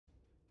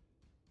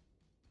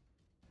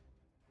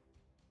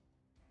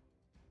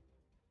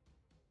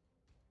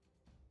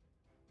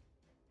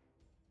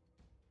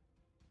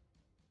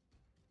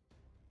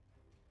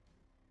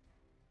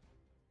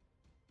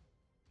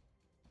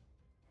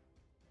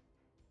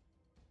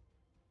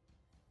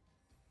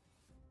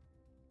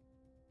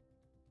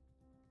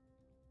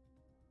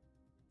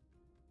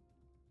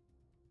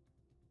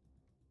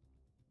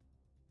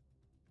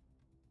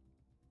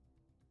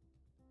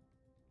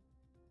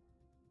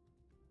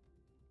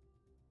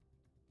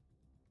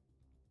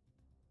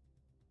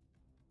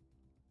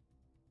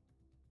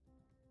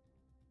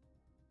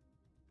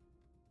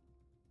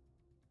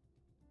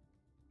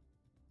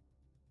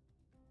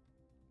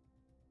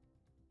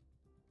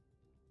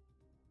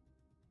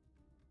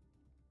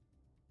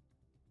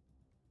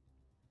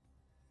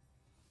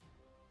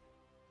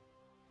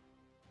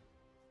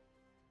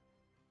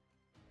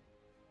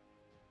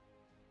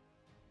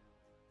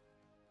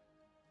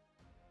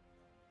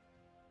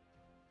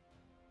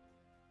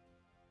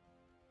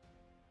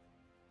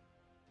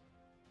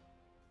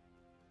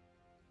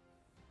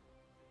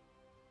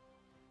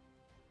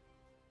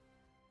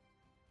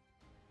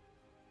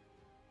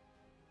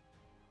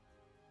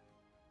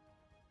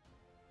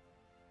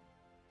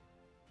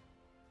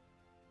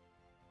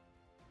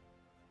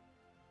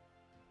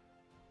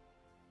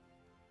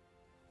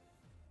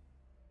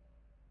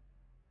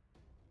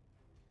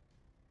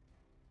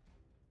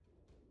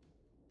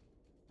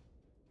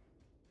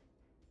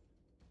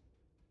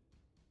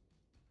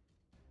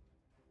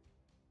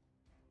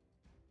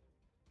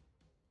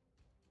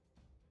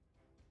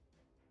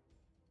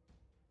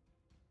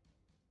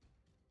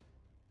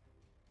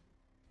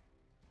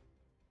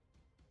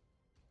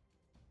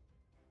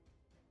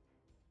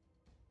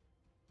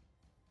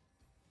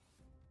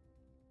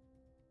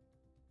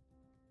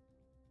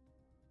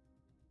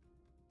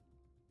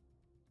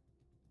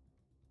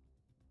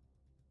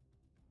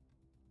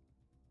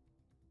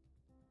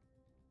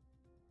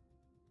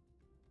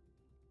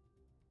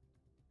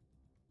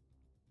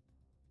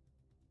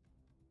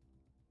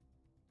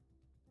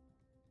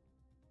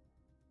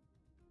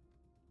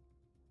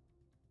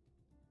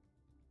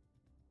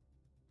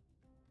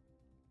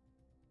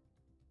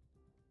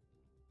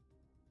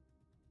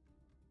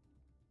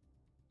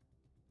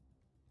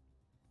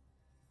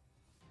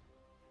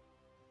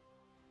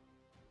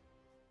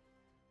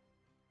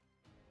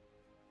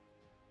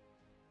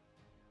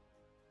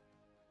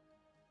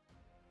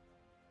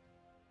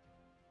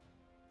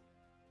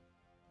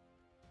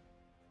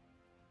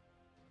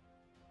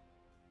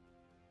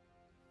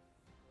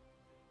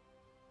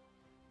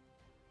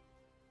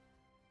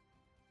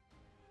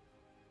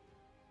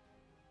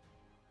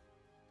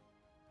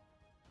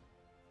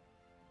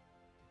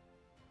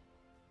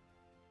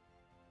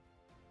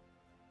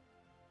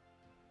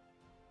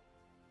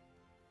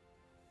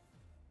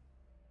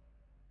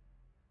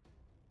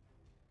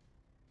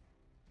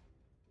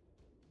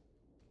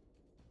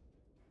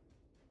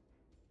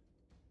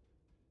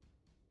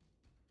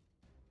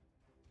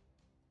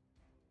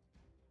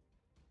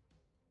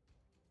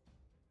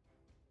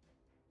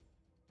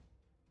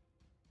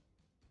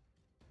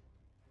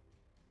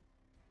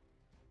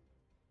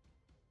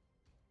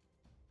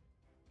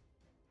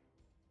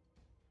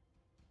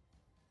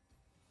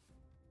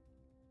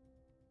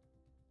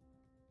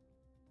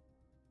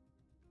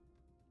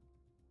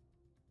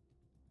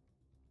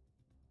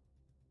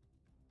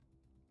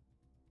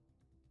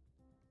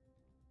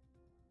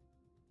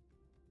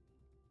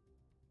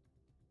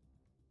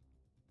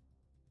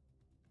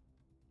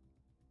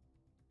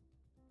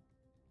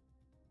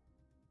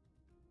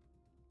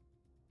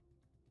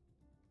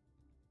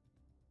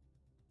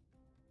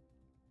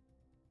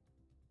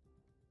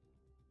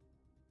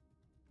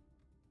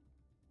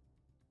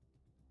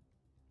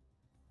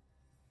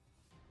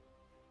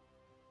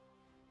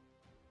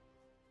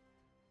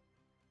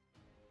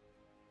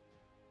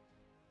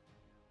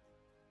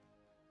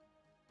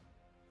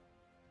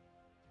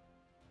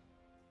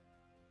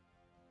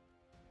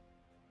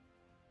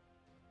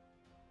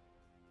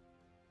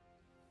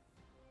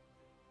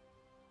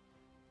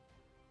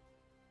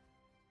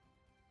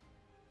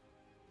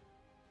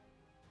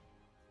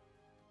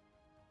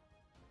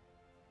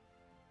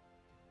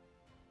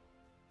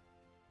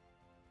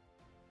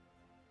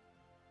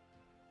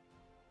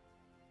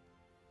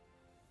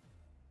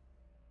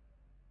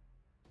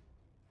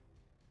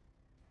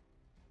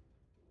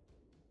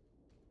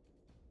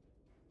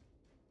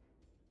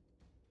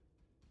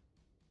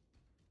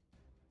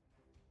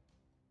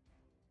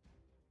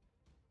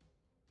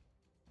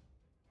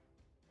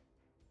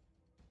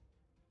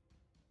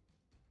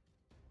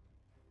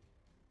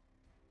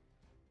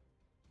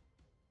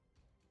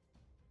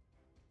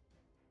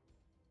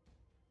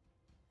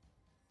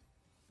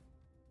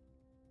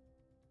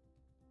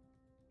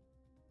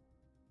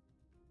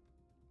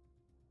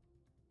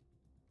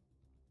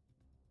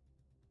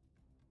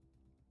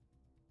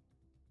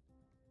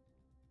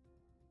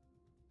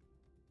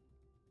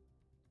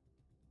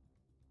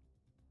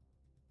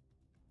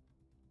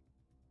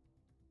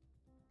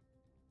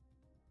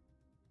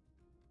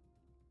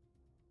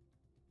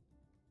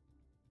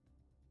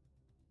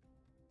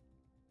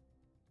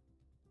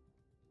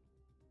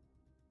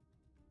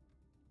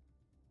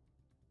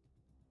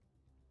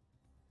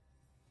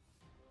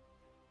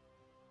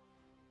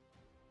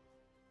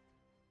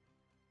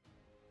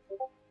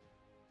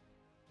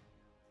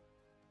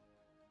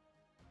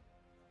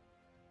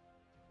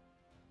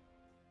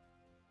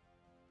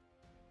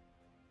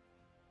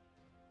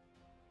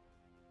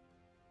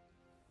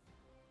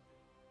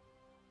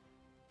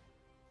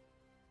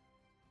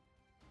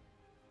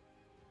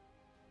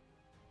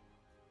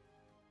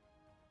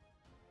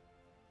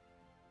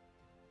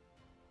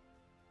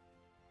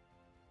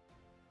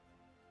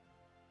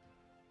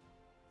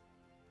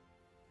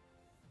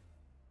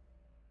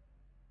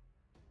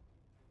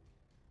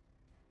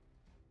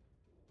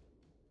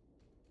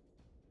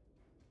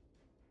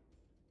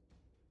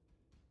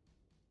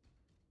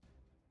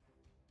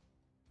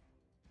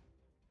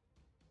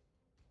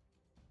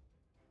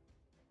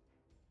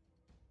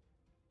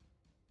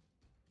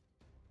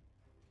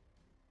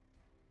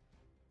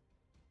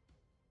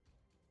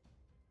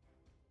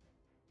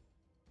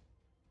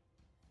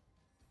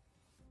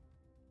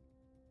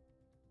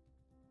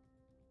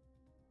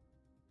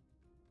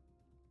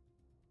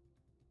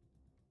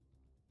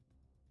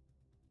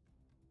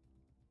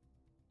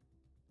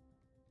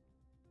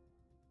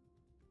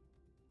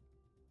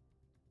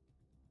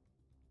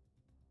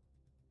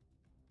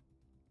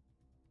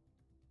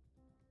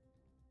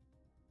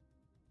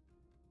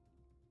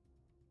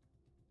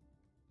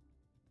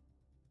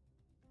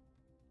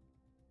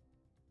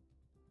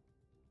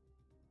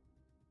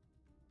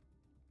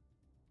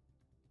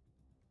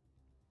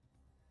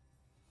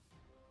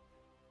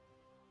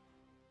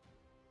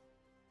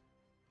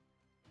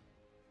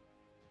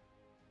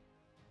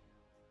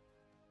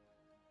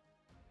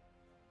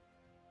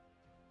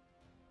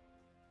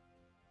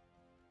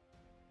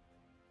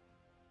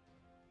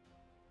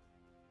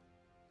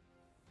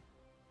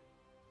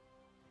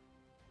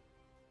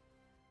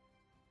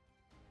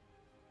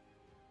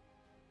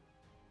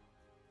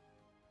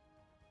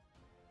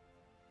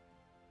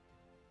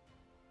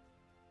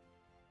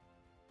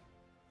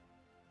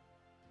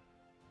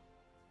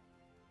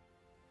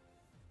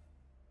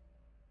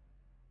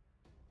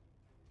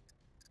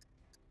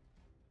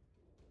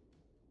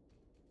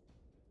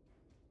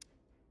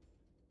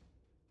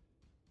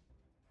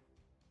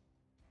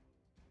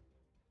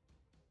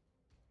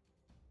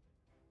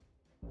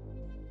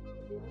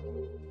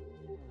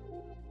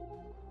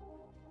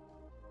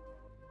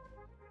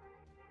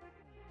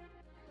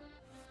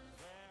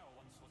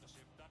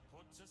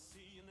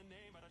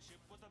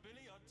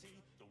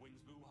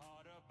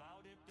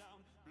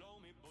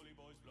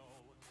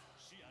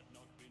She had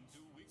not been 2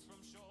 weeks from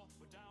shore,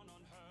 but down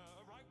on her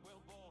a right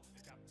whale bore.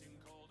 The captain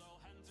called all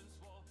hands and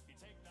swore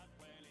he'd take that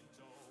whale in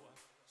tow.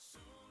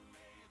 Soon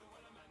may the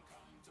wellerman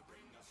come to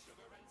bring us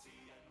sugar and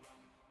tea and rum.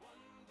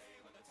 One day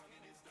when the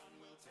tonguing is done,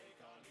 we'll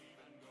take our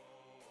leave and go.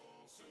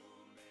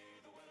 Soon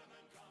may the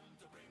wellerman come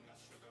to bring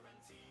us sugar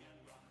and tea and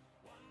rum.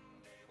 One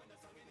day when the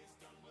tonguing is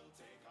done, we'll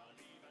take our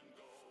leave and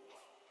go.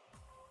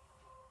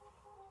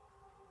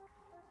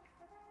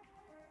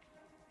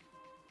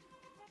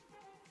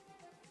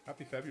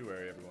 Happy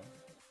February, everyone.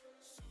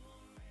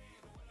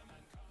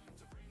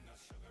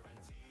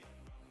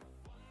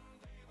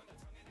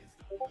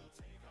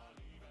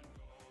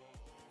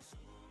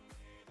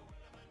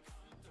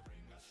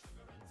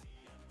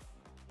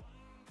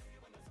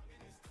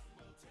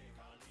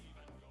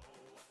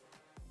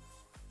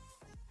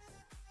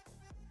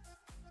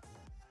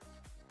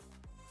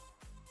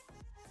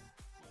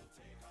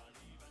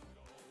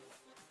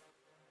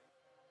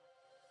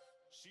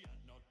 She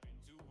had not been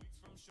 2 weeks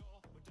from shore,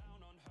 but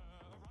down on her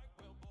a right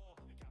whale bore.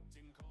 The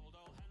captain called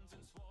all hands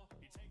and swore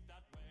he'd take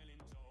that whale in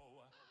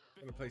tow.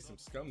 I'm gonna play some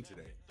SCUM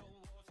today.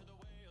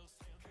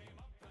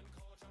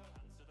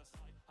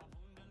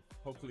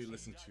 Hopefully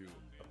listen to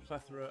a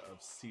plethora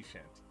of sea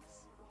shanties.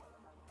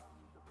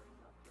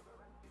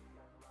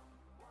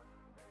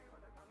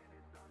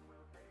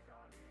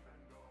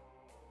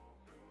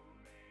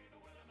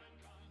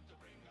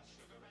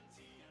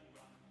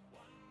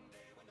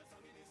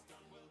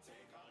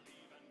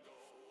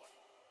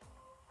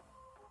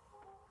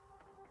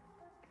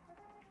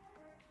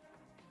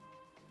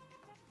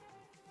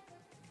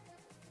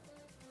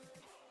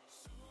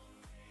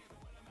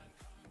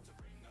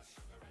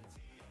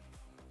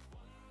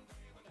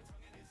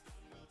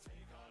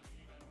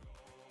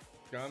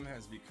 SCUM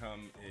has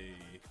become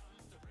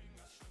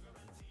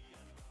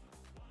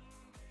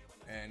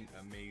an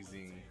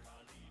amazing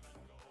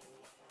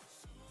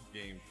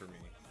game for me.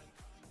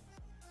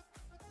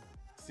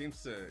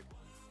 Seems to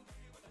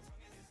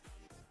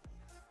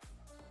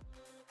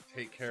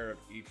take care of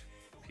each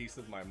piece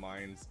of my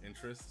mind's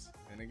interests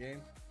in a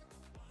game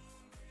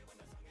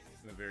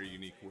in a very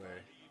unique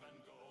way.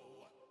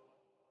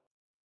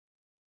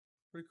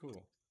 Pretty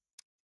cool.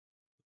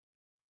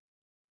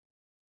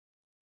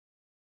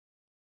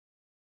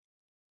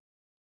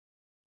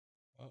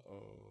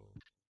 Uh-oh.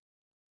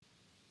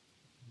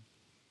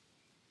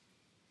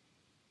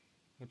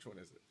 Which one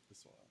is it?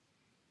 This one.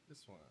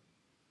 This one.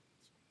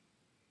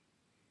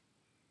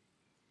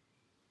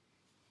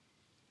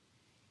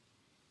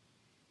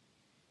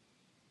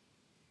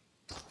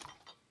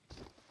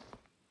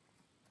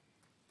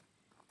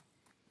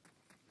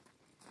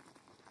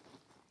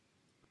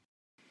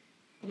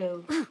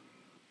 Hello.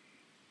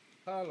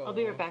 Hello. I'll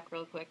be right back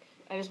real quick.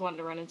 I just wanted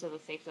to run into the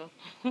safe zone.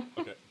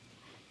 Okay.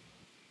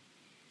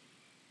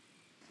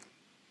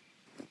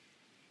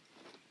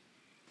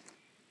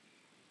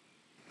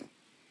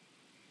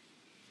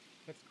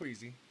 That's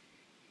queasy. In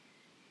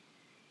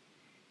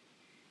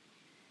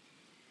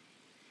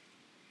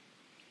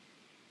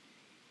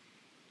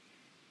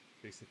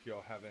case if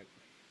y'all haven't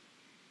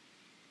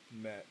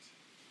met,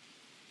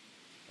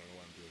 I don't know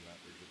why I'm doing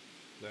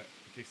that.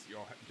 In case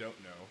y'all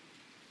don't know,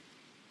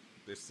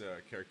 this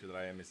character that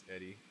I am is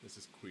Eddie. This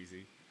is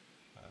Queasy.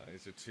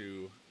 These are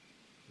two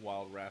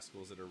wild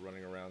rascals that are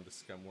running around the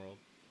SCUM world,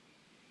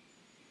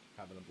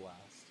 having a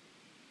blast.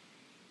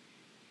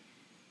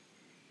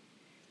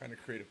 Trying to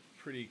create a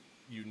pretty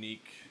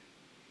unique,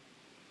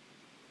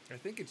 I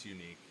think it's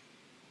unique.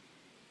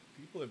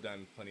 People have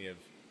done plenty of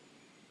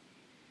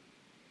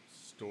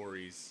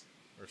stories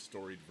or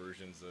storied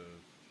versions of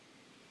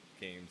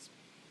games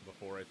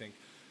before, I think,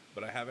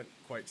 but I haven't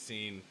quite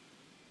seen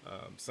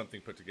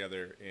something put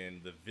together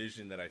in the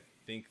vision that I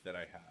think that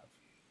I have.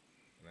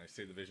 And I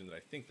say the vision that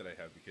I think that I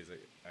have because I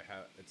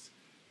have it's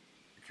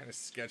kind of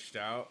sketched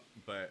out,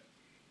 but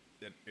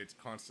it's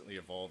constantly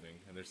evolving,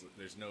 and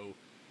there's no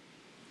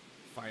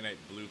finite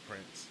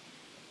blueprint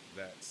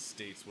that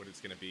states what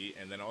it's going to be.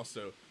 And then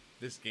also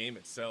this game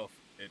itself,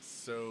 it's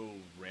so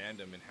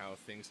random in how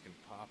things can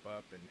pop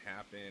up and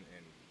happen,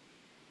 and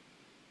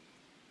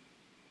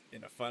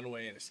in a fun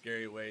way, in a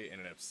scary way, in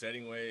an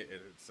upsetting way.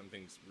 Some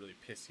things really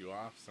piss you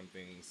off, some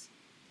things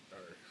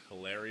are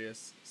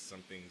hilarious,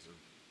 some things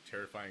are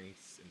terrifying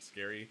and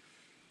scary,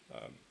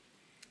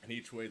 and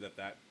each way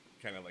that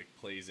kind of like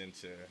plays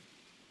into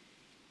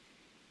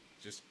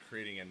just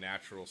creating a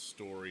natural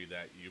story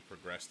that you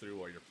progress through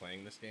while you're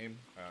playing this game.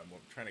 We're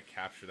trying to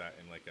capture that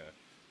in like a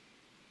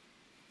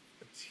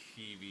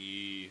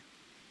TV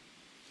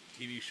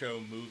show,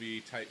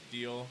 movie type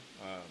deal.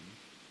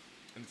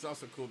 And it's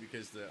also cool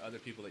because the other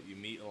people that you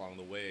meet along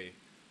the way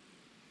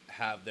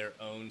have their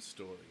own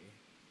story.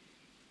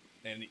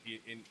 And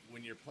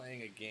when you're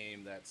playing a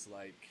game that's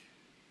like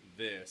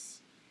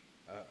this,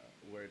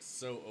 where it's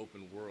so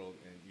open world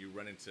and you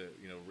run into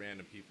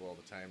random people all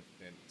the time,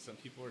 and some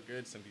people are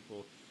good, some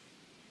people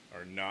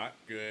are not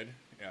good,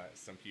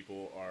 some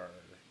people are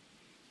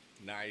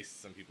nice,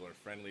 some people are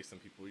friendly, some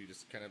people you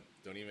just kind of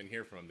don't even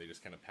hear from them, they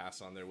just kind of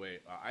pass on their way.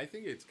 I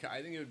think it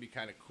would be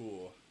kind of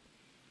cool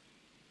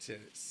to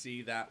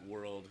see that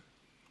world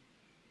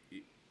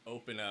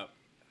open up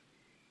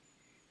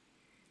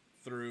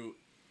through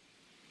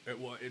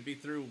it'd be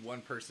through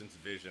one person's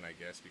vision, I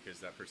guess, because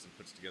that person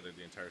puts together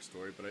the entire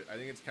story. But I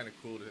think it's kind of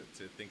cool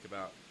to think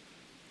about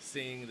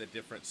seeing the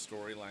different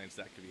storylines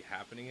that could be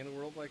happening in a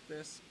world like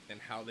this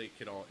and how they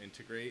could all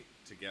integrate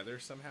together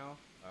somehow,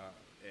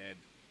 and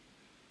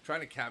trying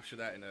to capture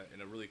that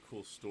in a really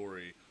cool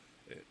story.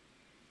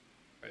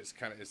 It's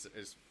kind of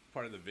is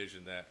part of the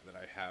vision that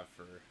I have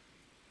for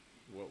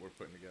what we're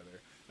putting together.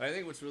 And I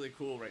think what's really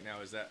cool right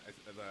now is that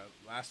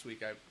last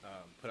week I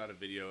put out a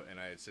video and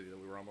I had said that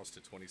we were almost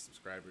to 20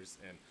 subscribers,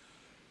 and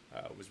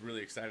was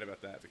really excited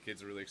about that. The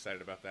kids are really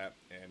excited about that,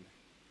 and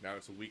now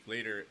it's a week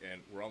later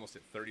and we're almost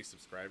at 30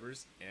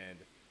 subscribers, and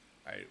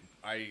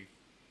I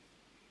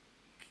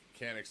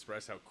can't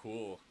express how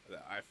cool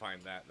that I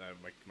find that.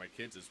 My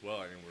kids as well.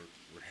 I mean,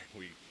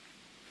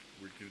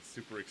 we're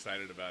super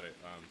excited about it.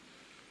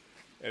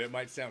 And it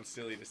might sound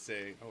silly to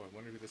say, oh, I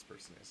wonder who this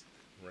person is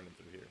running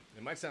through here.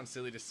 It might sound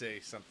silly to say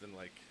something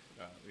like,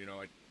 you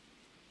know,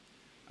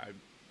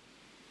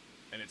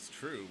 and it's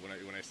true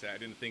when I say I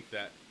didn't think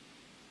that,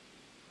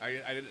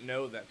 I didn't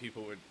know that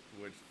people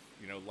would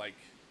you know, like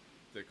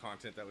the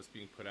content that was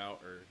being put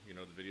out, or you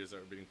know, the videos that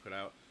were being put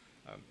out,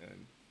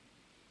 and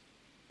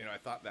you know, I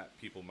thought that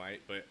people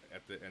might, but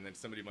and then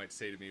somebody might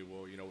say to me,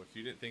 well, you know, if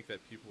you didn't think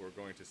that people were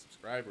going to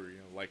subscribe or, you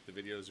know, like the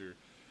videos or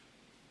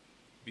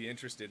be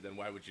interested, then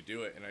why would you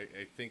do it? And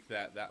I think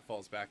that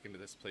falls back into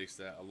this place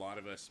that a lot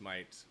of us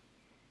might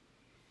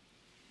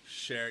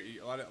share.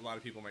 A lot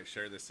of people might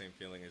share this same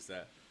feeling, is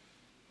that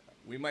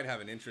we might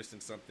have an interest in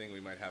something, we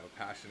might have a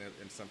passion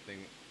in something,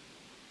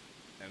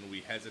 and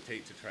we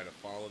hesitate to try to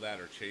follow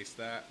that or chase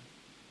that.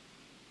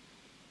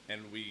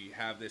 And we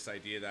have this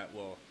idea that,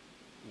 well,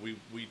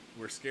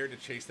 we're scared to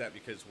chase that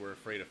because we're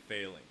afraid of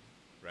failing,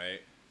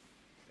 right?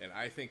 And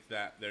I think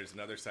that there's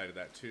another side of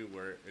that too,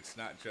 where it's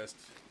not just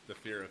the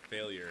fear of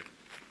failure,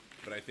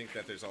 but I think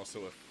that there's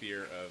also a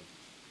fear of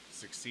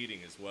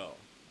succeeding as well.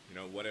 You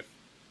know, what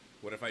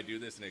if I do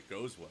this and it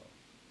goes well?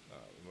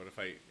 What if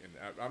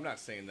I'm not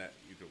saying that,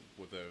 you know,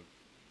 with the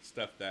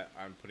stuff that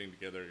I'm putting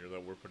together or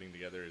that we're putting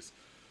together is,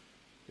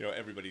 you know,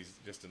 everybody's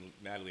just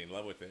madly in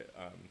love with it.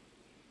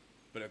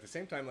 But at the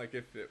same time, like,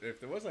 if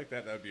there was like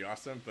that, that would be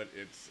awesome. But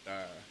it's,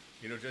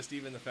 you know, just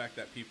even the fact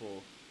that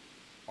people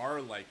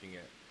are liking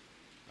it,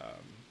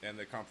 and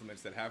the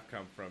compliments that have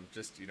come from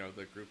just, you know,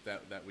 the group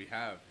that we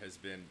have has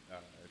been,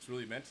 it's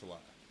really meant a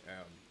lot.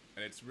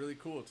 And it's really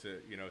cool to,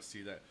 you know,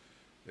 see that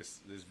this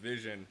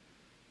vision,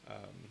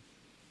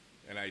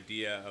 an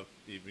idea of,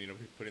 you know,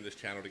 putting this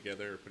channel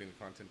together or putting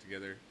the content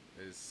together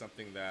is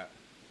something that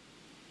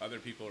other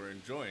people are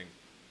enjoying.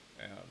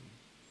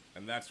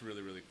 And that's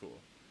really, really cool.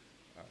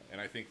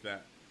 And I think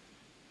that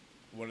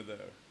one of the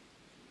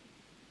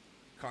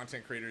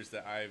content creators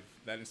that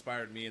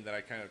inspired me and that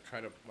I kind of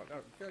try to,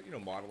 you know,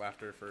 model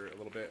after for a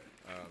little bit,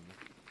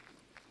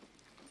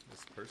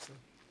 this person,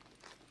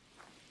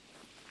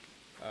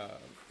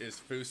 is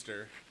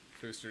Fooster.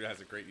 Fooster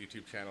has a great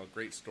YouTube channel,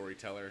 great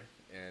storyteller,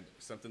 and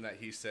something that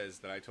he says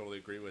that I totally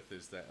agree with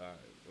is that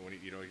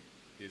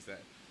is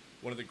that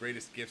one of the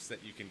greatest gifts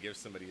that you can give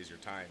somebody is your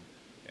time,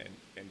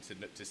 and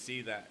to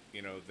see that,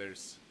 you know,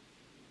 there's,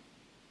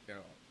 you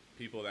know,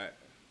 people that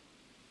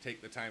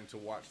take the time to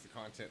watch the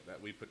content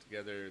that we put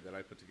together, that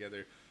I put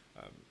together,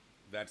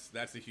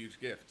 that's a huge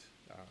gift,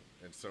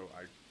 and so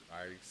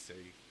I say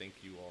thank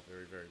you all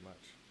very, very much.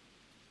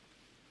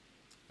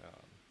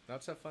 Now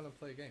let's have fun and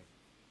play a game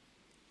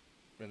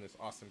in this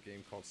awesome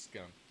game called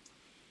SCUM.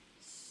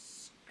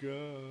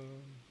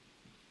 SCUM.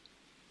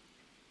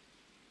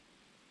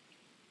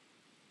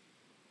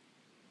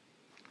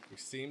 We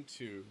seem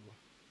to...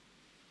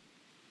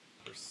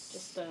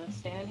 Just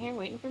standing here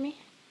waiting for me?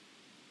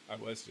 I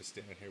was just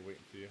standing here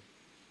waiting for you.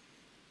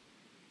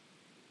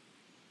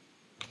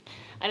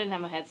 I didn't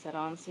have my headset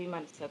on, so you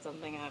might have said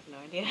something. I have no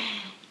idea.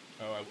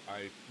 Oh,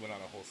 I went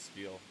on a whole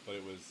spiel, but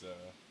it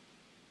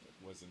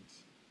wasn't...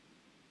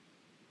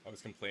 I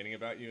was complaining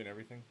about you and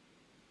everything.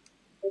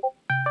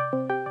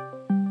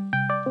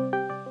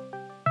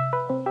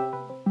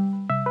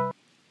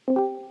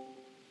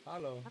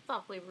 Hello. That's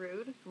awfully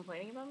rude,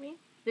 complaining about me.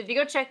 Did you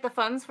go check the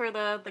funds for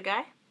the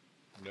guy?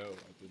 No,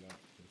 I did not.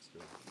 Let's go.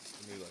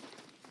 Let me look.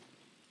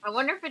 I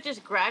wonder if it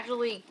just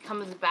gradually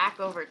comes back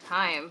over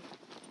time,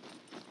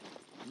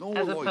 No,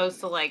 as opposed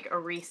to like a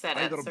reset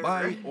at either server.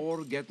 buy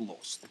or get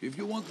lost. If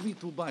you want me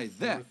to buy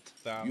that,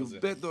 you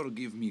better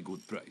give me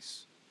good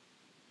price.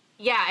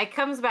 Yeah, it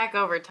comes back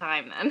over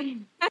time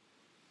then.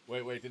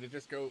 Wait, did it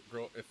just go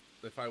grow?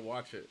 If I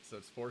watch it, so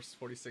it's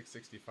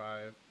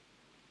 46.65.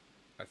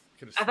 I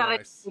could have. I thought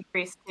it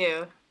increased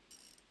too.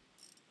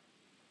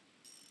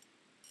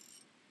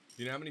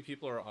 Do you know how many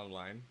people are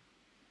online?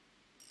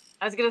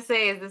 I was gonna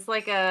say, is this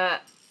like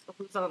a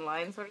who's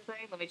online sort of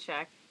thing? Let me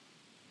check.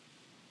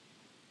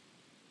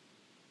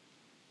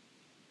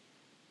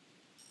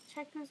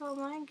 Check who's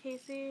online,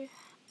 Casey.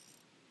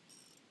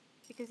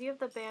 Because you have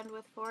the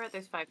bandwidth for it.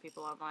 There's 5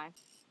 people online.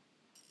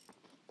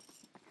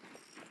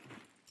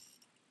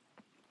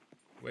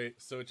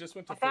 Wait, so it just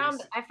went to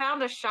I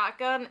found a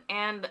shotgun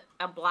and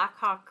a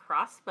Blackhawk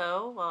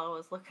crossbow while I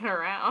was looking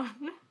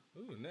around.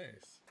 Ooh,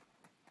 nice.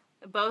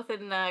 Both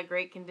in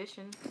great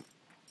condition.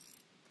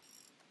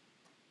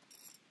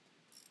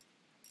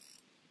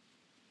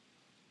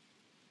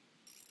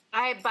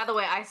 By the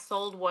way, I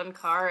sold one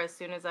car as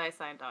soon as I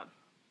signed on.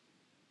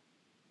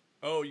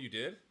 Oh, you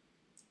did?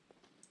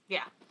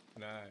 Yeah.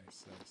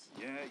 Nice, nice.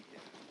 Yeah.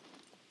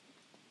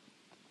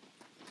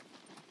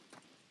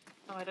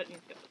 Oh, I don't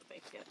need to go to the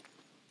bank yet.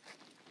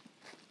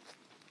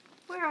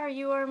 Where are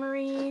you,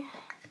 Armory?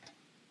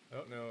 I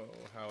don't know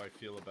how I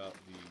feel about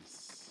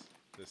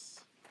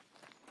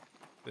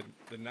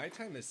the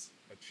nighttime is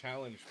a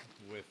challenge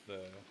with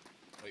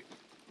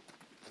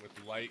with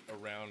light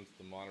around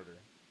the monitor.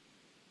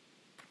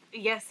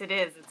 Yes, it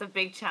is. It's a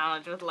big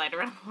challenge with light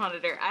around the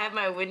monitor. I have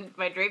my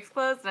drapes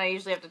closed, and I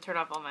usually have to turn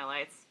off all my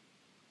lights.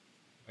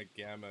 My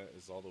gamma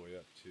is all the way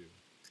up too.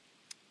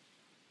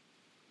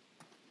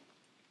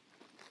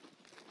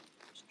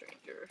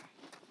 Stranger.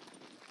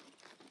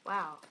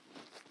 Wow.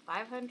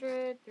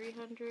 500,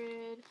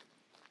 300,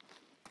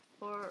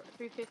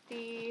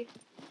 350,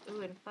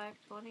 ooh, and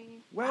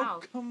 520.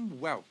 Welcome,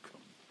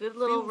 welcome. Good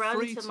little Feel run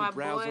free to to my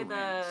browse boy,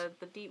 around.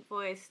 the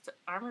deep-voiced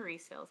armory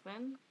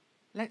salesman.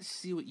 Let's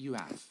see what you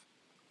have.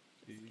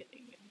 Did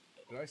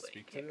I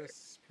speak to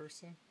this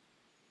person? I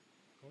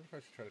wonder if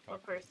I should try to talk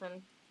What to him.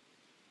 person?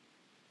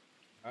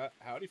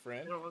 Howdy,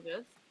 friend. Normal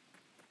goods.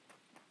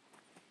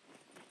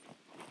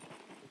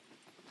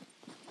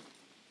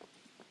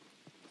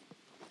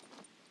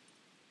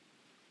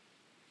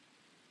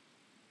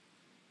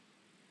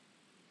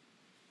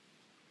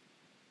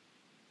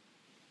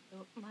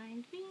 Don't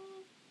mind me.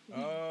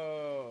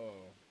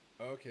 Oh,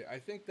 okay. I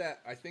think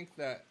that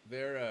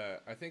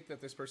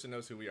this person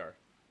knows who we are.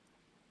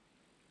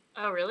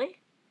 Oh, really?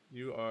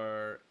 You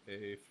are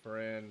a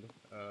friend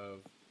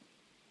of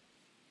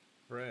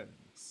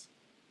friends.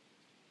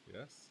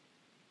 Yes.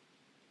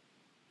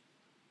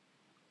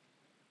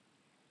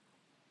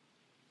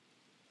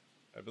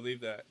 I believe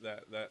that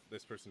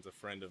this person's a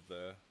friend of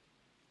the.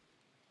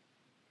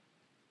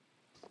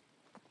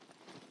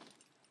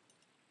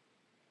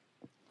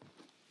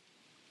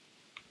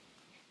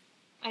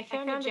 I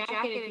found a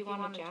jacket if you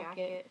want a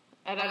jacket.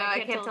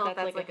 I can't tell if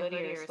that's like a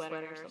hoodie or a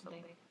sweater or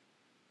something.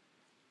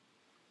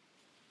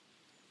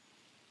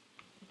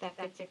 That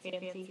fits your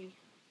fancy.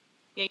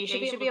 Yeah, you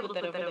should be able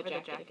to put that over the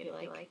jacket if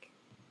you like.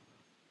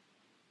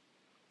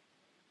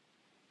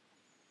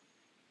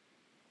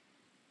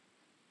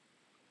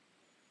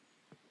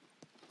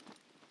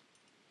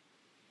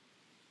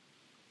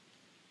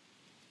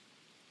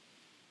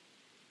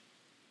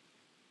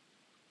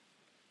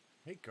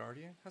 Hey,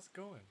 Guardian, how's it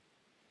going?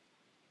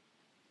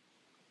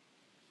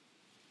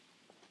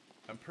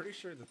 I'm pretty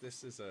sure that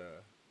this is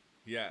a.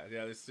 Yeah.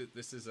 This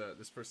is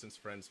this person's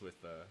friends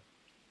with the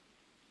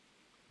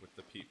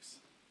peeps.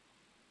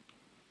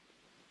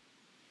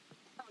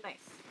 Oh,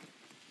 nice.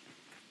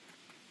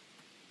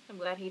 I'm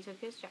glad he took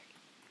his jacket.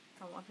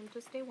 I want him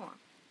to stay warm.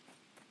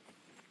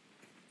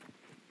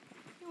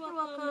 You're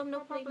welcome. No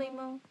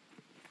problemo.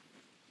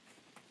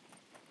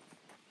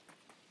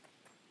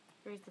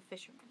 Where's the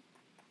fisherman?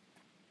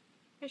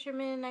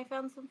 Fisherman, I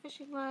found some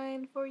fishing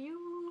line for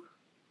you.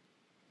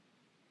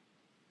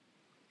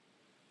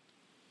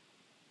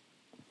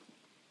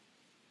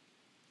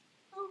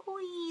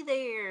 Ahoy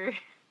there.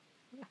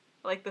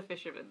 I like the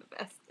fisherman the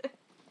best.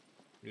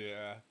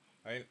 Yeah,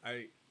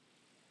 I.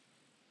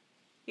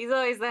 He's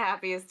always the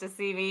happiest to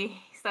see me.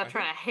 He's not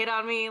trying to hit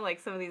on me like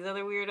some of these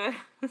other weirdos.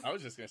 I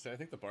was just gonna say, I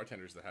think the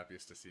bartender's the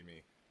happiest to see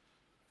me.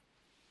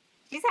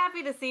 She's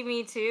happy to see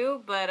me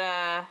too, but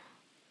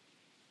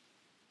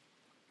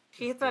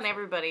she hits on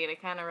everybody and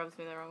it kind of rubs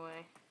me the wrong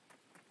way.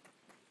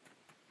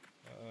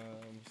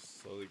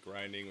 Slowly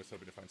grinding, was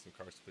hoping to find some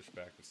cars to push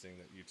back, but seeing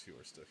that you two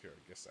are still here,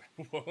 I guess I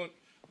won't.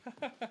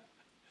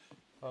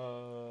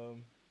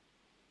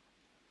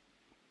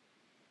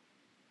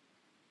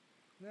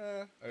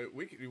 Nah,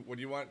 what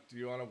do you want? Do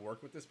you want to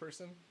work with this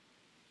person?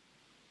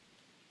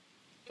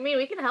 I mean,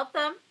 we can help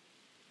them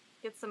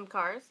get some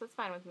cars. That's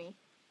fine with me.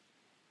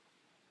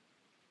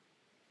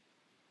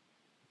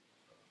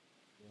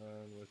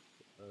 With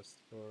us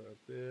for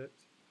a bit,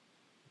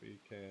 we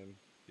can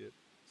get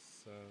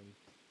some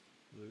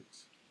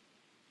loot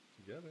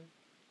together.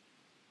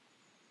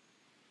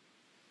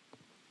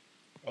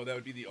 Oh, that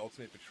would be the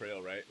ultimate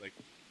betrayal, right? Like,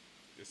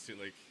 just to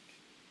like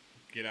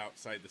get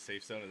outside the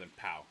safe zone and then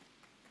pow.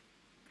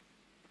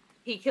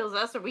 He kills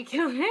us, or we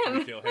kill him.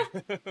 We kill him.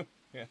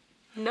 Yeah.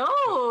 No.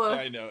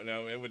 I know.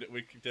 No,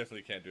 we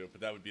definitely can't do it.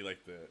 But that would be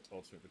like the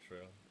ultimate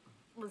betrayal.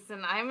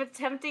 Listen, I'm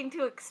attempting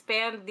to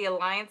expand the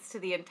alliance to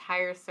the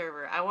entire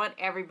server. I want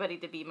everybody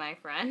to be my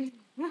friend.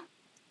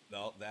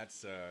 Well,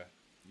 that's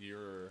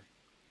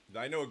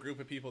I know a group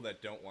of people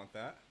that don't want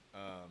that.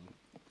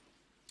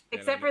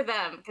 Except for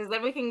them, because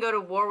then we can go to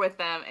war with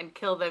them and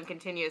kill them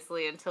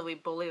continuously until we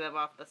bully them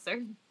off the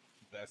server.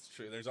 That's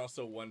true. There's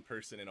also one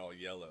person in all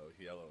yellow.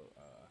 Yellow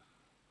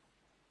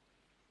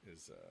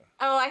is.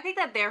 Oh, I think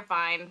that they're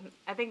fine.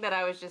 I think that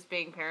I was just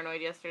being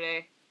paranoid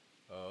yesterday.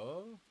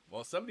 Oh,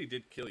 well, somebody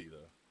did kill you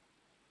though.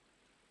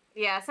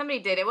 Yeah, somebody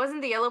did. It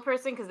wasn't the yellow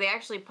person because they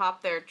actually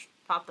popped the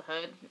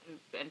hood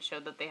and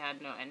showed that they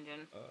had no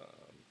engine.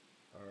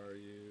 Are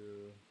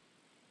you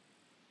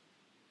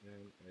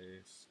in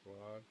a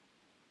squad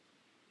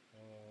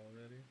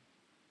already?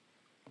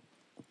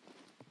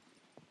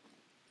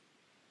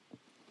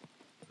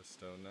 A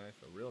stone knife,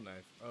 a real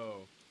knife.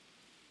 Oh,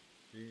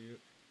 do you?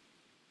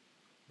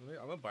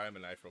 I'm gonna buy him a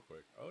knife real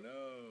quick. Oh no!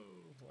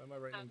 Why am I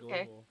writing in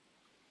Okay. global?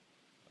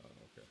 Oh,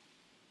 okay.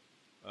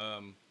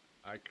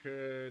 I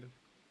could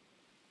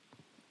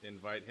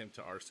invite him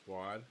to our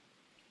squad.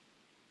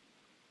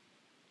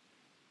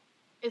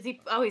 Is he?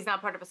 Oh, he's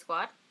not part of a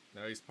squad.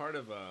 No, he's part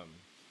of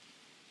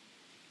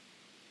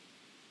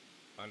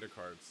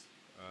undercards.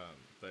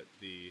 But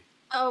the.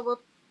 Oh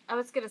well, I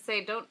was gonna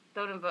say don't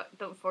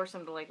force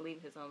him to like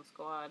leave his own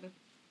squad.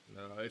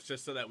 No, it's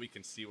just so that we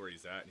can see where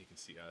he's at and he can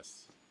see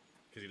us,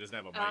 because he doesn't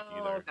have a mic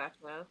either. Oh,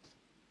 gotcha.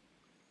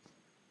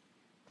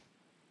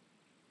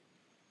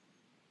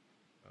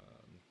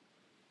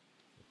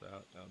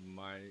 Without a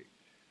mic.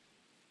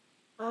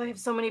 Oh, I have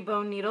so many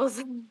bone needles.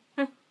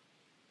 Might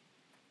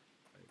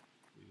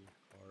be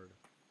hard.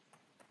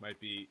 Might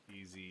be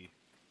easy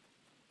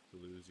to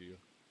lose you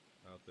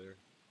out there.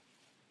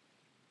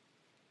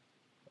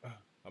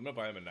 I'm gonna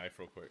buy him a knife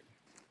real quick.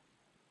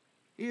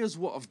 Here's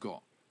what I've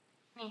got.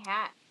 Any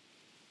hat.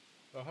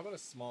 Oh, how about a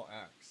small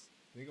axe?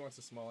 You think he wants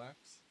a small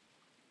axe?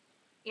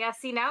 Yeah,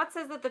 see, now it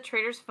says that the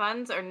trader's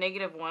funds are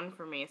 -1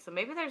 for me, so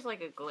maybe there's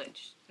like a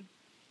glitch.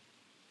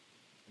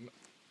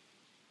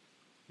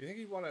 You think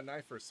he'd want a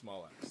knife or a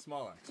small axe?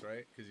 Small axe,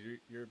 right? Because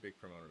you're a big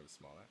promoter of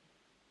small axe.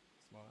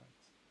 Small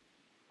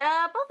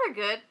axe. Both are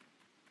good.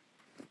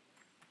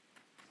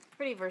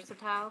 Pretty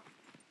versatile.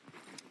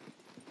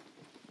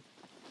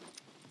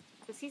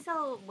 Does he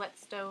sell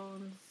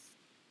whetstones?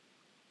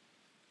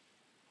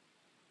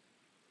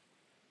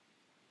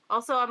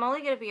 Also, I'm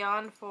only gonna be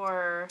on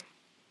for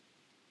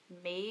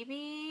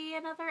maybe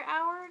another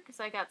hour because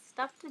I got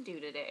stuff to do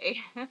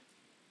today.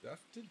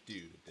 Stuff to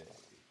do today.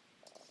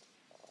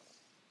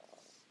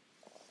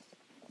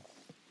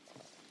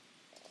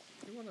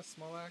 You want a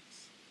small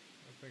axe?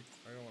 I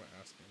don't want to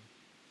ask him.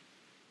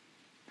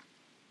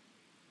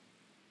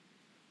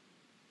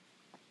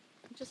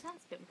 Just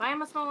ask him. Buy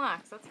him a small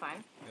axe. That's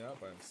fine. Yeah, I'll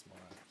buy him a small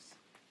axe.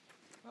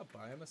 I'll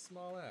buy him a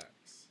small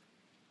axe.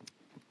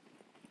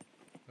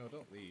 No,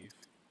 don't leave.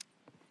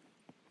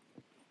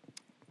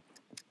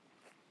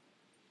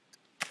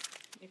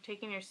 You're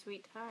taking your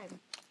sweet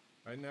time.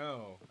 I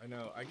know.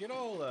 I get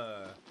all,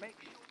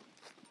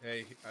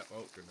 Hey,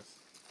 oh, goodness.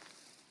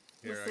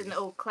 Here, listen,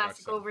 oh,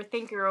 classic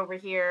overthinker over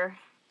here.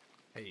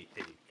 Hey,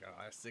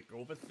 classic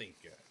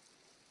overthinker.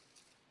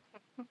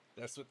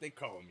 That's what they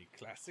call me,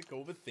 classic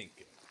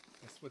overthinker.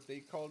 That's what they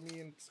called me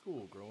in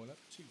school growing up,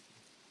 too.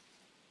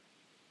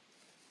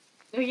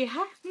 Oh,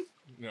 yeah?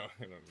 No,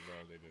 they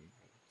didn't.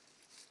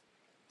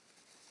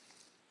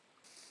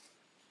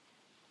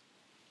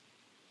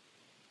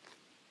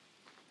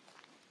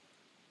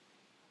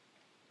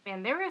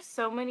 Man, there were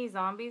so many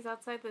zombies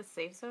outside the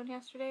safe zone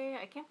yesterday.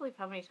 I can't believe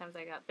how many times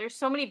I got. There's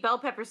so many bell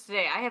peppers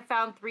today. I have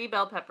found 3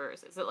 bell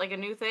peppers. Is it like a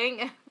new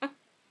thing?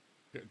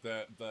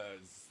 The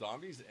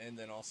zombies and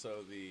then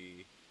also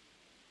the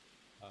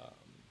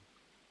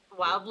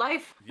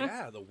wildlife.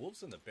 Yeah, the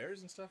wolves and the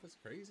bears and stuff is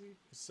crazy.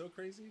 It's so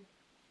crazy.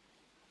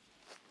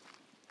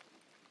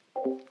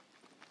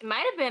 It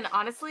might have been,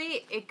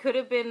 honestly, it could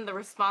have been the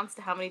response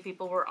to how many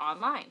people were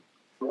online.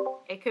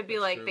 It could be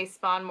That's like true. they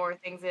spawn more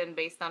things in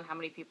based on how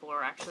many people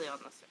are actually on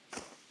the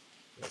server.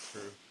 That's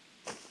true.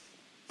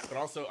 But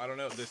also, I don't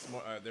know.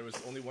 There was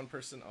only one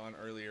person on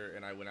earlier,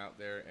 and I went out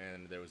there,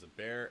 and there was a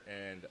bear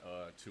and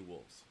 2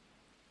 wolves.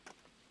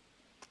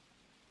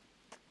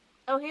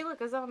 Oh, hey,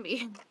 look, a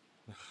zombie.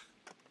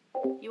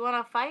 You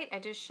want to fight? I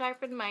just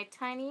sharpened my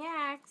tiny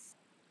axe.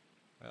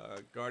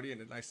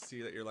 Guardian, it's nice to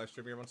see that you're live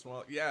streaming every once in a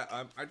while. Yeah,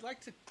 I'd like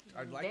to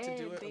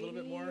do it a little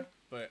bit more,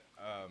 but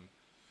I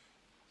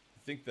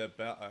think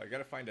I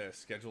gotta find a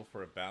schedule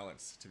for a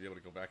balance to be able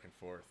to go back and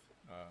forth.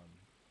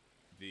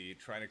 The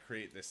trying to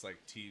create this like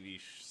TV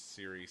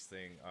series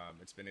thing,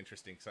 it's been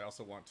interesting because I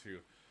also want to,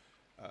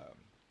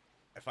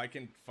 if I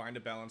can find a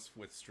balance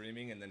with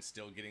streaming and then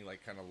still getting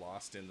like kind of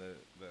lost in the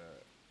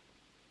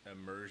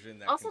immersion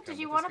that also, can come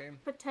did you with want this to game.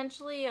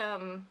 potentially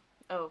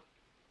oh,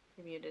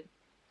 you're muted.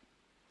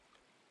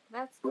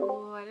 That's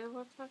cool. I didn't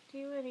want to talk to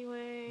you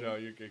anyway. No,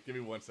 you're good. Give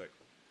me 1 sec.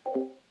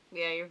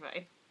 Yeah, you're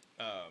fine.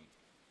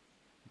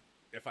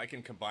 If I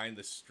can combine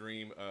the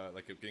stream,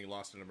 like getting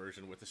lost in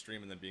immersion with the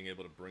stream, and then being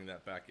able to bring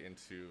that back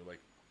into like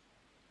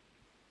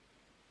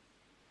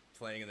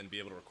playing, and then be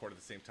able to record at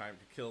the same time,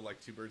 to kill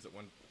like two birds with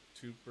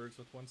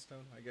one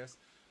stone, I guess.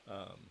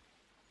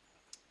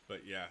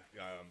 But yeah,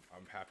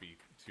 I'm happy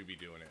to be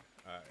doing it.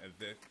 And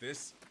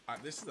this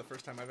is the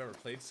first time I've ever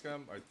played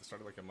SCUM. I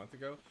started like a month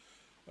ago.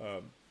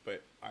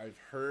 But I've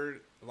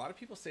heard a lot of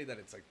people say that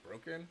it's like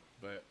broken,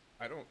 but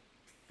I don't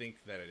think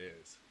that it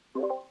is.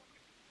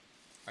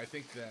 I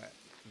think that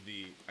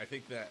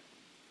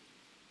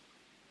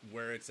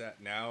where it's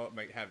at now, it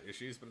might have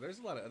issues, but there's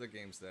a lot of other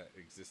games that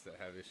exist that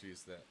have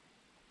issues that,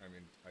 I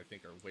mean, I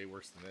think are way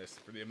worse than this.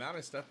 For the amount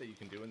of stuff that you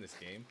can do in this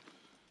game,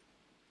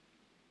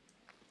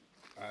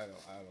 I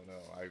don't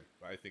know.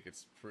 I think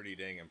it's pretty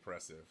dang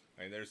impressive.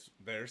 I mean,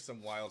 there's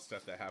some wild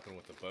stuff that happened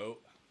with the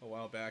boat a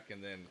while back,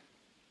 and then,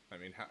 I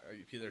mean,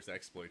 there's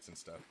exploits and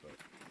stuff, but.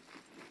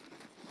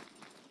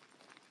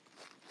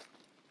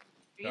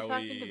 Are you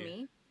talking to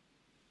me?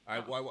 I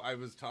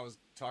was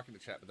talking to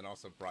chat, but then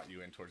also brought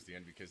you in towards the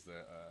end because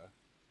the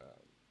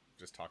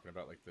just talking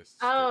about like this.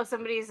 Oh,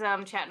 somebody's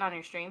chatting on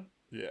your stream.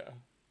 Yeah,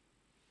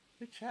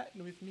 they're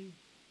chatting with me.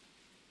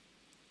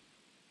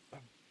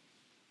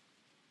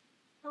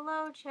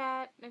 Hello,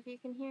 chat. If you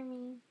can hear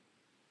me.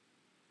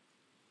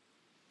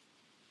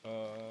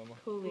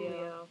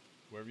 Julio.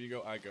 Wherever you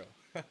go, I go.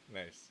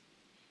 Nice.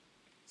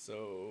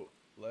 So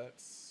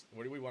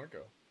where do we want to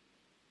go?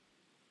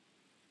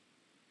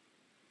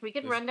 We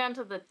could run down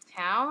to the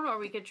town, or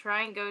we could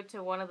try and go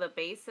to one of the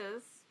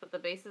bases. But the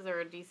bases are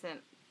a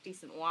decent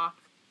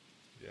walk.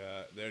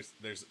 Yeah,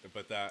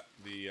 but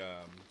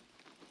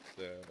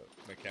the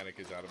mechanic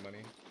is out of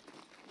money.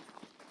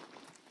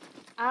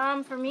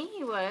 For me,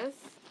 he was.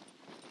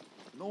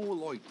 No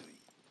loitering.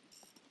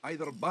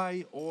 Either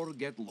buy or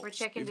get lost. We're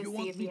checking if to you see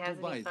want if me he has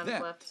to buy any funds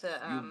that, left to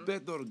you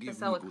better give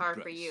sell me a good car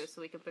price. for you, so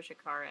we can push a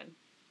car in.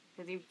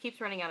 Because he keeps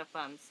running out of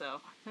funds,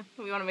 so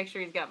we want to make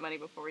sure he's got money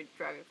before we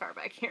drive a car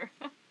back here.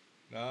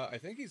 No, I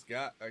think he's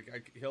got.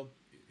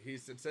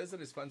 It says that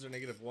his funds are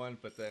 -1,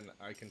 but then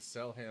I can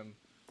sell him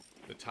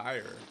the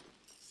tire.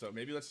 So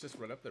maybe let's just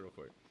run up there real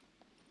quick.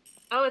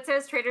 Oh, it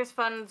says traders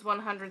funds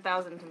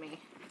 100,000 to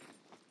me.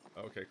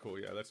 Okay, cool.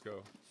 Yeah, let's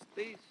go.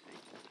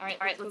 All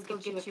right, let's go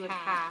get you a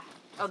car.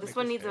 Oh, this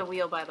one needs a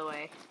wheel, by the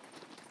way.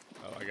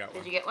 Oh, I got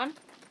one. Did you get one?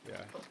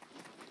 Yeah. Cool.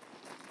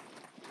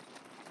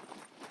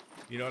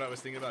 You know what I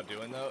was thinking about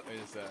doing though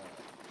is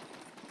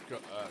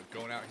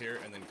going out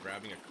here and then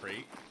grabbing a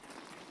crate,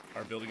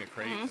 or building a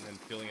crate and then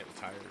filling it with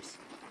tires.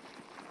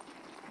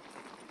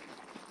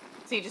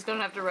 So you just don't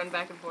have to run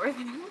back and forth?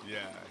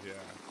 Yeah.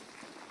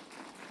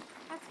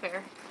 That's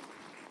fair.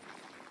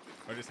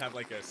 Or just have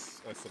like a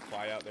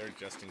supply out there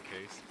just in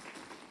case.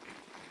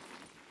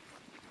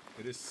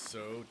 It is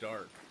so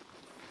dark.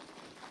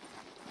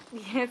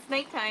 Yeah, it's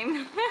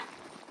nighttime.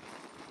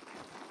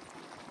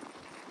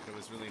 It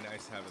was really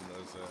nice having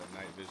those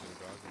night vision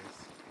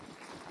goggles.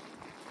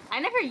 I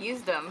never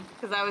used them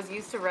because I was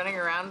used to running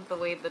around the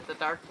way that the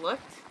dark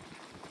looked.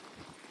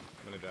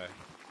 I'm gonna die.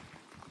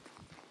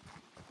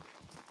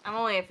 I'm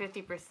only at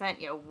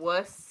 50%, you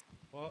wuss.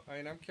 Well, I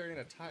mean, I'm carrying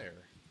a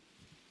tire.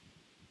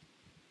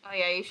 Oh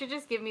yeah, you should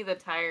just give me the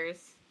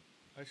tires.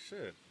 I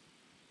should.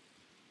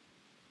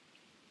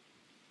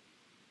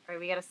 Alright,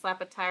 we gotta slap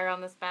a tire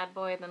on this bad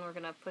boy, and then we're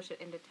gonna push it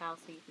into town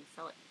so you can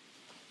sell it.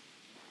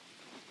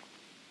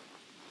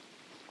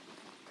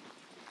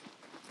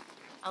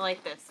 I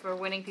like this. We're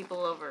winning people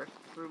over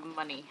through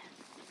money.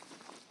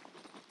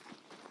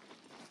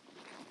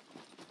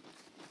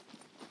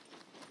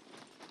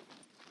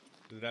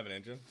 Does it have an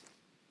engine?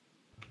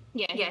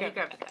 Yeah, he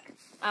grabbed it.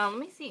 Let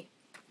me see.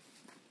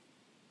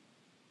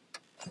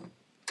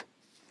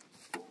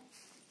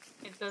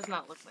 It does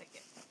not look like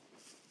it.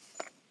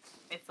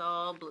 It's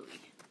all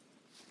bluey.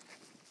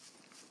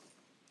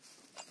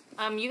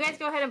 You guys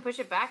go ahead and push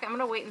it back. I'm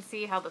gonna wait and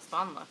see how the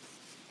spawn looks.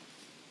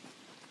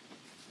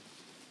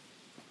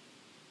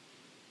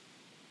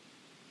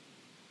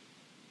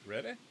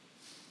 Ready?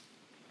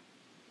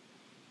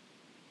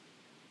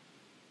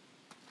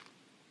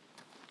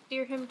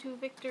 Steer him to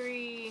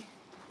victory.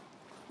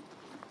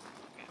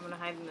 Okay, I'm gonna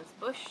hide in this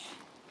bush.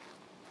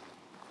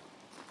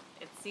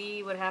 Let's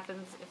see what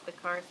happens if the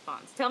car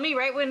spawns. Tell me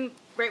right when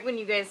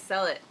you guys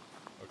sell it.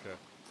 Okay.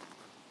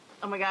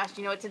 Oh my gosh,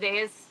 do you know what today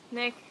is,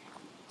 Nick?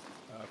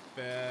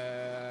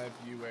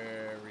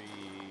 February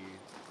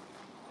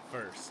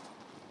 1st.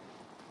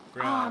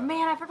 Oh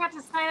man, I forgot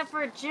to sign up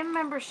for a gym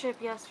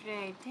membership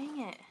yesterday. Dang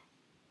it.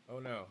 Oh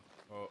no.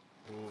 Oh,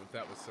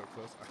 that was so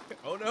close.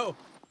 Oh no!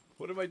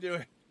 What am I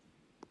doing?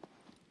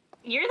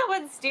 You're the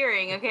one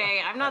steering,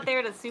 okay? I'm not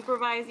there to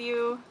supervise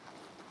you.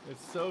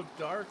 It's so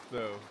dark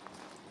though.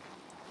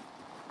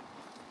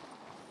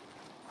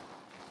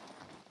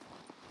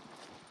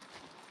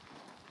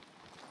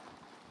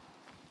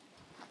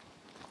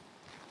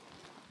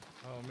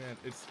 Oh man,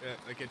 it's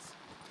like it's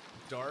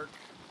dark,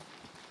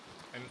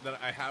 and then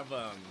I have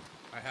the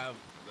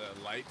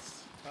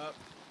lights up,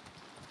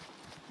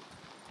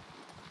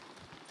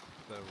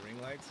 the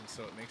ring lights, and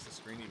so it makes the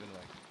screen even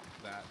like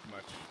that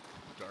much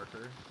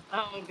darker.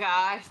 Oh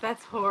gosh,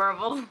 that's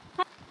horrible. And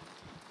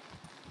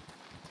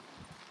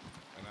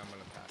I'm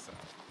gonna pass out.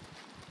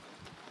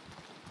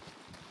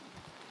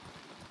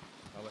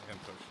 I'll let him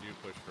push. You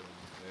push for him.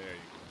 There you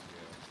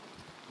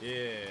go. Yeah.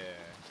 Yeah.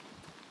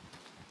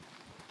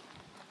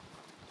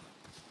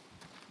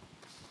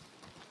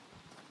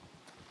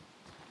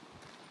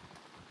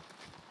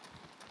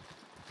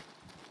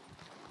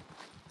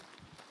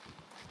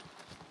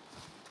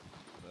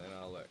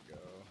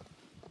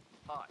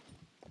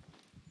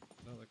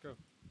 No, let go.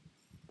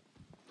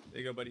 There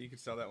you go, buddy. You can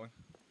sell that one.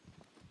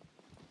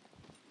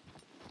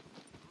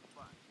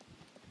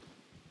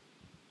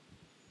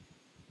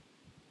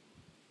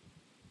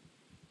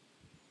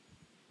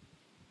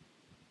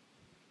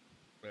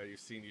 You've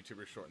seen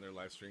YouTubers shorten their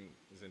live streams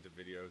into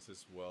videos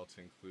as well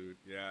to include.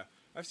 Yeah,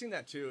 I've seen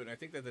that too, and I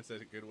think that that's a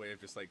good way of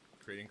just like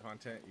creating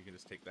content. You can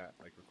just take that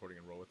like recording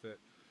and roll with it.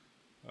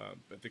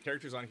 But the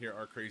characters on here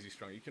are crazy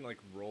strong. You can like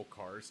roll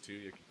cars too.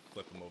 You can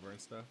flip them over and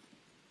stuff.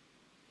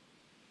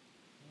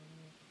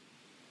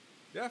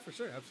 Yeah, for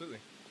sure, absolutely.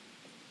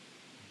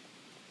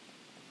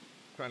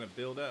 Trying to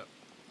build up.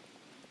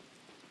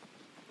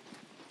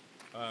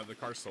 The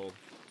car's sold.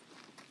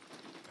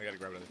 I gotta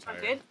grab another tire.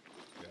 Oh, good?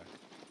 Yeah.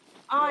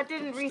 Oh, it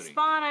didn't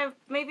respawn.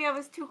 Maybe I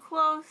was too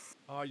close.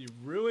 Oh, you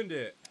ruined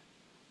it.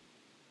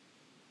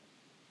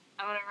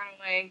 I'm gonna run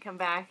away and come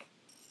back.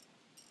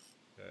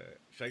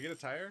 Should I get a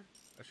tire?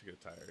 I should get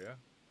a tire, yeah?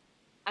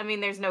 I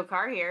mean, there's no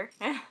car here.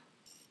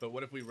 But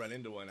what if we run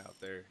into one out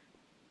there?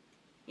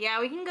 Yeah,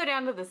 we can go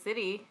down to the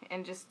city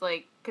and just,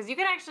 like... Because you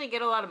can actually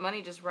get a lot of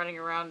money just running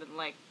around and,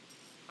 like,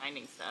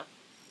 finding stuff.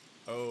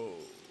 Oh,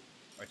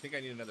 I think I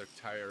need another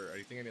tire.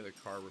 I think I need another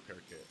car repair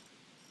kit.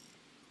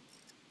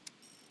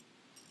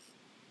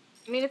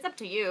 I mean, it's up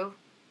to you.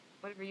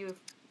 Whatever you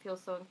feel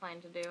so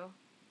inclined to do.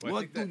 Well,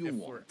 What do you if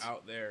want? we're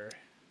out there,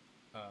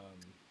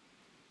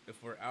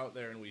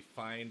 and we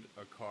find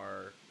a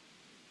car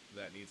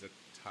that needs a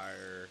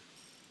tire,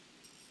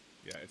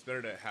 yeah, it's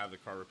better to have the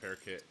car repair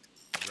kit.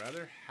 I'd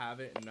rather have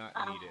it and not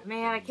need it.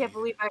 Man, I can't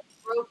believe I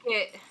broke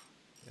it.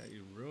 Yeah,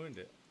 you ruined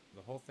it.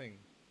 The whole thing.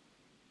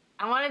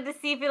 I wanted to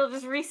see if it'll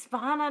just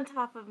respawn on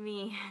top of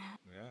me.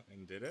 Yeah,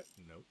 and did it?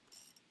 Nope.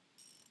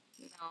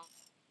 No.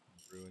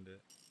 Ruined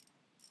it.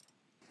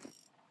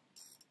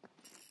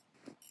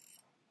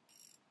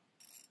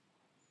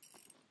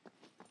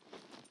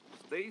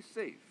 Stay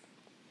safe.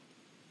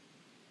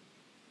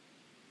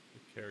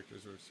 The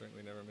characters were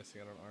certainly never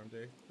missing out on arm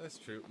day. That's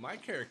true. My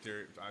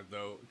character,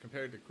 though,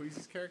 compared to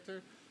Queasy's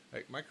character,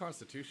 like my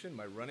constitution,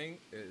 my running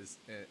is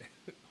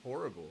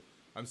horrible.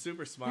 I'm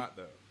super smart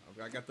though.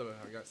 I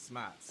got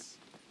smarts.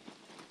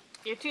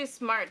 You're too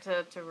smart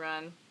to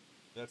run.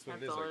 That's what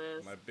That's it all is. it Like,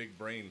 is. my big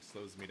brain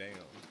slows me down.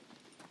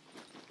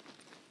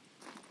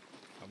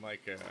 I'm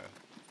like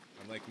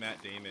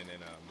Matt Damon in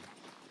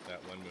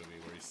that one movie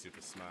where he's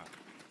super smart.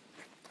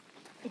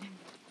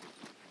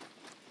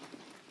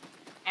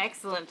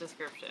 Excellent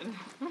description.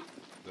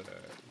 The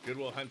Good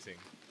Will Hunting.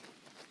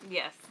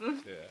 Yes.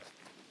 Yeah.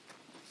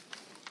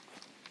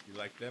 You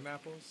like them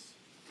apples?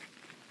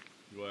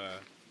 You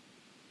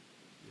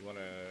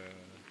wanna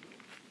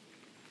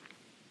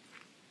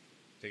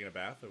taking a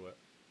bath or what?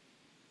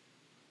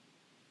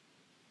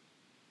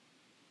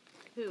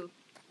 Who?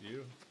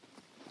 You.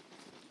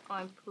 Oh,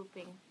 I'm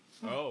pooping.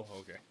 Oh,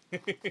 okay.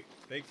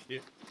 Thank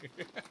you.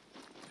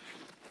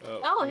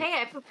 Oh,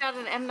 hey, I pooped out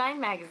an M9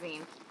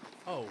 magazine.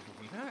 Oh,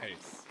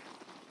 nice.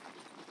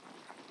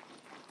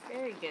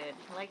 Very good.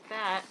 I like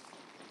that.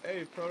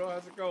 Hey, Proto,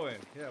 how's it going?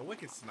 Yeah,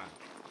 wicked smart.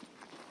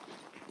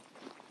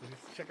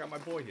 Let's check out my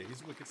boy here.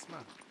 He's wicked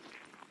smart.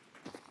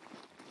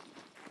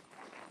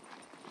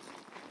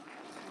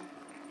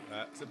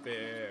 That's a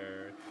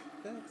bear.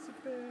 That's a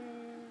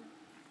bear.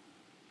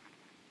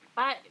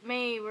 But,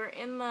 May, we're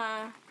in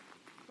the...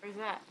 Where's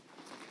that?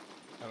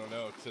 I don't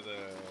know.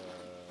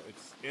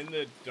 It's in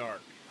the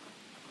dark.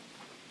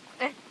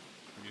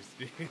 You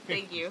see?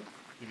 Thank you.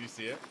 Did you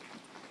see it?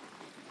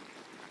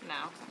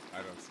 No.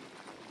 I don't see it.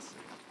 I don't see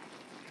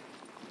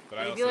it.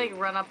 But If you, like,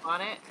 run up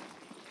on it...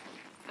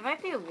 It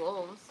might be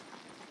wolves.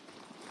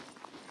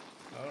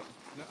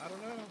 I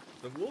don't know.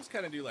 The wolves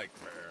kind of do like,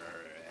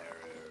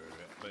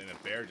 but then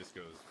a bear just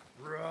goes,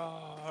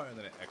 roar, and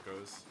then it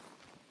echoes.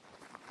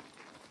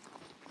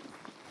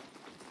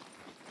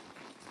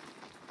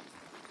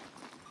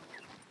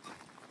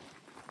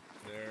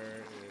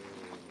 There is.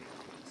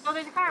 Oh,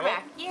 there's a car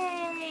back.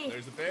 Yay!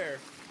 There's a bear.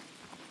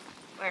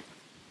 Where?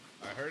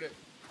 I heard it.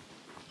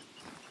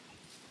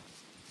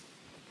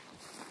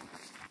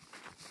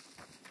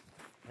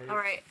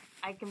 Alright,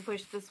 I can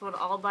push this one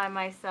all by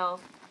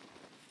myself.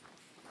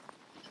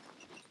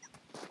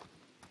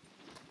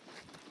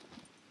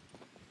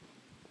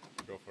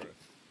 Go for it.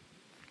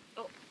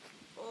 Oh.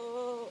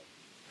 Oh.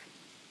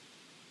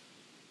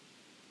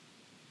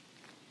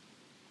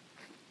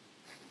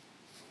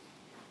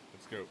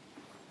 Let's go.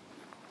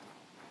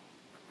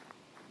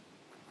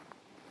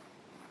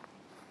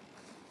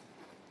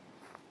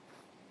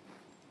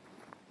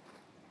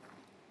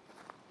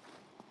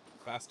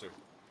 Faster.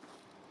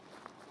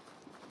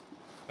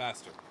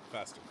 Faster.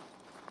 Faster.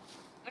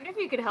 I wonder if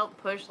you could help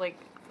push, like,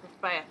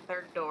 by a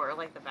third door,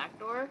 like the back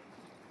door.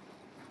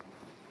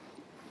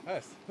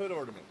 Yes, hood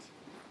ornament.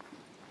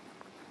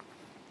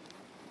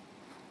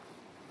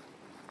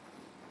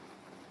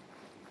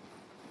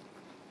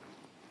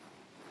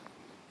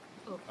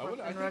 Oh,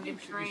 I think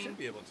you should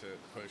be able to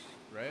push,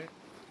 right?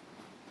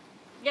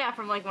 Yeah,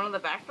 from, like, one of the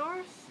back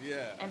doors?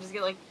 Yeah. And just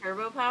get, like,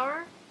 turbo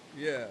power?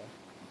 Yeah.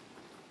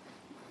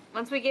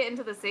 Once we get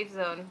into the safe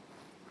zone,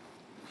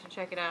 we should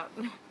check it out.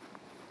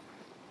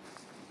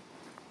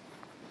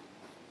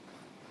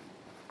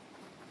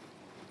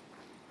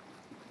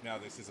 Now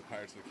this is a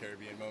Pirates of the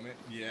Caribbean moment.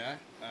 Yeah,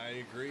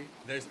 I agree.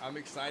 I'm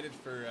excited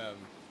for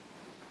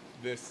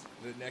the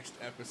next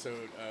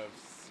episode of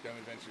SCUM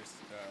Adventures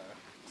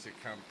to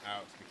come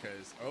out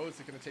because is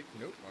it gonna take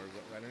nope or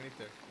right underneath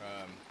there?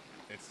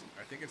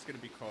 I think it's gonna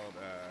be called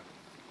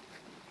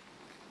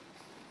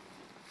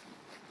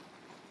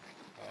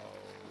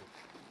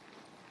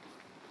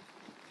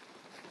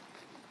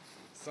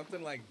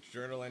something like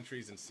journal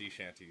entries and sea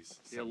shanties,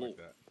 something like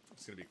that.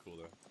 It's gonna be cool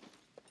though.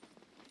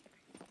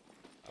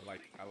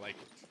 I like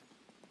it.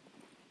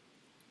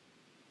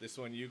 This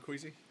one, you,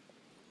 Queasy?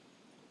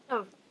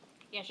 Oh,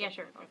 yeah,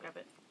 sure. I'll grab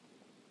it.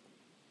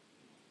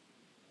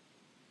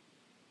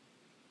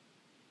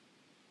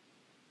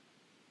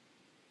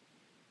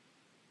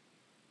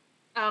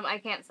 I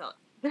can't sell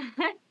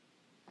it.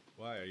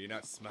 Why? Are you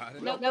not smart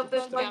enough? Nope,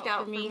 it's bugged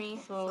out for me,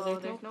 so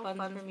there's no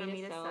funds for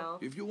me to sell.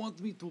 If you want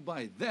me to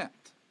buy that,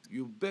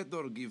 you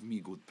better give me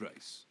good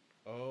price.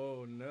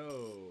 Oh,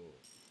 no.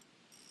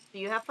 Do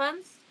you have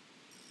funds?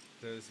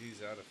 Says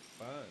he's out of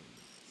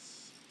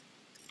funds.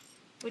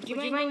 Would you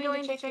mind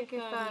going to check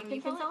if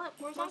you can sell it,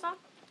 Warzone?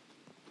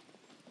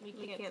 We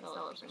can't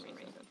sell it for some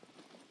reason.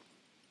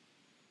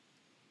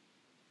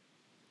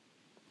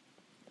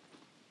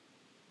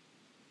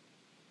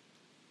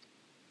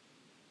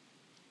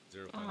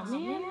 Zero Oh funds.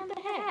 man, what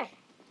the heck?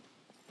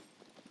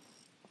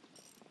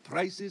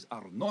 Prices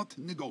are not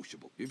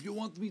negotiable. If you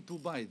want me to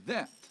buy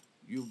that,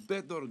 you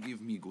better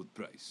give me good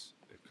price.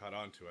 They've caught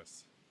on to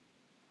us.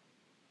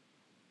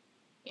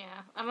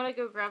 Yeah, I'm gonna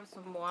go grab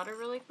some water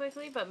really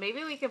quickly, but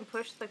maybe we can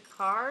push the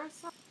car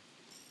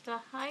to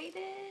hide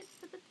it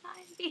for the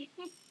time being.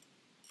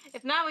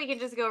 If not, we can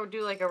just go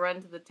do like a run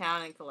to the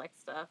town and collect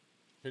stuff.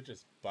 Could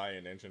just buy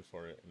an engine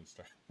for it and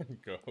start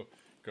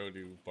go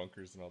do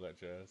bunkers and all that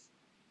jazz.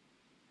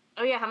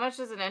 Oh yeah, how much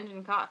does an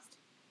engine cost?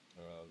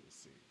 Let's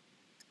see.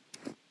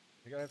 I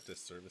think I have to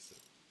service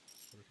it.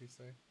 What did he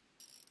say?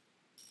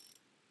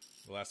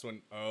 The last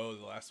one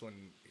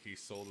he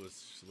sold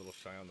was a little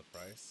shy on the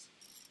price.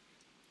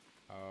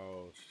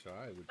 How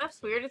shy would you That's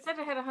say? weird. It said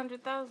it had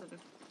 100,000.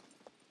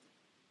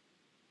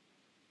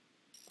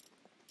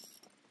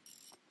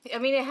 I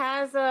mean, it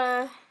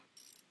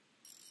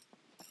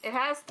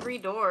has 3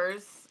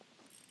 doors,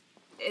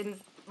 and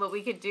what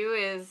we could do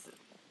is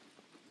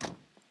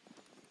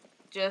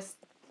just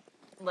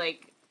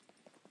like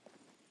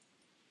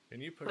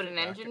Can you put an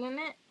engine in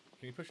it.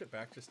 Can you push it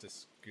back just to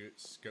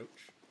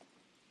scotch?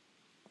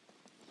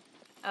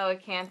 Oh,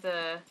 it can't.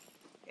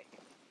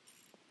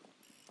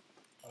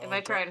 If I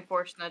try and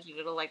force nudge it,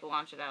 it'll like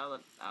launch it out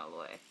of the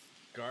way.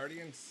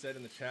 Guardian said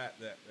in the chat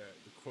that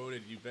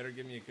quoted, "You better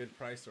give me a good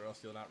price, or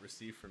else you'll not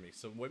receive from me."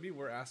 So maybe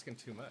we're asking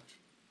too much.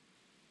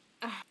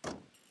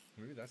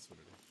 Maybe that's what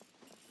it is.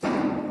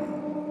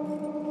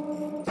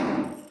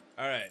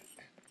 All right,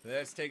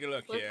 let's take a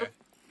look here.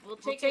 We'll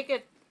take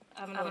it.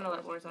 I'm gonna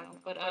let Warzone know.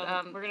 But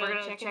we're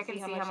gonna check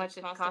and see how much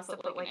it costs to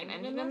put like an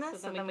engine in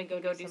this, so then we can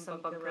go do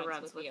some bunker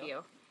runs with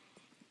you.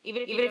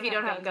 Even if you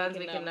don't have guns,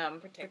 we can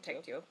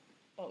protect you.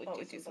 Well, we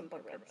do some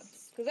bunker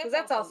runs. Because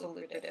that's also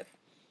lucrative.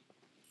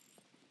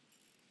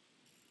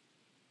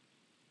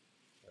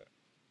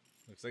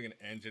 Looks like an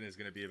engine is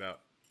going to be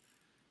about.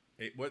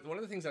 One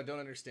of the things I don't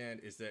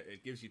understand is that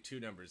it gives you 2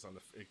 numbers on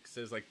the. It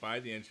says like buy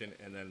the engine,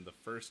 and then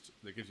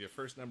that gives you a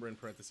first number in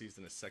parentheses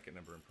and a second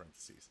number in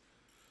parentheses.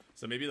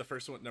 So maybe the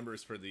first number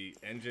is for the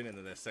engine, and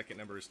then the second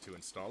number is to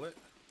install it.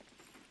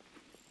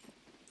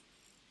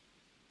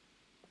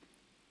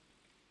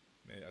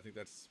 Man, I think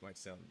that might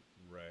sound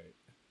right.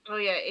 Oh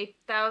yeah,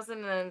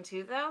 8,000 and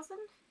 2,000.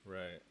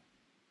 Right.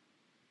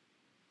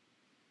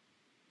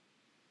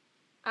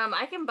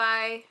 I can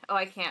buy. Oh,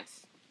 I can't.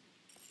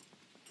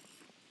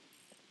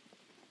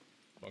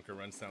 Bunker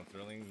runs sound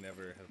thrilling.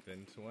 Never have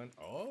been to one.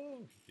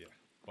 Oh, yeah.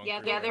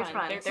 Yeah, they're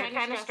fun. They're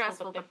kind of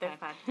stressful, but they're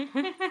fun.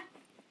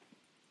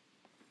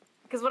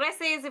 Because what I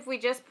say is, if we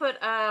just put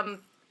an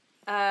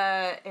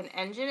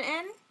engine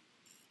in,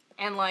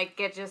 and like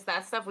get just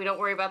that stuff, we don't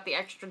worry about the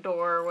extra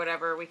door or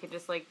whatever. We could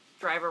just like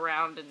drive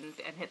around and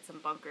hit some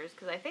bunkers.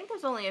 Because I think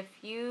there's only a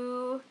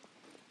few.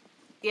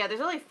 Yeah,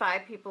 there's only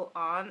 5 people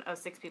on. Oh,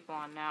 6 people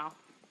on now.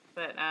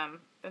 But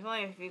there's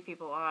only a few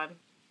people on.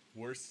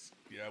 Worst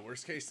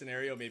case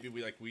scenario, maybe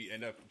we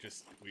end up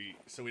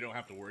so we don't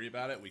have to worry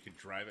about it. We could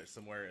drive it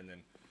somewhere and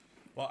then,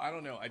 well, I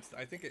don't know.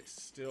 I think it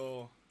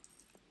still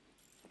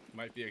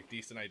might be a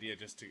decent idea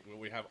just to.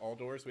 We have all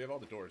doors. We have all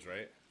the doors,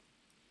 right?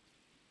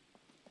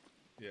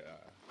 Yeah.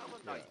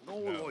 No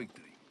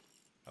loitering.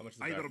 How much is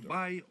the Either back door?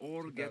 buy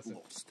or 2,000. get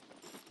lost.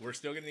 We're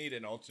still gonna need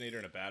an alternator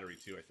and a battery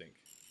too, I think.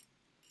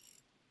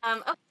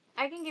 Oh,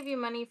 I can give you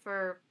money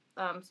for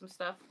some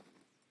stuff.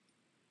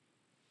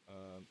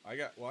 I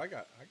got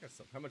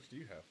some. How much do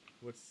you have?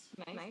 What's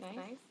Nice.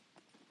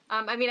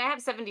 I mean, I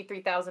have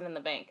 73,000 in the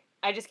bank.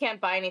 I just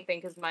can't buy anything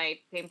because my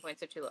pain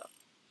points are too low.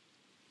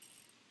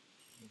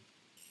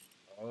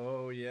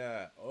 Oh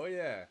yeah.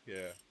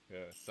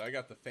 So I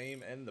got the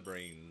fame and the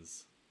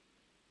brains.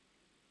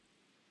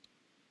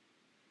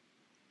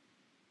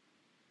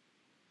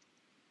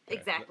 Okay.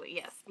 Exactly.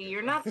 Yes.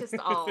 You're not just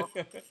all.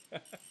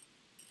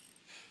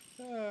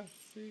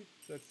 See,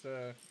 that's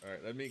all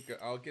right. Let me go.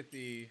 I'll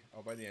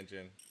buy the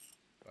engine.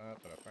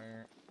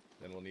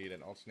 Then we'll need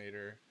an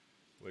alternator,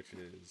 which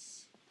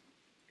is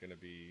gonna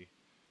be,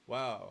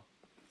 wow,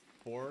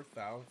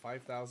 4,000,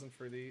 5,000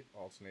 for the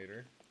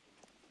alternator.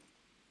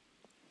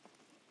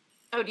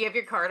 Oh, do you have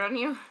your card on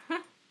you?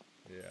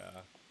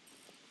 Yeah.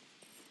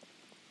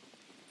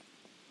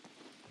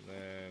 And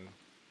then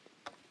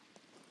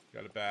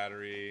got a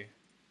battery.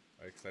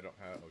 Because I don't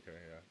have. Okay,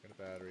 yeah, got a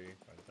battery.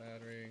 Find a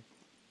battery.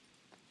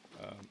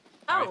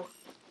 Oh.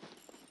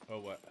 Oh,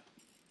 what?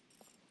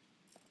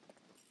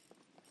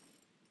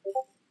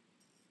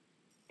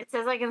 It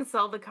says I can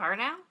sell the car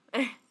now?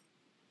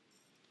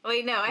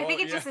 Wait, no, I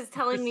think it just is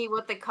telling me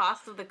what the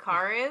cost of the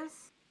car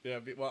is. Yeah,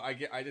 well,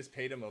 I just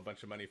paid him a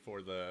bunch of money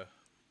for the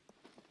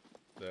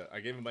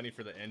I gave him money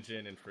for the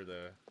engine and for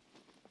the...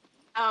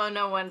 Oh,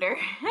 no wonder.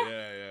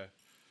 yeah.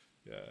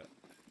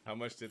 How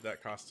much did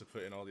that cost to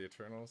put in all the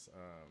Eternals?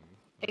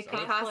 It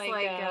costs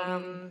like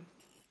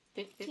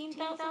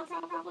 15,000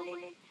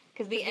 probably.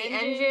 Because the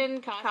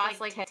engine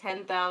costs like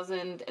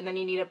 10,000, and then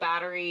you need a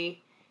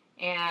battery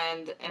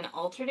and an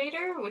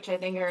alternator, which I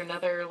think are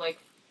another like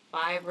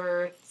 5,000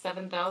 or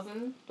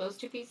 7,000. Those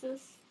two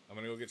pieces. I'm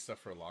gonna go get stuff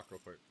for a lock real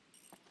quick.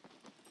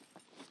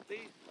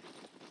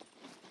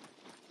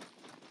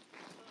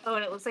 Oh,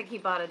 and it looks like he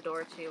bought a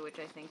door too, which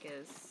I think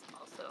is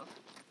also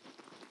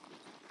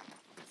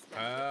expensive.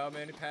 How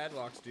many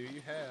padlocks do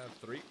you have?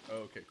 3? Oh,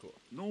 okay, cool.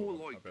 No, cool.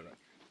 like. I'll be back.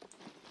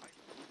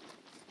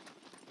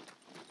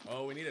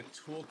 Oh, we need a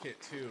toolkit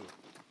too.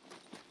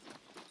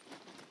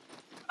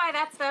 Buy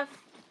that stuff.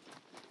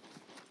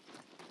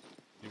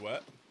 You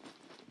what?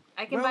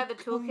 I can buy the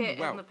toolkit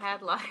and the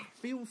padlock.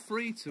 Feel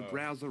free to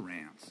browse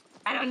around.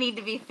 I don't need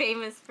to be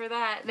famous for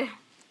that.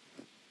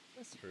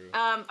 That's true.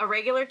 A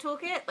regular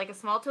toolkit, like a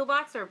small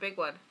toolbox, or a big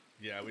one?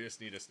 Yeah, we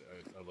just need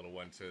a little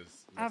one to.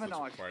 Have That's an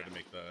what's required to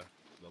make the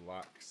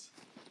locks.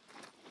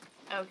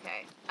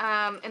 Okay.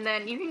 And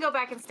then you can go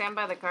back and stand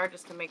by the car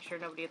just to make sure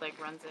nobody like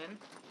runs in.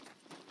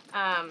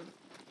 How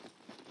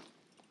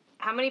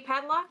many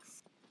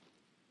padlocks?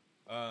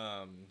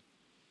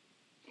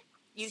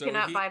 You so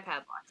cannot buy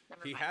padlocks.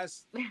 Never he mind.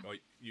 has. Oh,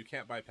 you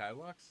can't buy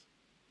padlocks?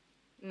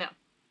 No.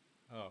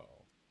 Oh.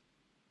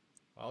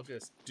 I'll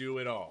just do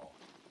it all.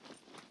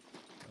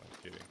 No,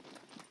 I'm kidding.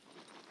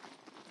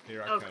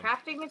 Here I come.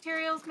 Crafting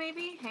materials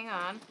maybe? Hang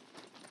on.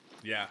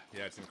 Yeah,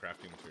 it's in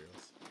crafting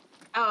materials.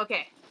 Oh,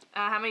 okay.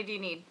 How many do you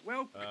need?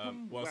 Well,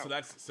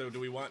 so do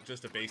we want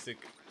just a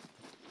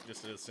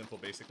simple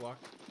basic lock?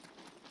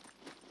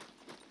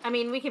 I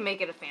mean, we can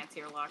make it a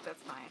fancier lock.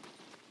 That's fine.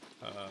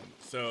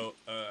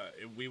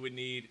 We would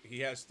need. He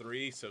has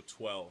 3, so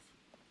 12.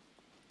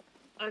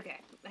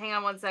 Okay. Hang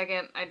on one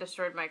second. I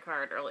destroyed my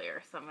card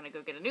earlier, so I'm gonna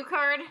go get a new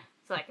card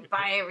so I can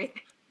buy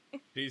everything.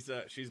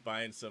 She's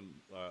buying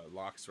some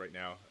locks right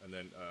now, and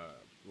then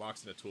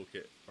locks in a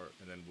toolkit,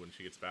 and then when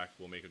she gets back,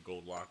 we'll make a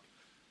gold lock,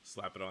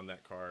 slap it on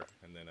that car,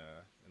 and then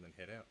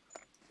head out.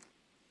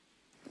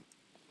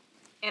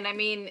 And I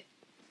mean,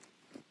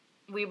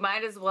 we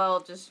might as well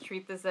just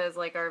treat this as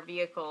like our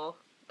vehicle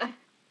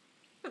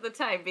for the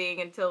time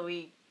being until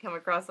we come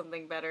across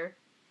something better.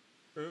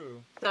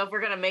 True. So if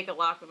we're gonna make a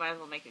lock, we might as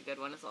well make a good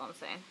one. Is all I'm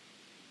saying.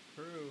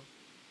 True.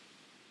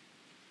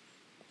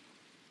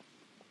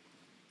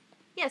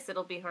 Yes,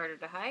 it'll be harder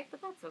to hide,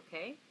 but that's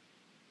okay.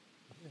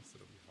 Yes,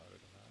 it'll be harder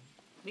to hide.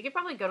 We could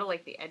probably go to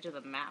like the edge of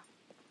the map.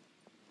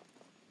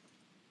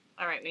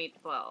 All right, we need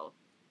 12.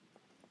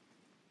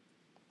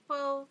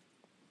 12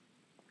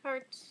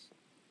 cart.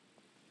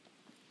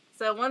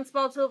 So 1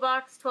 small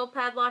toolbox, 12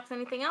 padlocks.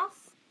 Anything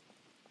else?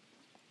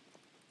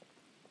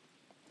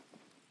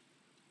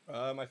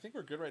 I think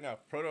we're good right now.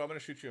 Proto, I'm gonna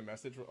shoot you a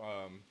message to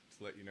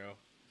let you know.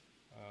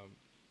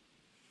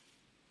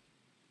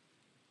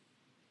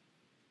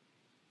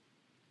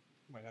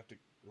 Might have to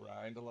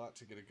grind a lot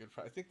to get a good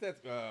price. I think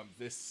that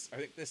this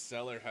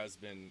seller has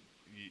been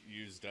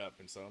used up,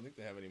 and so I don't think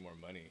they have any more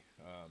money.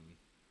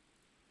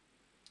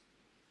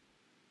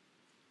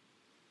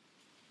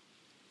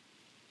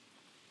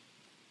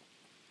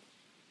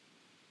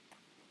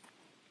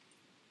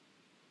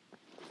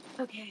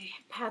 Okay,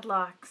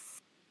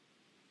 padlocks.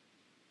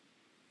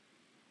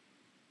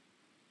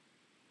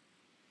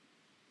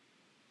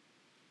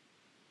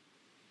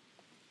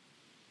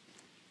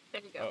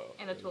 There you go,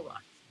 and a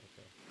toolbox.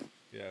 Okay.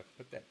 Yeah,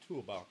 put that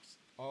toolbox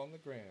on the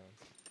ground.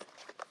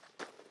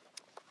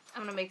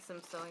 I'm gonna make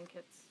some sewing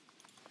kits.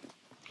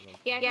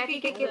 Yeah, if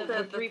you could get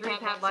the 3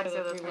 padlocks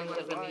or the 3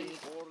 ones that we need.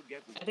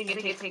 I think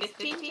it takes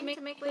 15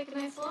 to make like a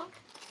nice lock.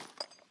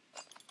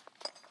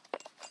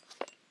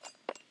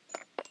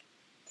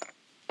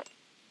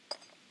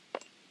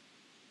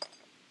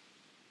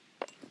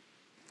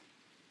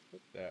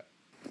 Put that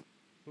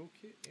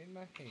toolkit in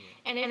my hand.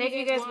 And if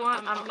you guys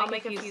want, I'll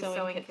make a few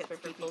sewing kits for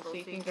people, so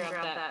you can grab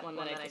that one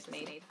that I just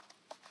made.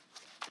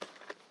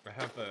 I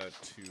have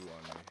 2 on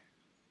me.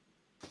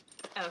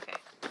 Okay,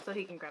 so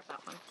he can grab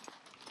that one.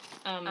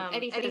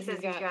 Eddie says he's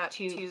got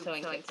 2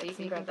 sewing kits, so you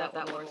can grab that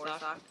one more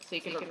sock, so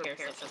you can repair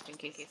stuff just in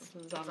case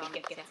the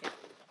zombie gets it.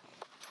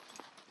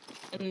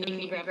 And then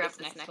you can grab this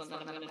next one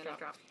that I'm going to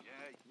drop.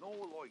 Yeah, no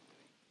like.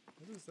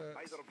 What is that?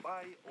 Either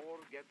buy or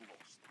get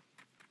lost.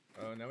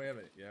 Oh, now we have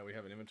it. Yeah, we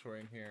have an inventory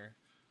in here.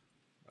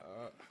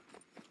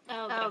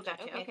 Oh,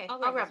 gotcha. Okay.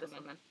 I'll grab this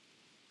one then.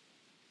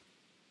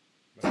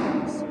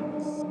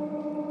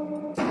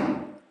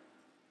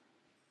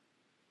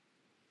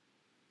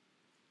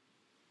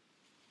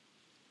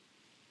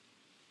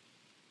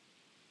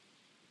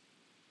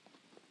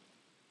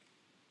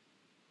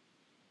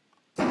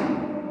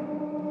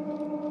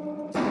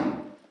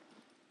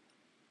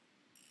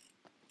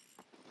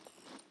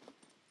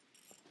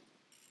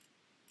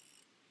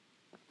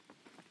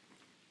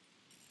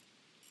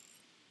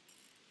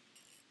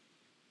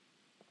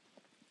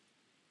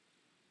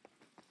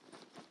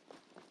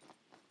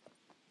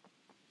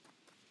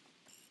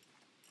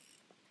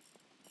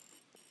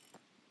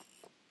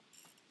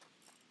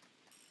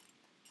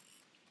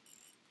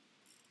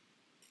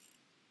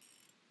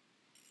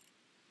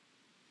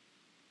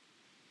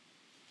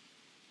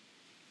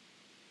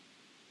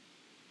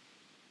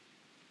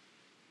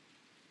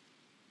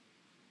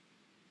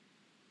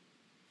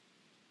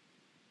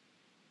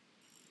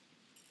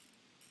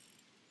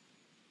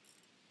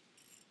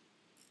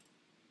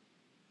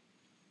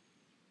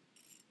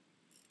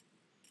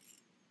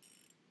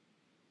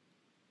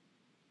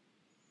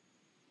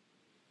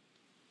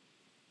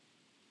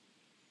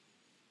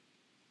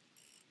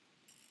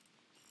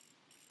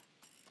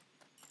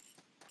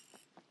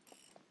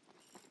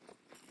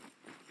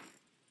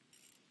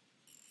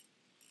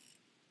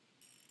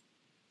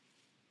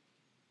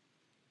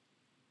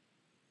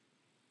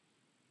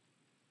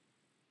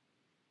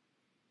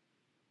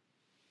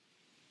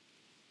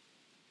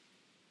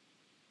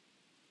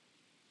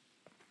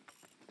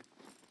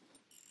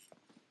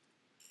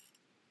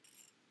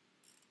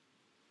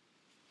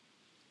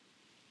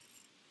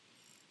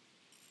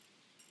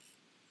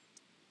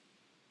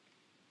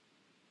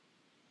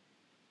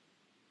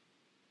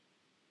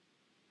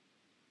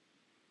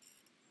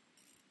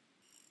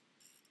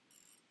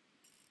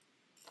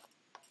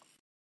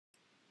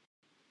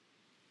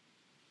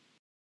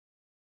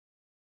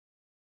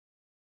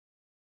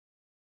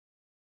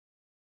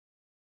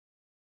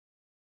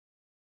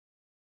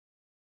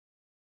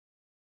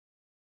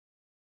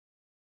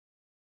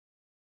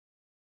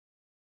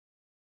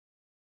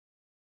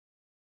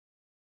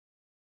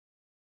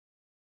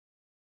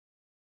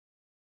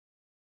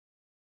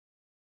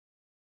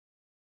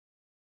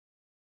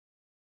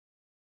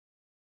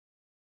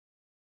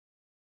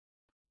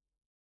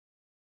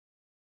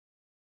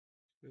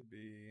 Should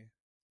be.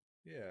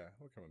 Yeah,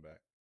 we're coming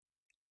back.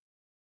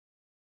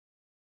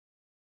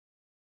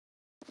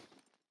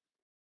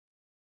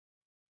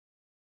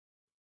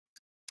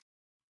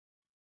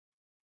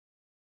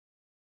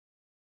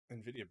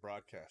 NVIDIA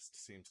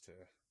broadcast seems to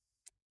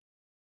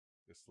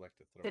just like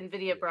to throw. It's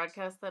NVIDIA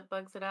broadcast that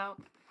bugs it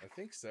out. I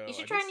think so. You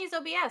should try and use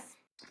OBS.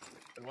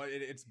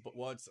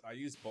 Well, I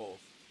use both.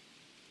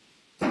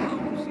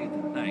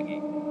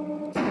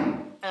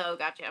 Oh,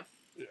 gotcha.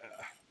 Yeah,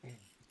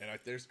 and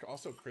there's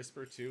also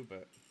CRISPR too,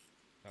 but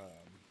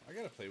I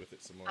gotta play with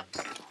it some more.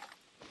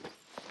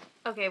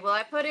 Okay, well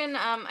I put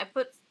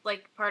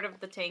like part of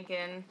the tank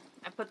in.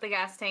 I put the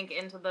gas tank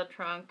into the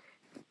trunk.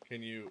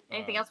 Can you?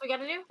 Anything else we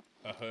gotta do?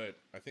 A hood.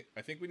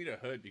 I think we need a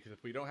hood, because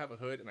if we don't have a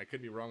hood, and I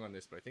could be wrong on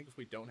this, but I think if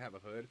we don't have a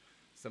hood,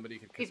 somebody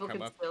could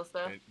come up. Steal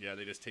stuff. And, yeah,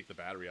 they just take the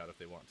battery out if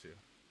they want to.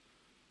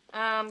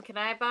 Can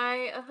I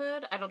buy a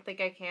hood? I don't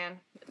think I can.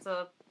 It's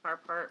a car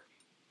part.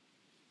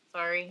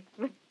 Sorry.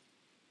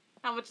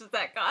 How much does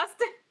that cost?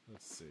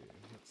 Let's see.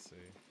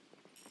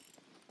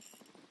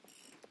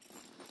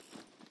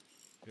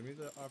 Give me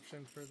the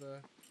option for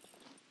the...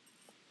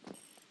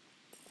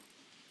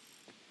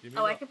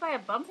 I could buy a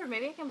bumper.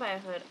 Maybe I can buy a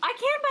hood. I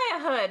can buy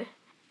a hood!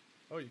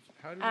 Oh,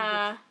 how do you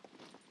get...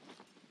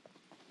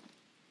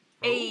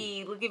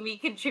 Hey, look at me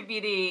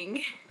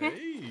contributing.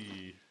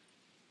 Hey!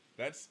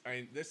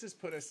 This has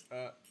put us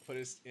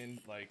in,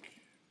 like...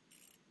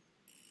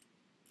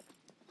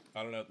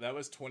 I don't know, that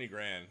was 20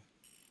 grand.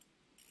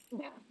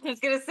 Yeah, I was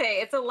gonna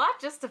say, it's a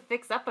lot just to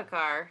fix up a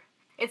car.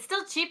 It's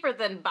still cheaper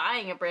than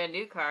buying a brand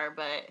new car,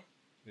 but...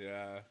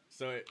 Yeah.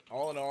 So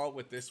all in all,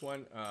 with this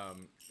one,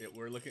 it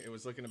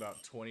was looking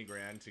about 20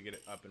 grand to get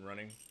it up and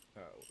running,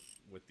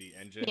 with the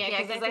engine.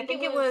 Yeah, because I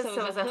think it was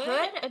a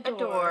hood, a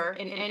door,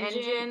 an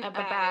engine, a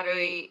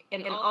battery,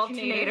 an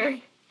alternator,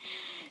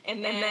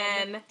 and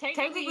then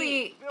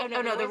technically,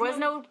 there was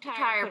no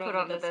tire put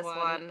onto this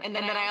one. And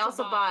then I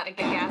also bought a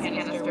gas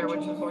canister, which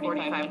was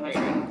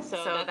 4,500.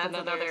 So that's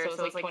another.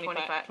 So it's like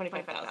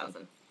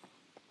 25,000.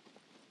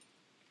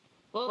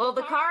 Well,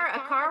 a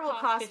car will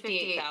cost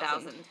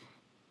 58,000.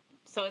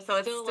 So it's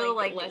still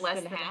like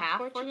less than half,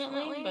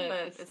 fortunately,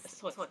 but it's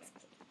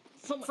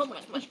so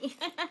much money.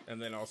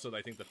 And then also,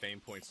 I think the fame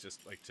points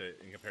just like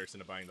in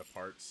comparison to buying the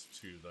parts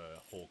to the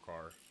whole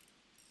car.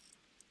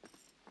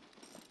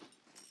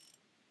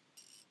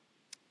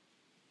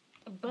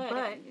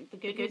 But the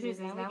good news is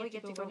now we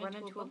get to go run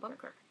into a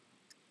bunker.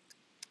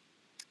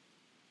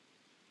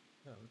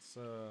 Yeah, let's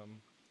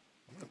I'm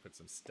gonna put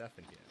some stuff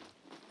in here.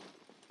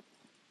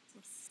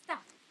 Some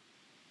stuff.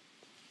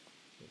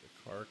 Put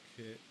the car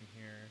kit in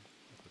here.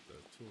 Put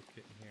the tool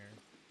kit in here.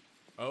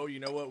 Oh, you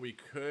know what? We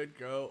could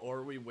go,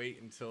 or we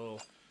wait until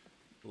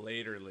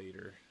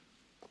later.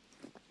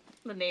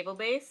 The naval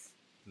base?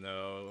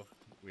 No,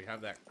 we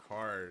have that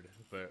card,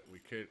 but we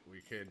could.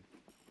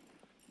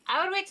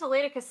 I would wait till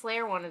later because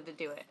Slayer wanted to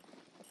do it.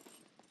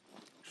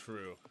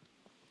 True.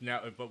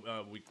 Now, but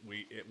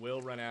it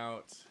will run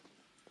out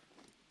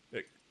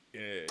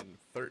in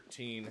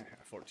 14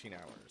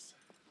 hours.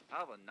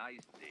 Have a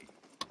nice day.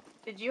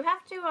 Did you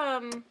have to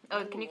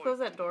Oh, can you close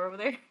that door over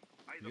there?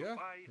 Either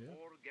buy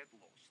or get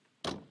lost.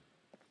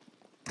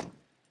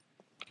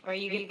 Or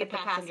you get the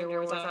passenger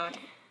Warzone.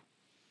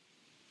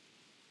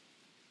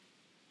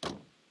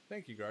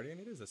 Thank you, Guardian.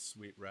 It is a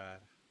sweet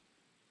ride.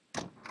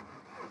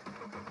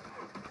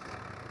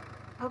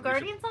 Oh,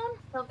 Guardian's on?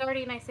 Tell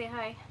Guardian I say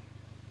hi.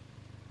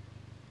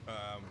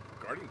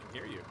 Guardian can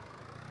hear you.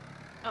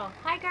 Oh,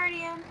 hi,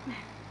 Guardian.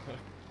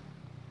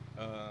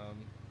 You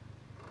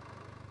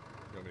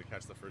want me to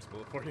catch the first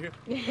bullet for you?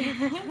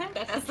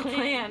 That's the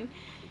plan.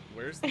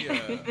 Where's the,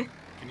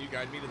 can you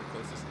guide me to the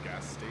closest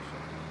gas station?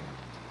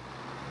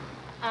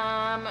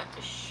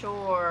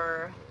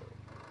 Sure.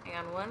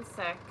 Hang on one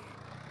sec.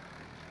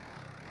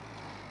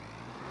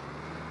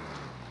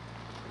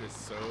 It is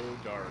so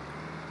dark.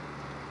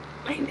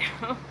 I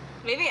know.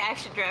 Maybe I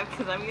should drive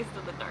because I'm used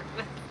to the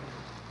darkness.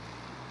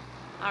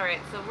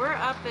 Alright, so we're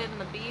up in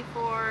the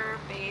B4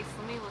 base.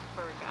 Let me look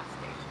for a gas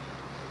station.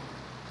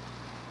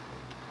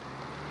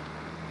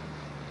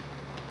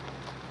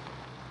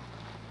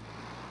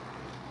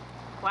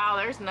 Wow,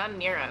 there's none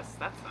near us.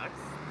 That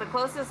sucks. The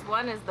closest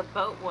one is the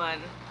boat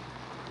one.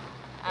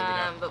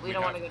 But we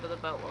don't want to go to the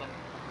boat one.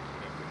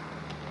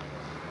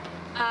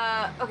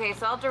 Okay,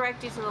 so I'll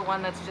direct you to the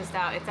one that's just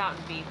out. It's out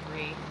in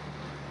B3.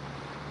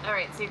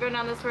 Alright, so you're going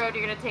down this road.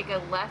 You're going to take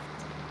a left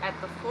at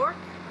the fork.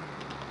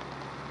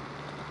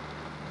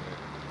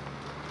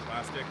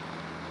 Plastic.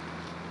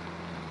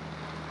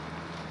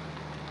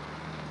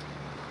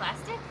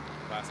 Plastic?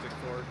 Plastic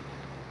fork.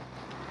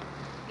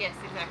 Yes,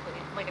 exactly.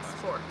 Like a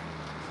spork.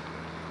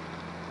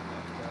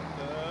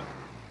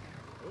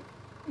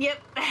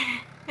 Yep.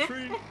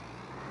 Tree.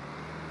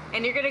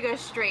 And you're gonna go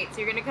straight,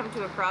 so you're gonna come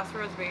to a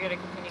crossroads, but you're gonna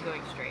continue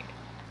going straight.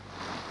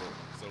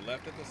 So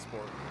left at the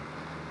sport.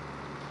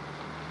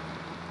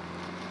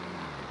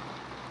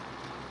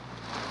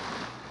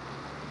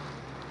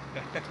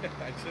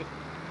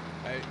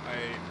 I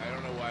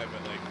don't know why,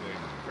 but like the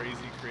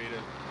crazy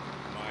creative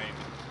mind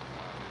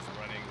is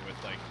running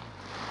with like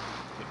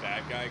the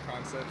bad guy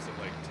concepts of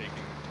like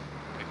taking,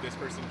 like this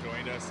person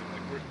joined us, and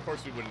like of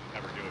course we wouldn't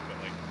ever do it,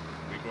 but like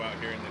we go out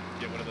here and then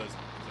get one of those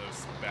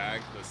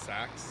bags, those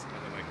sacks, and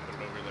then like put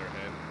it over their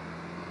head.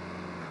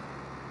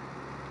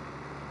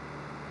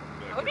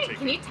 Like, Oh wait,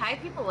 can you tie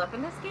people up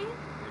in this game?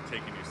 We're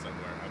taking you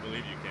somewhere. I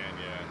believe you can,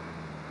 yeah.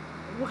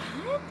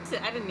 What?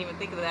 I didn't even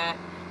think of that.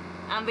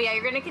 But yeah,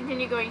 you're gonna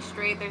continue going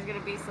straight. There's gonna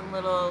be some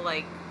little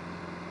like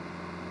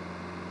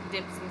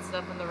dips and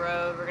stuff in the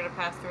road. We're gonna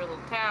pass through a little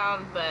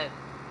town, but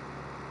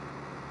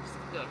just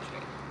going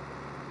straight.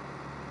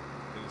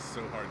 It is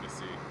so hard to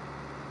see.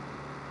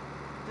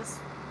 Just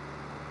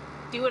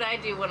do what I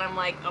do when I'm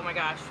like, oh my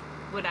gosh.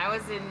 When I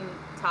was in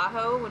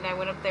Tahoe, when I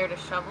went up there to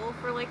shovel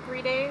for like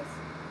 3 days,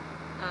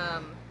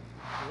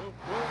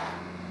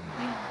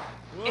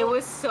 it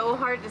was so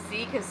hard to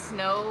see because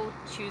snow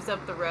chews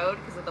up the road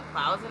because of the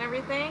plows and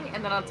everything.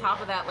 And then on top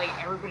of that, like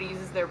everybody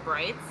uses their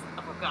brights.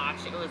 Oh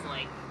gosh, it was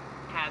like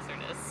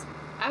hazardous.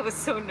 I was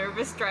so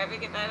nervous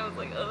driving at night. I was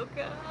like, oh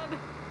god.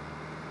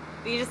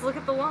 But you just look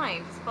at the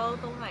line. Just follow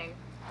the line.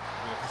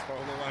 Yeah, just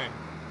follow the line.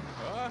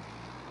 Ah.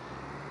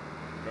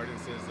 Guardian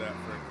says that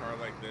for a car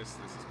like this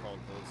is called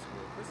old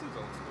school. This is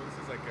old school. This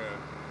is like a...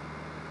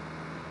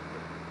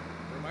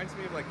 It reminds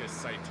me of like a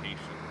Citation. A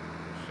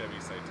Chevy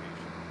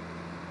Citation.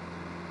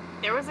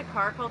 There was a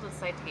car called a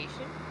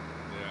Citation?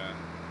 Yeah.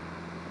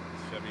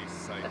 Chevy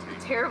Citation.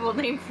 That's a terrible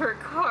name for a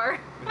car.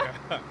 Yeah.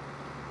 Yeah.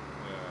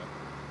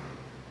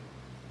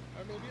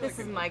 Or maybe this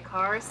like is my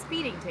car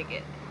speeding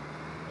ticket.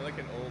 Or like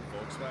an old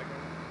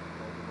Volkswagen.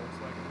 Old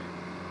Volkswagen maybe.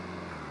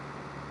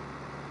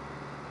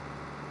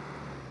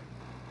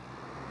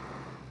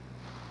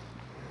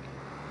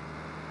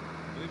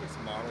 I believe it's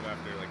modeled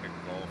after like a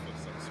Golf of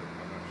some sort.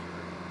 I'm not sure.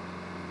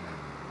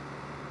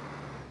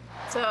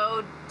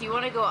 So, do you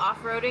want to go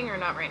off-roading or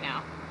not right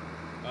now?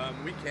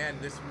 We can.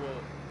 This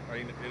will. I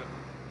mean,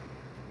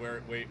 wait.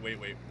 I'm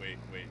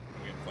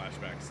getting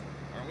flashbacks.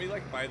 Aren't we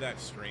like by that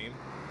stream?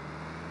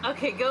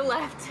 Okay, go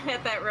left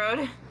at that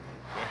road.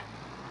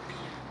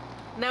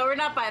 No, we're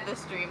not by the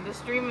stream. The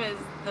stream is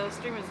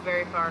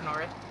very far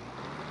north.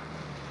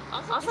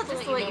 Also,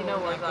 just to let you know,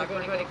 Warzog,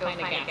 we're going to go find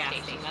a gas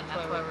station. That's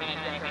why we're kind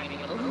of driving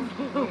in the middle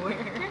of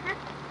nowhere.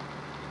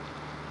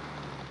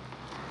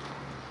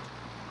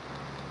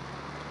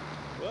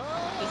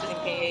 Just in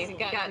case. We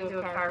got into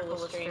a car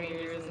full of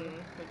strangers and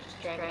we're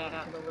just driving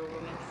out in the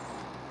wilderness.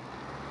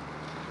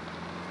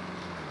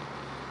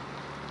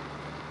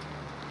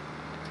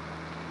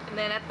 And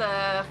then at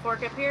the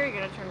fork up here, you're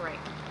going to turn right.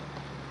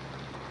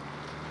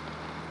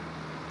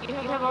 You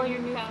have all your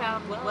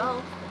newfound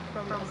wealth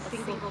from a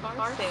single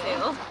car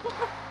sale.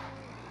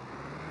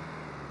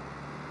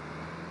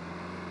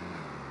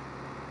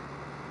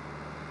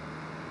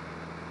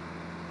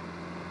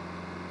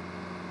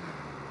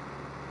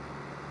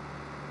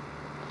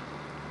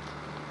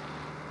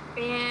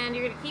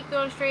 you're gonna keep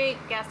going straight.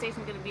 Gas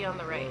station's gonna be on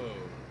the right. Whoa.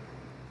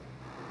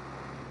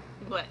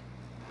 What?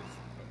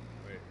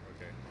 Oh, wait,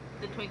 okay.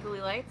 The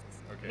twinkly lights?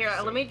 Okay, Here,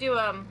 so, let me do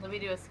a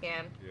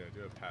scan. Yeah,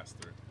 do a pass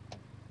through.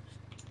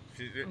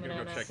 I'm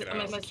Go check it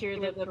I'm out. gonna secure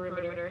the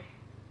perimeter.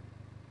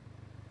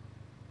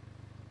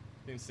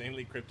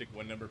 Insanely cryptic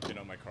 1-number pin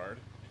on my card.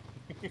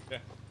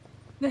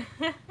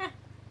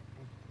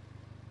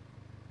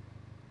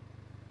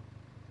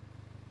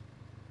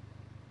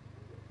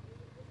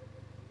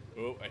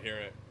 Oh, I hear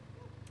it.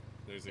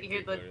 There's a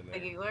giggler in there. The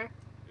giggler?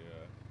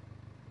 Yeah.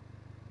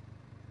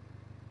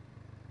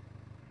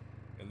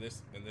 In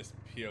this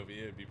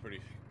POV, it'd be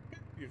pretty.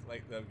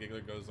 Like the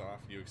giggler goes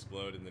off, you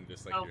explode, and then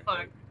just like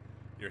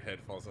your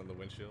head falls on the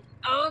windshield.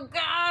 Oh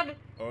God!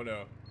 Oh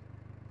no.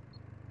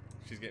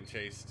 She's getting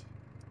chased.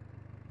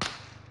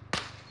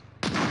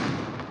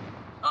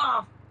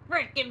 Oh,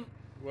 freaking!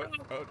 What?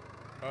 Oh,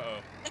 uh-oh.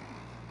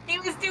 He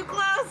was too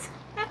close.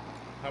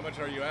 How much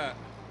are you at?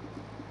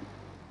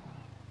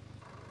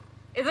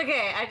 It's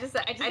okay. I just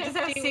have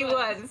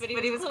C1s, but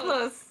he was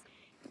close.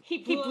 He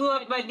blew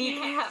up my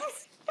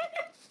kneecaps.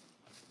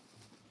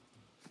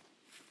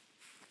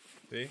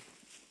 See?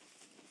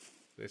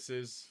 This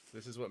is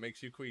what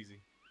makes you queasy.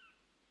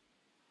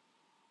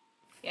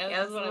 Yeah,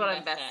 this is what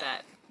I'm best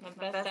at. I'm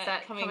best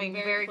at coming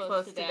very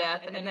close to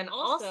death, and then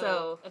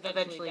also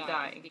eventually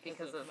dying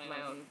because of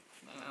my own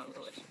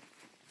volition.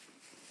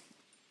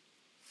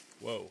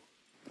 Whoa.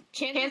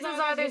 Chances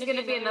are there's going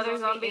to be another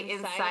zombie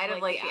inside of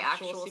like the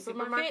actual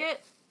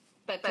supermarket.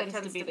 That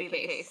tends to be the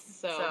case.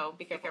 So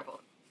be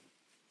careful.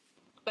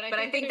 But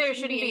I think there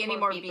shouldn't be any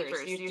more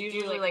beepers. There's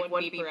usually like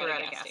one beeper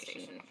at a gas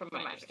station, from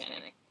my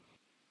understanding.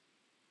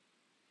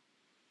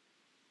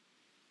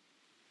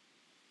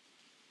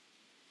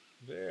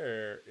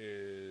 There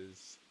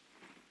is.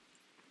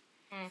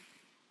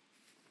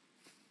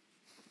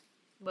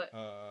 What?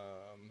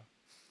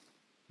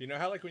 You know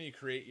how like when you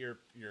create your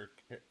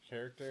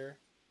character.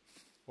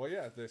 Well,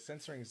 yeah, the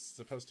censoring's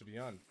supposed to be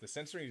on. The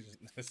censoring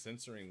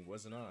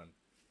wasn't on.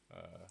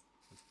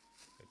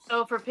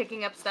 For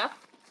picking up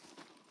stuff?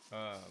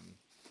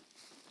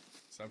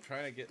 So I'm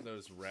trying to get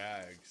those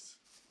rags.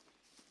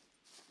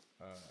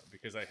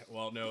 Because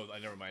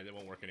never mind. It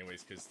won't work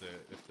anyways. Because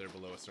if they're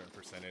below a certain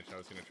percentage, I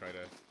was gonna try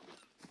to.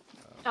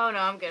 Oh no,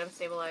 I'm good. I'm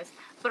stabilized.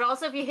 But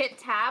also, if you hit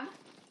tab,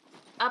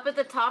 up at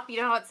the top, you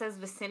know how it says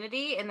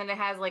vicinity, and then it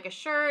has like a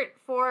shirt,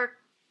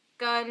 fork,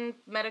 gun,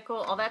 medical,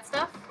 all that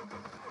stuff.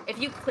 If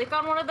you click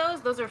on one of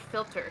those are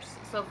filters.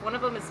 So if one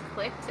of them is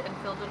clicked and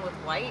filled in with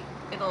white,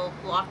 it'll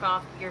block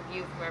off your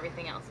view from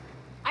everything else.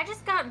 I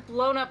just got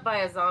blown up by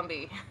a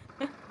zombie.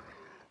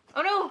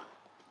 Oh no!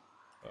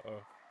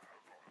 Uh-oh.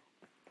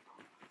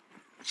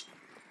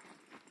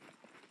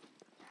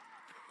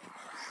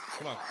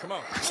 Come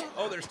on.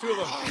 Oh, there's two of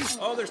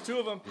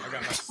them. I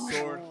got my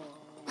sword.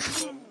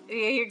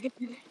 Yeah, you're good.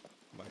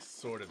 My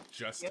sword of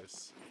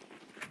justice.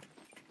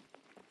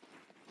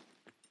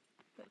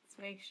 Let's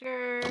make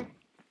sure.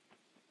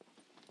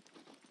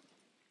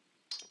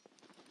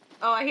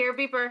 Oh, I hear a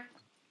beeper.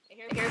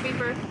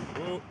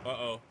 Ooh,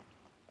 uh-oh.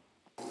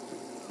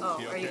 Oh,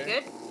 okay? Are you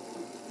good?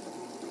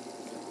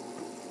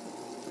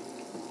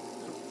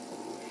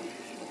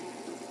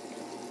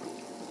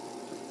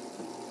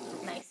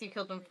 Nice, you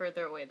killed him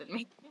further away than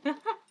me.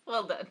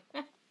 Well done.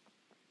 Yeah,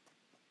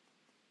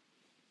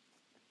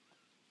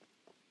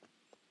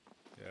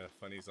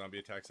 funny zombie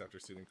attacks after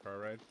soothing car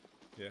ride.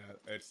 Yeah,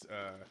 it's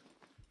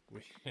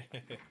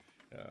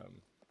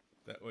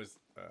that was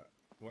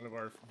one of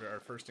our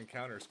first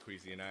encounters.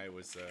 Queasy and I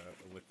was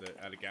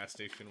at a gas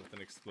station with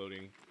an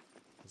exploding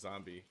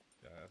zombie,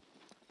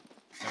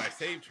 and I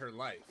saved her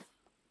life.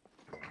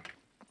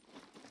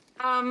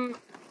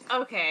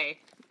 Okay.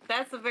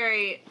 That's a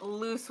very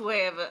loose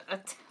way of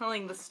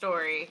telling the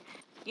story.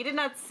 You did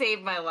not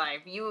save my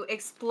life. You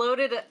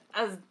exploded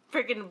a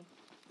freaking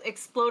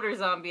exploder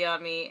zombie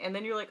on me, and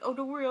then you're like, "Oh,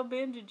 don't worry, I'll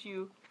bandage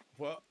you."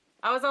 Well,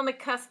 I was on the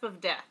cusp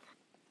of death.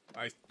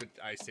 But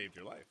I saved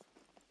your life.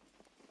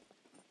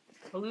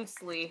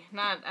 Loosely,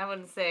 I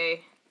wouldn't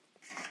say.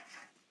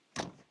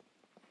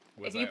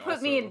 If you put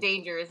also, me in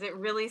danger, is it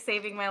really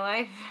saving my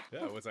life?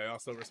 Yeah. Was I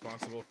also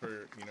responsible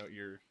for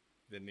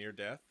the near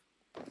death?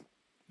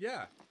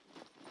 Yeah.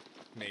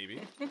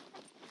 Maybe. Yeah,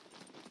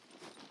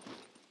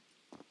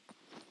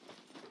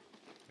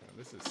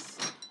 this is.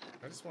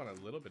 I just want a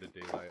little bit of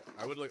daylight.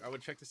 I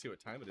would check to see what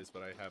time it is,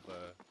 but I have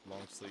a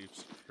long sleeve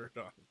shirt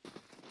on.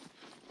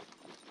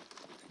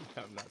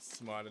 I'm not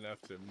smart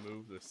enough to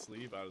move the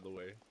sleeve out of the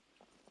way.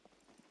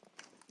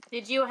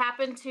 Did you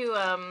happen to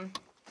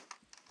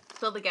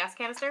fill the gas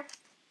canister?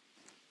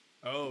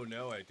 Oh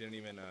no, I didn't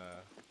even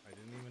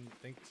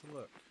think to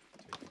look.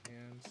 Take your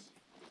hands,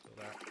 fill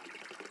that.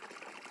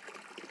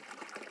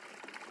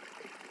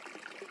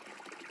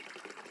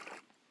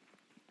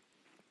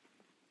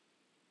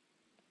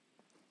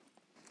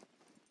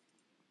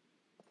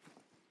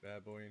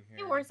 Bad boy in here.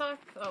 Hey, Warsaw.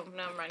 Oh,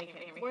 no, I'm running. You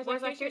can't hear me.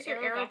 Warsaw, here's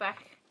your arrow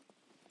back.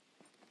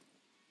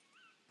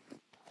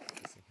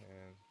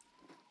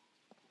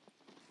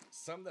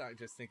 something that I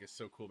just think is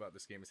so cool about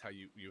this game is how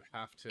you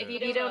have to. If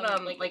you don't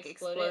like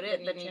explode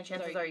it, then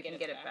chances are you can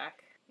get it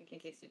back. In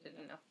case you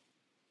didn't know.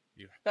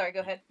 Sorry, go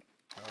ahead.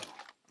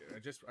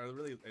 I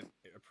really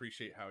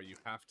appreciate how you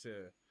have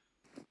to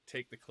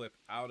take the clip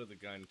out of the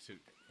gun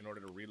in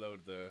order to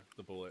reload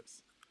the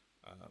bullets,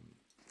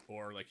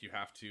 or like you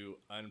have to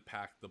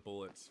unpack the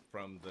bullets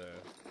from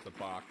the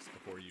box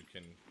before you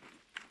can.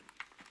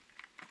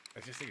 I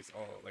just think it's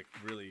all like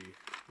really,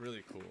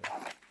 really cool,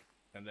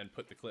 and then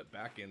put the clip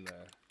back in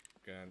the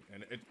gun,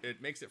 and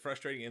it makes it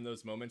frustrating in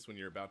those moments when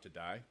you're about to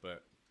die,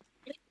 but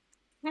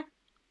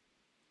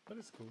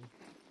it's cool.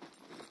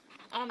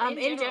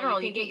 In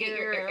general, you can get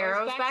your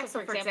arrows back.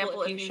 So, for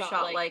example, if you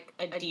shot like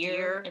a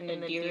deer and the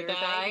deer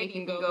died, you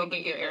can go and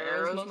get your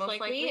arrows most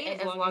likely,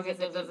 as long as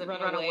it doesn't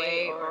run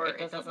away or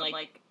it doesn't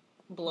like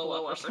blow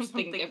up or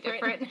something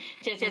different.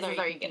 Chances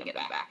are you can get it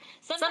back.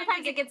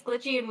 Sometimes it gets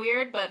glitchy and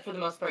weird, but for the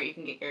most part, you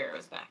can get your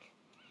arrows back.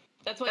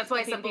 That's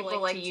why some people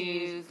like to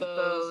use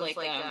bows, like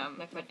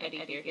my friend Eddie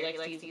here. He likes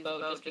to use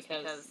bows just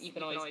because you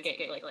can always get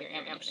like your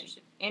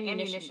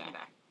ammunition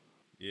back.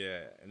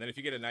 Yeah, and then if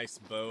you get a nice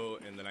bow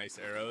and the nice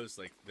arrows,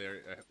 like they're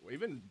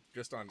even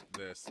just on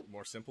this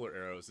more simpler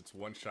arrows, it's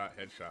one-shot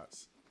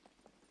headshots.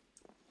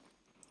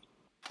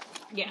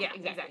 Yeah,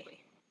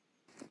 exactly.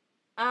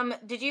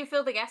 Did you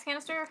fill the gas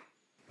canister?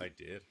 I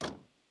did.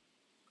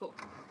 Cool.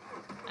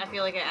 I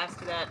feel like I asked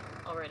you that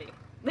already.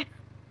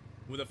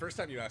 Well, the first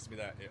time you asked me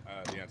that,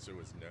 the answer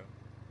was no.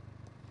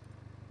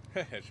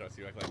 Headshots,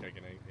 you act like I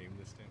can aim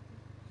this thing.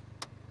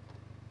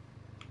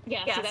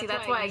 Yeah, see,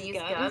 that's why I use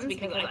guns,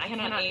 because I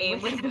cannot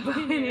aim with the bow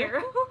and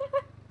arrow.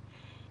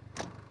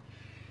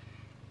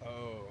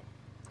 Oh.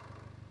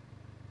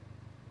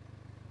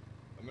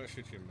 I'm gonna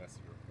shoot you a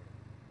message real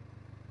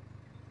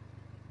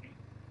quick.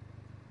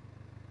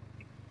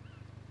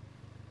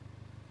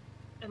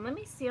 And let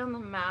me see on the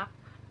map.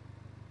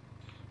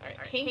 Alright,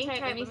 hang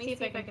tight, let me see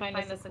if I can find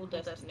us a cool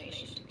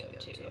destination to go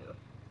to.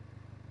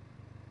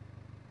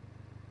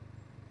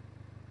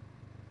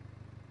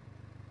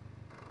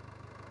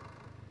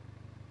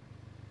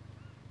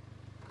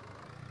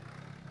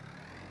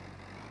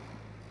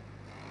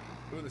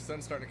 Ooh, the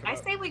sun's starting to come I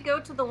up. say we go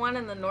to the one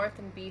in the north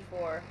in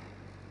B4.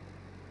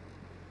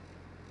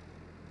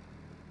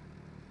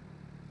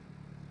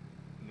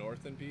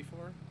 North in B4?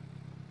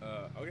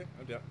 Okay,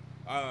 I'm down.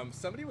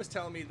 Somebody was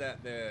telling me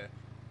that the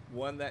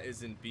one that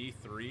is in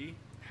B3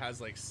 has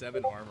like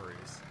 7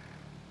 armories.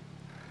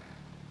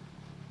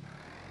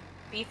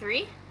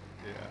 B3?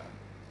 Yeah.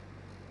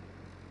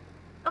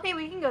 Okay,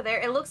 we can go there.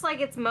 It looks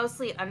like it's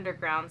mostly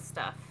underground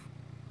stuff.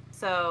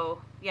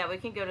 So, yeah, we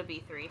can go to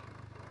B3.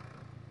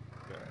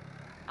 Okay.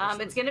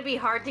 It's gonna be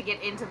hard to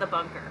get into the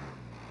bunker.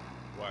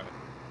 Why?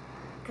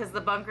 Because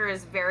the bunker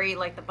is very,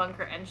 like, the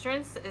bunker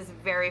entrance is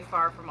very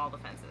far from all the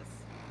fences.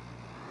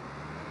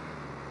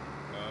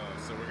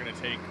 So we're gonna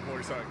take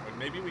horizontal.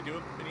 Maybe we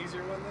do an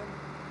easier one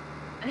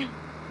then?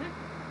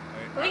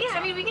 Well, yeah,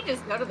 I mean, we can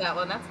just go to that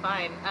one. That's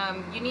fine.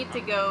 You need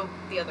to go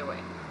the other way.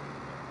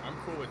 I'm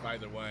cool with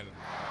either one.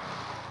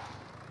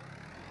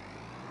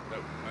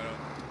 Nope, I don't.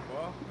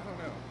 Well, I don't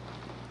know.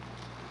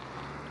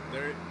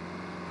 There.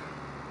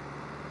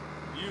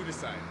 You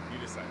decide. You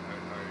decide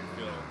how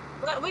you feel.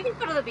 Well, we can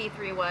go to the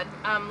B3 one.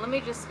 Let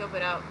me just scope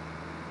it out.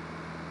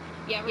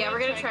 Yeah, we're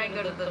gonna try and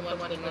go to the one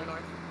to the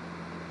north.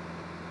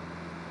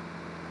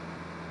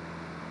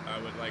 I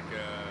would like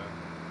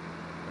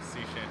a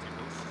sea shanty,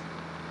 please.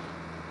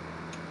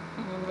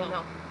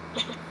 No.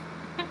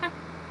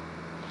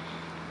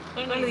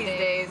 One of these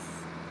days.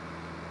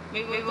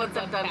 Maybe once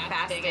I'm done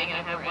fasting and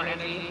I have more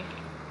energy.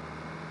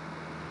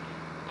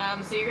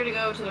 So you're gonna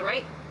go to the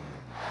right.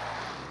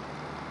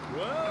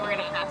 Whoa! And we're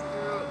gonna pass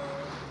through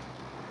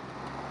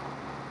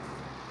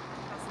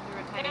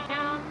a tiny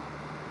town.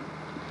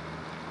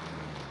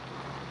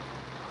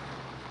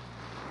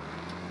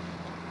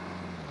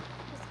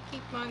 Just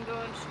keep on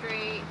going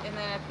straight, and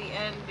then at the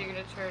end you're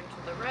gonna turn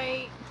to the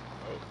right.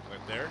 Oh,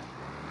 right there? Or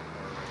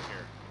right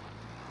here?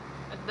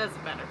 It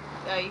doesn't matter.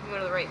 You can go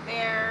to the right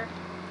there.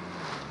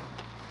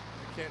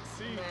 I can't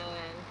see. And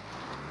then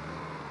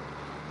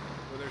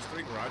well, there's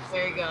 3 garages.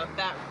 there you go.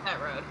 That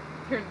road.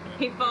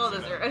 He followed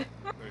his road.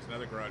 There's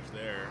another garage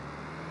there.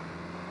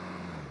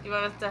 You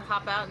want us to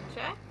hop out and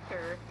check,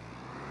 or?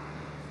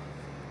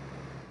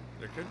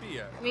 There could be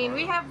a. I mean,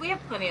 we have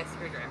plenty of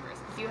screwdrivers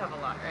because you have a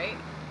lot, right?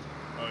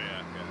 Oh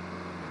yeah.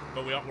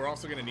 But we're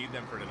also gonna need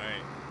them for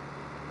tonight.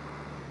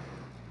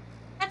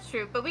 That's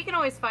true, but we can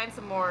always find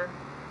some more.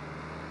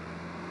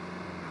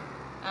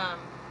 A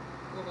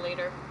little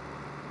later.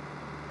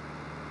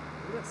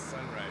 Look at that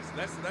sunrise.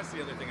 That's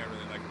the other thing I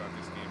really like about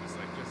this game. Is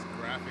like just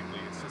graphically,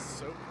 it's just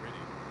so pretty.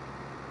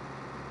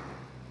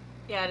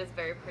 Yeah, it is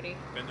very pretty.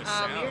 And the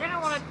sounds. You're gonna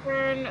want to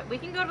turn. We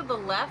can go to the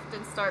left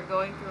and start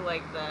going through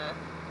like the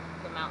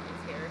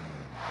mountains here.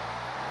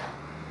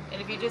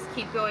 And if you just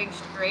keep going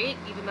straight,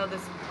 even though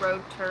this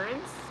road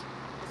turns,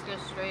 just go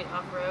straight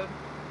off road,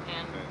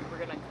 and we're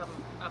gonna come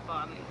up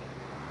on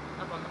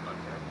the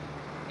bunker.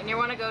 And you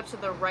want to go to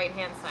the right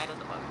hand side of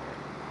the bunker.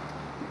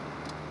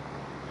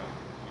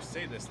 You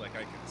say this like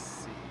I can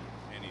see.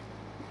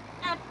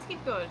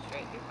 keep going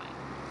straight. You're fine.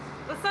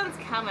 The sun's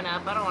coming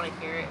up. I don't want to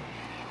hear it.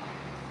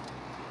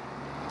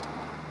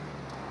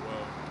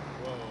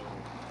 Whoa.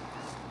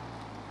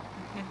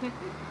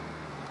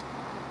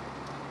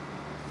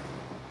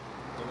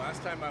 The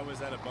last time I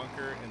was at a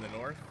bunker in the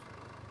north,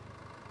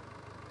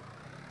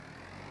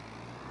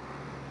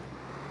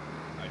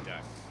 I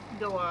died.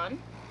 Go on.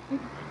 I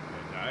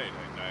died.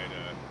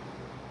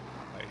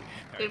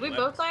 Did we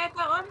both die at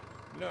that one?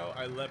 No,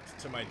 I leapt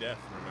to my death,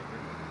 remember?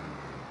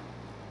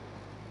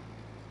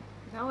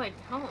 No, I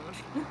don't. It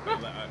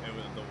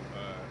was the,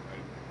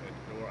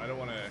 I don't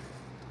want to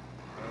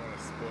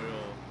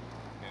spoil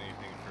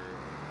anything for,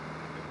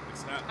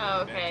 it's not,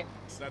 oh, okay.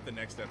 It's not the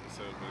next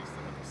episode, but it's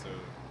the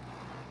episode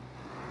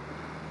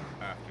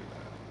after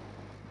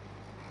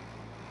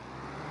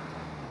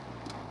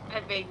that. I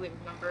vaguely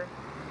remember.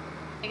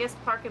 I guess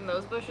parking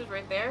those bushes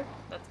right there,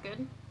 that's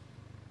good.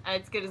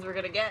 As good as we're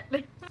gonna get. Oh,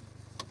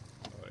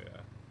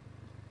 yeah.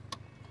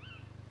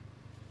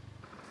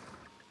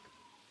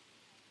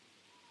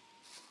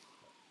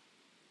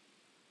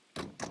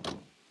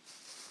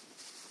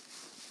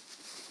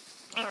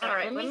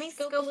 Alright, let me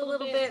scope a little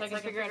bit so I can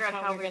figure out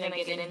how we're gonna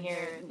get in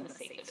here in the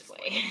safest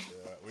way.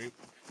 Yeah,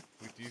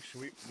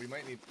 we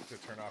might need to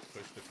turn off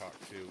push to talk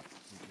too.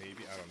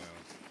 Maybe, I don't know.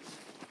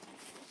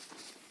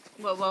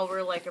 Well, while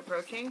we're like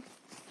approaching?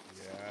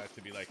 Yeah,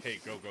 to be like, hey,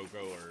 go, or,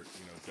 you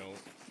know,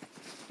 don't.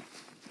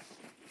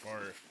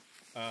 Or,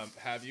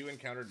 have you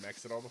encountered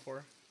mechs at all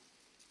before?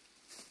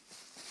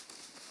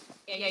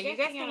 Yeah, you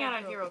guys hang out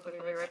on here real quick.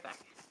 I'll be right back.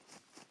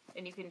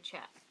 And you can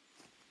chat.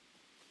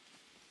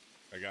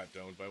 I got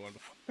domed by one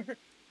before.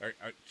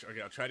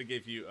 Okay, I'll try to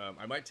give you,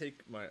 I might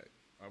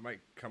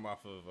come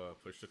off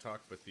of push to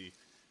talk, but the,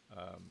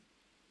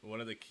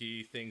 one of the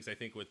key things I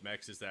think with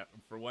mechs is that,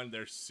 for one,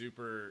 they're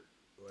super,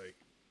 like,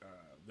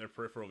 their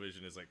peripheral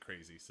vision is like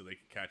crazy, so they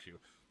can catch you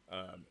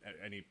at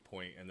any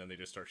point, and then they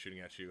just start shooting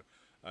at you.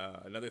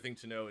 Another thing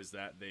to know is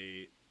that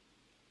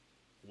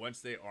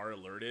once they are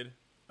alerted,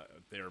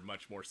 they're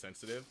much more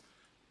sensitive.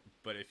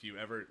 But if you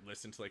ever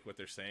listen to like what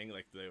they're saying,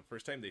 like the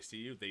first time they see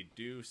you, they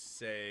do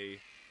say,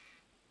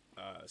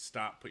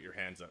 stop, put your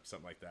hands up,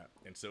 something like that.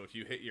 And so if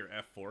you hit your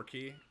F4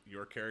 key,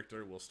 your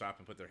character will stop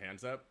and put their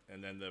hands up,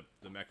 and then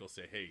the mech will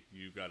say, hey,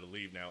 you got to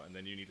leave now, and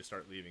then you need to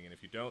start leaving. And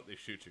if you don't, they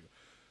shoot you.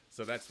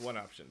 So that's one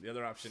option. The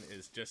other option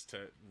is just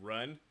to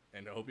run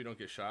and hope you don't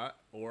get shot,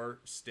 or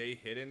stay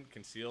hidden,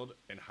 concealed,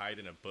 and hide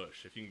in a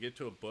bush. If you can get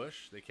to a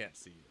bush, they can't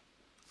see you.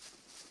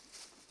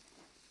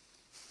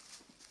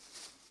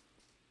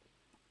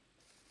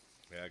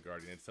 Yeah,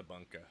 Guardian, it's a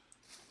bunker.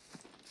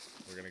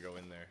 We're gonna go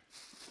in there.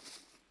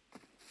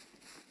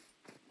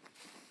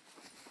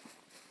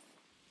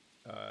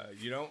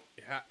 You don't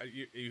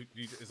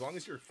as long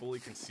as you're fully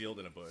concealed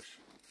in a bush.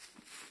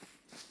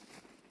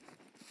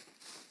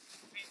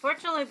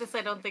 Fortunately, this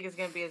I don't think is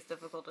going to be as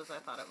difficult as I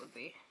thought it would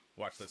be.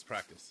 Watch, let's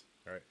practice.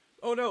 All right.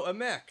 Oh no, a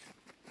mech.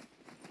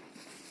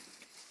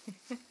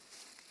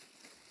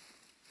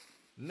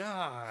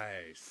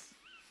 Nice.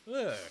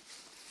 Look.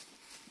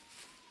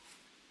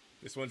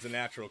 This one's a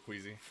natural,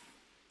 Queasy.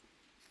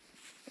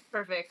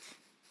 Perfect.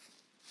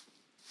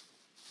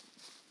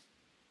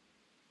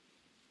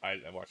 I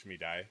watched me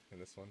die in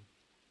this one.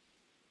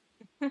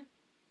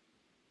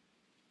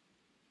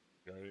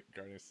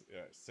 Guardian's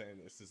saying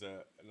this is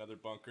another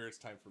bunker. It's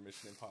time for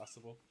Mission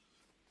Impossible.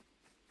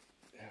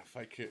 Yeah, if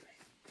I could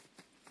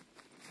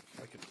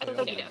play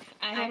okay.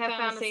 I have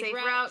found a safe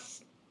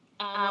route.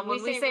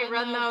 When we say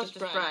run, though,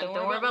 just run.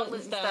 Don't worry about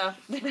looting stuff,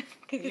 because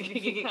you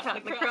can get caught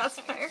in the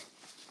crossfire.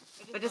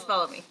 But just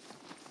follow me.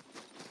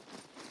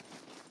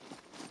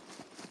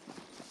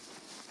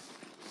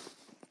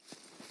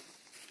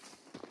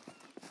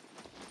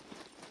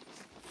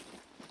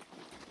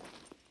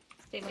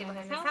 Stay behind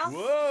this house.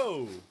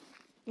 Whoa!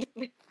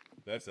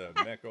 That's a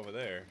mech over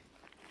there.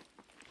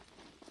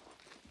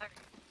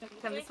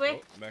 Come this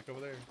way. Oh, mech over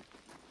there.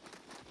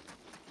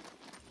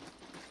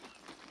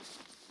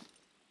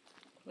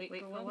 Wait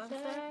for one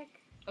sec.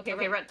 Okay,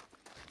 run.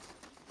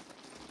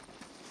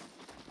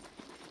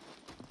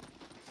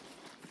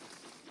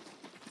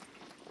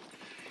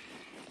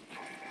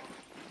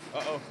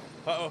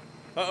 Uh-oh.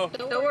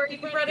 Don't worry,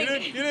 keep running.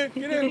 Get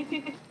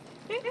in.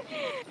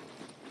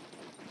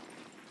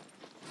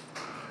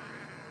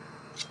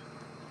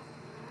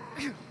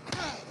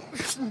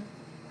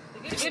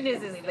 The good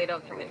news is they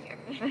don't come in here.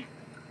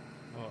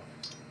 Oh.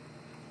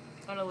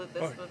 I want to loot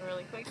this one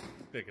really quick.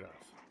 Take it off.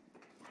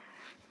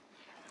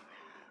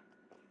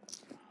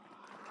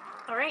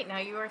 Alright, now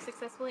you are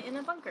successfully in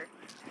a bunker.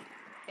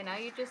 And now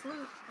you just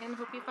loot and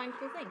hope you find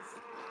cool things.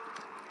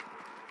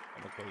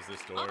 I'm gonna close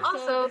this door.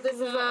 Also, this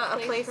is a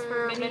place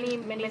for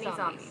many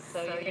zombies,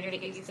 so you're gonna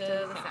get used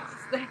to the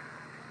sounds.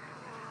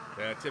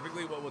 Yeah,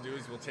 typically what we'll do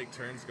is we'll take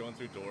turns going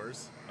through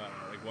doors.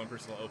 Like one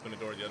person will open a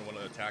door, the other one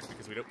will attack,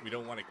 because we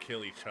don't want to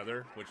kill each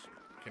other, which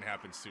can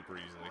happen super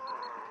easily.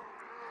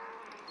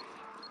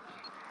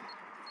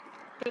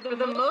 For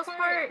the most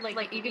part,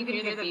 like you can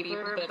hear the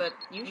beeper, but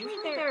usually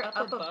they're up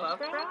above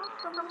ground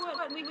from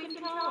what we can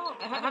tell.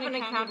 I haven't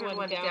encountered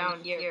one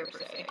down here per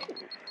se.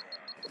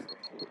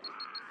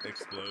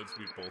 explodes,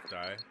 we both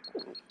die.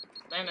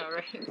 I know,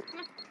 right?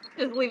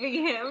 Just leaving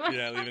him.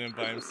 Yeah, leaving him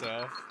by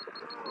himself.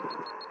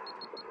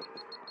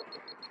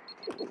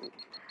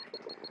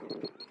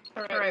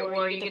 Alright,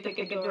 War, you get to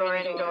pick a door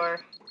and a door.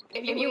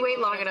 If you wait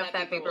long enough,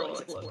 that paper will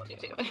explode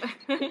too.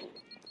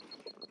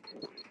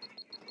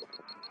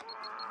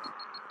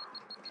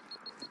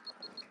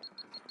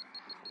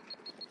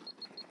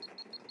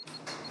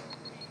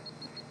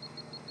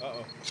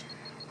 Uh-oh.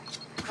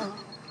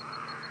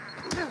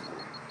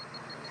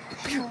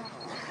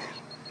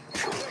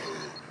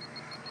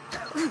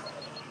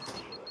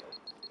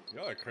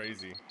 Y'all are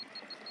crazy.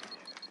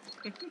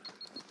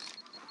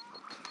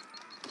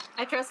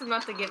 I trust him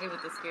not to get me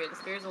with the spear. The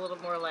spear's a little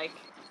more like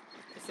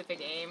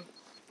specific aim.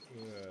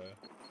 Yeah.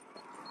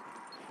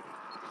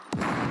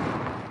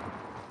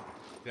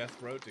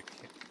 Death Road to...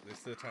 This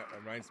is the time,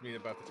 reminds me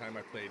about the time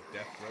I played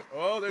Death Road.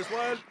 Oh, there's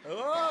one!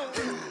 Oh!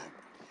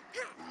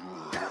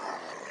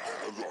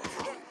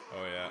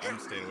 Oh yeah, I'm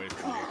staying away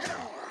from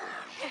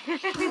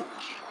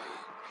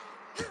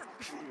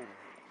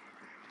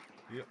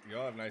you.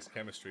 Y'all have nice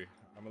chemistry.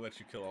 I'm gonna let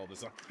you kill all the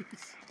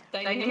zombies.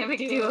 Dynamic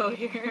duo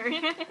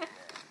here.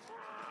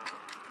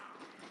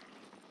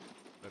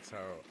 That's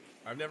how...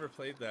 I've never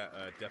played that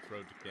Death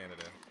Road to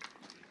Canada.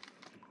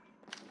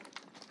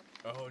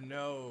 Oh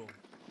no!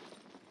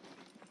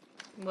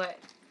 What?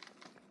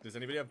 Does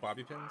anybody have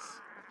bobby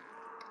pins?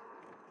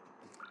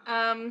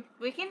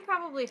 We can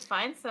probably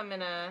find some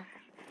in a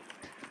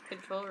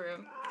control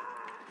room.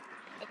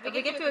 If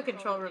we get to a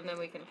control room, then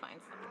we can find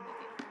some.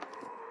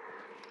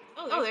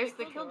 Oh, there's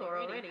the kill door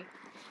already.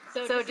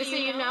 So just so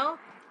you know,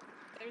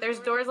 there's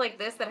doors like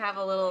this that have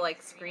a little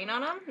like screen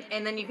on them,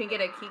 and then you can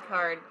get a key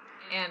card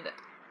and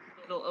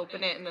it'll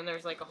open it, and then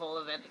there's like a whole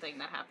event thing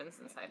that happens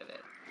inside of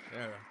it.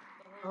 Yeah.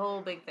 A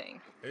whole big thing.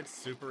 It's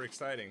super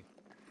exciting.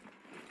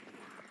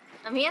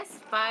 He has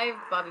 5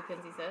 bobby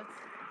pins, he says.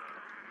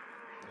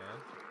 Yeah.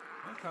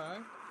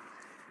 Okay.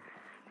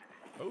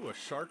 Oh, a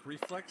shark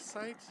reflex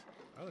sight?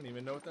 I don't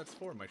even know what that's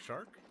for. My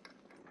shark?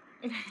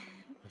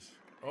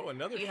 Oh,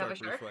 another shark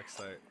reflex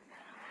sight.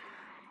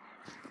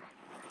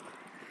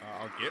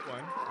 I'll get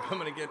one. I'm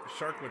gonna get a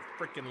shark with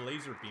frickin'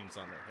 laser beams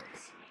on their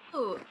heads.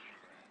 Ooh.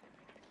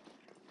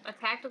 A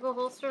tactical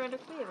holster and a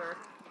cleaver.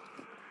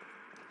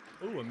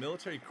 Ooh, a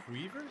military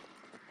cleaver?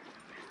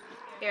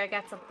 Here, I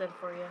got something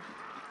for you.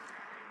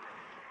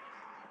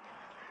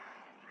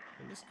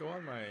 Can this go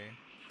on my...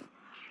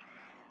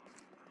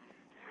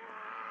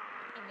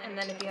 And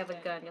then if you have a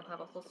gun, you'll have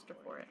a holster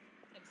for it.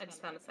 I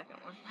just found a second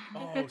one.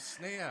 Oh,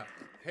 snap.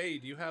 Hey,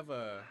 do you have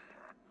a...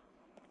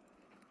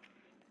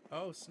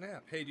 Oh,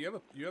 snap. Hey, do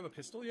you have a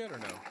pistol yet or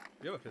no?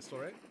 You have a pistol,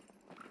 right?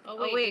 Oh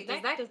wait,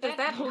 does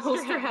that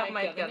holster have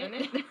my gun in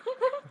it?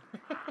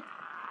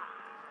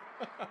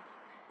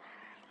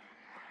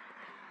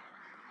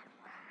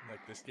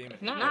 Like this game?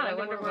 If not, I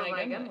wonder where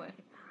my gun went.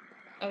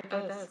 Oh, it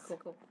does.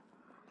 Cool.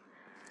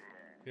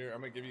 Here,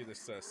 I'm gonna give you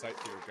this sight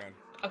for your gun.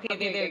 Okay,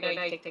 there you go.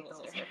 Now you take the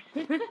holster.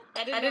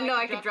 I didn't know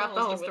I could drop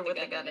the holster with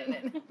the gun in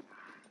it.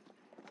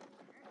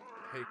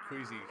 Hey,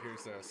 Queasy,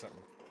 here's something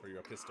for you,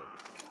 a pistol.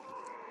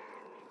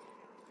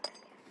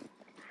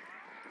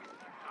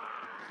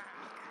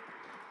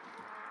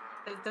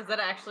 Does that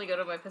actually go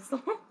to my pistol?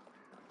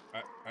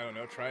 I don't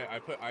know. Try it.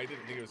 I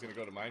didn't think it was gonna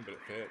go to mine, but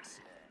it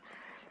fits.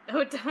 Oh,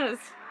 it does.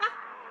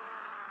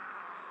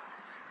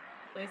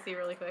 Let me see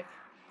really quick.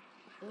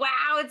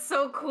 Wow, it's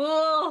so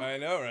cool! I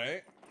know,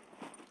 right?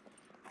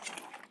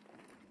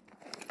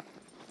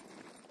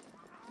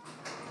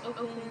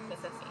 Open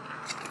sesame.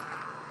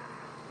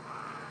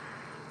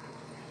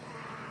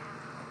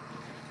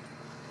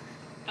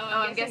 Oh,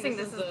 I'm guessing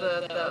this is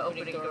the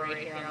opening door right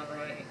here on the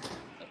right.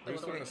 Are you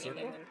still in a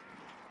circle?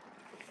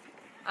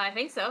 I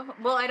think so.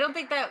 Well, I don't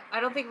think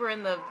we're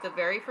in the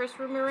very first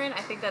room we're in.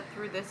 I think that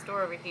through this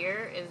door over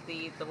here is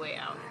the way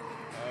out.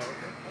 Oh,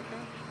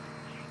 okay.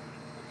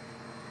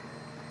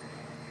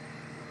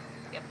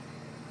 Yep.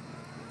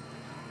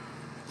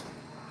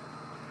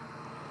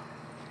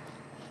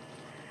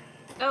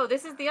 Oh,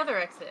 this is the other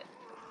exit.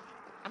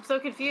 I'm so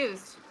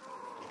confused.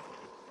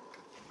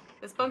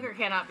 This bunker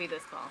cannot be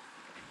this small.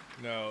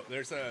 No,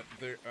 there's a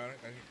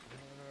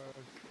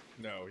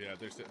no, yeah.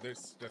 There's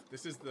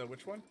this is the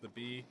which one? The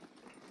B.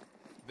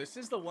 This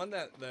is the one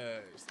that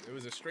it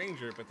was a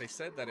stranger, but they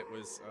said that it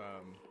was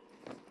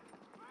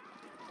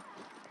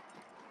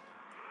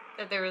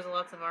That there was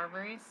lots of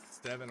armories.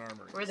 Steven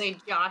Armories. Were they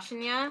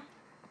joshing ya?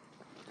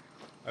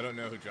 I don't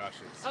know who Josh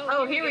is.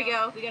 Oh, here we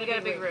go. We got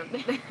a big room.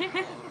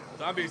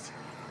 Zombies.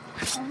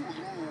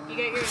 You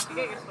got your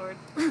sword.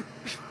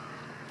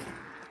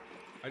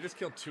 I just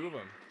killed 2 of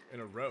them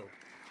in a row.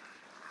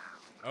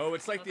 Oh,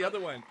 it's like the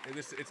other one.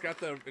 It's got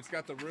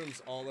the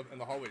rooms all up in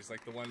the hallways,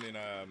 like the one in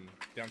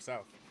down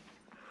south.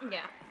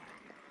 Yeah.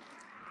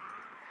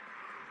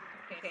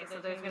 Okay, so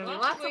there's gonna be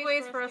lots of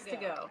ways for us to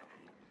go.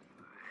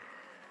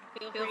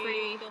 Feel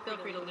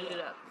free to loot it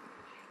up.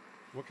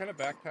 What kind of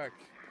backpack?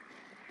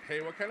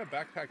 Hey, what kind of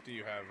backpack do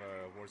you have,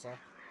 Warzone?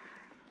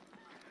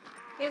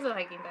 He has a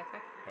hiking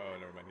backpack. Oh,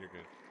 never mind. You're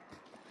good.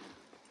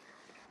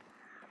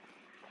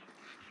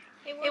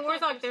 Hey,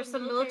 Warzog, there's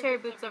some military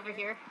boots over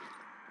here.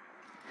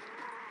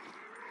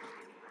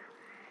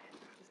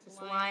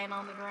 Just lying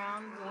on the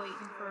ground,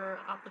 waiting for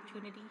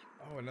opportunity.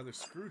 Oh, another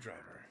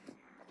screwdriver.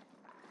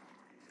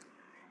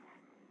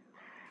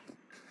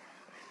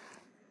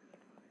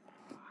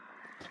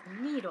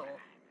 A needle.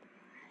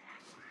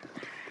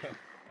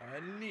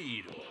 A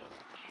needle.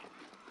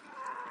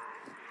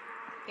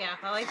 Yeah,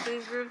 I like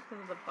these rooms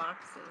because of the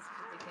boxes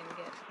that we can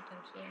get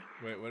potentially.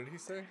 Wait, what did he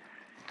say?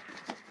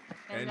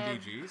 And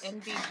NVGs?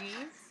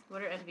 NVGs?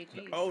 What are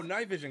NVGs? Oh,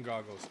 night vision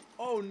goggles.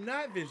 Oh,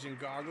 night vision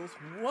goggles.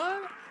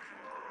 What?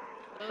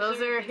 Those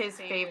are his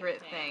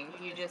favorite thing.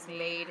 You just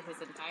made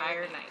his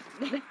entire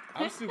night.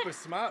 I'm super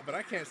smart, but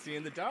I can't see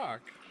in the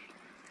dark.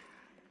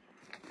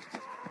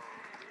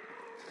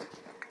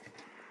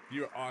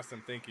 You're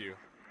awesome. Thank you.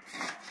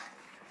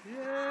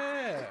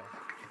 Yeah.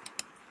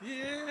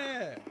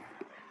 Yeah.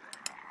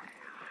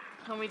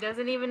 Homie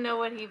doesn't even know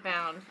what he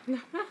found.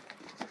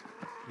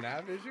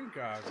 Night vision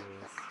goggles.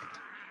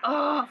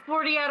 Oh,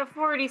 40 out of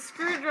 40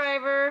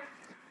 screwdriver.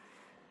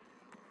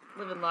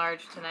 Living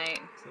large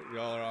tonight. So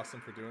y'all are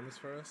awesome for doing this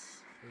for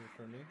us,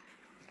 for me.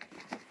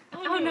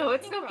 Oh no,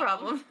 it's no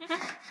problem.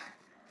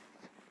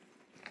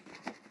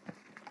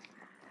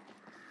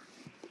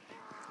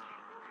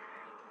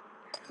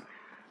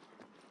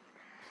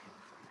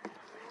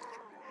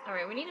 All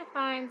right, we need to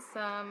find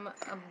some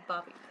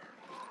bobby.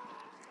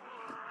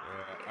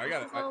 Yeah, I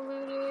got it. All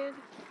looted.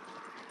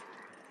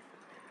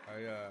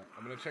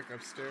 I'm gonna check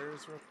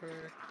upstairs real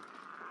quick.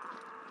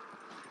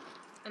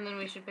 And then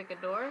we should pick a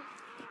door.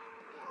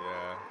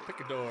 Yeah, pick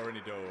a door,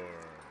 any door.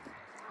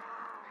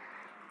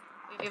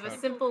 We have a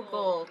simple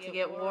goal to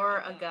get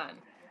War a gun.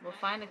 We'll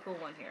find a cool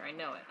one here. I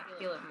know it. I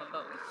feel it in my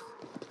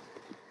bones.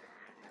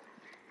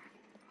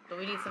 But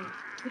we need some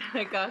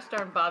gosh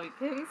darn bobby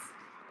pins.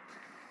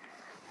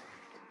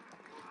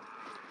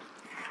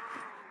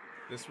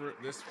 This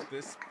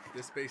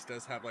space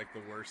does have like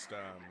the worst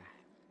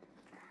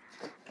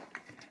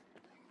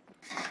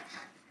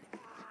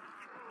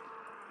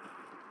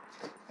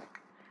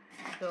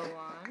Go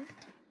on.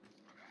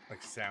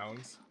 like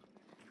sounds.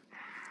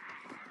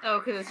 Oh,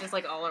 because it's just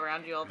like all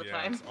around you all the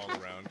time. It's all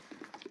around.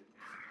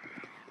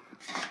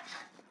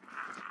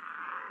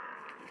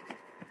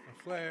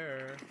 A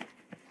flare.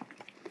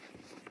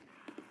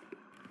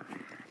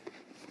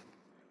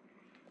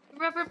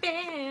 Rubber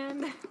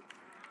band.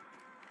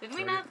 Did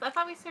we not? I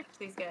thought we searched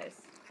these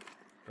guys.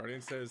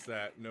 Guardian says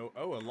that no.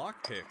 Oh, a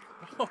lockpick.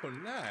 Oh,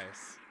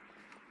 nice.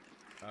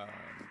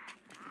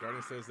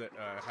 Guardian says that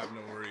have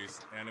no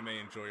worries. Anime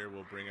Enjoyer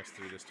will bring us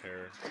through this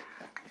terror.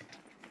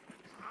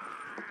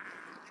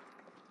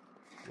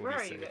 Where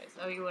are you guys?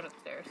 Oh, you went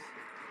upstairs.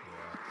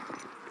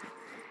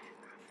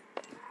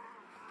 Yeah.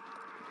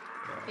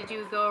 Did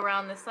you go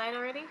around this side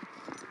already?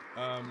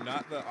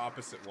 Not the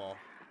opposite wall.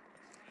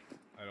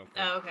 I don't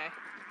think. Oh, okay.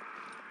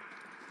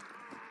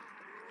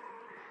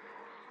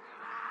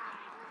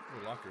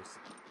 Ooh, lockers.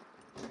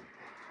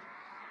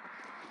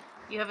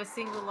 You have a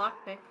single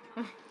lockpick.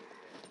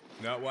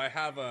 No, well, I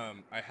have a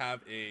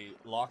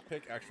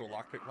lockpick, actual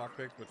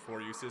lockpick with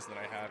 4 uses. Then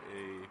I have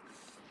a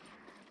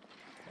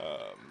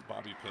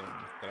bobby pin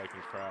that I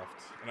can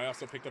craft, and I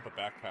also picked up a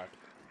backpack,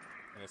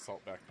 an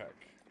assault backpack.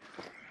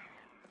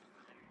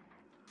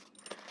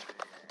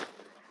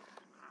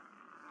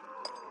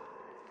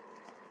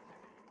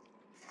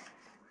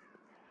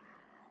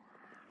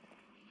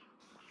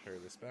 Carry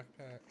this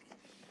backpack.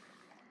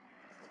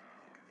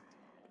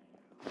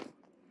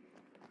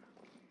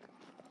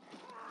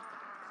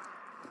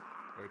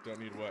 Wait, don't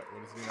need what?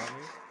 What does he not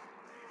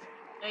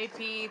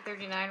need? AP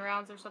 39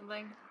 rounds or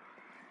something.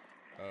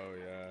 Oh,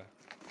 yeah.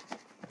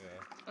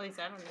 Yeah. At least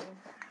I don't know.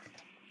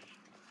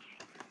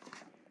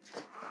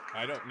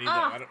 I don't need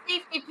that. I don't...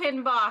 safety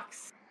pin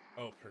box.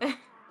 Oh, perfect.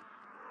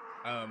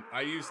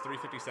 I use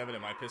 357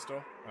 in my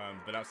pistol,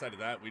 but outside of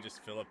that, we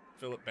just fill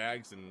up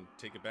bags and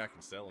take it back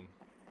and sell them.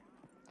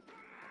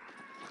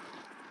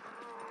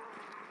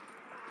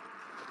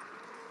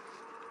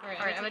 All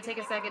right, I'm gonna take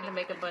a second to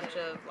make a bunch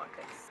of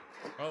lockpicks.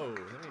 Oh,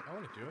 I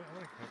want to do it. I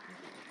want to help you.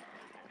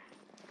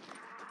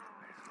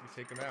 You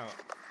take them out.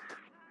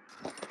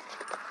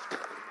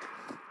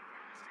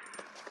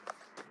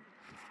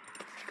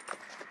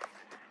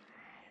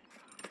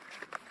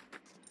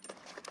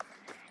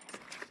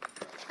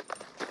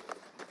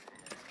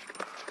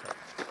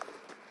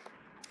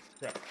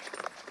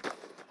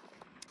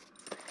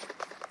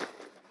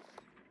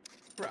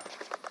 Crap.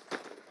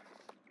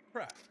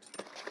 Crap.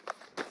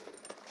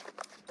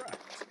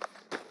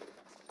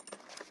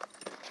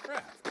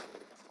 Crap.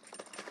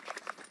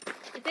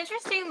 It's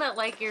interesting that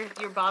like your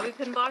bobby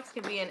pin box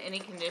can be in any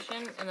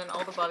condition, and then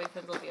all the bobby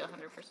pins will be 100%.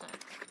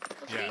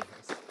 Yeah,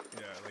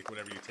 like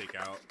whatever you take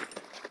out.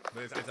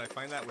 But as I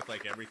find that with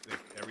like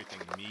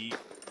everything meat,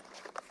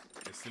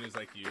 as soon as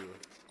like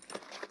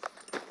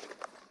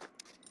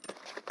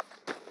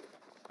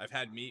I've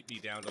had meat be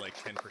down to like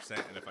 10%,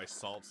 and if I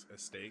salt a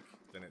steak,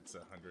 then it's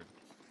 100.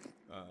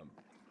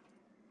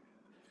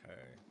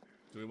 Okay.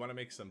 Do we want to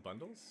make some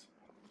bundles?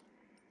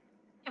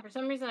 Yeah, for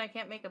some reason I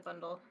can't make a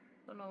bundle.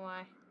 Don't know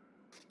why.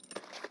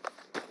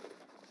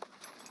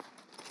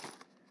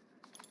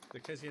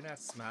 Because you're not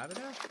smart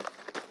enough?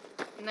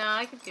 No,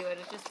 I could do it.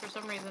 It's just for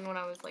some reason when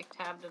I was like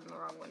tabbed in the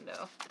wrong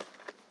window.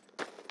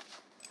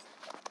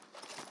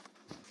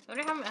 I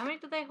wonder how many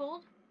did they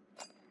hold?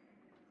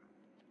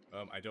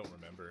 I don't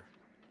remember.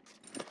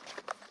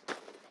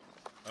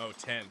 Oh,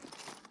 10.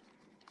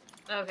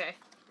 Okay.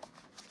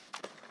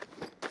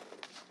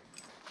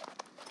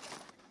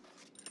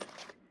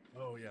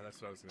 Oh yeah,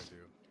 that's what I was gonna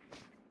do.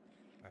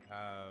 I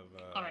have.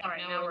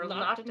 Alright, now we're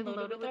locked and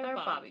loaded with our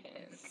bobby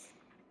pins.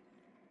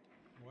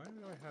 Why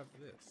do I have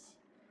this?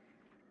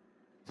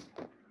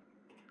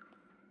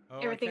 Oh,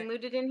 Everything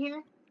looted in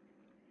here?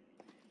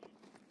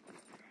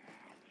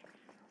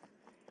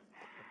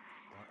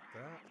 Not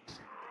that.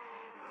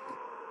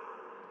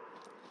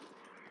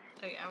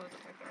 Oh yeah, I was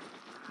right there.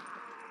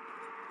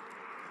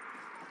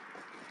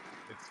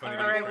 It's funny.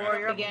 Alright,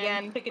 warrior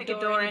again. Pick a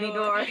door, any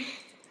door.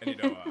 And you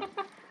know,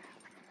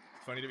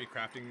 it's funny to be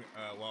crafting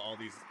while all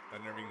these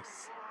unnerving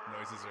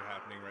noises are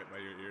happening right by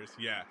your ears.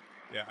 Yeah,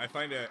 yeah. I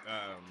find it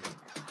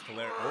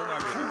hilarious. Oh my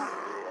goodness,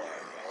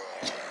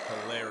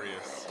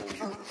 hilarious.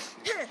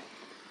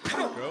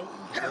 Go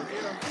get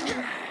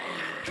him.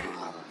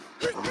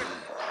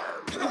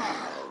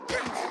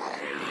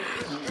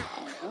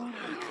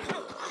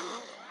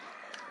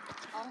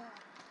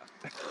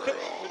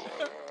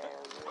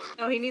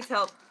 Oh, he needs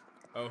help.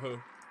 Oh, who?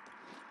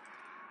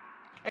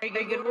 Are you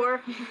good,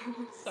 War?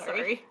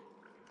 Sorry.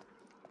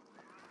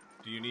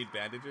 Do you need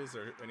bandages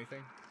or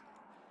anything?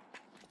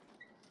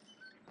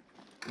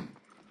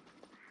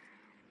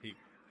 He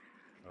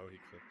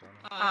clicked on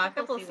it. A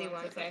couple of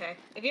C1s, okay.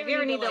 If you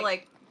ever need to,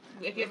 like,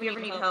 if you ever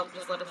need help,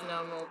 just let us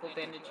know and we'll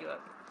bandage you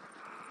up.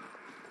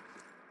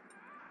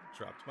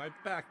 Dropped my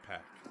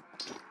backpack.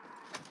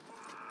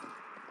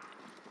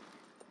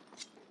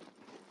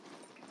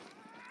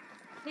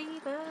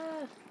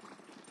 Cleaver!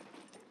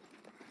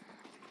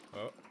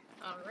 Oh.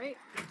 Alright,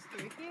 it's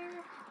through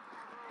here.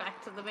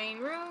 Back to the main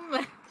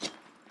room.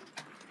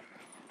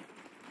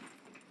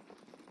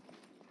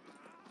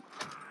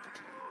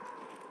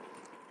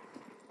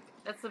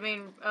 That's the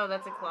main... Oh,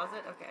 that's a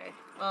closet? Okay.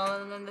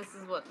 Well, and then this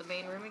is what, the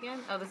main room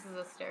again? Oh, this is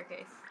a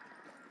staircase.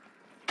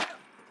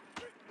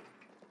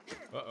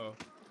 Uh-oh.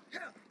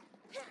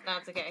 No,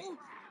 it's okay.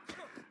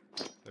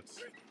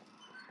 That's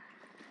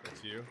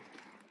you?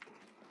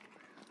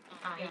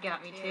 Ah, he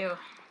got me too.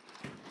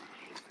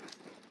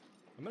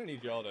 I'm gonna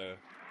need y'all to...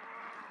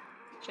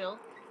 Chill.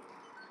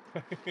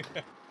 Oh,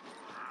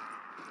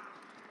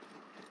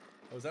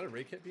 is that a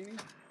Ray Kit beanie?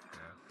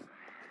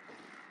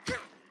 Yeah.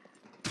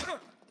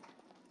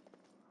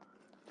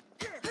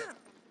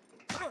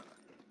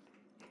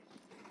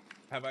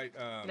 Have I,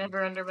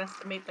 Never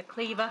underestimate the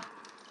cleaver.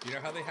 You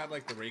know how they have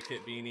like the Ray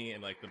Kit beanie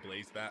and like the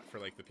Blaze Bat for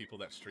like the people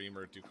that stream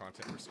or do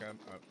content for SCUM?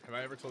 Have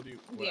I ever told you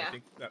what I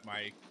think that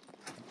like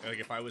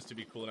if I was to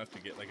be cool enough to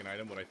get like an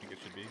item, what I think it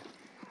should be?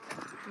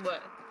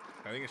 What?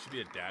 I think it should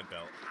be a dad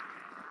belt.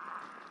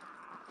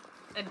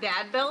 A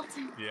dad belt?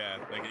 Yeah,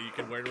 like you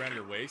could wear it around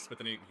your waist, but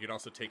then you could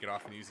also take it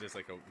off and use it as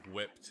like a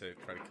whip to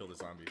try to kill the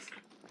zombies.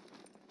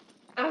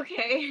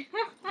 Okay.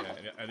 Yeah,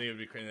 and I think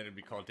it'd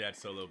be called Dad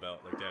Solo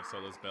Belt, like Dad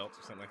Solo's belt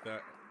or something like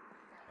that.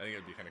 I think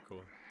it'd be kind of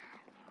cool.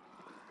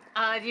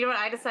 Do you know what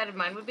I decided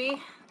mine would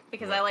be?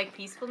 Because I like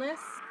peacefulness.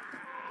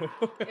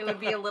 It would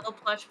be a little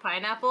plush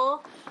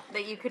pineapple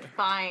that you could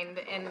find,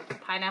 and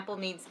pineapple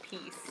needs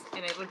peace,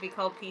 and it would be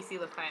called Peacey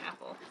the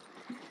Pineapple.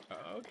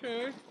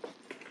 Okay.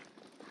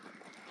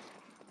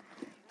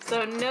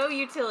 So no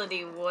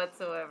utility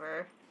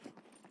whatsoever.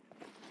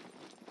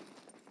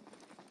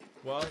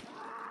 Well,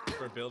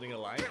 for building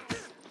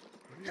alliance.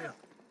 Oh,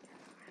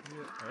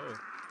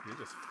 you're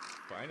just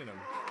finding them.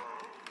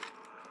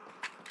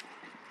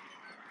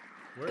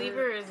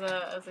 Cleaver is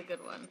a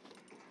good one.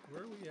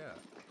 Where are we at?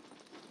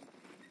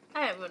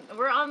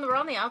 We're on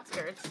the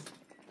outskirts.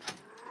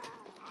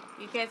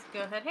 You guys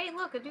go ahead. Hey,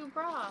 look, a new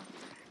bra.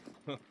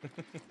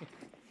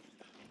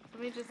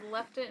 Somebody just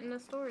left it in the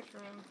storage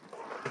room.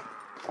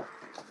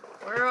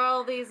 Where are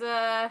all these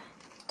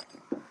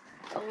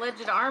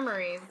alleged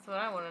armories? That's what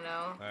I want to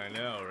know. I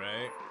know,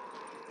 right?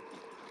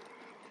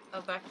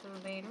 Oh, back to the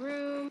main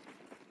room.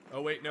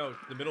 Oh wait, no,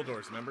 the middle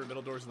doors. Remember,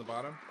 middle doors in the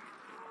bottom.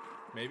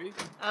 Maybe.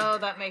 Oh,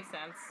 that makes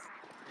sense.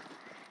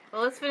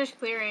 Well, let's finish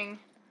clearing.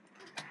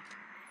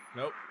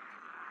 Nope.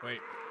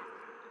 Wait.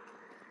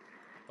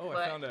 Oh, what?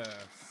 I found a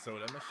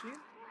soda machine.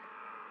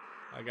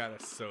 I got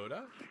a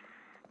soda.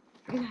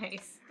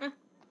 Nice.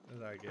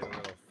 As I get a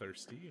little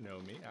thirsty, you know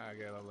me. I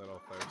get a little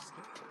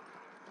thirsty.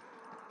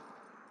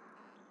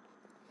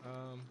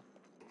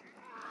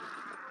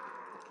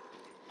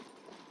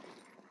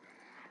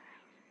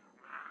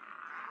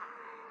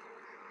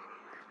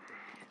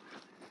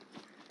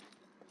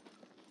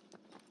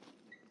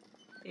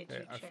 Did hey,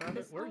 you I check found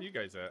this it. Where are one? you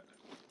guys at?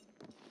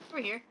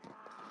 We're here.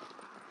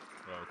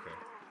 Oh, okay.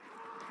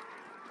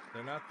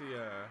 They're not the,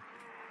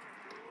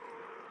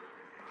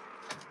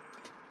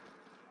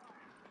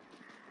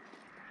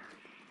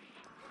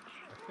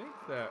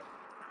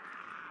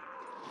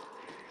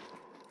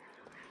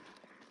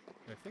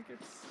 I think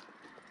it's...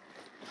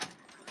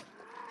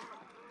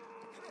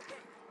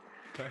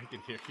 I can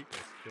hear you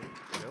guys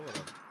killing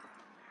them.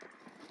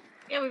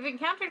 Yeah, we've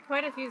encountered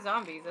quite a few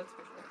zombies, that's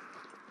for sure.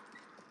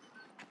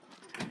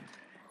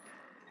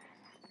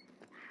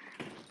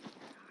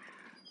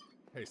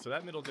 Hey, so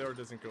that middle door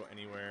doesn't go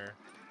anywhere.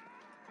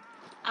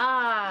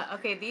 Ah,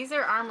 okay, these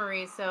are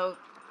armories, so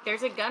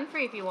there's a gun for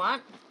you if you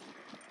want.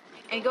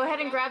 And go ahead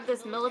and grab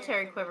this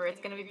military quiver.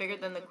 It's going to be bigger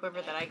than the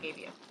quiver that I gave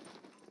you.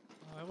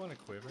 Oh, I want a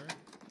quiver.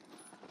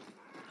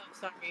 Oh,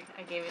 sorry.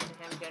 I gave it to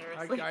him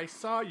generously. I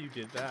saw you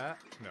did that.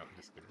 No, I'm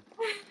just kidding.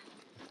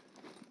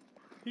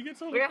 He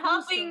gets all We're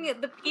helping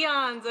the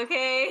peons,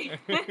 okay?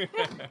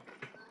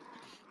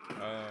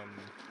 Oh,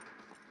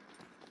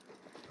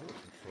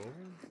 control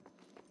room?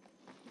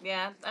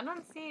 Yeah, I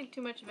don't see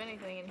too much of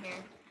anything in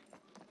here.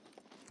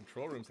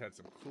 Control room's had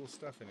some cool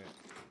stuff in it.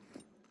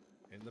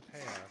 In the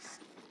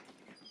past.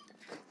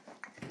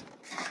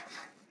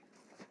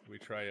 We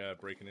try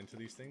breaking into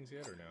these things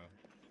yet, or no?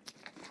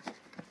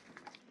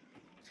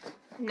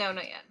 No,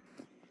 not yet.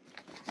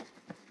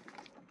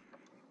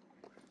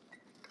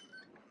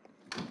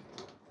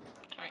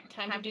 Alright,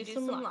 time to do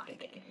some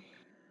lockpicking.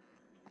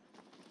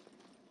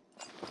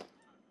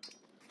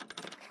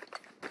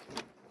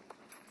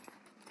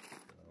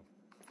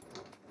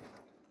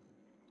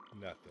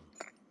 Nothing.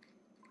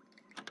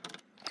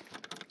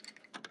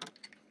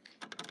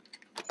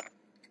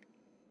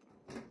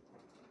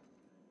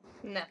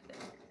 Nothing.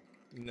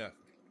 Nothing.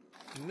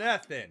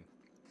 Nothing!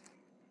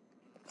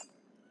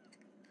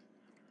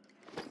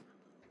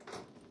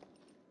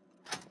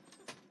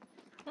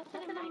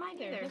 Nothing in mine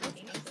either. Oh,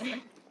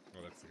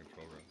 that's the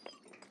control room.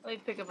 Let me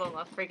pick up all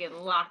my freaking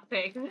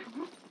lockpick.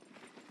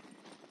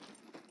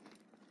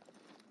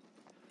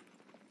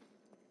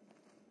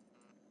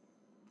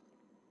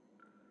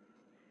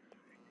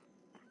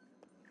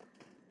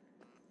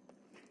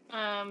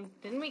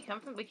 Didn't we come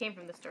from? We came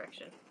from this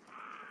direction.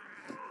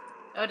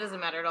 Oh, it doesn't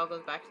matter. It all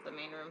goes back to the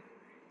main room.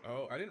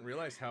 Oh, I didn't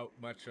realize how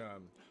much,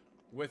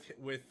 with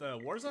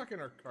Warzok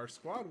and our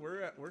squad,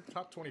 we're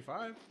top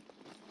 25.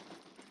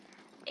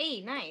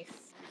 Hey,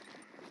 nice.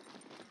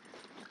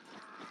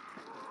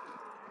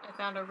 I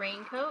found a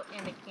raincoat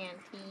and a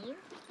canteen.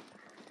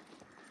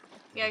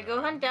 Yeah, go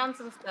hunt down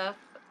some stuff.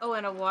 Oh,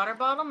 and a water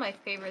bottle, my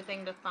favorite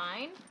thing to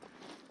find.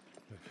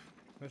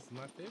 That's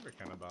my favorite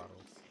kind of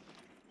bottles.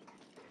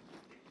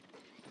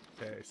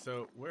 Okay,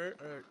 so where,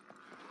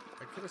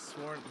 I could have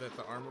sworn that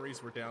the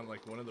armories were down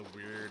like one of the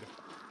weird...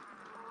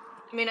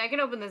 I mean, I can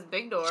open this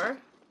big door.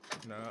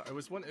 No, it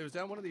was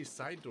down one of these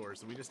side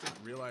doors, and we just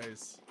didn't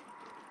realize...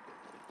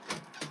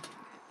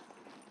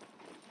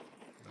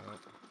 No.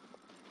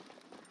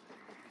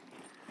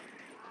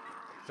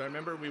 So I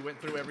remember we went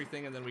through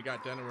everything, and then we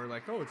got done, and we were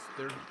like, oh,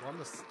 they're on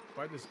this,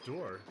 by this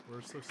door.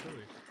 We're so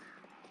silly.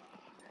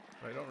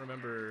 But I don't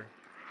remember...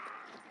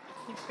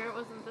 You sure it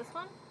wasn't this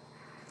one?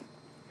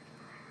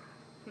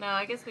 No,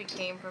 I guess we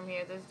came from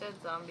here. There's dead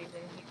zombies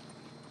in here.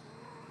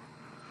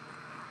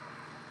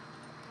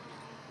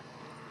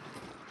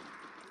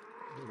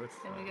 Ooh,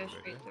 Can we go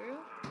straight through?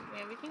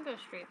 Yeah, we can go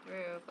straight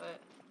through, but...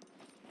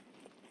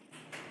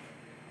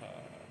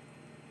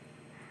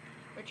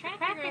 We're trying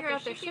to figure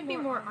out there should be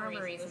more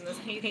armories in this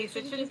case.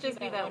 It shouldn't just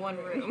be that one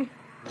room.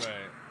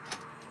 Right.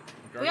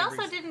 We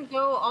also didn't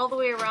go all the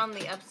way around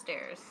the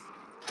upstairs.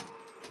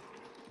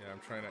 Yeah, I'm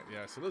trying to...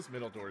 Yeah, so those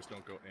middle doors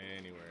don't go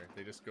anywhere.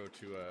 They just go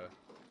to,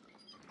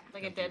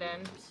 like a dead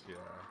end. Yeah.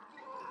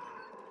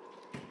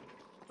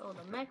 Oh,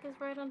 the mech is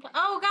right on top.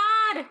 Oh,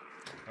 God!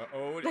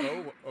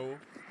 Oh.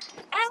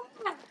 Ah!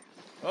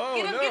 Oh,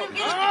 get him, no! Get him,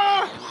 get him.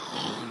 Ah!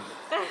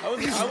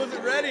 I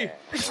wasn't ready!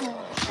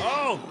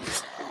 Oh!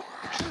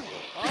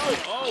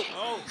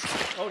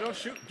 Oh, don't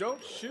shoot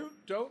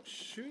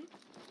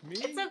me!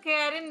 It's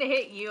okay, I didn't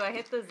hit you, I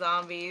hit the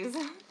zombies.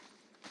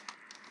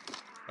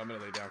 I'm gonna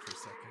lay down for a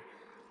second.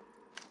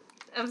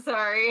 I'm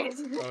sorry.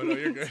 Oh, no,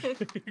 you're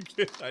good. You're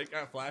good. I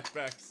got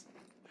flashbacks.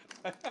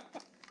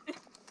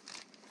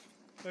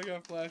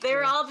 They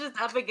were all just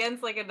up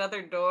against, like,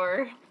 another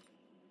door.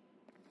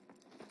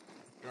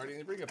 Guardian,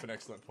 you bring up an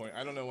excellent point.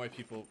 I don't know why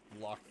people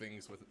lock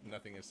things with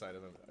nothing inside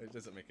of them. It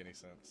doesn't make any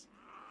sense.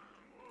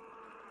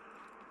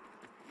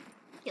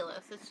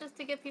 Ridiculous. It's just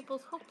to get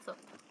people's hopes up.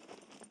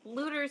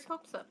 Looters'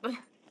 hopes up.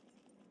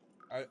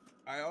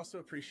 I also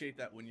appreciate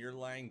that when you're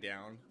lying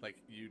down, like,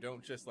 you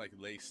don't just, like,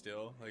 lay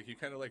still. Like, you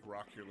kind of, like,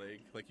 rock your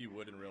leg like you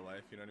would in real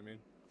life. You know what I mean?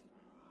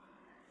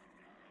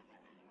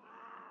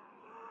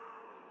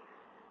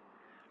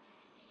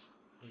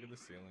 Look at the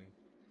ceiling.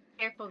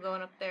 Careful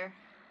going up there.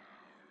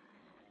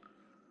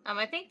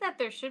 I think that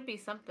there should be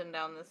something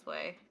down this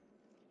way.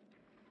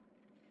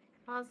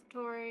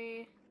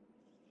 Repository.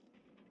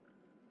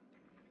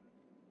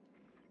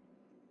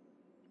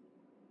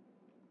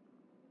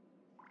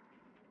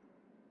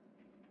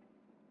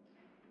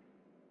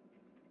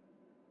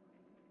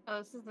 Oh,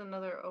 this is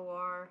another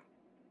OR.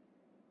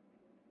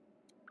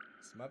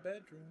 It's my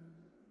bedroom.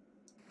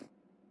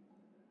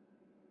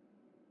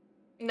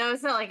 No,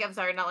 it's not like, I'm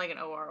sorry, not like an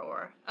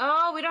OR.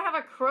 Oh, we don't have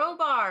a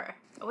crowbar.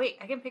 Oh, wait,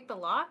 I can pick the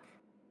lock?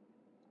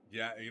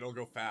 Yeah, it'll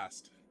go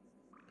fast.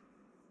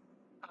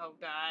 Oh,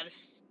 God.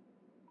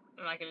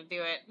 I'm not gonna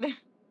do it.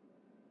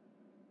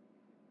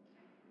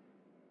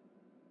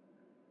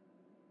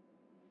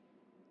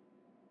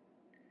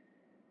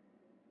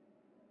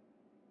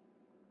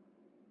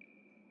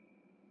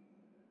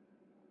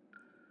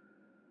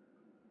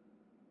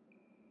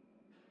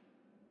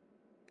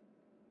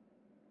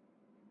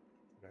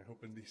 I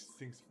opened these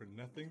things for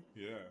nothing.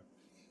 Yeah.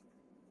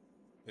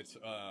 It's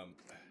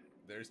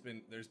there's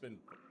been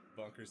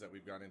bunkers that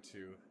we've gone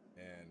into,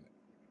 and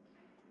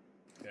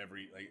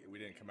we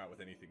didn't come out with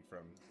anything from.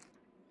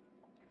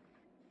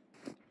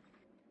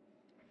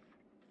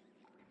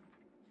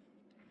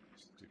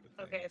 Stupid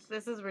things. Okay,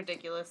 this is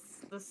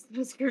ridiculous. This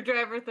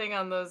screwdriver thing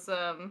on those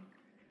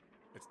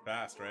It's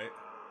fast, right?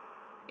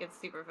 It's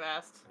super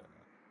fast. Yeah.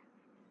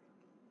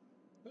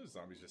 Those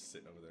zombies just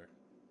sitting over there.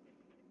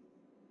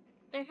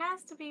 There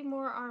has to be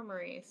more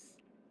armories.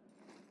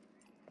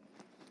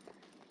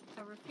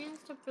 I refuse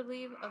to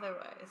believe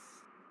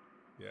otherwise.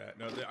 Yeah,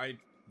 no,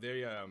 they're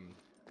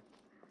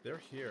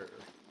here,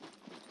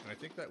 and I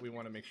think that we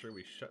want to make sure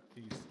we shut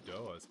these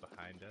doors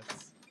behind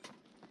us.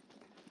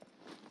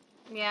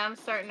 Yeah, I'm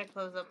starting to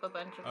close up a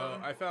bunch of them. Oh,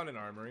 I found an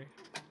armory.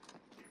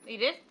 You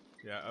did?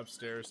 Yeah,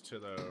 upstairs to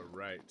the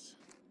right.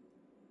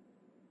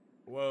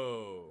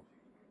 Whoa.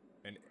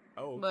 And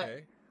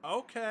okay.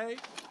 Okay.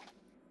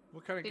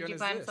 What kind of gun is this? Did you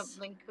find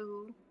something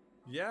cool?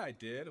 Yeah, I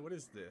did. What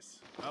is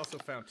this? I also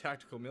found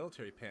tactical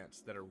military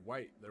pants that are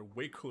white. They're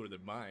way cooler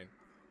than mine.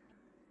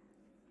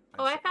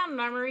 Oh, I found an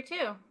armory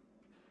too.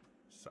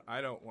 So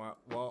I don't want...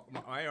 Well,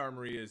 my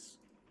armory is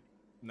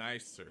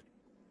nicer.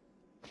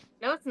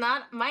 No, it's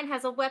not. Mine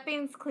has a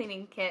weapons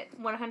cleaning kit.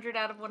 100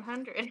 out of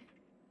 100.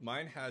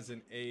 Mine has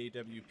an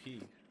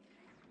AWP.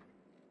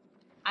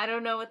 I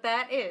don't know what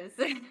that is.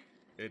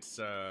 It's,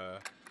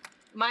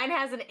 Mine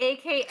has an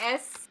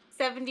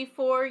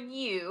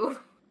AKS-74U.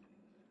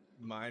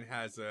 Mine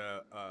has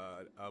a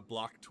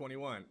Block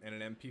 21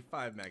 and an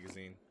MP5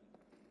 magazine.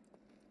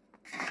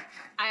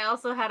 I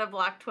also had a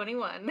Block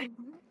 21.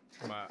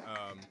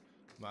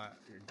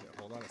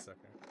 Hold on a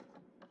second.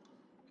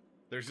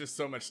 There's just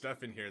so much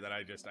stuff in here that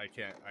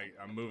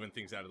I'm moving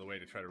things out of the way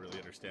to try to really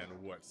understand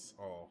what's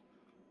all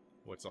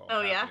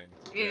oh, happening.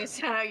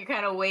 Yeah? You're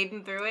kind of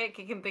wading through it,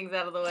 kicking things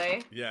out of the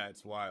way. Yeah,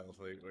 it's wild.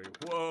 Like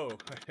whoa,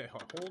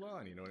 hold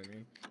on, you know what I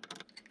mean?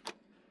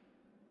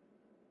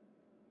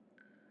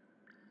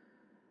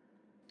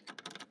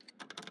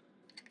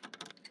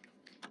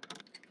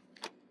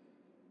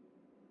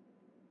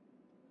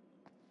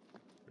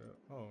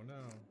 Oh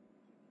no.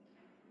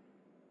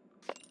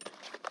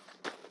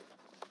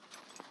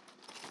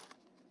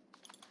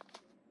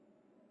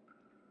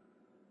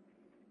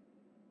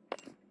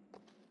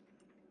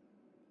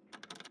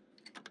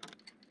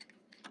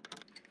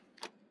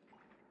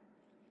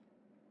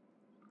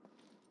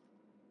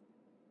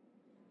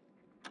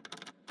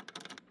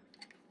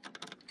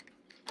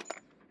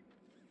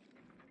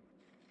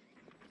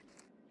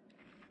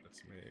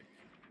 Let's make...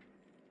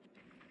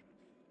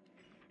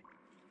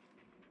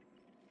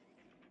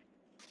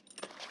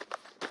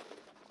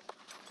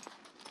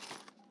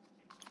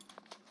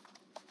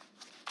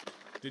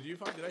 Did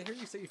I hear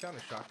you say you found a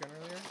shotgun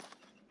earlier?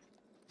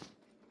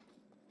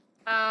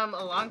 A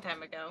long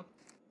time ago.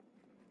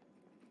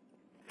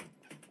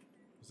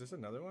 Is this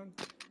another one?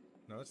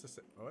 No, it's the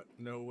same. What?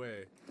 No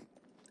way.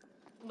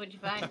 What'd you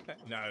find?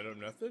 No, I don't.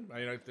 Nothing. I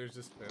mean, there's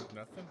just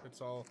nothing.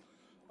 It's all.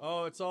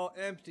 Oh, it's all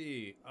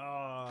empty.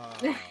 Ah.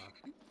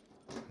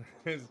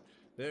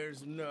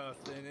 There's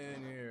nothing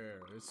in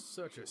here. It's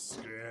such a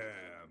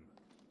scam.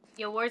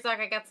 Yo, Warzog,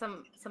 I got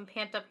some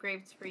pant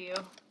upgrades for you.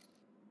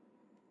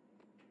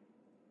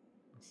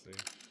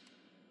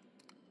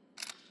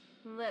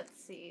 Let's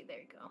see. There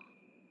you go.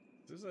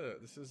 This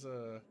is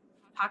a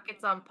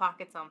pockets on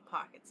pockets on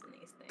pockets in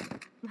these things.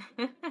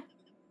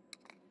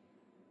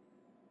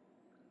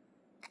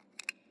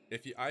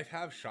 I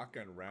have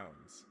shotgun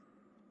rounds.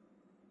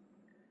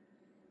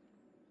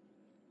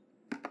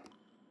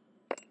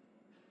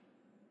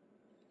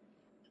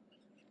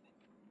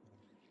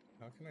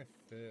 How can I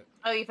fit?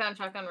 Oh, you found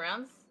shotgun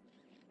rounds?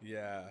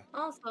 Yeah.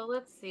 Also,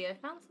 let's see. I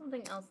found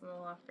something else in the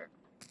locker.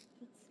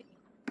 Let's see.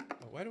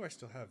 Oh, why do I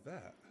still have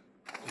that?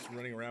 Just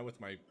running around with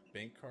my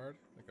bank card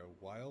like a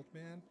wild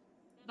man?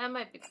 That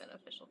might be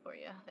beneficial for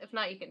you. If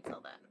not, you can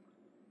sell that.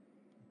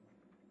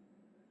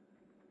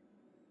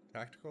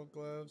 Tactical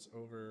gloves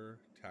over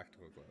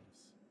tactical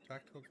gloves.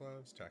 Tactical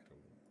gloves, tactical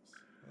gloves.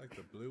 I like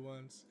the blue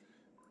ones.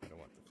 I don't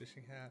want the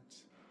fishing hat.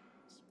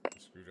 The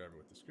screwdriver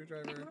with the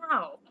screwdriver.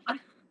 Wow.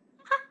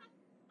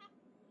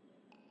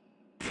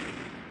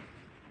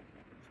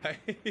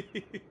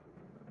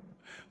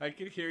 I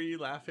could hear you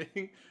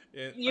laughing.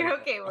 You're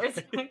okay, where's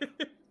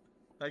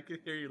I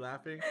could hear you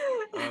laughing.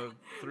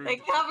 Through...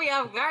 It caught me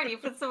off guard. You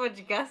put so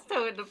much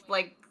gusto into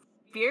like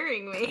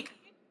spearing me.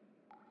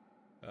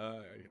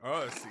 So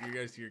you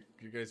guys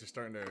are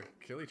starting to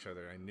kill each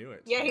other. I knew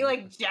it. Yeah, he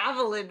like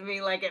javelined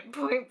me like at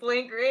point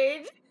blank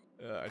range.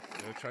 I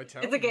tried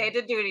telling It's okay. I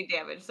didn't do any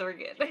damage, so we're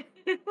good.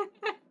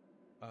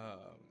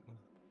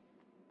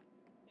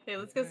 Hey,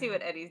 let's go see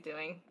what Eddie's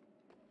doing.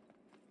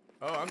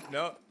 Oh,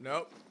 nope.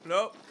 Oh,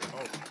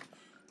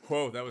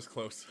 Whoa, that was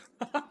close.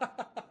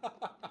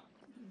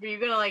 Were you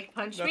gonna like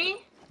punch me?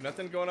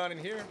 Nothing going on in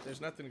here.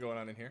 There's nothing going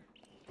on in here.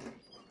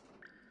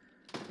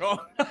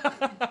 Oh.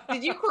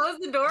 Did you close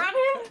the door on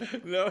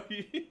him? No.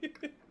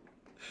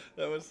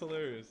 That was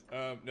hilarious.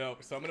 No.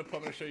 So I'm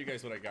gonna show you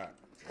guys what I got,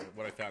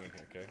 what I found in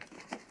here. Okay.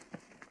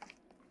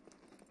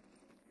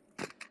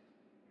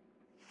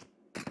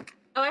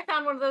 Oh, I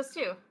found one of those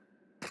too,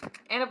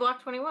 and a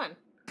block 21.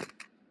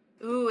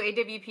 Ooh,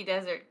 AWP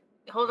Desert.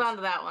 Hold on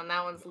to that one.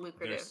 That one's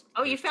lucrative.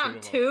 Oh, you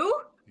found two?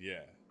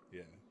 Yeah.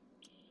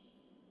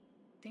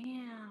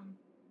 Damn.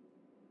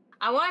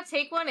 I want to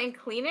take one and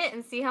clean it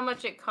and see how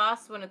much it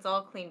costs when it's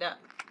all cleaned up.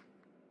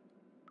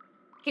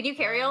 Can you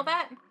carry all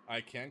that?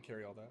 I can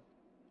carry all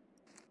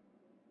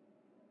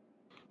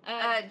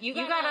that. You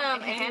got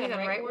a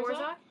handgun, right,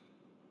 Warzone?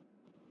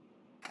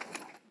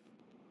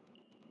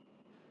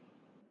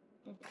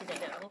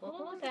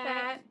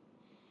 That.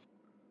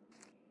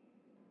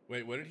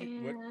 Wait, what did he?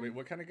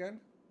 What kind of gun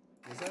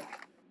was that?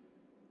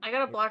 I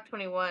got a Block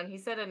 21. He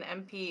said an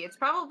MP. It's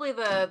probably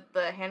the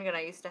handgun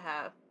I used to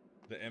have.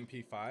 The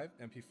MP5?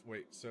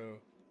 Wait, so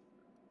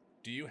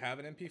do you have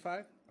an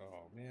MP5?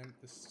 Oh man,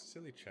 this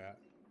silly chat.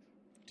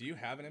 Do you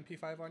have an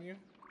MP5 on you?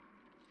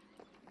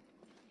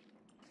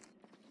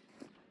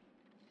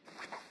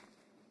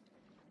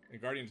 And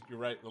Guardians, you're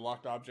right. The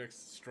locked objects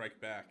strike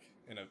back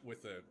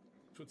with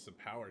some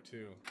power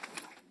too.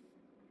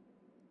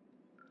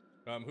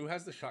 Who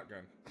has the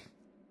shotgun?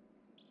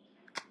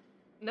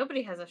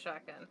 Nobody has a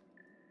shotgun.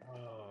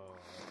 Oh.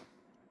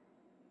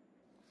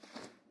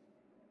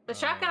 The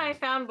shotgun I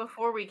found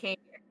before we came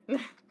here.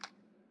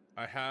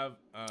 I have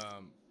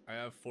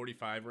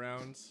 45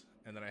 rounds,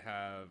 and then I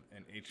have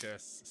an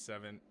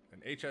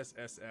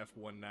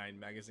HSSF-19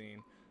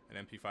 magazine,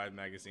 an MP5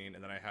 magazine,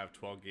 and then I have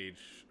 12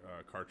 gauge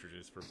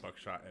cartridges for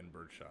buckshot and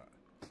birdshot.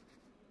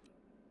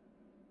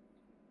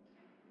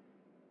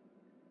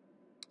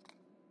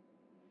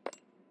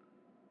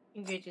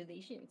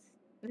 Congratulations.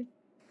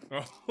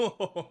 Oh.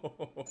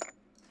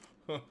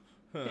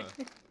 I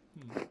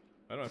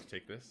don't have to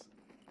take this.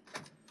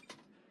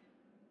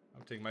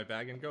 I'm taking my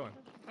bag and going.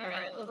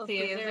 Alright, let's see.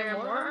 Is there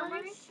more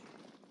armories?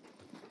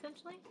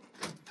 Potentially?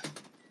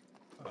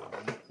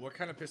 What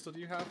kind of pistol do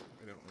you have?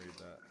 I don't read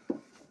that.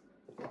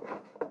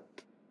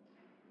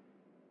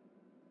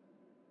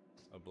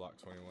 A Block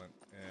 21.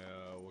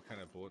 What kind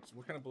of bullets?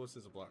 What kind of bullets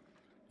is a block?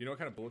 You know what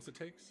kind of bullets it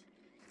takes?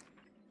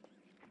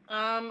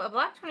 A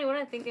Block 21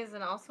 I think is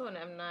also an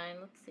M9.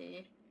 Let's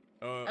see.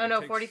 Oh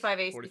no, 45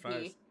 ACP.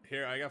 45s.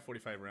 Here, I got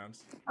 45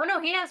 rounds. Oh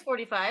no, he has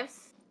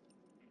 45s.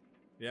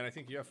 Yeah, and I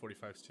think you have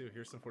 45s too.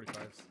 Here's some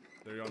 45s.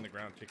 They're on the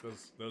ground. Take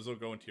those. Those will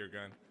go into your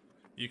gun.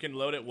 You can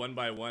load it one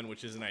by one,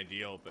 which isn't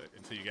ideal, but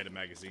until you get a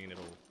magazine,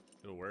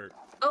 it'll work.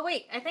 Oh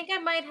wait, I think I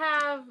might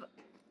have.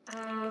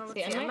 Let's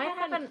see. I might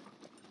have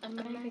a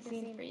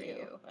magazine for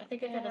you. I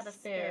think I have a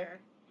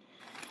spare.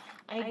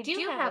 I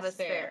do have a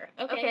spare.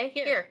 Okay,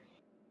 here.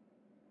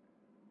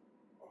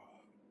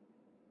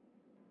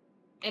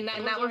 And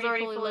that one's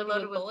already fully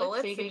loaded with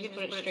bullets, so you can just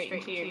put it straight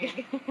into your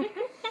gun.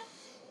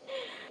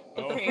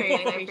 Oh, I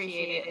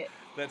appreciate it.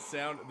 That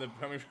sound, the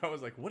coming from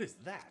was like, what is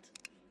that?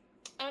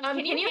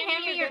 Can you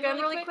hand me your gun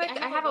really quick?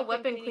 I have a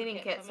weapon cleaning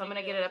kit, so I'm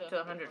gonna get it up to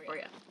 100 for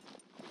you.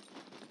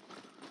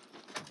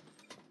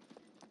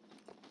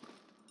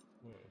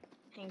 Whoa.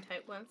 Hang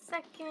tight 1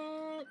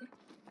 second.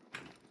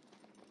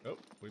 Oh,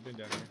 we've been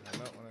down here. I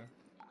don't wanna.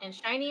 And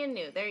shiny and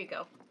new. There you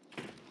go.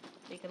 So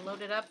you can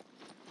load it up,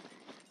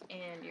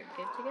 and you're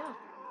good to go.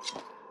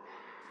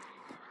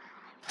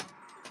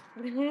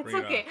 It's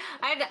okay.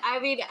 I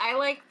mean, I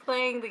like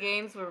playing the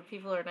games where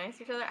people are nice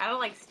to each other. I don't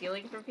like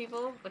stealing from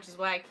people, which is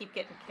why I keep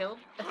getting killed.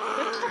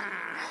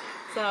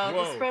 So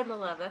just spread the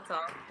love, that's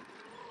all.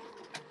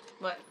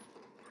 What?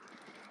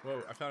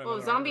 Whoa, I found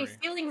another zombie armory.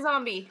 stealing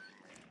zombie.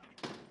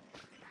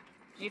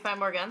 Did you find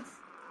more guns?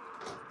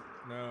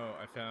 No,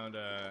 I found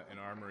an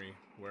armory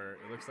where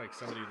it looks like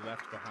somebody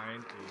left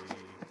behind a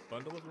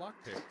bundle of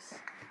lockpicks.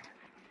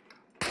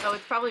 Oh,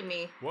 it's probably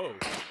me. Whoa.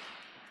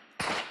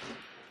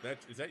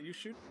 Is that you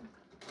shooting?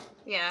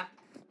 Yeah.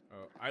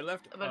 Oh, I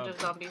left a bunch of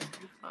zombies.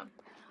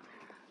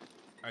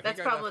 That's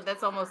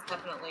almost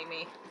definitely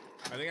me.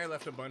 I think I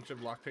left a bunch of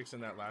lockpicks in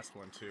that last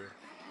one too.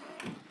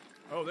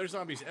 Oh, there's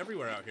zombies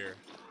everywhere out here.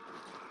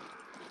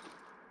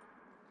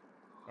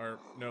 Or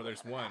no,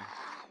 there's one.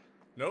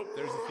 Nope,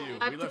 there's a few.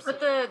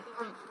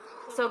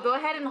 So go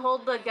ahead and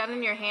hold the gun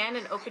in your hand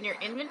and open your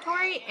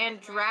inventory and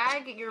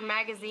drag your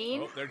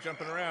magazine. Oh, they're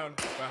jumping around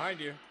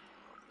behind you,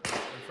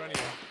 in front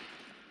of you.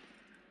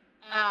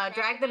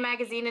 Drag the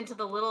magazine into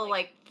the little,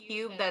 like,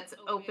 cube that's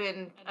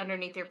open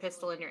underneath your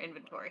pistol in your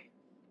inventory.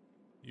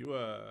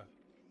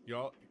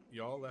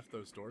 Y'all left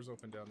those doors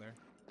open down there?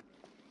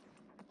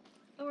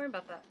 Don't worry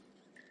about that.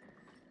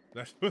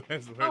 That's where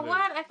oh,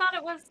 what? I thought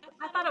it was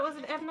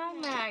an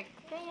M9 mag.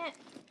 Dang it.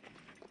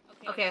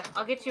 Okay,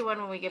 I'll get you one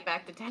when we get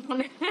back to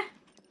town.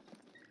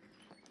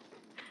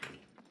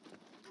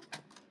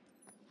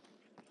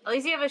 At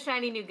least you have a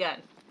shiny new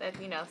gun. That,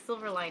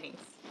 silver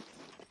linings.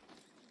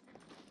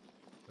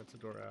 That's a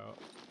door out.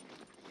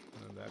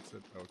 And that's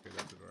it. Okay,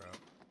 that's a door out.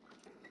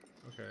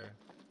 Okay.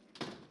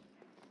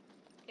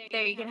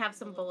 There, you can have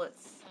some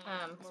bullets.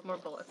 Some more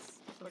bullets.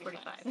 Some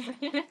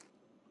 45.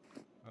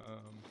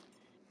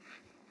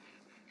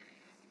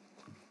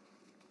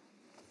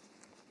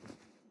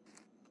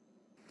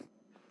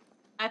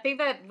 I think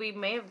that we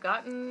may have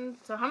gotten...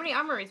 So how many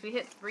armories? We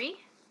hit 3?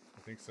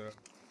 I think so.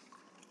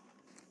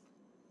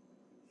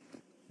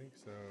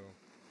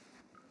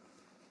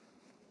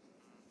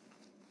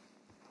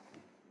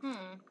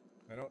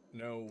 I don't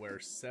know where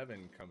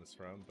 7 comes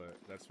from, but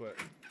that's what...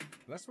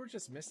 Unless we're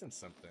just missing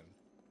something.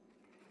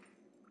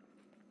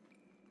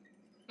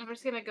 I'm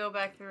just gonna go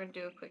back through and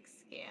do a quick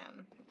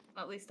scan.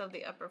 At least of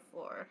the upper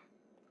floor.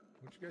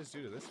 What'd you guys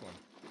do to this one?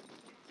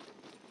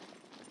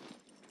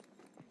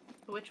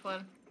 Which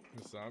one?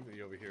 The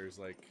zombie over here is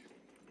like...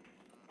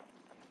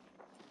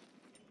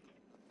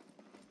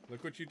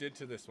 Look what you did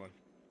to this one.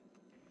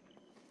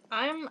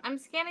 I'm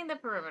scanning the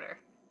perimeter.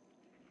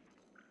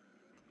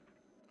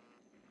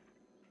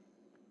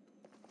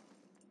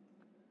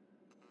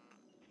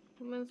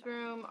 Women's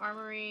room,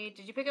 armory.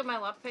 Did you pick up my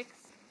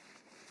lockpicks?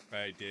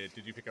 I did.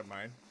 Did you pick up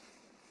mine?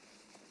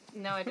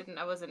 No, I didn't.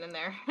 I wasn't in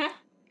there.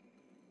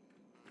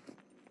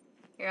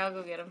 Here, I'll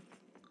go get him.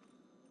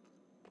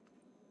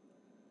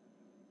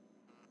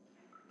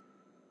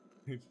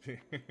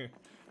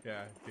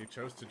 Yeah, he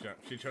chose to jump.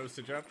 She chose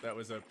to jump? That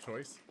was a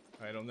choice?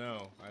 I don't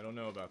know. I don't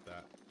know about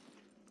that.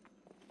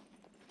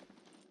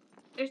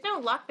 There's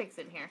no lockpicks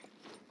in here.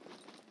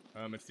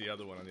 It's the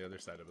other one on the other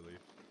side, I believe.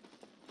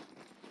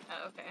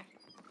 Oh, okay.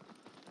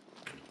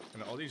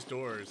 And all these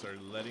doors are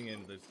letting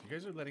in the... You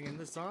guys are letting in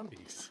the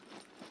zombies.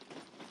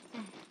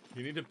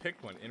 You need to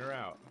pick one, in or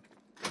out.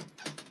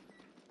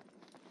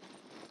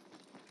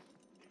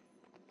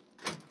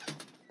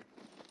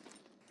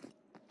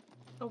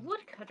 A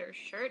woodcutter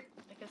shirt.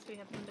 I guess we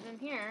haven't been in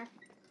here.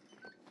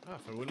 Ah,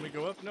 so wouldn't we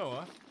go up? No,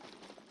 huh?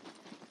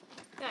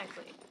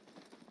 Exactly.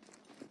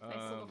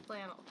 Nice little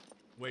flannel.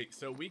 Wait,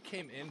 so we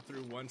came in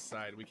through one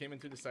side. We came in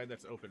through the side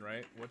that's open,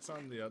 right? What's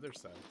on the other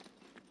side?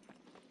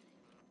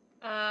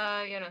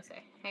 You know,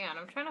 say. Hang on,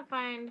 I'm trying to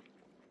find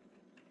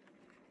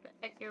the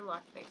heck your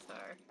lockpicks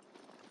are.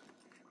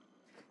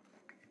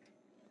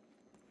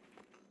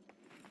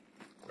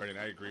 Right, and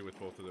I agree with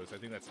both of those. I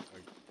think that's a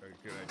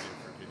good idea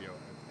for a video.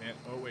 And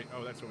oh wait,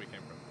 oh that's where we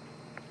came from.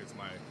 Because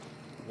my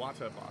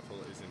water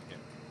bottle is in here.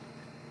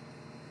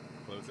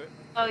 Close it.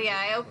 Oh yeah,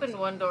 I opened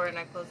one door and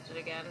I closed it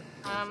again.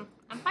 I'm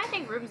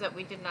finding rooms that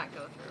we did not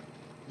go through.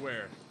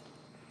 Where?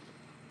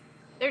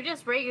 They're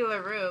just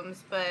regular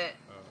rooms, but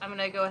I'm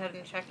gonna go ahead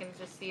and check and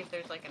just see if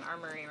there's like an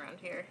armory around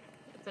here.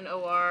 It's an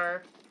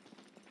OR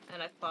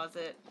and a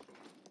closet.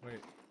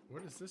 Wait,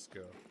 where does this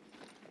go?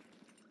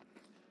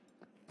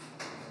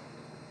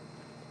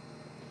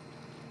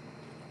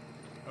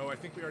 Oh, I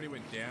think we already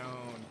went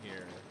down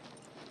here.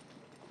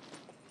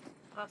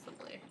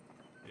 Possibly.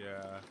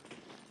 Yeah.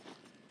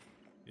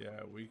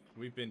 Yeah,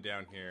 we've been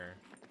down here.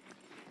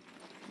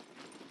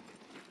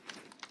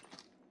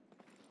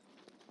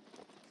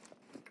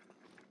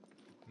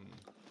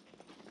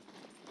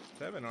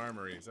 7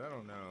 armories, I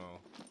don't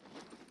know.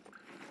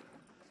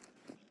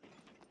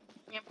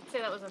 Yep, I'd say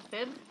that was a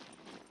fib.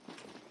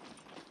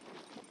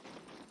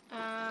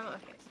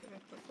 Okay, so we're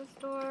gonna close this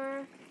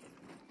door.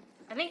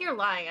 I think you're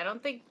lying. I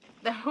don't think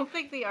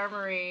the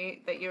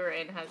armory that you were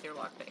in has your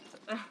lockpicks.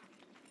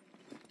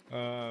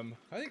 I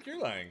think you're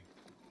lying.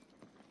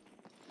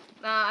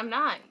 I'm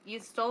not. You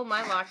stole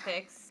my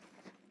lockpicks.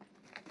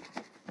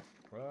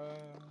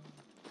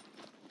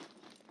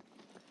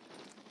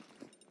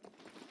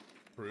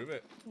 Prove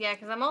it. Yeah,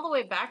 because I'm all the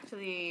way back to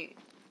the,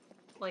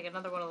 like,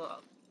 another one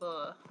of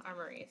the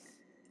armories.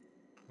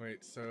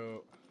 Wait,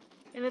 so...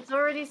 And it's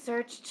already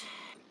searched.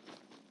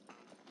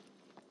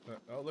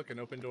 Oh, look, an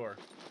open door.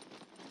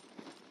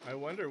 I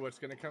wonder what's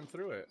going to come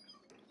through it.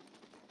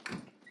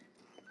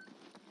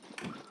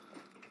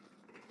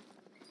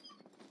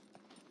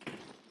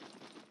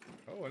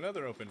 Oh,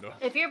 another open door.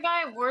 If you're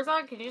by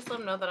Warzone, can you just let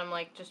them know that I'm,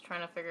 like, just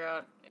trying to figure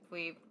out if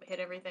we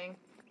hit everything?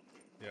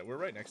 Yeah, we're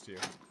right next to you.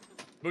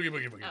 Boogie,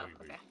 boogie, boogie, oh, boogie,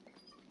 okay. boogie.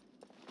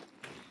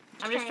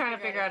 I'm just trying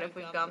to figure out if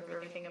we've gone through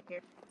everything up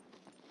here.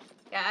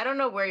 Yeah, I don't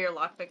know where your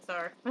lockpicks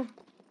are. This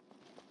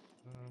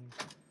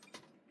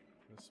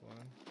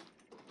one.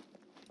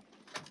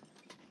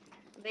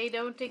 They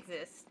don't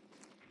exist.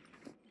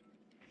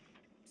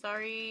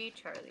 Sorry,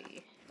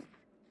 Charlie.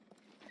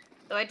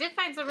 Though I did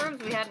find some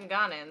rooms we hadn't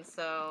gone in,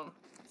 so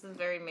this is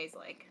very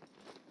maze-like.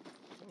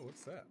 Oh,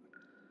 what's that?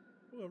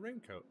 Oh, a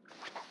raincoat.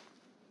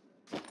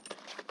 A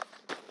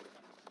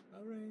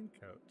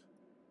raincoat.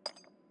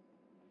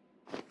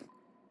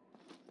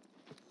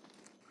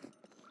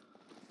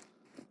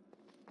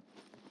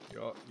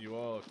 You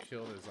all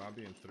killed a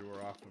zombie and threw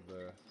her off of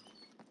the...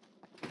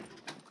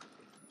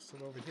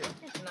 Sit over here.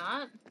 It's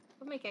not.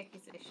 Don't make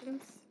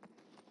accusations.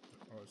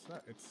 Oh, it's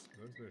not.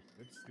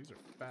 These are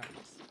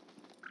facts.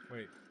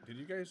 Wait, did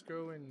you guys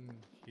go in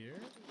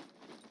here?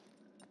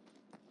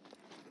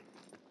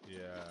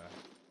 Yeah.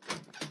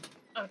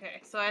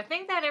 Okay, so I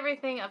think that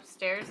everything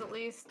upstairs, at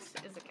least,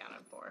 is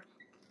accounted for.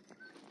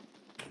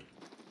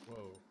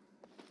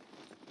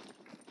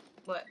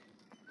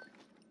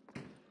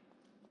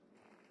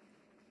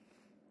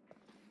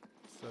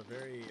 a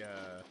very,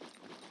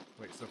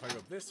 wait, so if I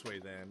go this way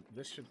then,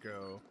 this should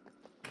go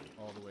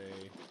all the way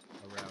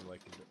around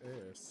like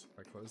this. If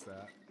I close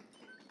that,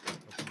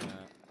 open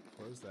that,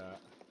 close that.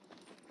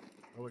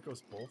 Oh, it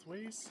goes both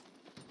ways?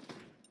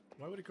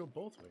 Why would it go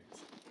both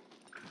ways?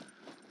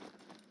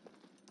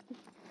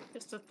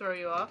 Just to throw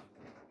you off.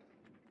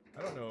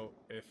 I don't know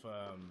if,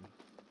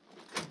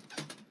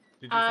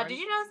 did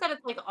you notice that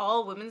it's like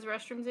all women's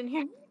restrooms in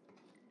here?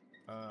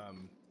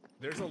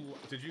 There's a,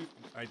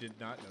 I did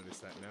not notice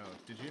that, no.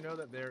 Did you know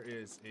that there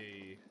is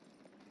a,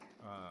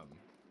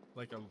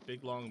 like a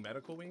big long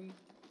medical wing?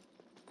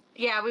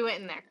 Yeah, we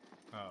went in there.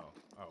 Oh,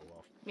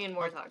 well. Me and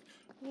Warthog.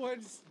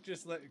 What's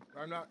just like,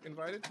 I'm not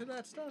invited to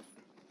that stuff?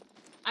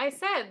 I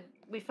said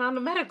we found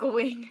a medical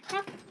wing.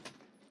 But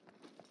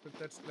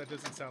that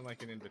doesn't sound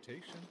like an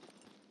invitation.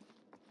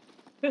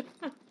 That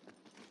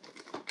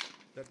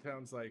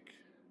sounds like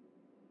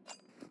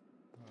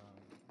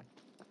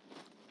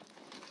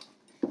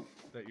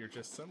that you're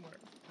just somewhere.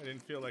 I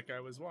didn't feel like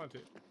I was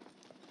wanted.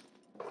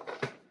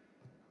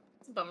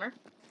 It's a bummer.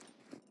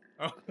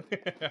 Oh,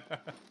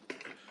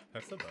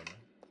 that's a bummer.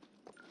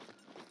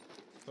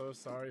 So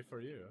sorry for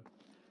you.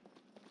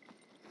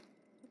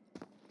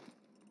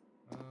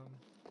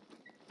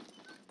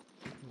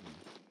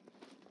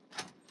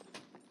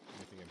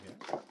 Anything in here?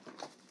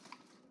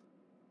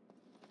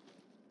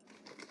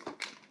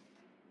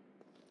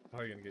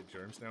 Probably gonna get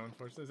germs now,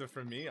 unfortunately. Is it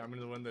from me? I'm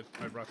the one that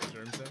I brought the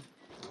germs in.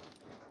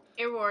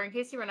 Hey, War, in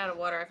case you run out of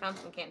water, I found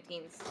some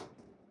canteens.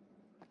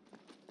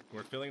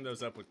 We're filling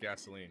those up with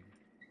gasoline.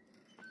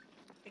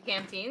 The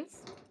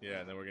canteens? Yeah,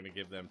 and then we're gonna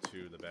give them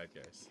to the bad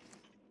guys.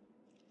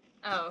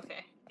 Oh,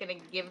 okay. Gonna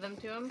give them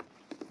to him?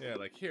 Yeah,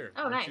 like here.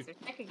 Oh, nice. There's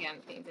heck of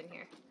canteens in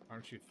here.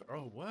 Aren't you?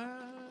 Oh, what?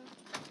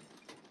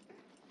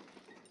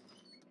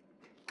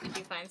 Did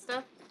you find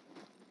stuff?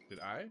 Did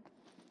I?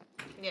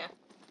 Yeah.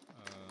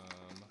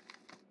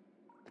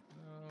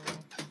 No.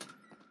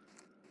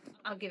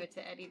 I'll give it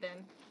to Eddie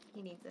then.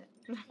 He needs it.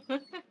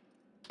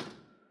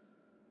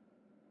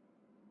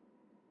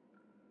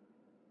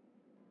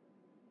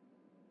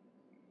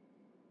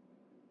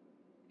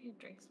 You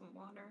drink some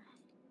water.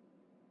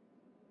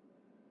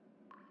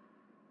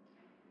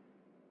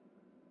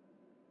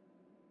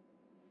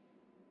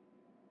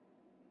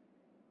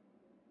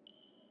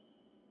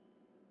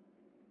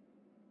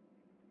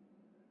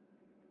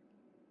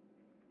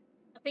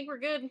 I think we're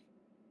good.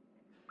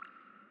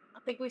 I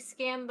think we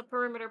scanned the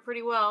perimeter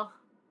pretty well.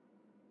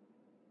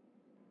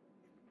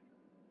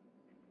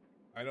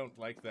 I don't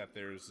like that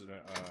there's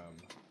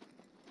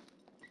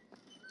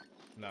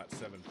not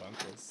 7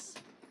 bunkers.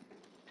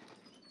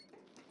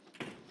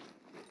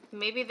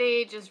 Maybe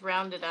they just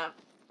rounded up.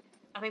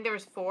 I think there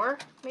was 4,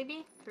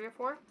 maybe? 3 or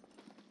 4?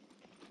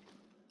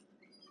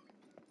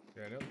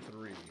 Yeah, I know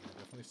 3. I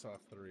definitely saw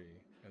 3.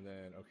 And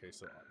then, okay,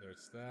 so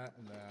there's that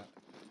and that.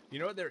 You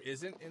know what there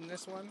isn't in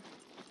this one?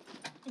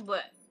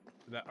 What?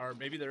 That, or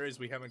maybe there is,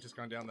 we haven't just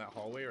gone down that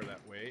hallway or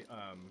that way.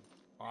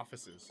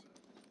 Offices.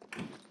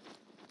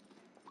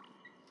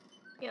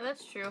 Yeah,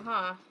 that's true,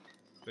 huh?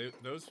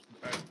 Those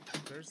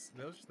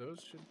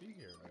should be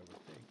here, I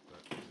would think,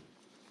 but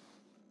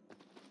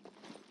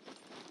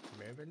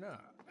maybe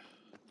not.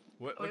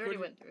 What? We already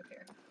went through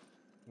here.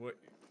 What?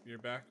 You're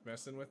back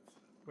messing with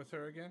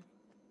her again?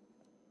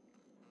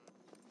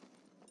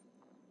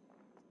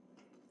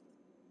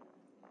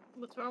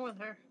 What's wrong with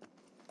her?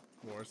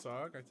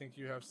 Warsog, I think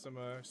you have some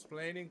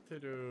explaining to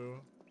do.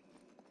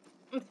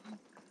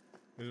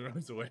 He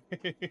runs away.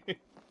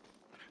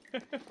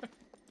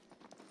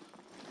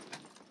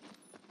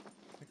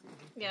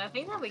 Yeah, I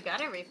think that we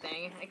got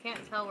everything. I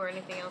can't tell where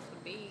anything else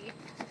would be.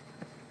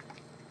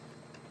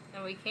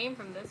 And we came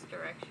from this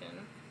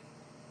direction.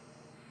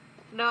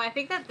 No, I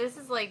think that this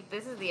is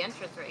the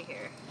entrance right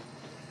here.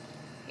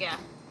 Yeah.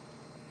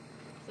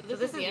 So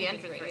this is the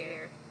entrance right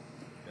here.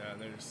 Yeah,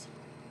 there's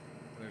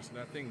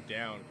nothing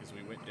down because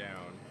we went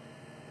down.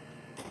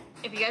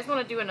 If you guys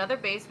want to do another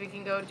base, we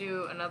can go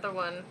do another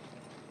one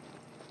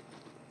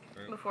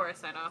before I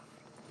sign off.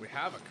 We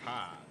have a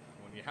car.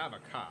 When you have a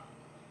car.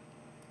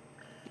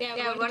 Yeah,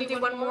 we want to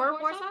do one more,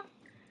 Warsaw?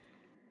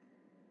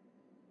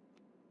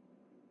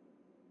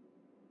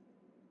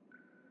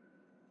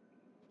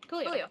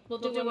 Coolio. We'll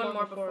do one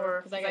more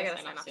before, because I gotta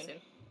sign off soon.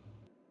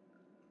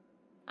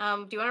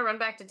 Do you want to run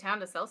back to town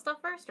to sell stuff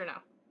first, or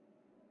no?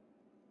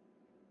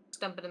 Just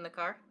dump it in the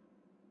car?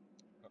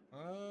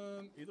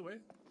 Either way.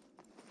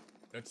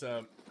 It's,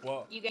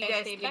 well... You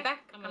guys stay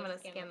back. I'm gonna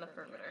scan the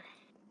perimeter.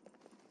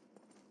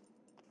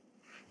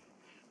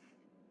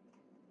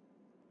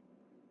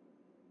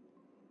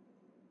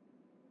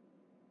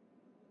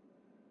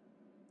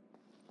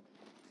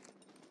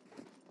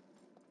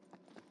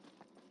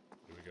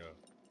 Here we go.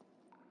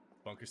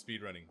 Bunker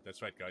speed running.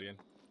 That's right, Guardian.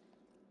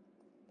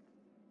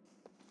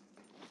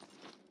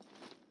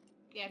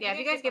 Yeah, if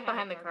you guys get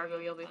behind the cargo,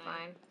 you'll be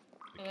fine.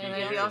 And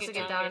then if you also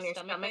get down on your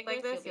stomach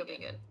like this, you'll be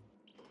good.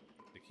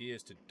 The key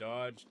is to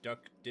dodge,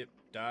 duck, dip,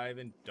 dive,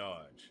 and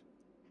dodge.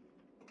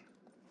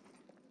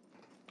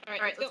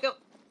 Alright, let's go.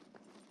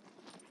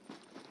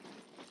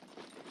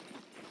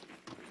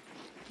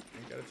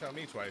 I tell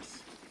me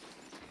twice.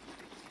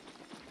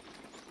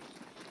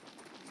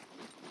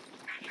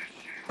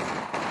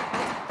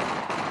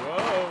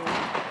 Whoa!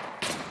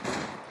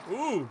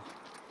 Ooh!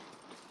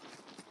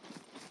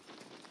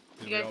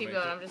 You gotta keep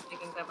going, I'm just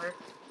taking cover.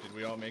 Did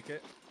we all make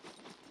it?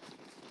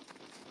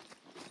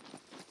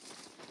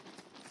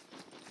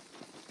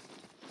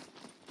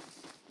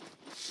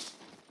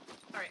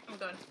 Alright, I'm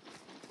going.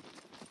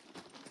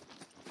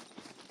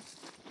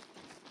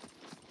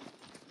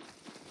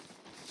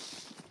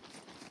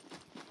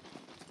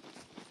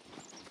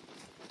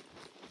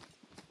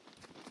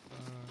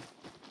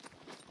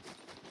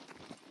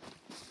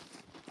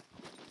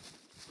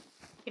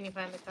 Can you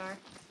find the car?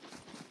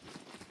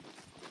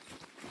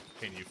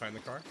 Can you find the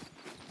car?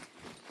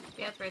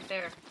 Yeah, it's right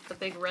there. The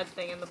big red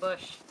thing in the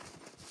bush.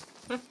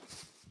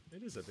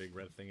 It is a big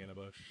red thing in a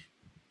bush.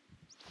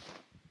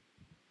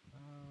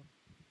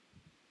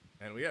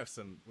 And we have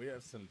some, what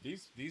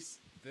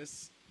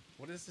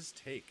does this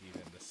take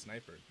even, the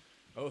sniper?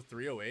 Oh,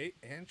 308?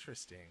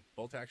 Interesting.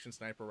 Bolt action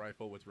sniper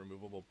rifle with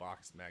removable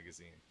box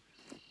magazine.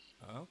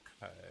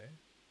 Okay.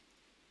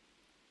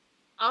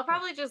 I'll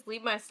probably just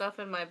leave my stuff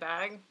in my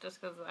bag,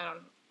 just because I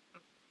don't...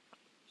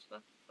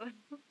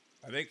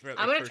 I think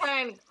I'm gonna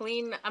try and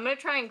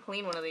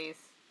clean one of these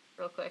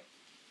real quick.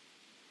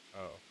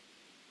 Oh,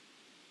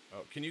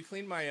 can you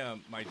clean my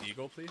my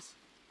deagle, please?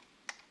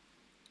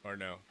 Or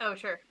no? Oh,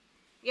 sure.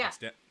 Yeah.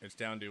 It's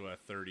down to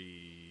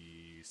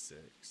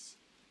 36.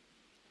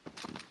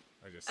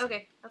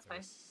 Okay, that's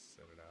fine.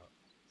 Set it out.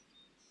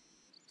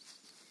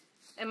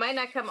 It might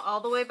not come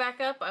all the way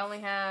back up. I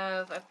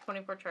have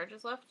 24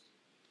 charges left,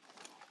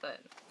 but.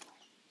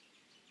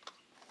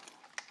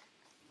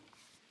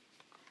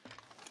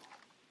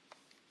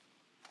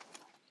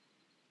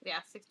 Yeah,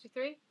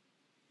 63.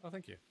 Oh,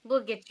 thank you.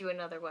 We'll get you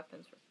another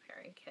weapons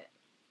repairing kit.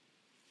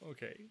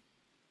 Okay.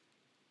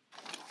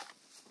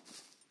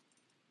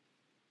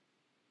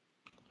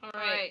 All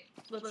right,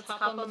 let's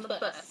hop on the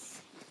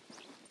bus.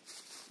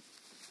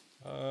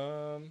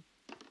 I'm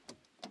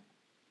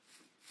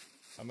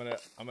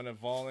gonna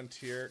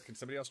volunteer. Can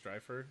somebody else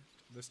drive her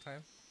this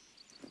time?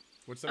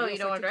 Would somebody you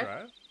don't want to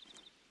drive?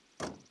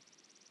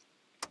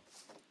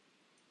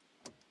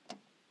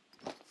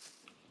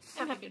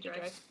 I'm happy to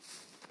drive.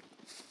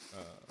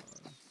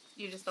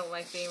 You just don't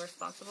like being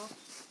responsible?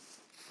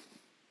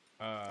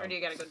 Or do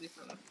you gotta go do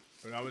something?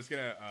 I was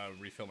gonna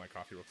refill my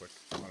coffee real quick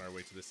on our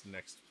way to this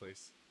next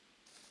place.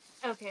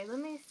 Okay, let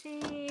me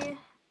see.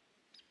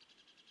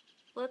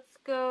 Let's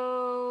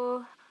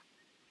go...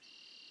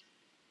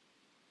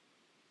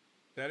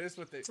 That is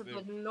what they... To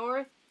the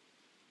north...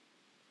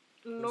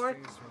 Oh,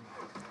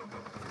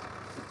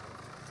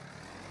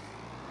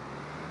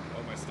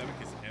 my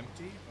stomach is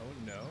empty? Oh,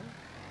 no.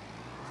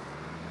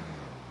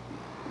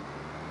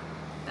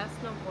 That's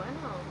no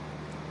bueno.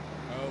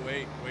 Oh,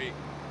 wait.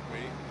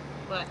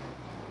 What?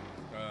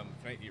 Can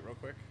I eat real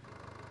quick?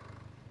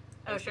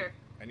 Oh, sure.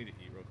 I need to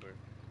eat real quick.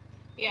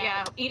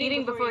 Yeah,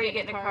 eating before you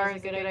get in a car is a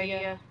good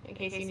idea, in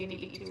case you need to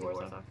eat 2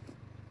 Warzone.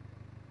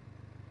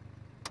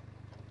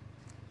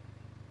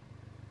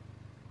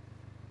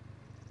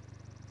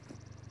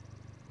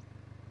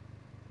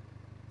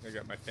 I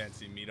got my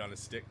fancy meat on a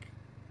stick.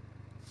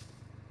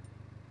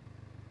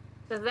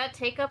 Does that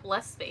take up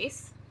less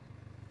space?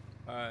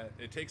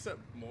 It takes up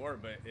more,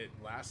 but it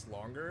lasts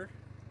longer.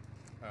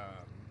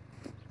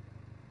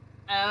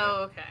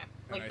 Oh, okay.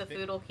 Like the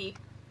food will keep.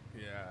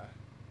 Yeah.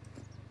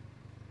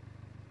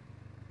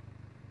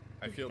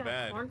 I feel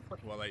bad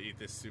while I eat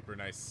this super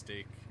nice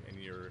steak and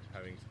you're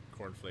having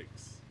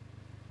cornflakes.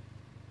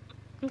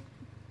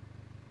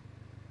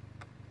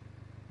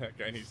 That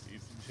guy needs to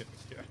eat some dinner,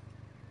 yeah.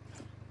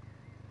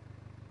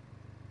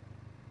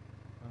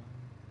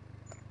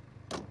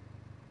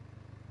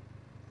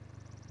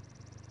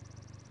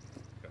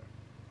 Okay.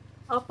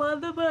 Up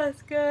on the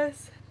bus,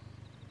 Gus.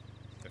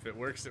 If it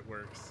works, it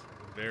works.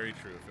 Very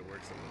true. If it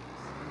works, it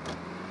works.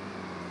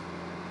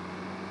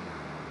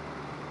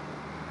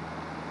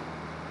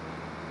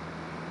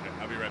 Okay,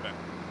 I'll be right back.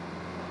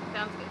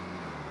 Sounds good.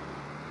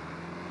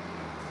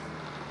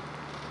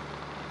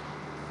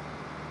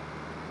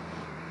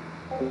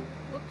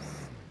 Whoops.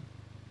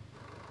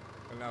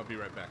 And I'll be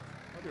right back.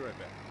 I'm gonna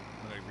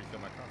refill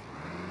my coffee.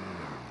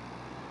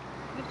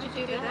 How did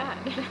you do that?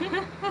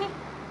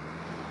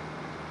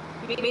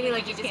 Meaning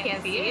like you just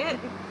can't see it?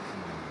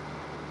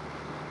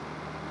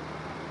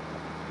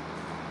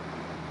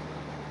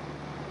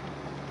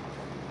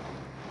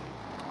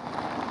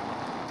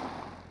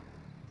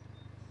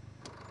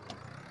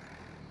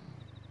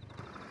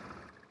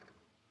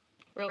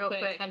 Real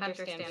quick, Hunter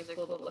stands are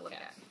cool to look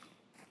at.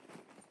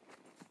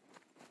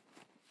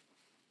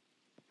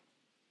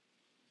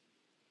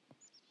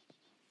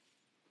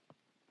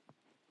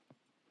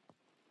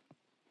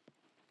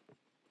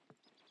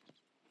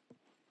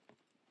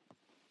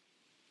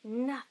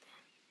 Nothing.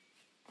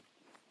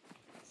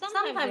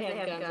 Sometimes they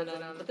have guns on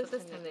them, but this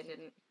time they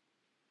didn't.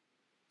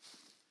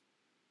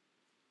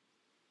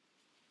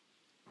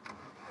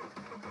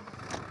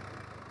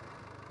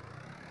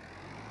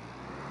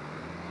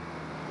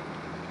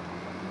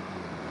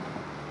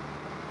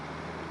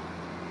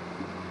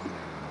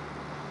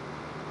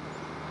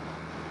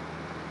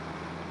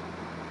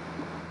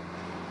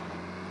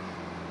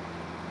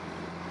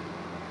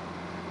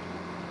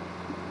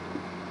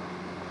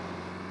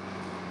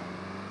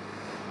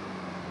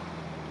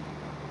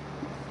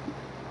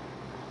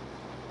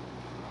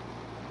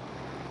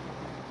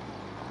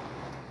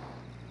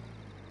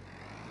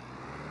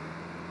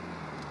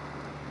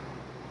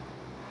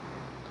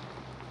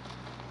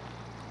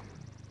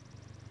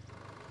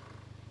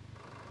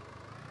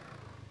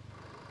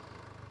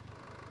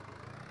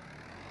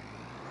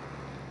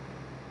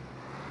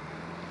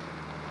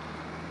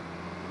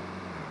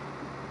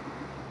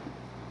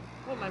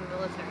 my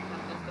military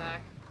compass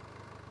back.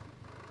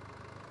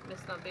 Miss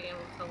not being able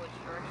to tell which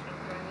direction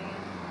I'm driving in.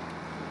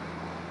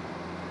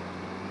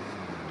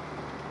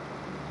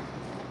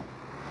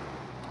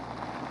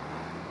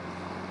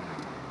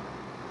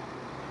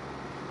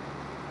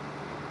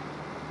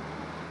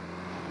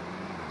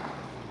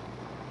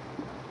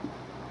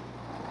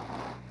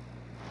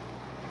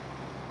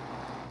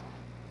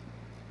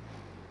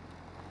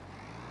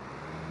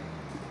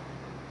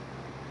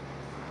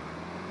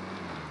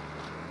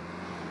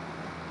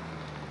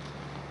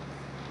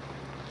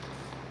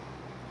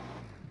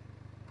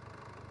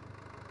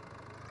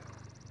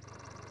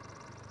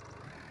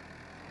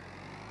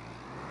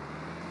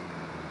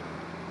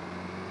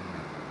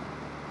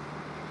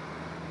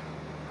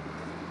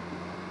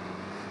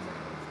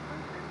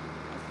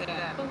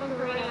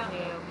 Right out in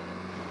the open.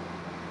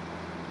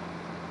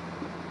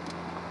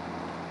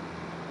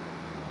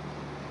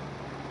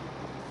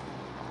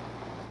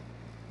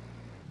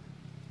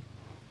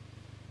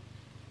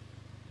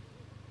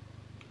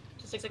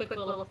 Just a quick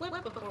little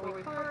flip before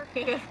we park.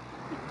 Thank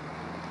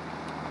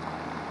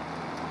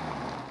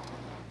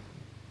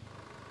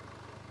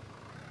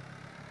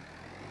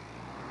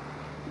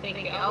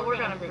you. I'll work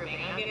on improving.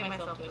 I'll get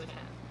myself to a 10.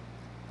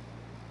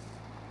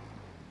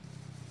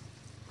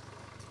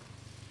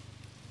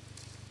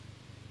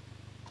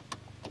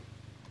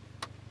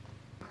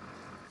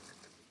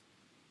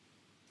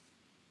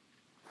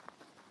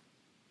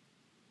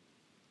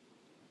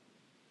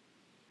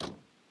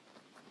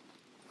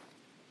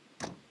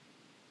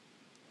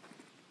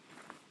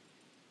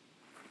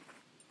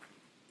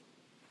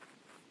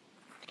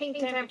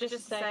 Taking time for just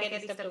a second, he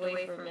stepped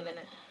away for a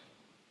minute.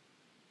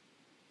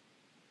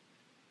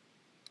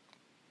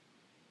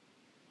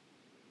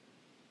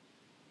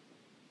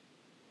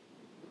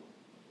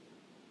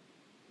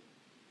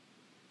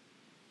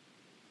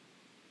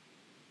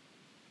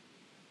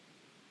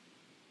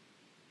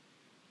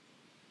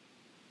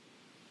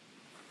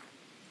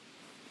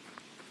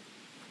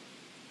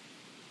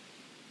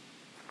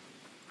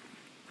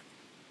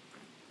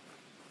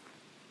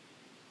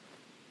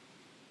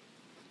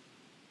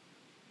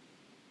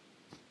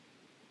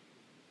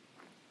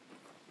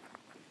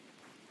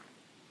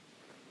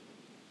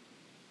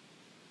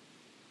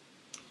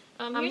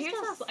 I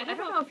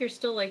don't know if you're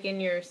still like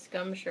in your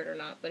SCUM shirt or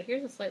not, but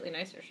here's a slightly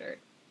nicer shirt.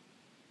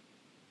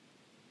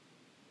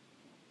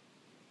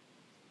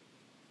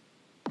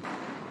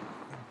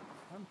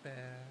 I'm back.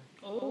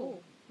 Oh,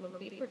 my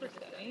beeper just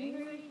got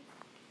angry.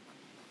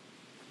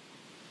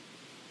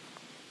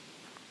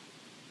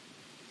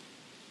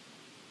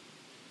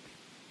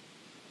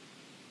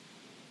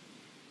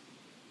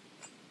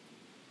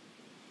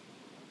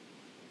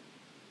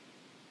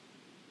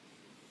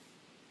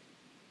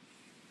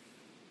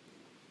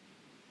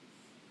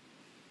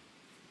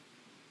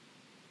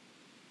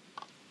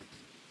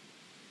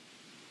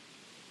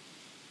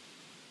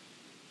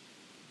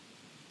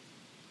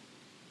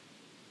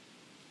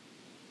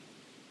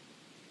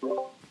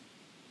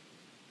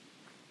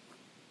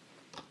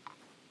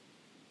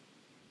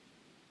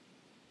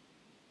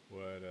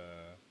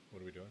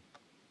 What are we doing?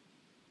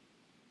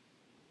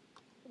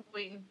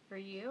 Waiting for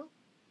you.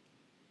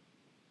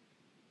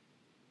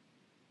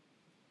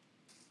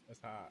 That's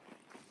hot.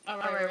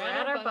 Alright, we're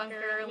at our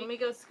bunker. Let me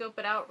go scope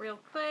it out real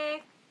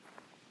quick.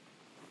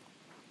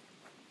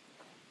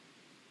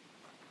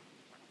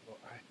 Well,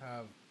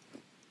 I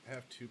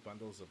have 2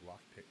 bundles of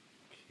lockpick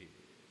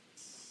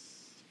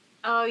kits.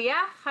 Oh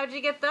yeah? How'd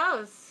you get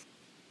those?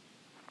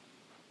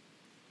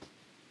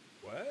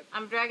 What?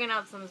 I'm dragging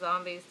out some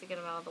zombies to get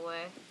them out of the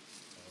way.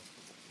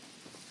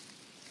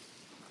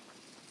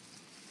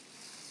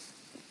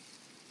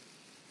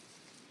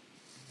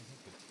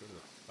 Go to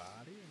the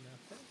body and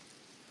that's it.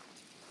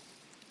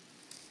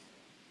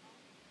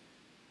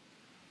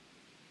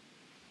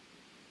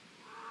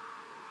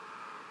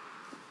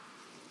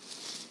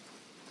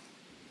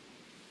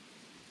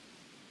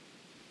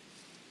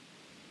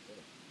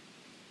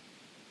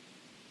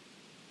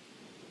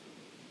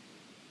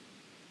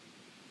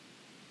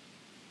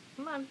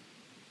 Come on.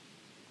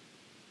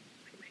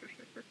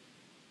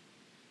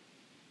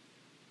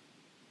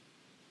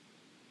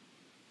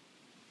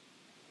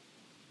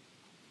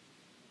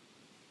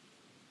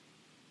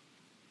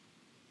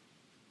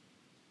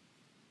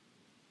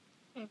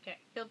 Okay,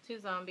 killed 2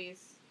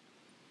 zombies.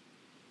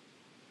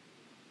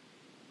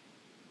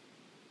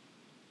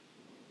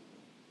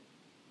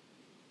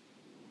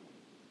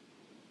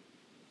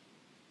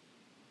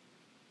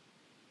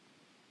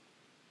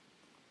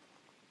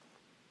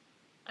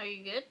 Are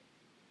you good?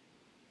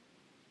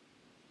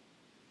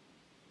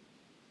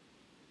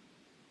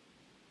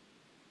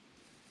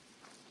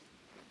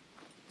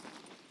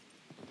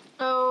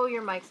 Oh,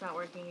 your mic's not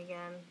working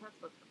again. That's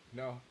what.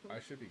 No, I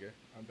should be good.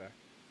 I'm back.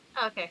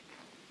 Okay.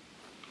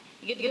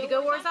 You good to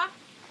go, Warzone?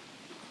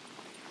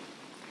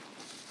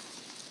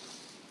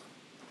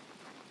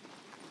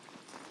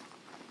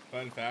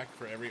 Fun fact,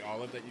 for every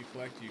olive that you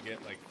collect, you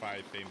get like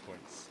 5 fame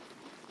points.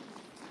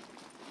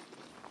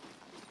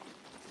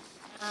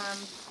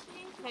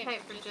 Hang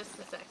tight for just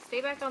a sec.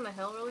 Stay back on the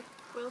hill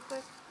real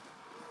quick.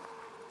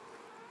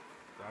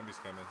 Zombies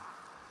coming.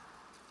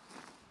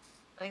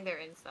 I think they're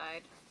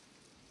inside.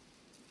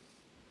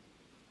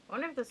 I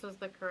wonder if this was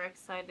the correct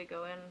side to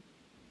go in.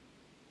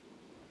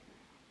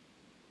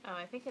 Oh,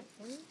 I think it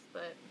is,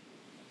 but...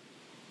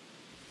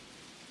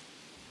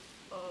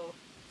 Oh.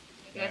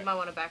 You guys might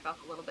want to back off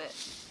a little bit.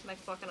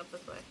 Mike's walking up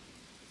this way.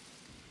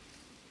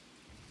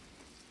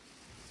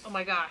 Oh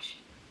my gosh.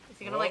 Is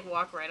he gonna, like,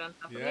 walk right on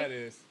top of me? Yeah, it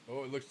is.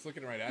 Oh, it's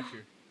looking right at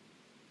you.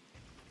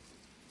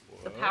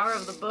 The power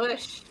of the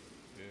bush.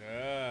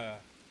 Yeah.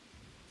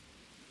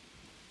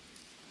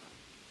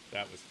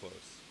 That was close.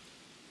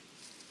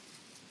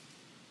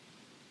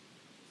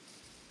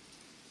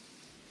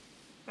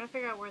 I'm trying to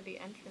figure out where the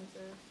entrance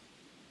is.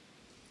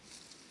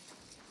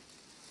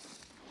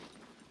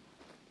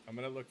 I'm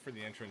gonna look for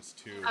the entrance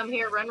to... I'm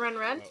here. Run, run,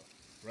 run. Oh.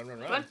 Run, run,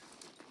 run. Run.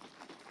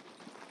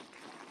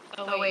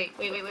 Oh, wait.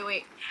 Wait.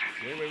 Wait.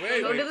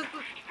 Go to this...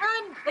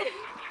 Run!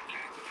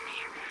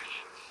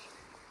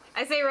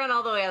 I say run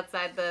all the way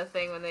outside the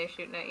thing when they're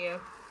shooting at you.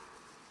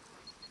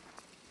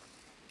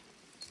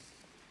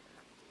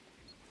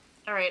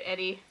 Alright,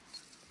 Eddie.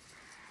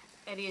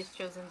 Eddie has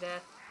chosen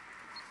death.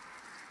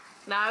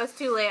 No, I was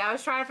too late. I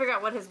was trying to figure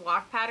out what his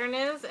walk pattern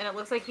is, and it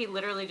looks like he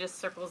literally just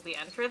circles the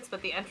entrance,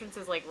 but the entrance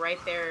is, like, right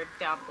there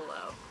down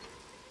below.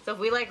 So if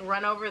we, like,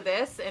 run over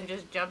this and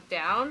just jump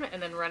down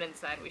and then run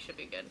inside, we should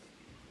be good.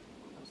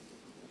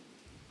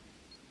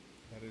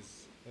 That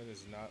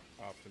is not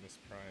Optimus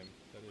Prime.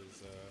 That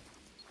is,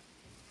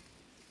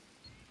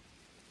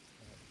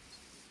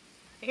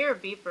 I hear a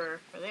beeper.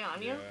 Are they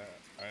on you?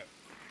 Yeah,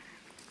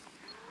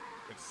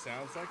 it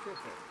sounds like it,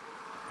 but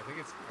I think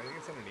it's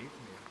underneath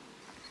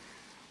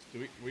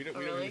me.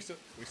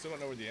 We still don't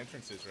know where the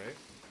entrance is, right?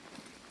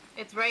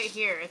 It's right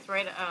here. It's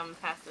right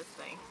past this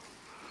thing.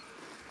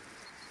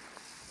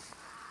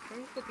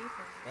 Where's the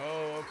beeper?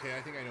 Oh, okay.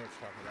 I think I know what you're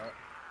talking about.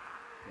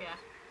 Yeah.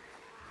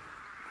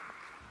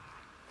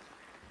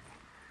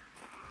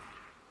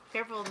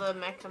 Careful, the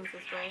mech comes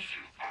this way.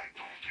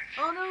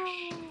 Oh no!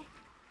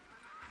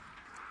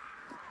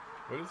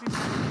 What is he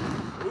doing?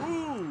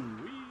 Ooh!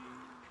 Wee.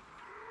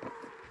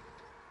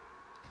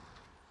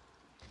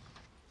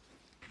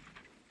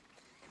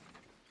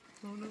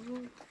 Oh no!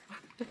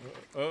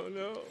 Oh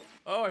no!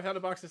 Oh, I found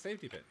a box of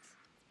safety pins.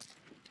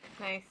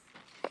 Nice.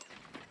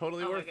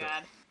 Totally worth Oh my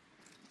god.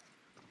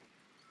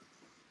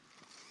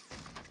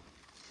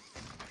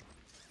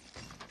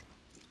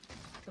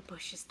 The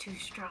bush is too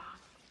strong.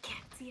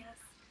 Can't see us.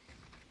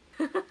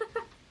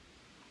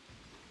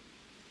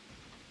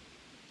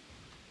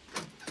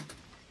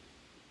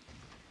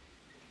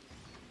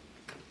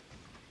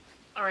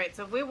 Alright,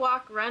 so if we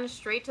run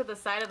straight to the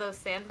side of those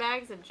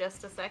sandbags in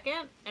just a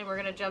second, and we're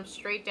gonna jump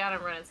straight down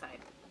and run inside.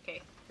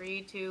 Okay,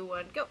 3, 2,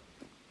 1, go!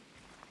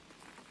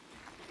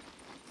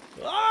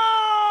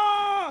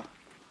 Ah!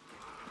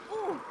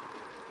 Ooh.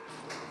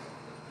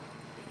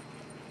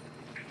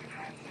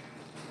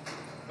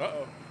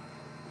 Uh-oh.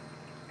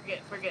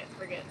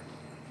 Forget.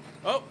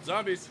 Oh,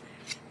 zombies.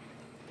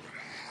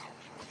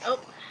 Oh.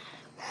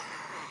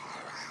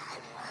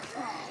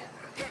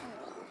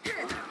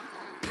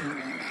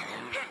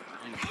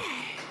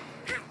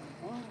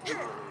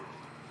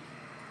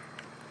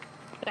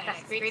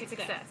 Nice, great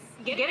success.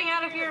 Getting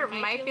out of here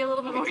might be a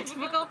little bit more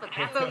difficult, but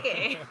that's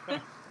okay.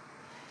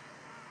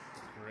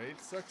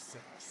 Great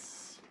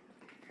success.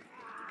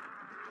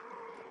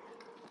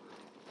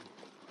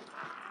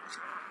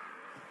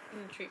 I'm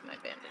gonna treat my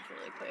bandage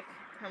really quick.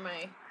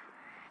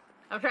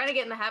 I'm trying to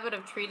get in the habit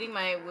of treating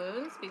my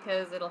wounds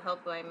because it'll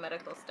help my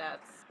medical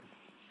stats.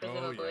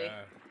 Presumably.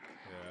 Oh,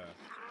 yeah.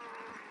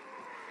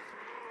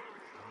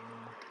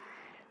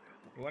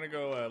 You want to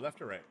go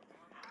left or right?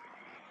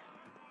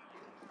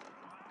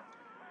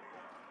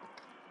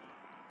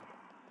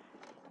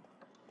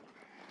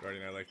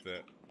 Guardian, I like the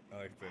name.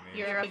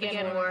 You're up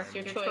again, War.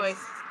 Your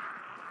choice.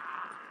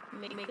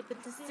 Make the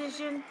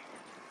decision.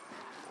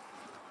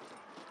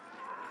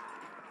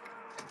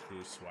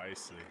 Choose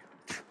wisely.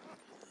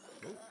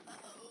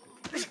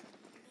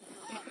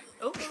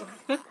 Oh.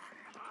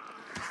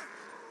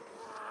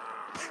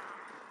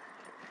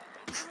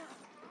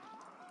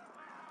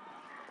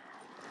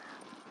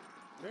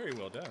 Very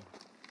well done.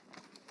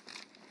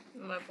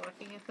 Am I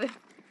blocking it? You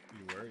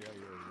were, yeah,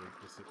 you were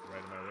just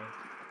right in my way.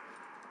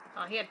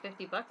 Oh, he had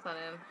 $50 on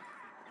him.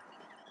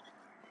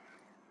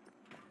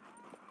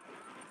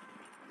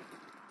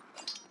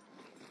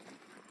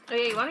 Oh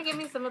yeah, you want to give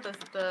me some of the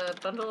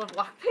bundle of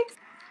lockpicks?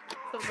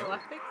 Some of the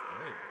lockpicks?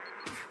 Great.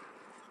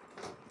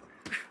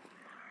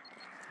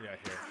 Yeah,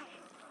 here.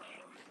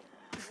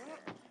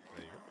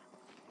 There you go.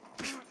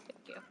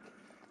 Thank you.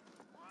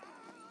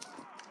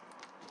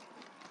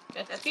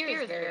 That spear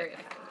is very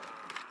effective.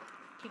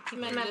 Keep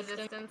him at a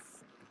distance.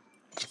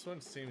 This one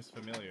seems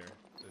familiar.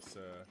 This,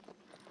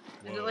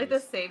 Is it like the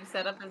same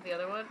setup as the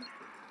other one?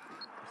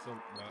 So,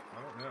 I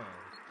don't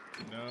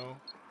know. No.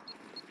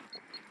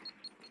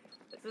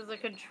 This is a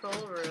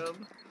control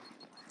room.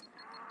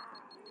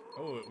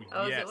 Oh,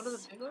 Oh, yes. is it one of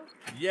the big ones?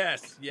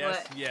 Yes,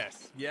 yes, What?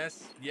 yes,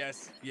 yes,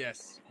 yes,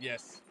 yes,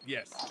 yes,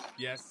 yes,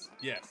 yes,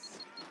 yes.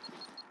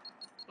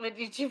 What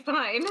did you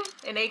find?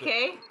 An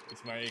AK?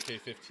 It's my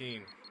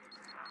AK-15.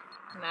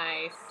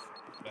 Nice.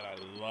 That I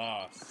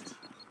lost.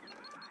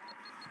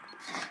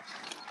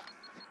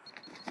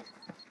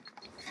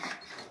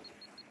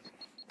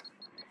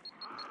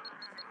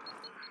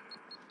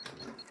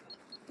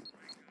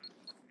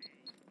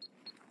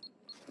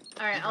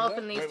 Alright, I'll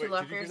open these two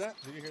lockers. Did you hear that?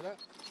 Did you hear that?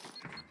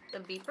 The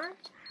beeper?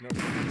 No,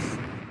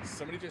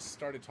 somebody just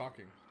started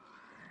talking.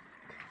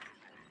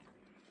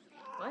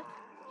 What?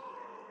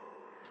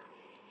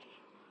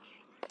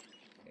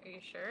 Are you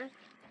sure?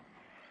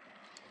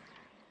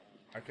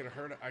 I could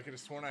have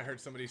sworn I heard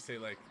somebody say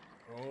like,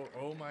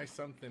 oh my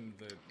something,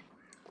 the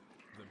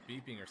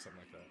beeping or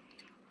something like that.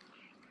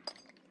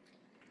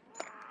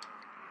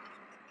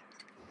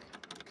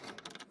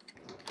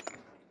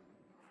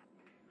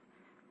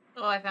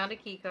 Oh, I found a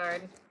key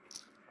card.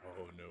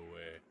 Oh, no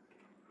way.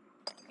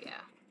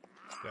 Yeah.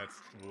 That's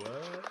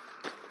what?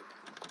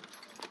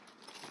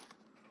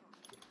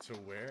 To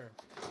where?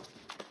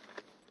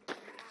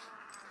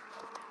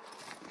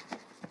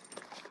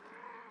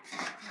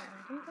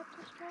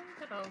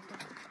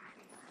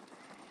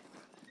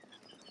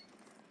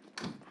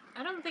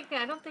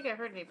 I don't think I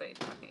heard anybody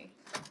talking.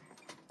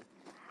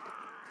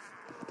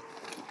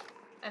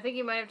 I think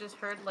you might have just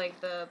heard like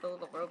the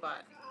little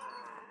robot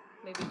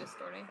maybe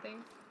distorting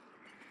things.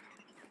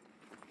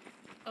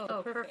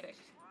 Oh, perfect.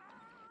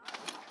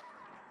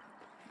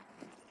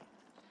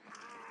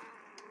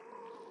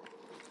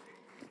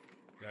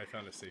 Yeah, I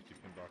found a safety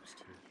pin box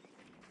too.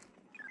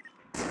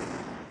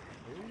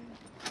 Ooh.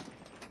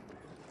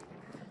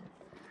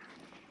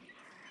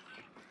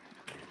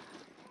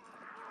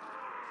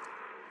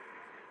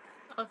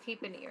 I'll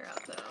keep an ear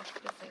out though,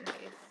 just in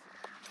case.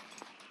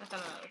 I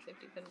found another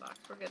safety pin box.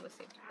 We're good with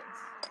safety pins.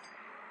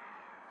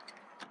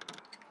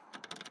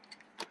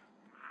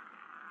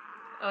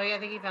 Oh yeah, I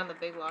think he found the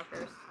big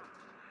lockers.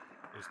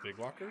 There's big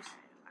lockers?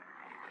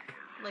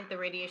 Like the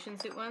radiation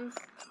suit ones?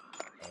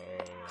 Oh.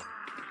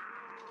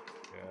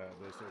 Yeah,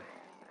 those are...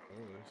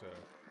 Oh, there's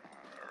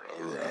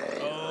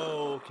a...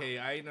 Oh, okay,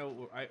 I know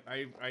where we're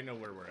at. I know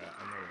where we're at.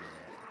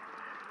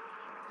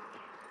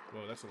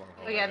 Whoa, that's a long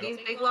hallway. Oh yeah, these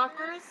big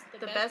lockers,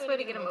 the best way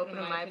to get them open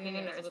in my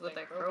opinion is with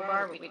a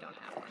crowbar, but we don't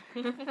have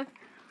one.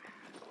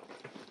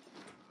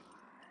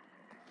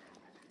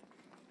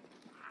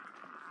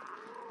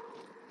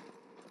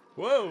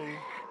 Whoa!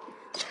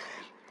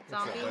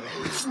 Zombie.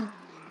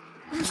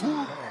 What's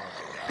up,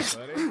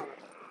 buddy? Buddy?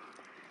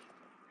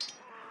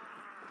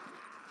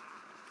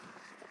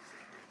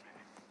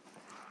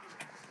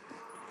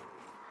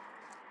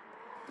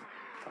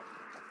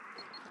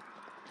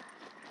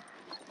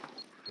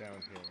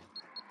 Down here.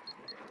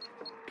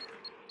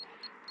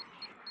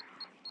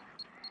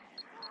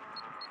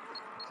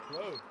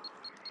 Explode.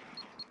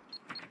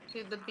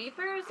 Dude, the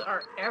beepers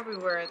are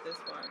everywhere at this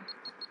one.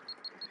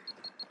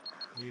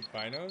 Need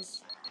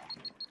binos?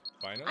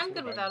 Binos? I'm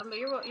good without them, but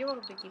you're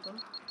welcome to keep them.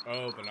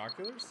 Oh,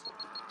 binoculars?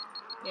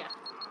 Yeah.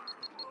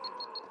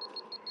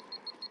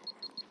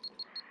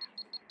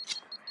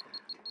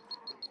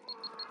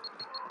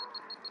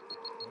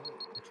 Oh,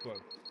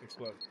 explode.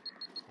 Explode.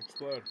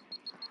 Explode.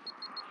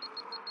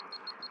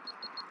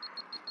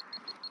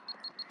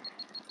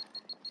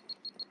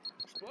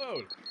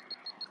 Explode!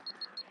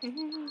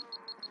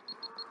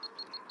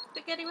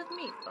 Spaghetti with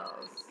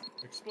meatballs.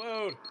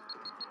 Explode!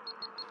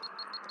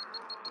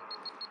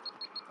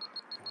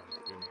 Oh my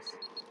goodness.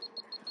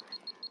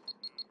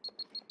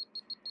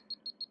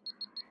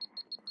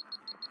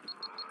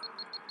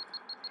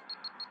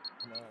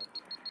 Come on.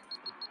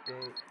 Go.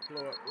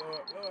 Blow up, blow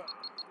up, blow up.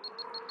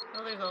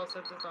 Oh, there's all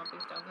sorts of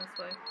zombies down this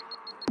way.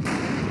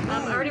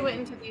 I already went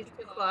into these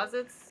two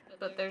closets,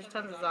 but there's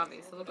tons of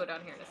zombies, so we'll go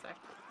down here in a sec.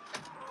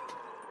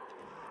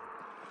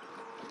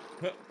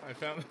 I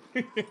found...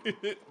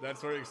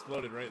 That's where it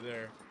exploded, right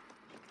there.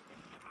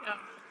 Yeah.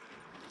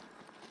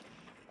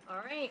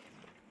 Alright.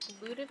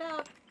 Loot it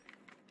up.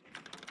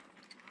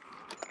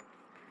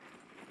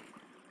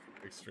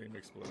 Extreme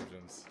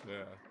explosions.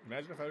 Yeah.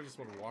 Imagine if I just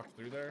would have walked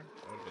through there.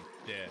 I would have been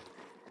dead.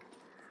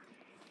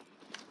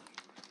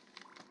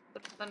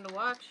 But fun to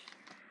watch.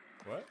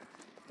 What?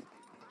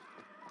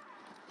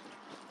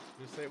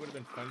 Did you say it would have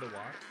been fun to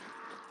watch?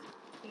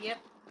 Yep.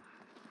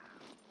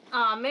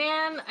 Aw,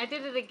 man, I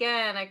did it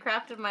again. I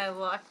crafted my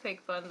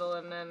lockpick bundle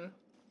and then...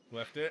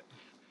 Left it?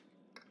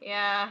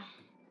 Yeah.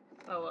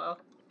 Oh well.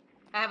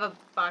 I have a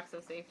box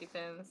of safety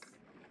pins.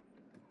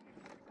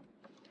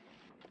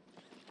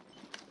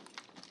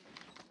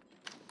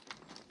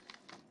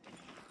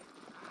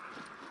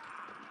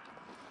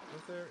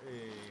 Was there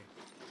a...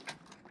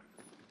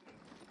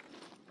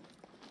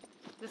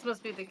 This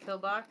must be the kill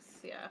box?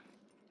 Yeah.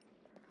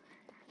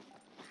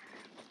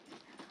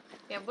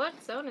 Yeah, what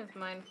zone is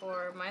mine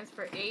for? Mine's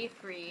for A3.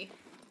 A3?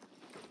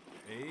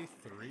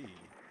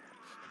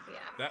 Yeah.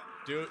 That,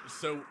 dude,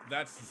 so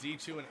that's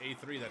Z2 and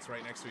A3 that's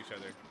right next to each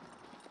other.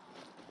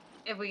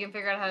 If we can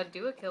figure out how to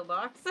do a kill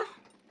box.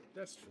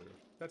 That's true.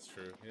 That's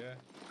true, yeah.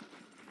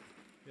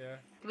 Yeah.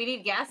 We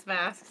need gas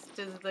masks.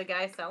 Does the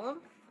guy sell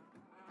them?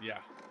 Yeah.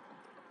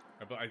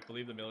 I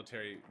believe the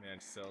military man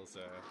sells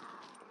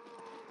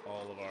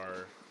all of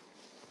our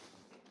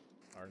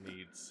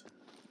needs.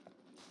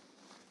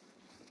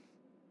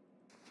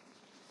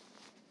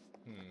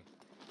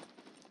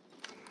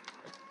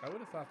 I would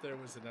have thought there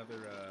was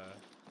another,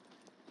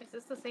 Is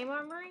this the same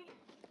armory?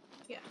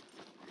 Yeah.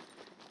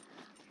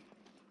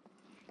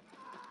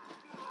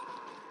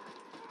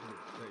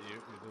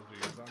 Those are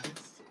your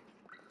zombies?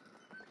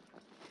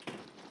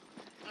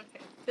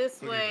 Okay.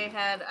 This way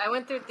had... I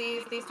went through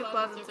these two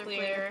closets are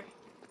clear.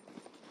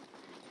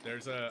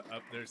 There's a,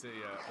 oh.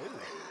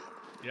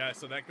 Yeah,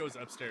 so that goes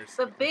upstairs.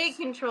 The big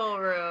control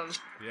room.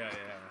 Yeah.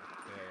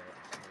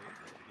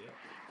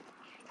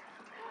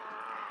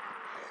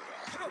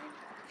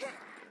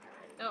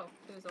 Oh,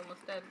 he was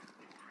almost dead.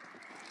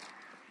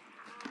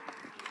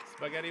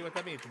 Spaghetti with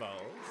the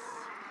meatballs.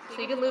 So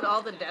you can loot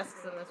all the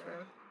desks in this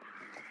room.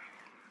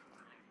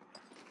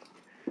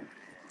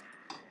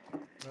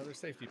 Another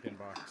safety pin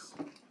box.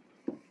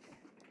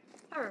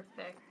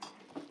 Perfect.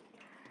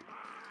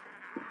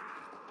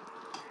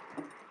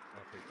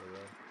 I'll take the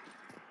row.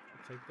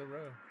 Take the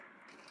row.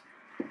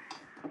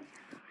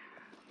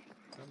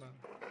 Come on.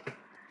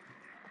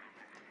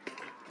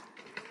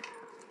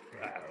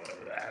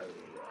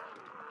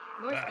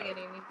 More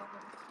spaghetti and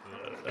meatballs.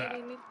 Spaghetti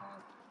and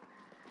meatballs.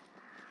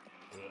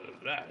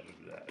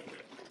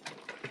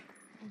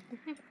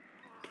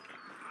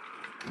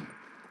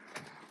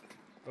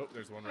 Oh,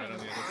 there's one right on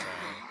the other side.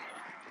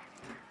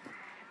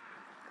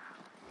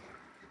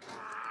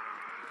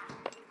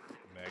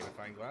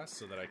 Magnifying glass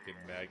so that I can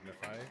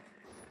magnify.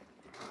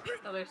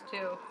 Oh, there's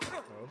two.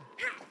 Oh.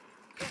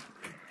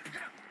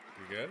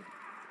 You good?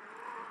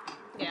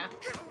 Yeah.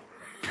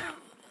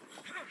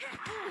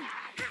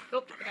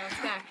 Oh, I got a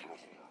stack.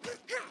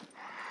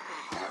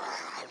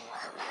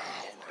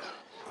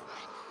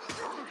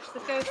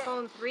 This guy's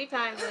fallen 3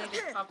 times and he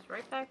just pops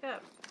right back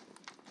up.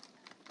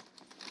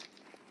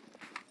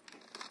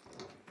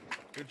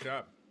 Good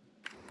job.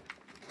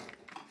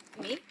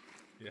 Me?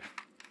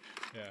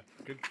 Yeah.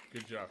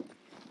 Good job.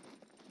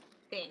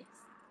 Thanks.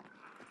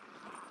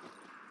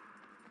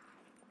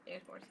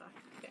 There's more stuff.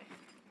 Okay.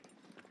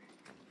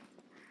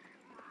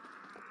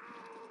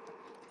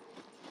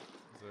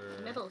 Is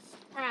there Metal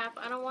scrap?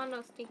 I don't want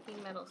no stinky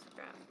metal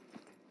scrap.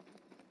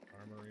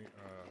 armory?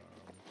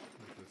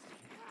 What's this?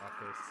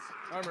 Office.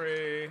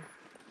 Armory!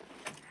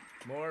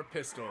 More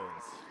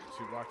pistols.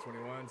 2 Block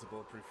 21s, a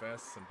bulletproof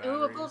vest, some batteries.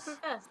 Ooh, a bulletproof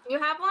vest. Do you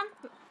have one?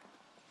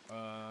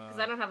 Because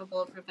I don't have a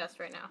bulletproof vest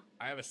right now.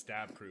 I have a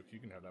stab proof. You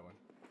can have that one.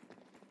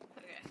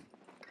 Okay.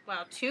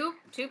 Wow, two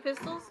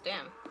pistols?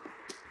 Damn.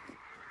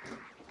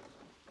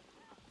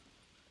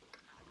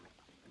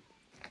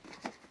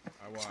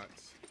 I want...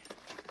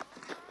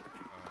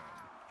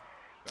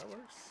 that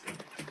works.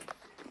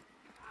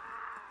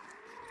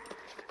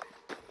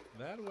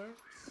 That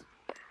works.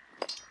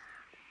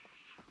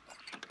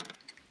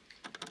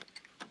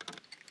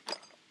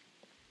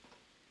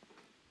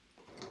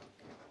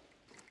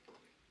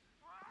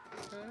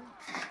 Okay.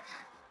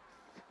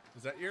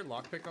 Is that your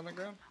lockpick on the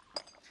ground?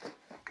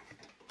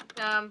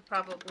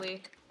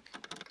 Probably.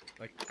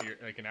 Like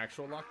an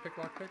actual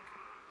lockpick?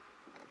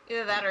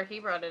 Either that or he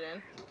brought it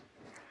in.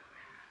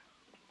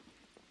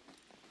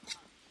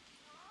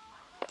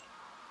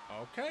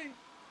 Okay.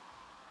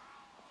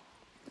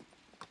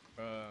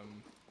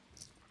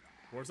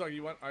 Warzog,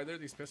 you want either of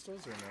these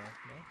pistols or no?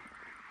 No?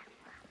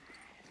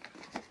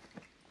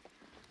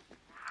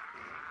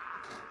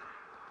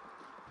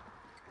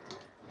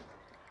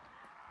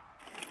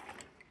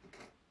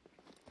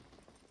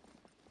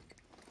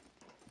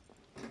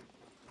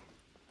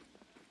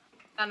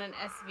 On an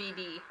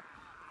SVD.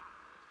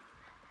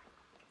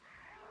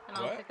 And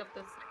I'll What? pick up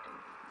this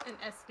second.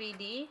 An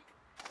SVD.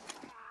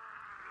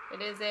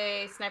 It is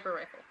a sniper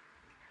rifle.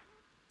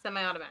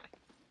 Semi-automatic.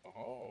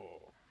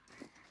 Oh.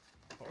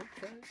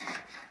 Okay.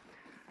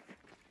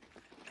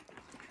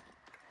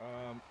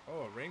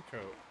 Oh, a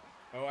raincoat.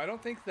 Oh, I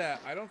don't think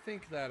that, I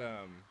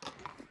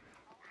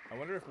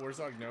wonder if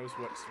Warzog knows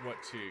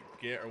what to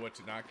get or what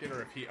to not get,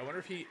 or if I wonder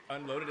if he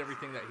unloaded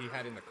everything that he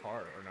had in the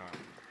car or not.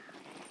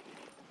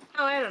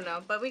 Oh, I don't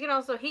know, but we can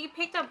also, he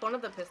picked up one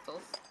of the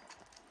pistols.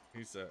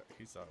 He's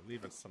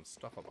leaving some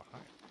stuff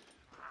behind.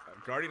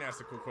 Guardian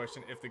asked a cool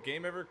question. If the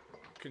game ever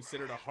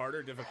considered a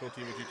harder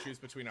difficulty, would you choose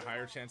between a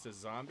higher chance of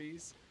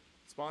zombies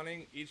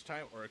spawning each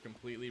time or a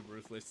completely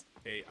ruthless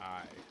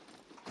AI?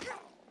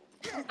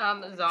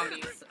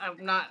 Zombies.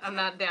 I'm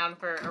not down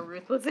for a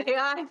ruthless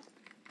AI.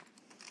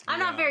 I'm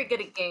not very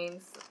good at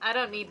games. I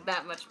don't need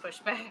that much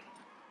pushback.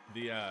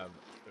 The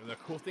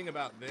cool thing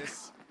about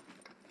this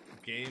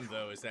game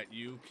though is that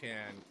you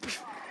can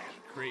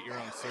create your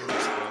own server,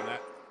 and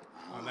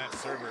on that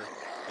server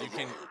you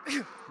can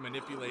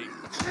manipulate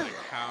like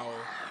how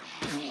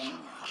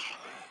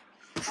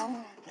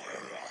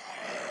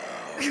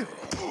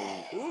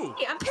ooh.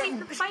 Hey, I'm paying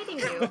for fighting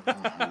you.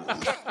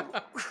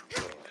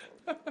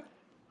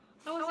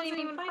 I wasn't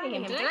even fighting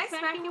him. Did I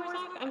smack you,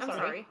 Warzog? I'm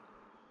sorry.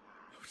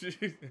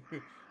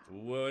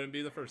 Wouldn't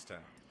be the first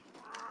time.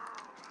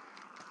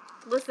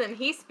 Listen,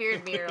 he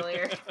speared me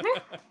earlier.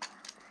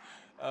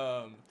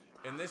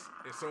 In this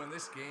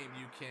game,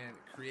 you can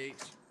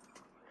create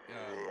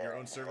your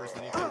own servers,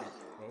 then you can...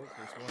 Oh,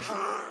 there's one.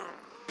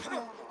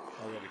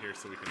 I'll go over here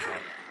so we can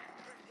talk.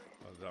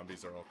 Oh, the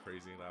zombies are all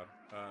crazy loud.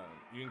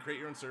 You can create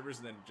your own servers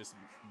and then just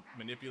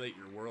manipulate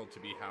your world to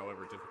be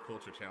however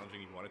difficult or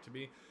challenging you want it to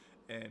be.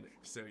 And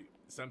so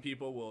some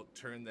people will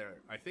turn their...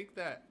 I think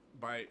that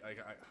by...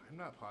 I'm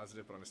not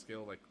positive, but on a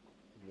scale of like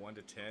 1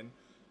 to 10,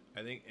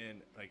 I think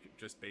in like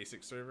just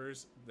basic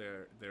servers,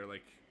 their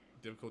like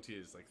difficulty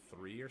is like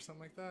 3 or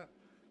something like that.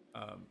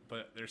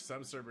 But there's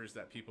some servers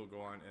that people go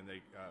on and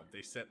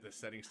they set the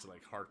settings to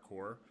like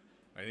hardcore.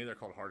 I think they're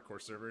called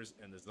hardcore servers,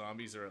 and the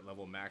zombies are at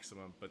level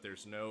maximum, but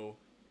there's no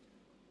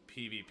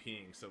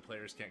PvPing, so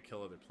players can't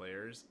kill other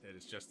players.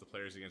 It's just the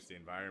players against the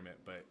environment,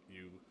 but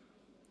you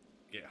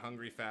get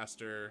hungry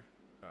faster.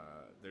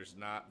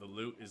 The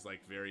loot is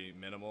like very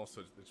minimal,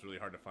 so it's really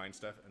hard to find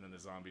stuff, and then the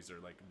zombies are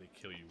like, they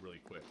kill you really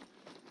quick.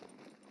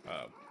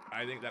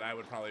 I think that I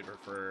would probably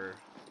prefer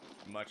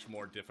much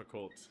more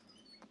difficult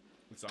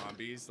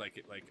zombies.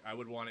 Like I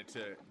would want it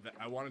to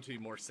be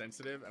more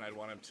sensitive, and I'd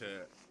want them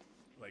to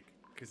like,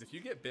 because if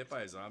you get bit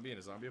by a zombie in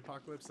a zombie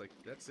apocalypse, like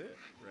that's it,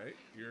 right?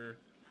 You're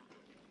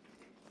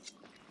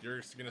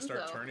gonna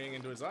start turning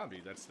into a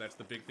zombie. That's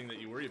the big thing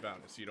that you worry about,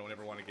 so you don't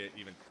ever want to get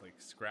even like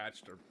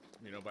scratched or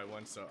by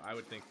one. So I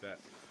would think that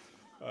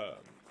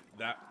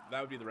that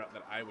would be the route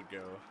that I would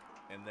go.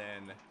 And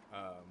then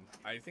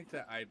I think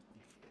that I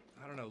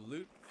don't know,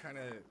 loot kind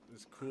of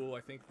is cool.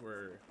 I think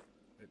where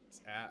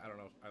it's at, I don't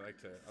know. I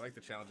like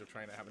the challenge of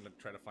having to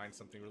try to find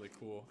something really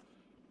cool.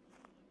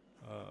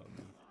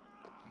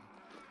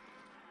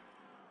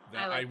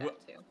 I like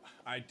that too.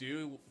 I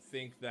do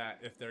think that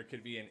if there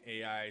could be an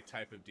AI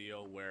type of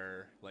deal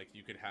where like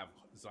you could have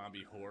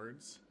zombie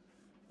hordes,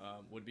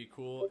 would be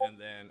cool. And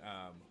then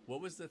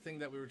what was the thing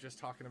that we were just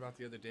talking about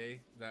the other day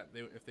that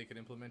if they could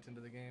implement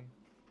into the game?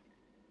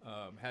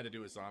 Had to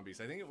do with zombies.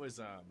 I think it was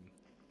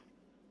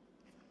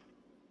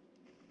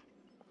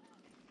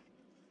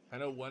I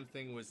know one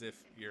thing was if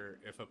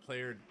a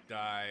player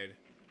died,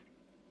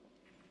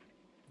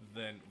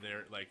 then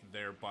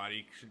their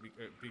body should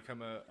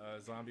become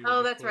a zombie.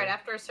 Oh, that's right.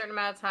 After a certain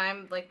amount of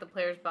time, like the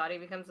player's body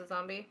becomes a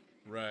zombie.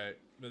 Right.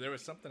 But there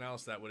was something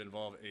else that would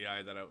involve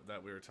AI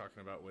that we were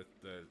talking about with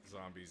the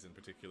zombies in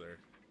particular,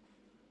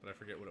 but I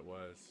forget what it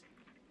was.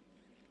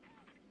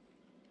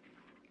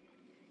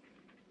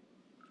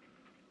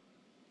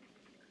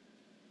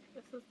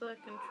 This is the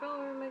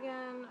control room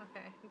again.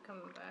 Okay, I'm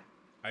coming back.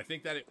 I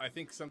think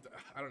something,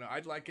 I don't know,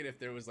 I'd like it if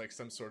there was like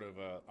some sort of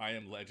I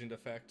Am Legend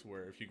effect,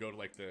 where if you go to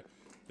like the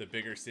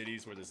bigger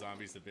cities where the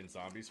zombies have been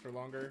zombies for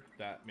longer,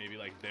 that maybe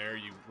like there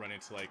you run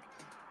into like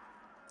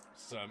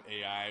some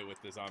AI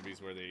with the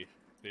zombies where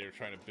they're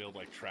trying to build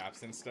like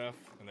traps and stuff,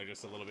 and they're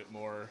just a little bit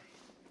more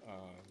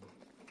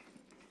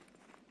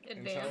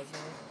advanced.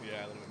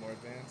 Yeah, a little bit more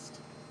advanced.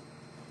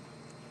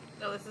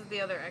 Oh, this is the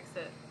other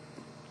exit.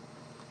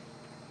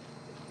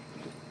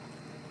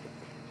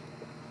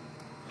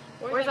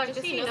 Whereas just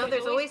so you know,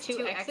 there's always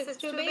two exits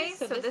to a base,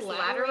 so this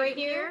ladder right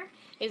here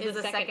is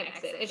the second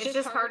exit. It's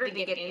just harder to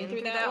get in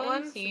through that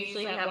one, so you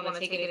usually have one to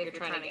take it if you're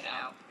trying to get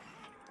out.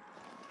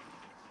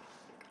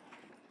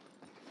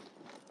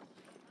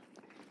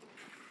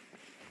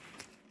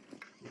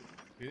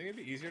 Do you think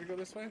it'd be easier to go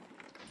this way?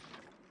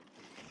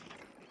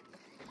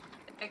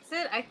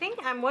 Exit?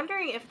 I'm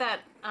wondering if that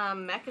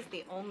mech is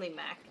the only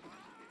mech.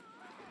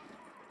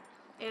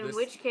 In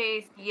which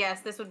case,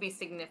 yes, this would be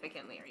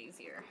significantly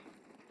easier.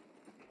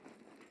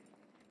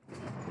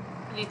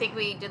 Do you think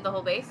we did the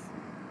whole base?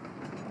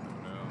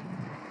 No.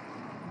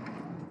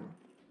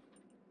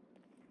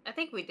 I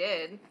think we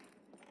did.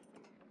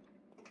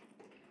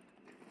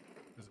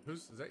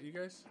 Is that you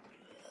guys?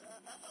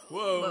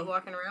 Whoa! What,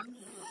 walking around?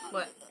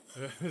 What?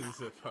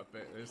 There's a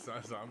puppet. There's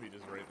a zombie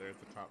just right there at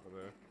the top of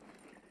the...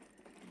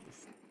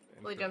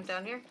 Will he jump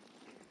down here?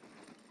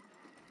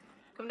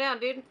 Come down,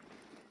 dude.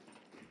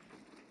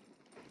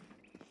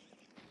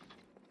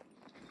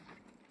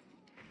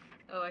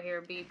 Oh, I hear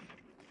a beep. Do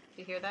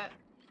you hear that?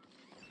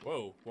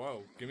 Whoa,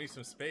 whoa. Give me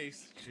some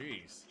space.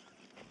 Jeez.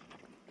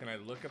 Can I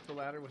look up the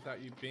ladder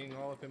without you being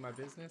all up in my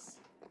business?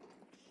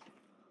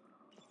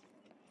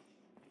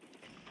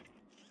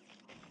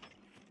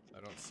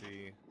 I don't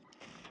see...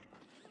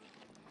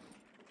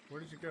 Where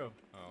did you go?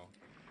 Oh.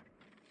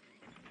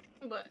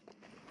 What?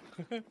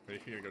 Ready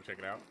for you to go check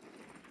it out?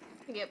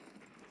 Yep.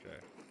 Okay.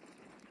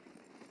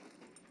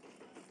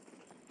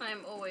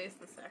 I'm always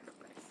the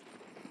sacrifice.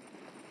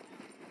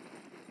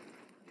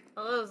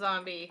 Hello,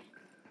 zombie.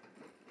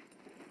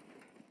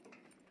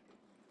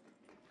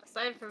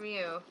 Aside from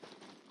you,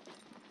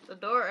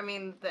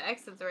 the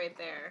exit's right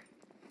there.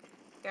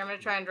 Okay, I'm gonna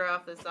try and draw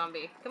off this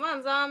zombie. Come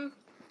on, Zom!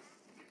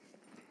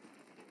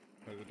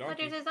 There's a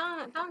donkey. Oh, there's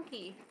a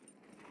donkey.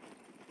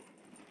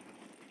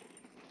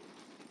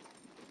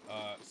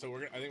 So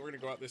I think we're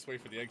gonna go out this way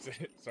for the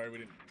exit. Sorry, we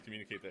didn't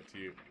communicate that to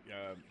you.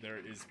 There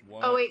is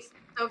one. Oh wait,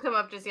 don't come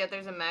up just yet.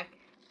 There's a mech.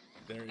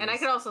 I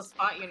can also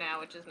spot you now,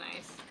 which is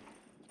nice.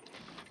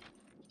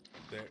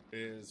 There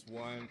is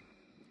one.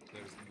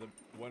 There's the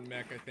one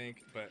mech, I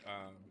think, but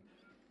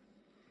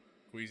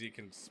Queasy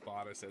can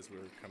spot us as we're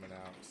coming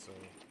out, so...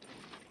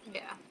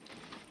 Yeah.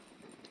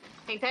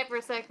 Hang tight for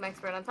a sec,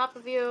 Mike's right on top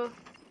of you.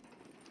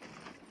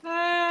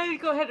 Hey,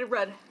 go ahead and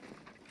run.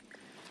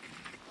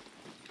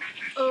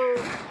 Oh.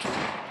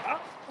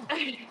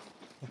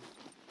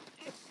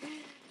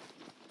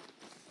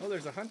 Oh,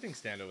 there's a hunting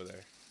stand over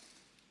there.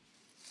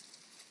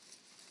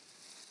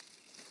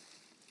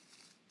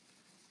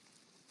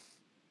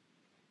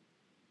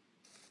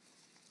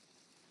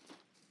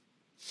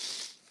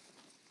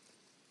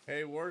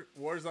 Hey,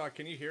 Warzog,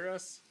 can you hear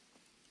us?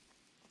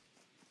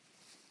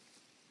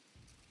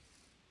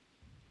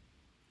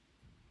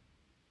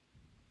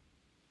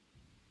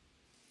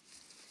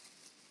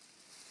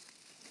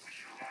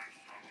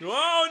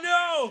 Oh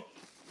no!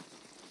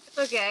 It's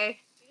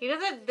okay. He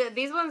doesn't.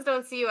 These ones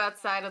don't see you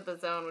outside of the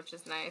zone, which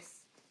is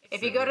nice.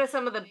 If you go to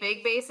some of the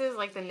big bases,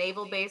 like the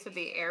naval base or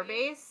the air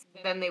base,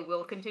 then they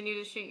will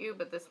continue to shoot you,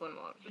 but this one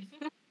won't.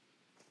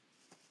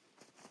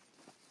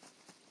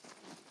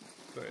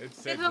 So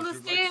it's on the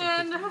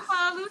stand,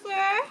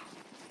 loser.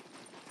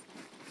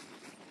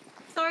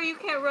 Sorry, you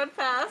can't run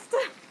fast.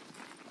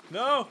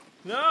 No,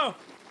 no.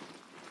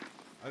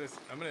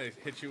 I'm gonna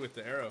hit you with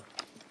the arrow.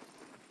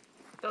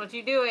 Don't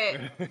you do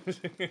it.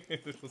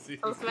 We'll see.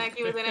 I'll smack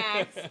you with an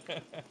axe.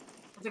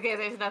 It's okay,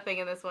 there's nothing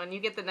in this one. You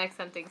get the next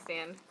hunting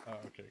stand. Oh,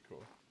 okay,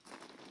 cool.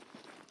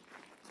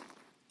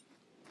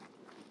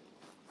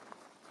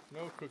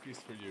 No cookies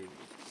for you.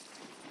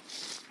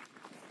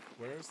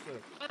 Where's the...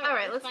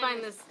 Alright, let's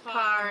find this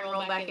car and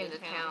roll back into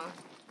town.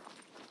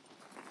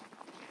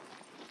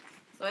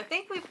 So I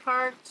think we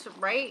parked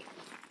right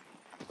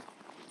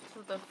to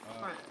the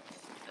front.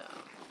 So.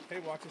 Hey,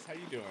 Watches, how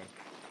you doing?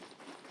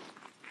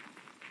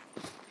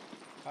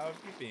 How have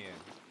you been?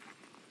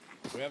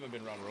 We haven't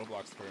been around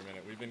Roblox for a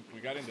minute.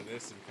 We got into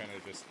this and kind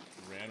of just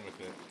ran with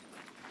it.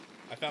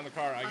 I found the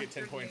car. I get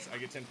 10 points. I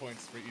get 10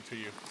 points for each of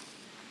you.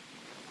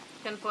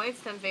 10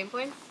 points? 10 fame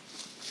points?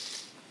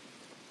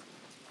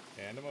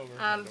 Hand them over.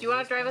 Do you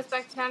want to drive us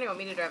back to town, or you want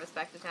me to drive us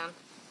back to town?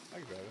 I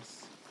can drive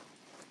us.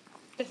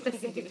 Best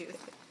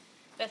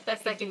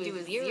I can do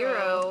is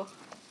 0.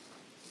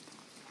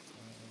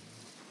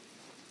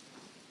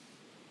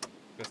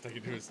 Best I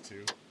can do is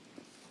 2.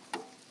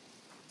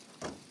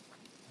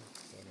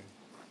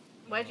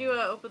 Why'd you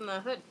open the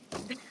hood?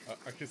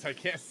 Because I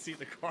can't see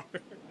the car.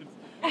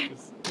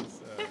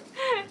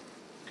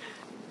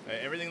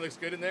 Everything looks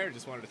good in there.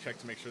 Just wanted to check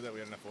to make sure that we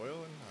had enough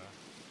oil. And,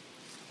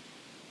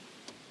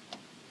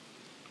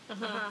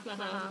 Let's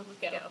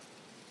go.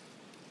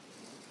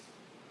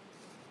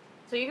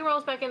 So you can roll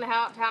us back into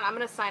town. I'm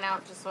gonna sign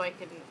out just so I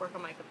can work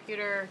on my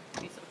computer,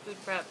 do some food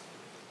prep.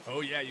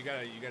 Oh yeah, you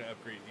gotta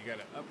upgrade. You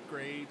gotta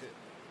upgrade.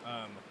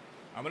 I'm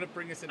gonna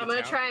bring us into I'm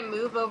gonna try and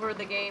move over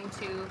the game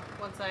too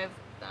once I've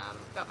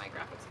got my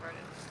graphics started.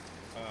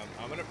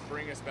 I'm gonna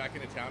bring us back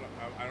into town.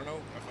 I don't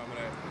know if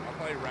I'll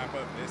probably wrap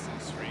up this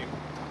and stream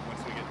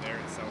once we get there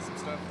and sell some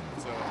stuff.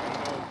 So I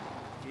don't know.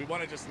 Do we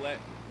want to just let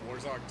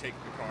Warzog take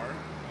the car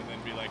and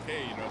then be like,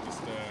 hey,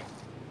 just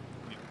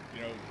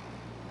you know,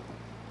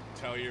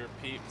 tell your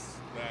peeps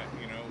that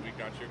we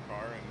got your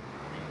car and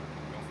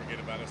don't forget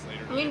about us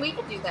later. I mean, we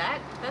could do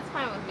that. That's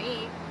fine with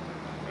me.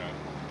 Okay.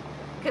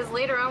 Because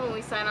later on, when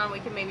we sign on, we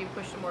can maybe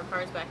push some more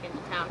cars back into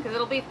town. Because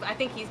it'll be, I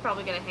think he's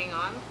probably going to hang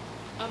on.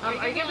 Are you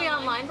going to be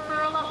online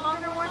for a lot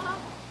longer, Warzog?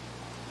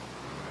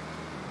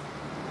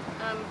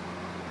 Yeah,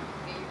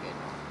 you're good.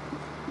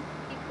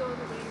 Keep going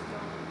the way you're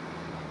going.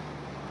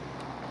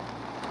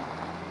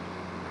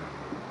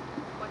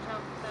 Watch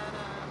out for that,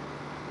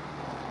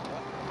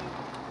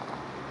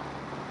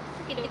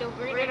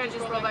 we're going to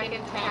just roll back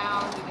into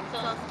town. We can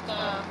sell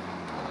stuff.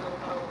 And we'll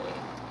probably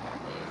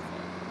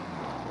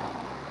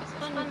it's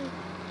fun.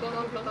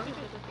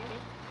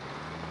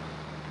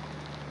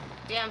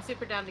 Yeah, I'm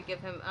super down to give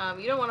him.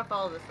 You don't want to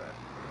follow this road.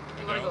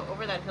 You want to go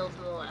over that hill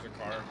to the left. There's a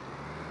car.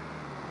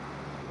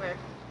 Where?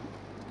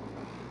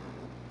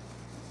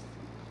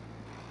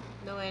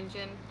 No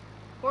engine.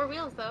 4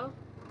 wheels though.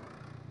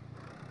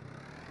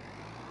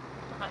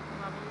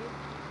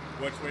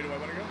 Which way do I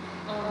want to go?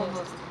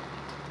 Almost.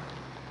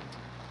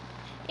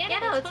 Yeah,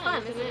 no, it's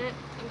fun, isn't it?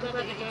 I'm glad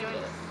that you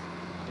joined us.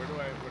 Where do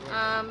I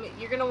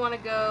you're gonna want to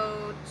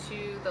go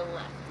to the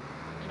left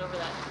and over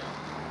that hill.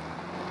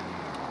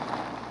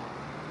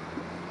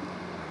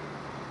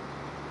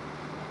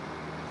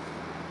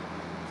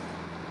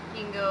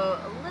 You can go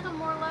a little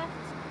more left.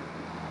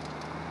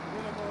 A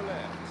little more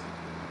left.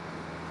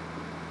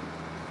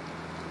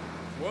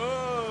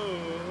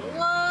 Whoa!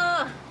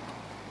 Whoa!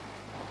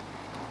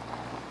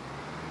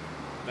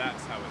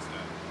 That's how it's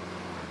done.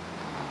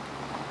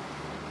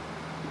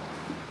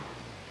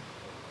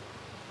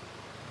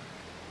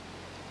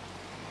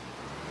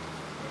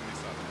 Nobody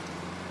saw that.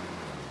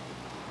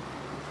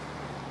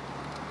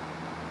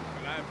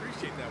 And I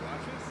appreciate that,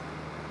 Watches.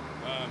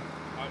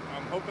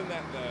 I'm hoping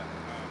that the...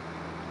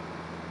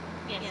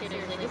 Yeah,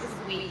 seriously, this is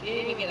weak. You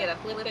didn't even get a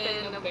flip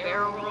in, no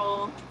barrel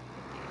roll.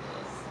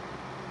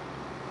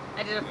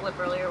 I did a flip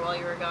earlier while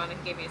you were gone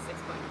and gave me a 6.5.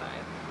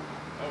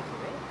 Oh, for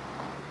real?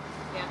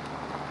 Yeah.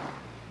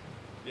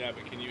 Yeah,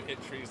 but can you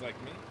hit trees like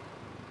me?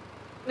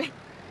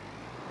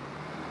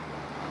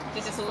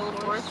 Just full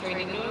force straight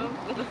into him.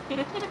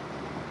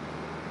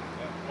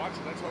 Watch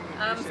it, that's what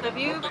so if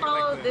you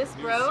follow this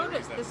road,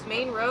 this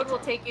main road will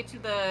take you to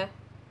the...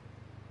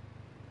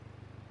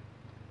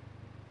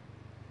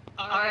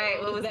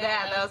 Alright, what was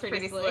that? That was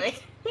pretty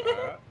slick.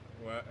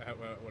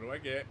 What do I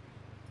get?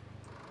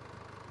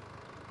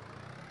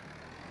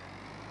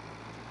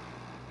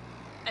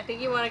 I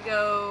think you want to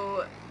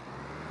go...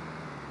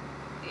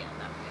 Yeah,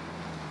 that way.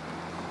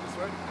 This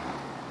way?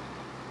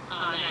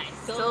 Oh, nice.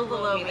 Still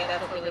below me,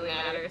 that's what really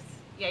matters.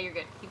 Yeah, you're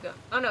good. Keep going.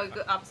 Oh no,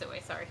 go opposite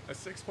way, sorry. A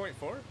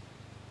 6.4?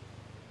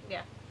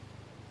 Yeah.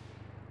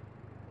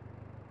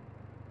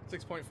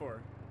 6.4.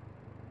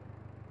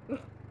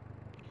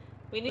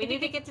 We need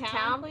to get to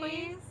town,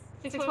 please.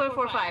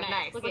 6.45.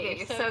 Nice. Look at you.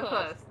 You're so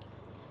close.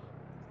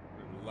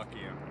 I'm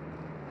lucky. I'm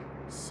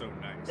so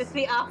nice. It's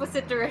the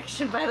opposite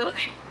direction, by the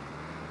way.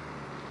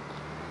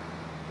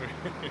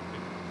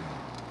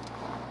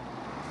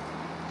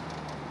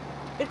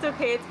 It's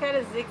okay. It's kind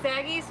of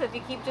zigzaggy, so if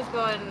you keep just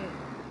going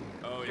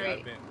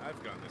straight. Yeah,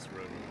 I've gone this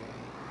road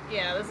before.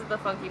 Yeah, this is the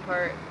funky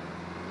part.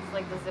 It's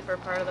like the zipper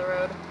part of the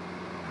road.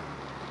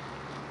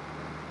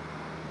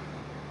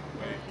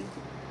 Wait.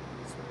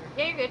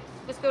 Yeah, you're good.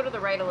 Just go to the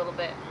right a little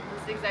bit.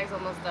 The zigzag's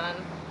almost done.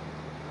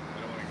 I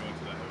don't want to go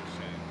into that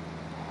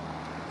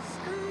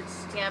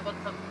ocean. Yeah, but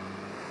the...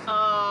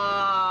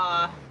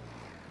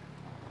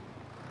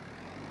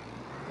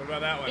 What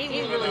about that one?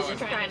 He's really just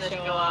trying to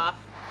show off.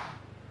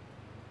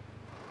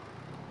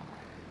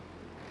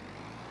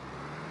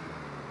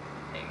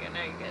 There you go,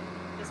 now you're good.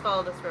 Just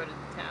follow this road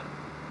into town.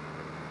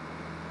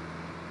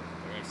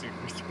 I've seen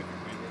Queasy with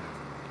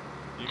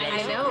the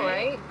I know,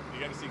 right? You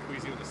gotta see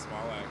Queasy with a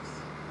small axe.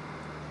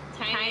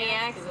 Tiny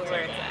axe is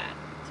where it's at.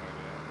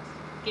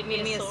 Give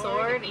me a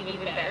sword, even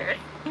better.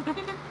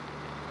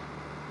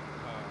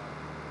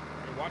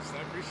 Watch that.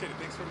 I appreciate it.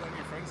 Thanks for letting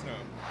your friends know.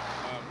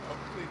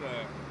 Hopefully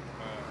the,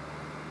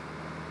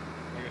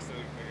 like I was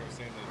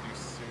saying, the new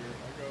series.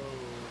 I go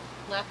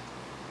left.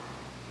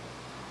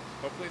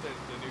 Hopefully the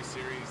new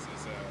series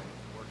is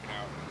working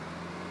out and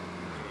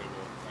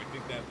enjoyable. I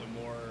think that the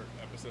more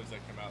episodes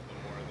that come out, the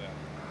more that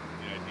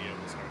the idea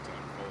will start to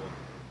unfold.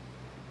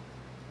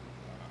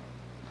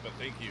 But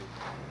thank you.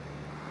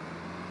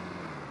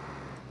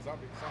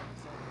 Zombie.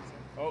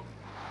 Oh,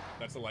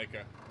 that's a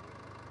Leica.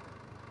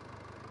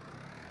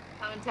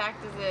 How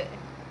intact is it?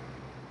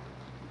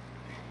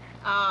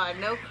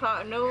 No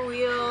car, no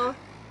wheel.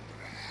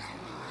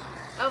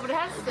 Oh, but it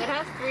has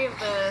 3 of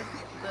the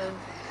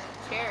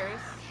chairs.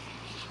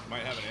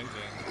 Might have an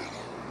engine.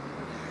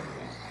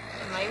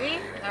 It might be?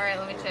 Alright,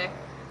 let me check.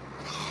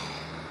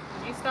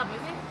 Did you stop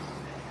moving?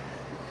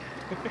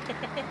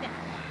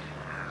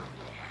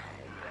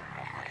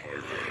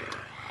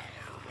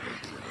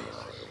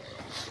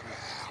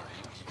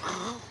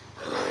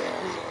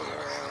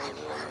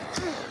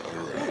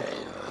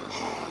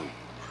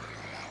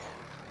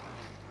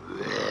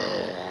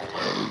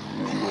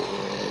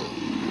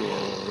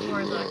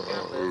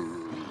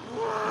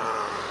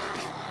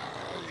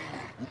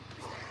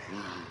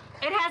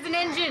 It has an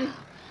engine!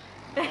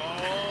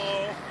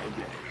 Oh!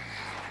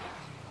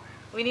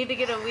 We need to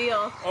get a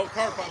wheel. Oh,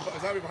 car!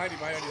 Zombie behind you,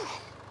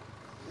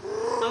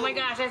 Oh my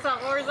gosh, I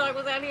thought Warzog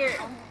was out here.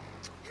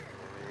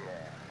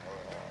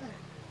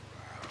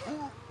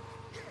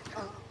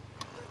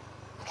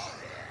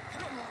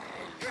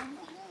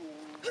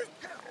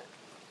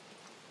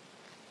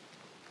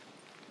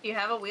 Do you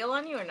have a wheel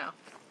on you or no?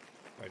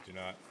 I do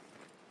not.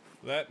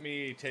 Let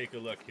me take a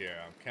look here.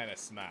 I'm kind of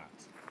smart.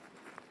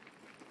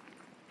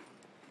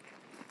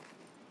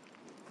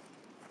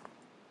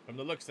 From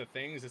the looks of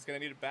things, it's going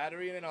to need a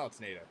battery and an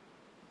alternator.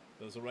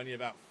 Those will run you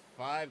about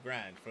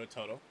 $5,000 for a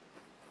total.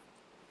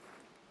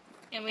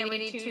 And we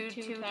need two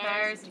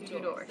tires and 2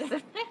 doors.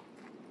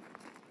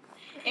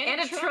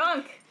 and a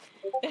trunk!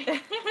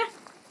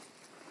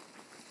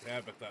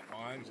 Yeah, but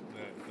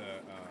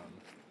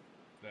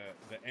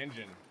the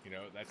engine, you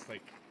know, that's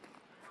like,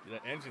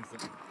 the engine's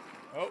the...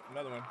 Oh,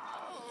 another one.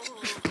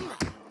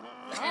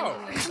 Oh!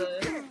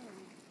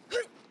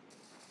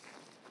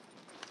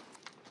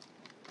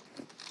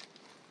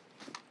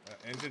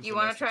 You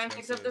want to try and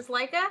fix up this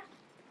Leica? Dang.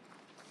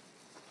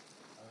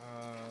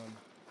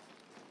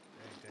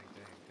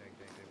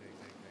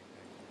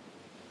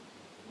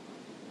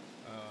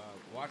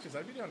 Watches,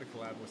 I'd be down to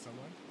collab with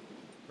someone.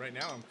 Right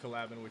now, I'm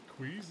collabing with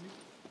Queasy.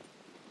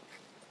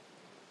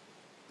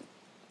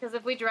 Because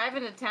if we drive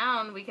into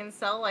town, we can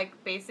sell, like,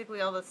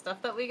 basically all the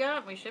stuff that we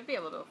got. We should be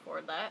able to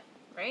afford that,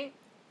 right?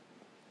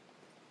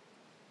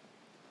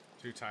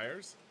 2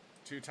 tires?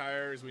 2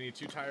 tires. We need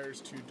 2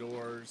 tires, 2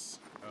 doors,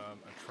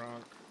 a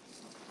trunk.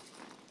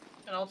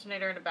 An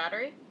alternator and a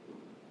battery?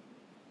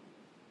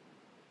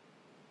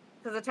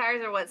 Because the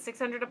tires are, what,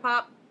 600 a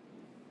pop?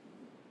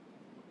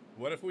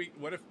 What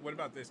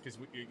about this? Because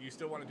you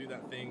still want to do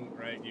that thing,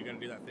 right? You got to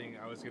do that thing.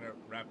 I was going to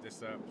wrap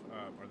this up,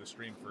 or the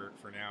stream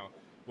for now.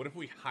 What if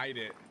we hide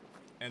it,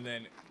 and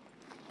then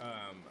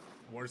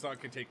Warzog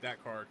can take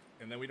that car,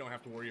 and then we don't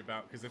have to worry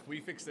about... Because if we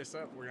fix this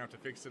up, we're going to have to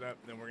fix it up,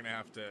 then we're going to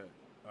have to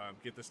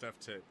get the stuff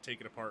to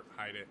take it apart,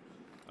 hide it.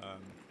 Where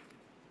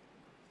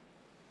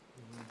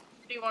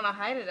do you want to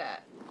hide it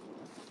at? I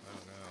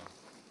don't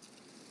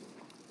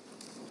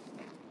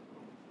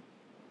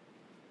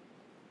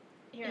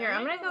know. Here,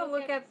 I'm gonna go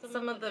look at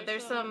some of the.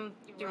 There's some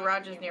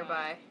garages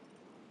nearby.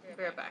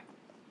 Be right back.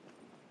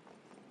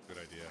 Good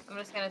idea. I'm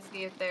just gonna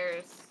see if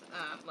there's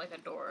like a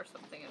door or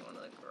something in one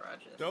of the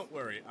garages. Don't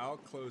worry, I'll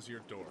close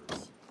your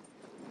doors.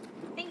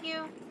 Thank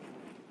you.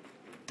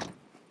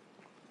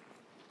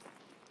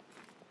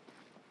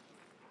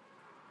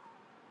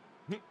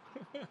 What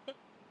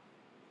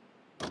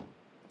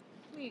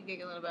are you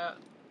giggling about?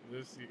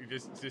 You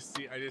just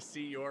see. I just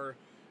see your.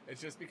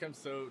 It's just become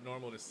so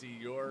normal to see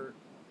your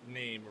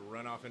name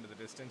run off into the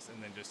distance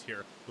and then just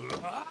hear.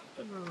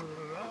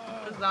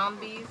 The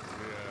zombies.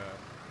 Yeah.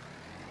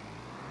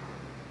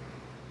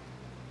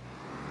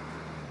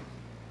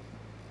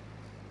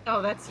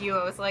 Oh, that's you.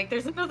 I was like,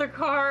 there's another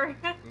car.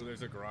 Ooh,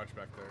 there's a garage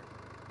back there.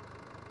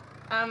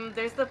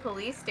 There's the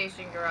police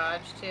station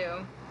garage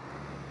too,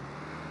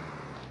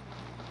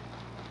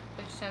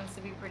 which tends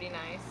to be pretty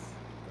nice.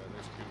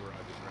 There's 2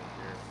 garages right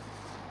here.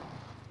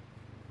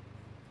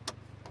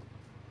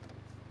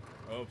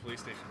 Oh, police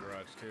station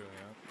garage too,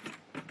 yeah.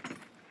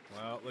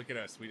 Well, look at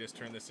us. We just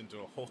turned this into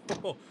a hole.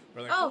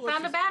 We're like, oh,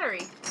 found a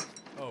battery.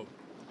 Oh,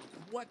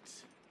 what?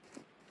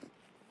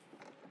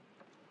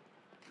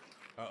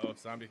 Uh-oh,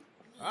 zombie.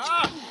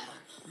 Ah!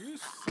 You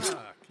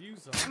suck, you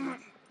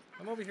zombie.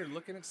 I'm over here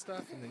looking at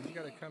stuff, and then you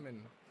gotta come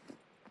and...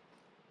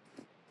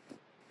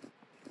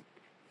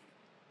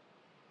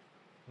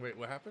 Wait,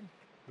 what happened?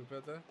 Who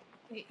put that?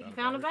 He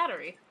found a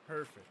battery.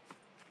 Perfect.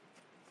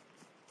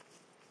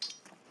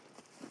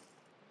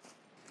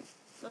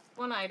 That's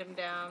one item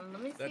down.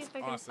 Let me see if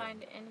I can awesome.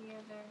 find any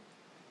other...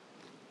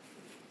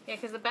 Yeah,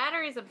 because the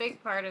battery's a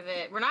big part of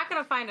it. We're not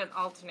going to find an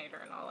alternator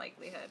in all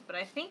likelihood, but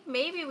I think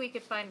maybe we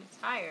could find a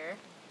tire.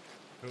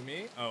 Who,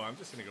 me? Oh, I'm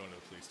just going to go into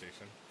the police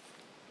station.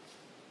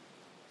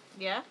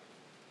 Yeah?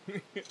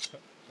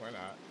 Why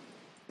not?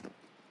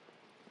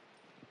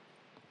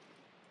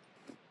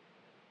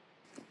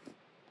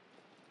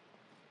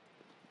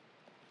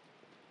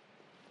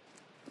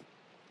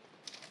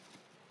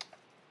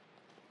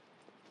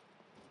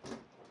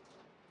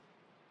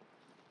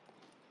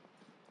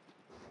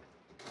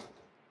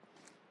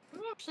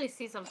 Let me actually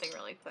see something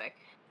really quick.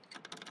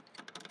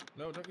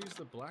 No, don't use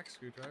the black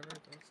screwdriver.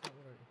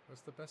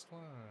 That's the best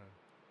one.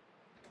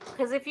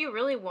 Because if you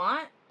really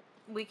want,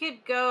 we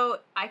could go...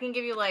 I can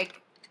give you,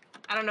 like...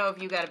 I don't know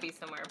if you gotta be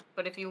somewhere,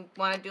 but if you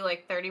want to do,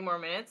 like, 30 more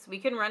minutes, we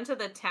can run to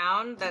the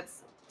town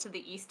that's to the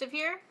east of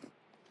here,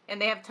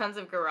 and they have tons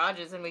of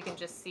garages, and we can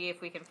just see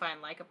if we can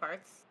find Leica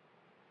parts.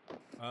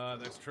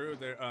 That's true.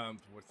 There,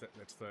 what's that?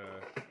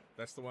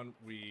 That's the one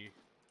we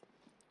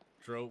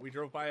drove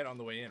by it on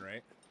the way in,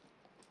 right?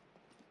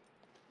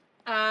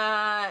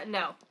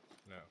 No.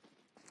 No.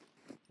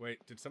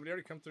 Wait, did somebody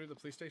already come through the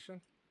police station?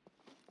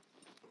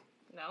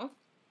 No.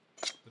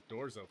 The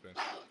door's open.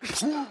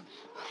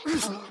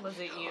 Was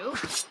it you?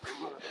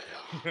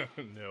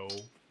 No.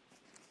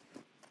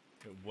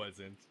 It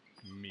wasn't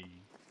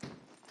me.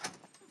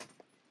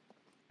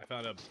 I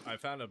found a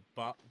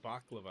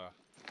baklava.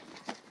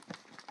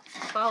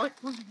 Baklava?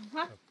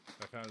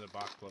 I found a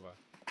baklava.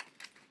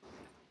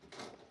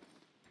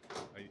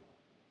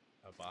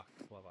 A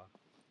baklava.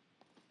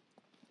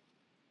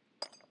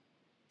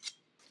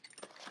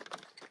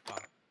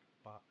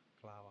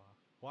 Baklava.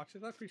 Watch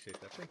it. I appreciate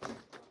that. Thank you.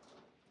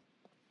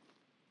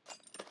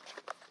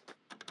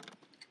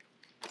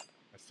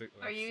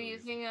 Are you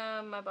using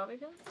my bobby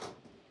pins?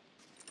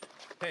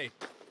 Hey,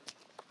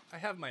 I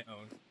have my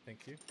own.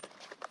 Thank you.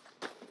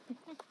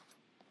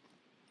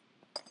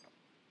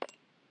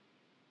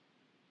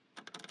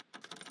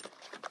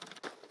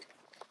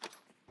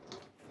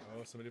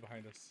 Oh, somebody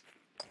behind us.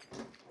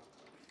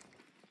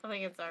 I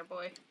think it's our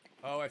boy.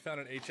 Oh, I found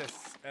an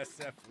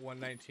HSSF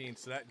 119,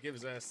 so that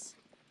gives us...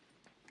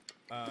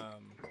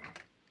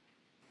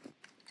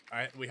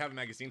 we have a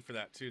magazine for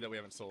that, too, that we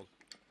haven't sold.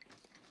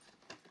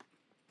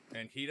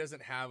 And he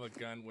doesn't have a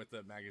gun with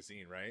a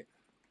magazine, right?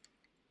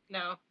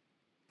 No.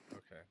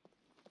 Okay.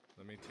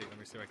 Let me see if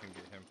I can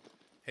get him.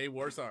 Hey,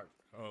 Warzog.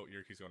 Oh,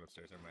 he's going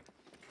upstairs. Never mind.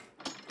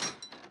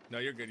 No,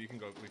 you're good. You can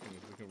go. We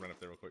can run up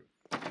there real quick.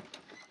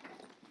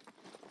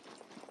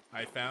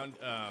 I found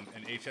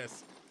an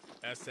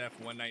HSSF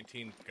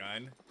 119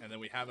 gun, and then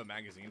we have a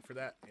magazine for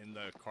that in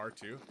the car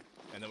too,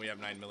 and then we have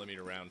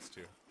 9mm rounds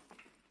too.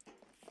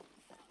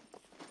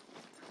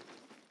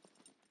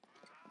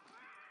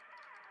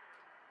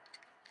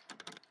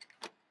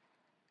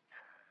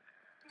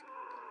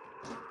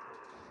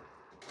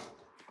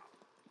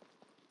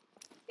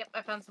 Yep,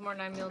 I found some more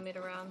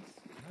 9mm rounds.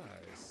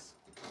 Nice.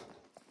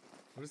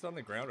 What is on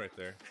the ground right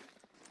there?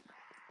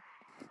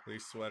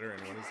 Police sweater,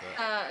 and what is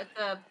that?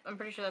 I'm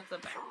pretty sure that's a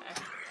backpack.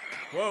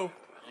 Whoa!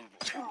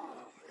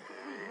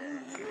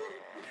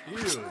 Ew,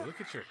 look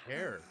at your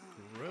hair.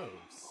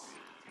 Gross.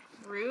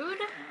 Rude?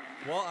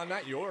 Well,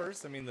 not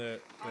yours. I mean,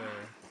 it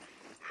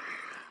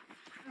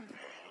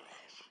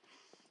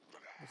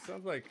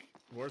sounds like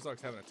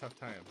Warzog's having a tough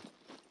time.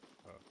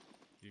 Oh.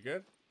 You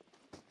good?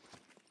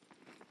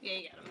 Yeah,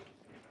 you got him.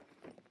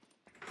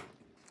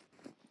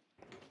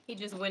 He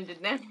just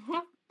winded now.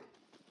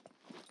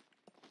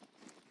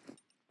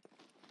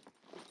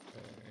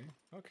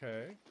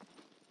 Okay.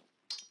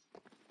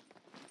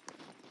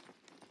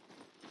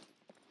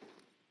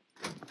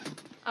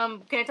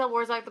 Can I tell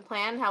Warzak the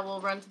plan? How we'll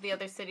run to the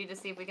other city to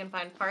see if we can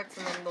find parts,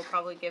 and then we'll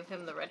probably give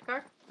him the red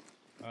car.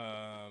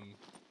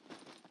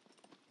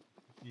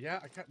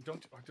 Yeah,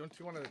 don't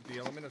you want the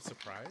element of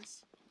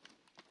surprise?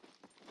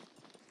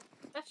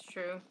 That's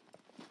true.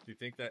 Do you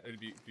think that it'd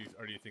be,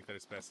 or do you think that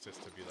it's best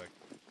just to be like?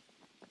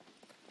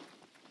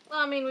 Well,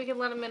 I mean, we can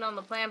let him in on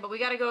the plan, but we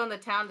gotta go in the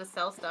town to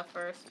sell stuff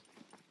first.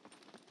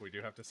 We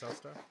do have to sell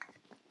stuff?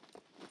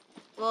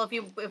 Well,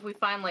 if we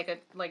find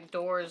like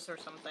doors or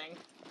something.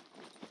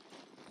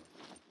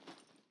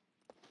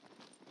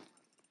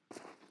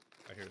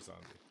 I hear a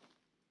zombie.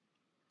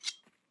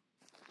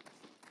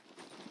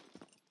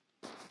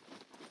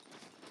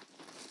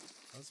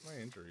 How's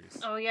my injuries?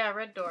 Oh yeah,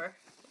 red door.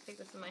 Take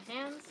this in my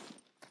hands.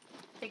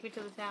 Take me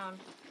to the town.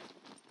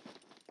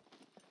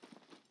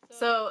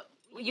 So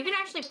you can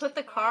actually put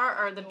the car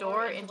or the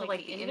door into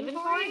like the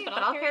inventory, but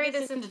I'll carry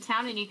this into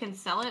town and you can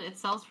sell it. It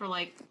sells for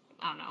like,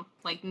 I don't know,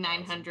 like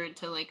 900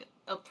 to like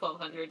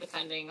 1200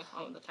 depending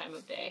on the time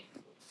of day.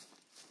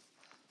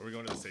 Are we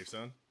going to the safe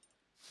zone?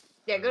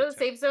 Yeah, go to the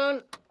safe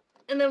zone,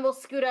 and then we'll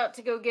scoot out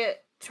to go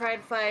get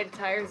tried-fied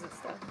tires and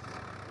stuff.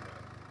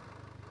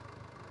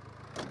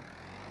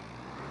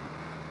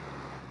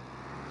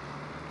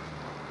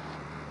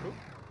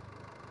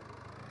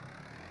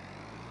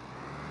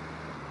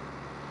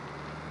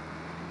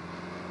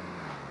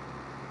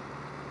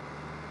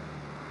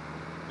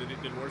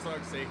 Did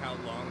Warzog say how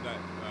long that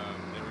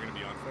they were going to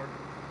be on for?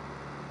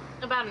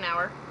 About an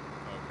hour.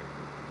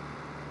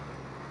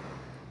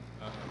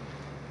 Okay.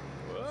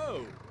 Whoa!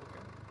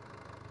 Okay.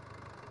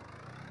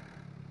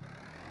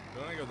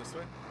 Don't I go this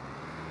way?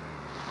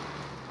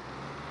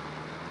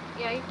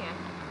 Yeah, you can.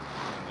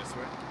 And this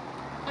way?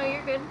 Oh,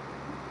 you're good.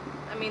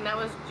 I mean,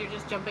 you're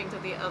just jumping to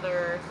the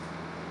other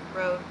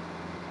road.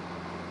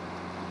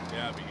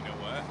 Yeah, but you know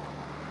what?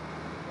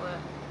 What?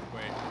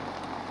 Wait.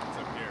 It's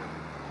up here,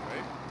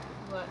 right?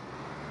 What?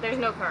 There's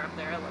no car up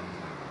there, I looked.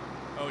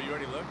 Oh, you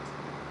already looked?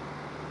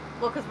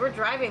 Well, because we're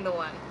driving the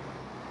one.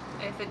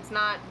 If it's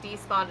not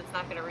despawned, it's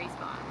not going to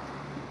respawn.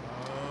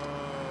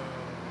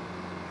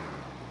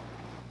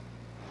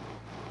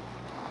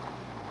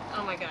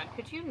 Oh my god,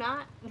 could you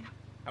not?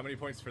 How many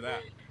points for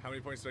that? How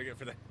many points do I get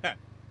for that?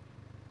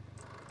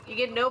 You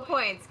get no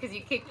points, because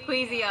you kicked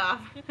Queasy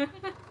off.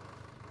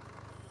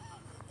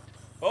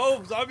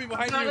 Oh, zombie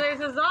behind you! Oh, there's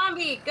a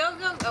zombie! Go,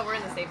 go! Oh, we're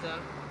in the safe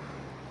zone.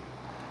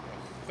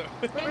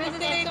 We're in the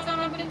safe zone,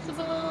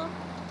 invincible!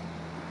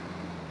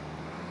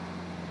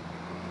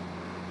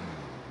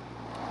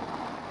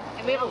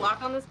 And we have a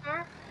lock on this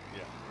car?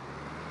 Yeah.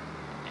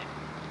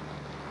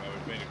 Oh,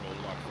 we made a gold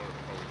lock for it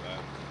before we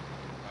left.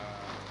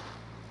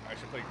 I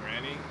should play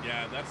Granny?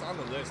 Yeah, that's on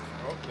the list.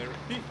 Oh, there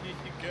you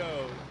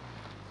go.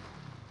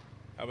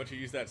 How about you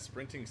use that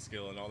sprinting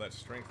skill and all that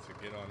strength to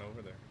get on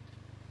over there?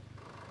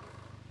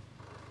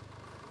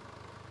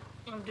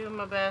 I'm doing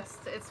my best.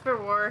 It's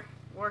for war.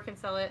 War can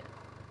sell it.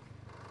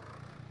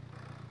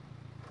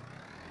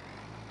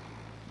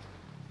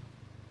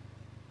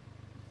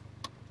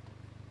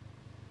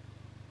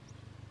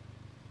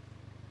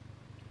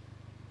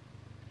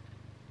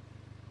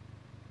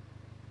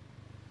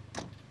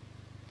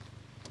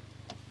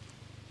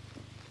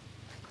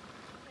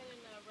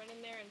 Run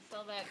in there and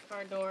sell that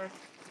car door.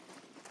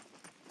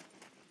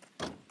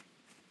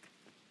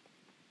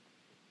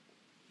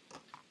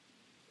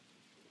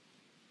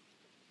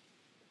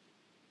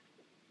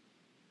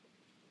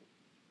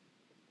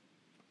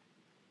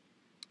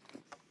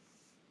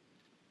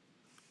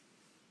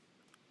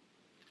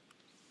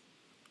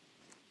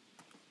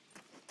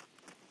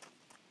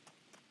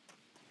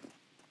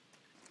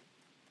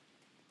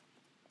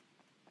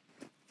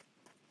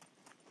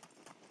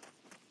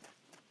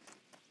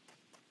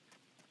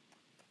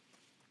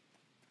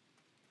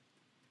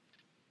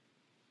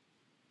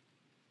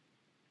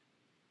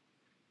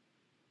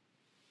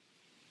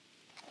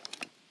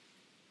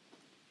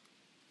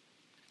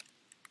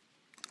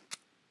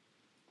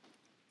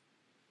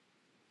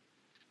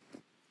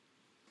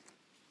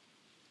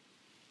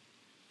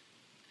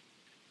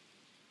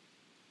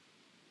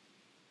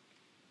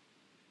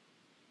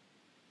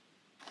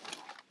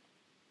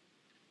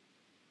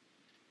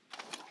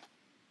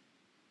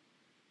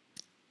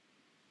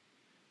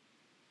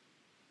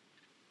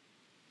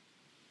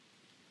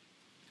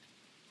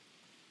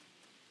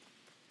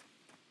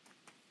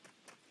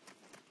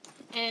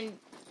 And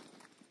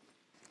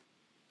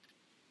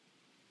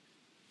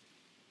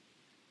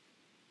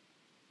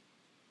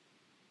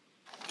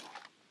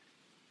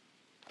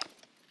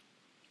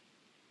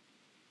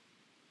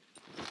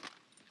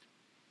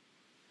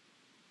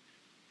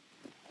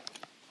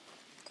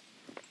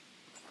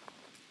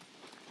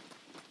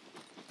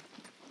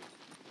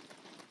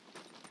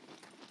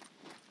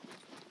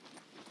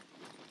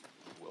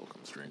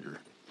Welcome, stranger.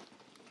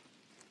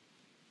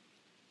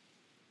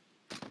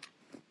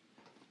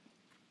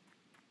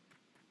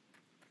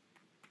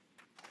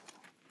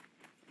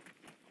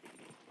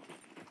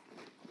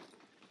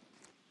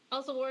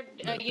 Also, Ward,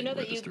 you know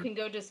that you can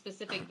go to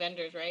specific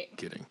vendors, right?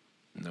 Kidding.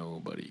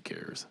 Nobody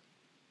cares.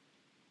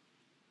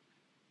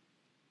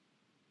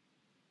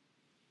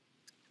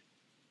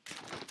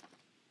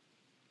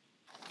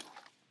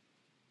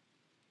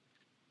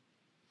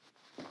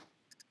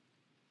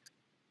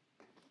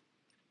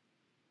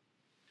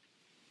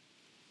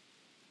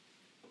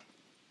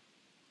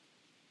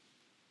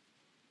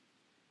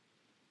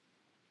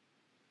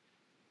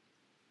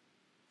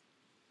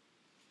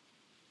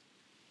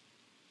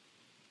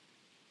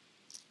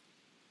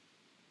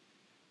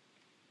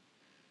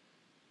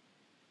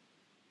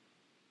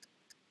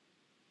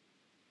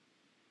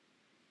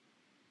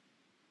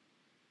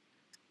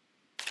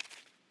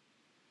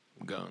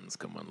 Guns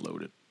come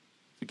unloaded.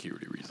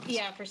 Security reasons.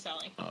 Yeah, for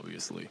selling.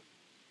 Obviously.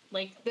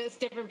 Like, this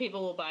different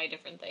people will buy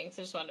different things.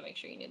 I just wanted to make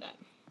sure you knew that.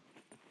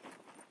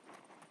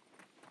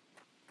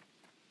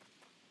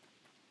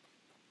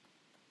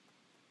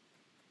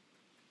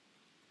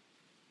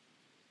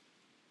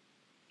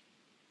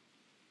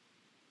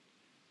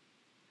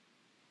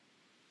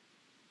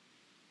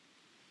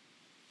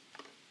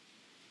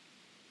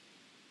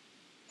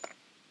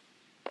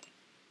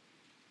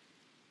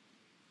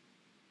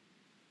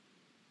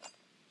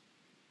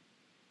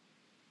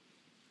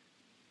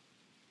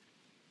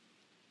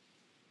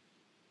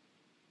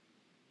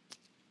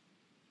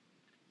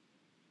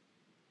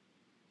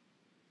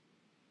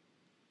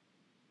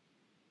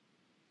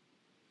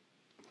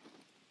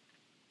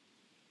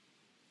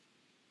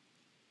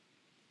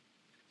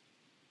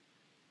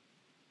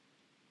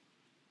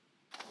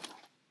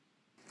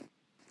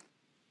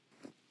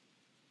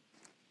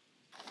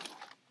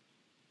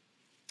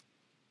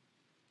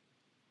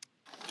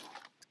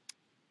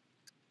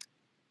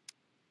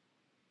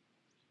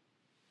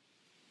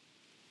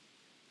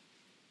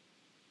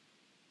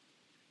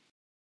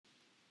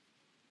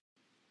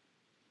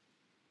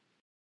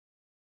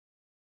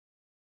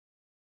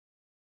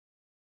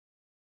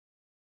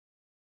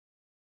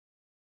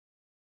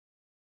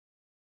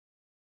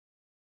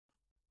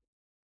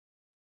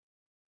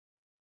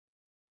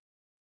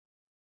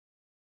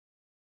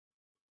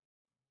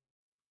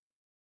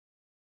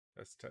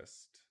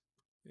 Test.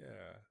 Yeah.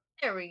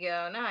 There we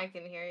go. Now I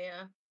can hear you.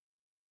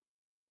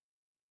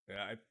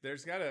 Yeah,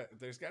 there's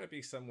gotta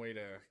be some way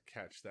to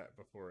catch that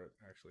before it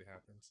actually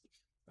happens.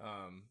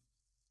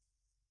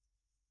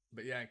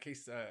 But yeah, in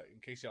case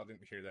y'all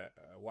didn't hear that,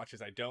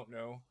 watches. I don't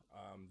know.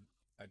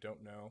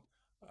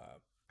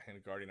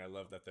 Hand Guardian. I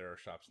love that there are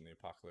shops in the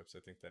apocalypse. I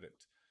think that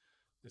it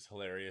is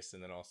hilarious,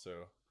 and then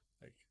also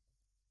like,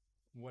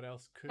 what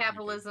else could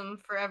capitalism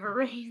forever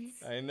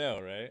reigns? I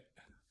know, right?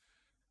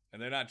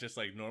 And they're not just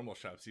like normal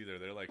shops either.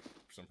 They're like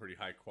some pretty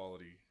high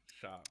quality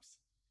shops.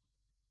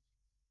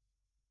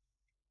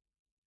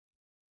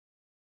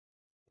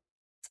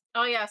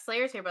 Oh yeah,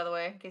 Slayer's here, by the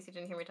way, in case you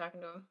didn't hear me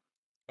talking to him.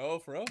 Oh,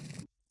 for real?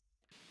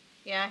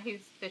 Yeah, he's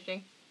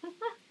fishing.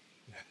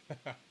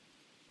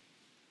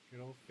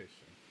 Good old fishing.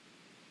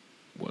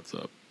 What's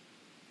up?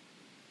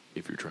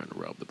 If you're trying to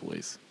rob the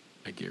place,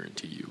 I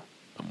guarantee you,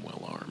 I'm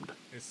well armed.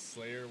 Is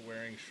Slayer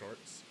wearing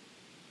shorts?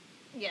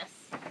 Yes.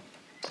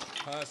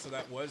 So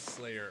that was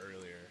Slayer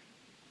earlier.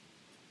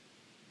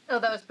 Oh,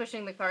 that was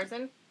pushing the cars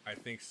in? I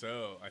think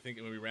so. I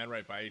think when we ran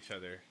right by each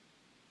other.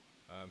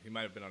 He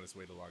might have been on his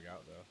way to log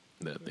out,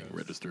 though. That thing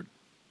registered.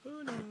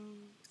 Who knows?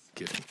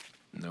 Kidding.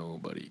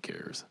 Nobody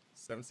cares.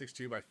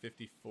 762 by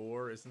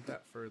 54. Isn't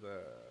that for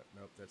the...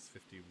 Nope, that's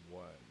 51.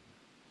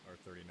 Or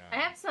 39. I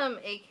have some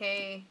AK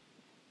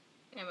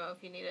ammo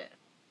if you need it.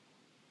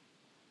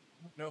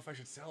 I don't know if I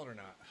should sell it or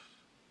not.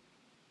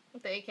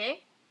 With the AK?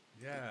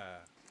 Yeah.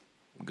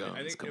 Guns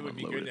I think come it would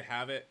be unloaded. good to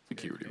have it.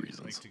 Security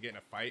reasons. Like, to get in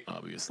a fight.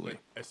 Obviously.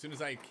 But as soon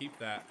as I keep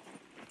that,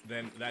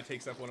 then that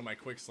takes up one of my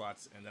quick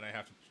slots, and then I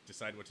have to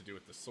decide what to do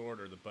with the sword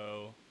or the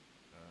bow.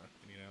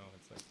 You know,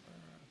 it's like...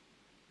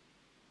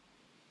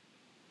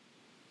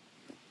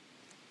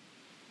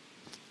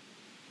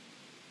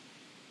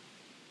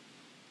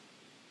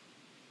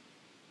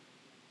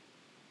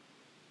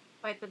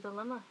 Fight the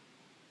dilemma.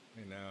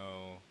 I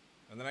know.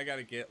 And then I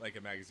gotta get like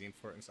a magazine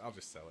for it, and so I'll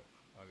just sell it.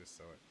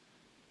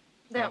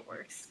 That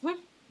works.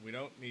 We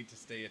don't need to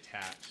stay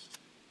attached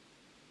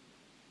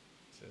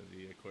to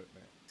the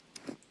equipment.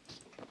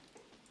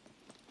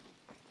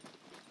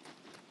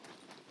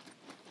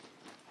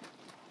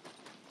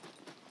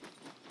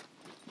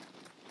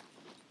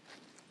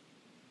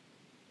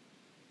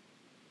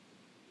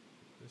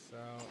 This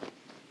out.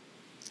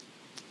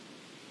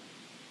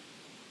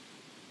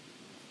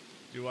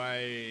 Do I?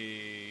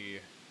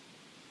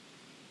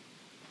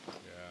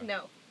 Yeah.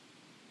 No.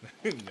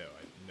 No,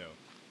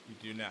 you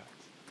do not.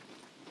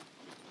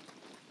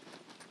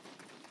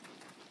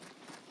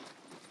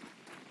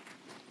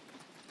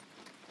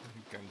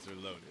 Guns are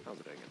loaded. How's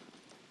it hanging?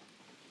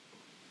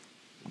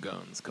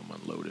 Guns come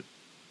unloaded.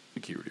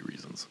 Security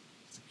reasons.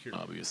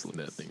 Obviously,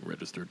 that thing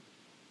registered.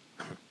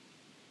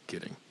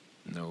 Kidding.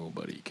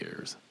 Nobody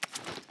cares.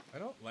 I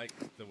don't like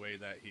the way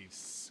that he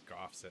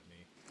scoffs at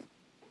me.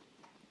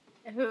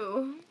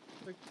 Who?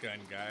 The gun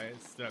guy.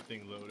 It's that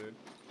thing loaded.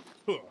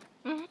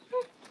 I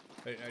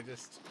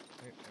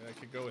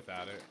could go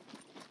without it.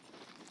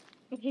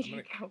 You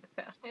should go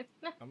without it.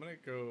 I'm gonna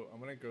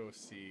go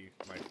see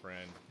my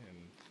friend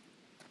and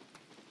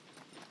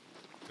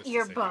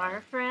your bar hi.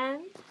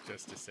 friend.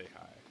 Just to say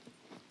hi.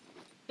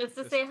 Just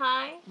to say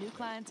hi. New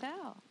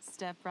clientele.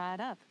 Step right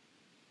up.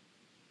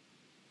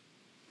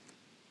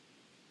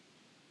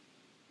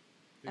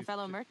 A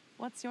fellow merc.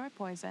 What's your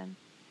poison?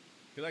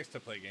 He likes to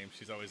play games.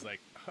 She's always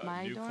like,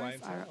 My new doors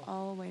clientele. are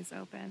always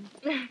open.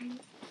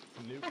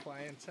 New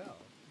clientele.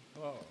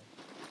 Oh.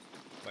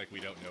 Like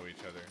we don't know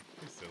each other.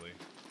 He's silly.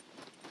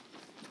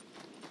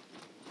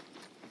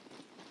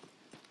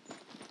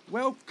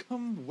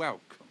 Welcome,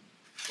 welcome.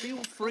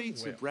 Feel free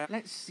to browse.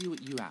 Let's see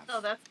what you have. Oh,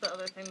 that's the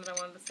other thing that I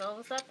wanted to sell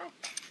was that guy.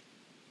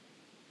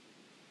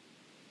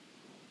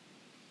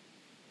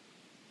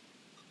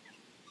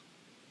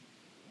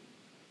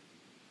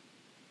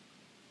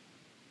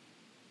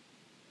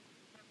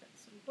 I've got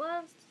some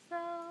gloves to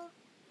sell.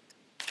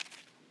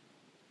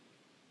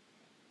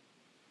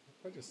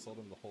 I just sold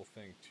him the whole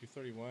thing.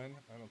 231?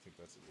 I don't think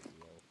that's a good deal.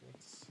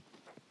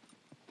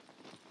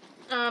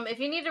 If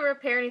you need to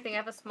repair anything, I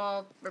have a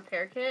small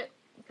repair kit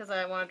because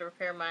I wanted to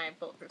repair my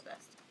bulletproof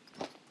vest.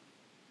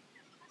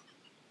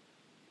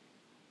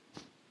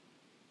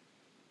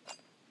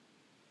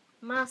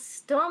 My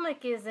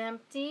stomach is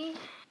empty.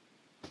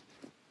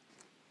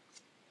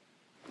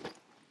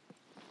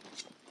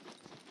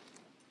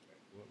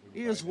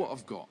 Here's what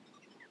I've got.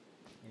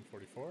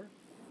 144?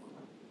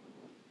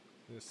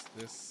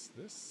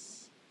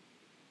 This.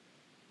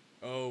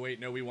 Oh, wait,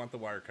 no, we want the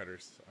wire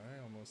cutters.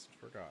 I almost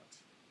forgot.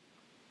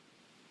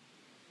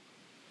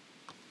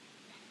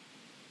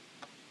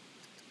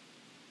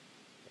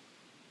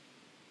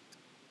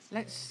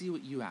 Let's see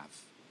what you have.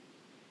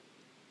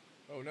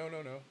 Oh, no.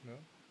 Okay.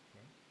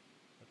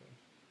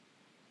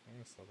 I'm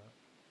gonna sell that.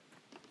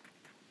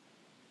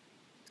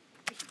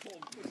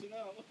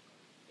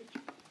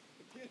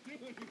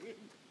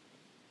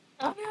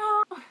 Oh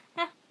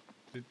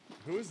no!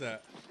 Who is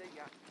that?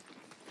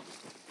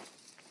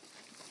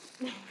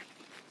 I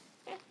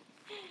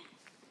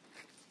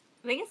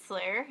think it's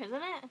Slayer, isn't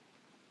it?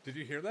 Did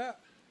you hear that?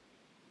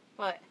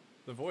 What?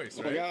 The voice,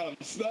 right? Oh my god,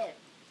 I'm stuck.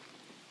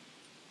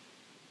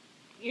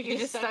 You're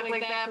just stuck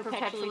like that,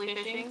 perpetually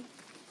fishing?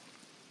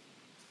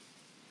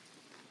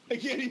 I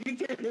can't even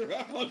turn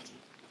around.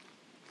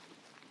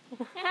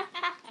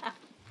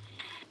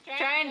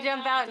 Try and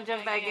jump out and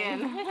jump back in.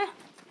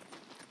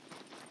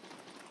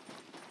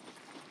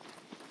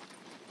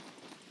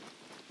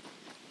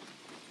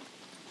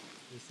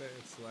 You say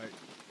it's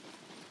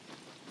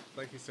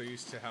like he's so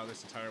used to how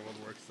this entire world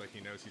works, like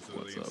he knows he's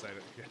literally inside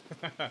it.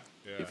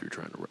 Yeah. If you're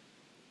trying to,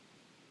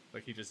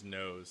 like he just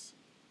knows.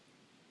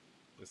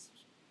 This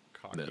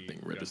cocky that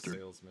being registered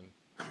salesman.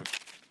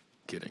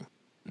 Kidding.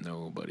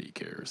 Nobody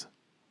cares.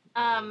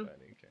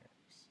 Nobody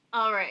cares.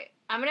 All right,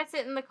 I'm gonna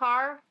sit in the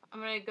car. I'm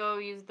gonna go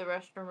use the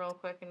restroom real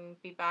quick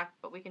and be back.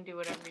 But we can do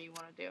whatever you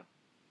want to do.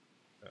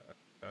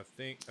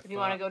 If you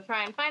want to go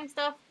try and find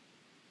stuff,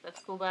 that's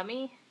cool by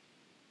me.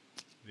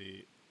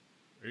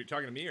 Are you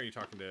talking to me or are you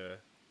talking to...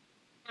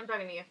 I'm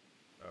talking to you.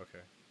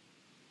 Okay.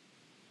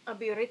 I'll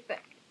be right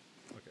back.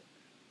 Okay.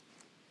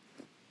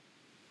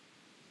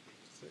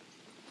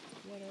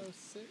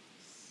 106.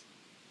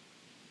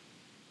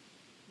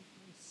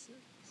 106.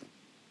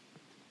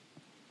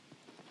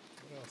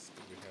 What else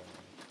do we have?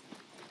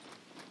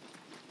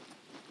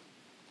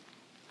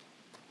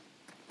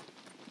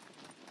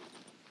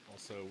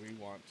 Also, we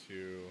want to...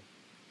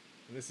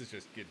 And this is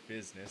just good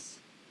business.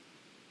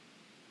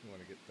 We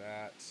want to get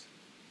that.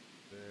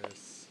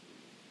 This.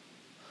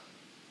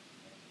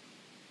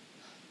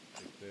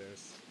 Get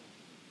this.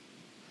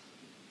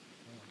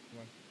 Oh, come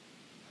on.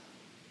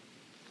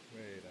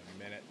 Wait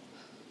a minute.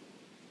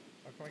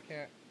 How come I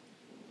can't?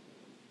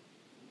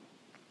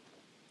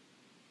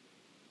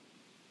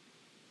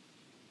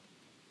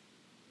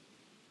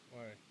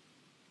 Why?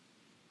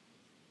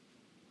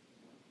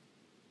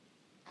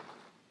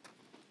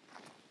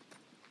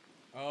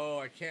 Oh,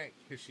 I can't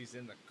because she's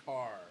in the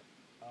car.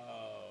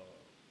 Oh.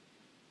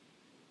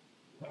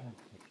 I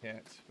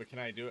can't. But can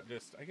I do it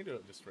just... I can do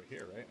it just right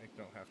here, right? I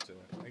don't have to...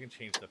 I can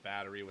change the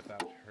battery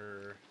without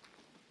her...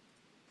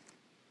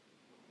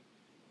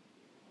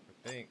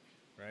 I think,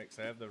 right? Because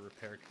I have the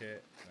repair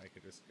kit, and I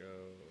could just go...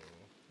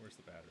 Where's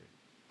the battery?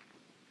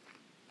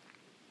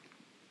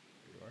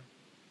 There you are.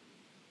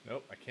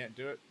 Nope, I can't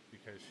do it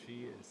because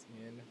she is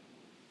in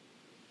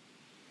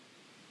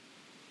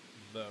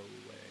the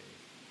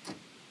way.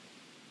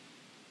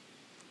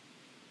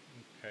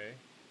 Okay.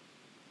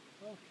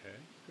 Okay,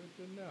 good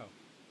to know.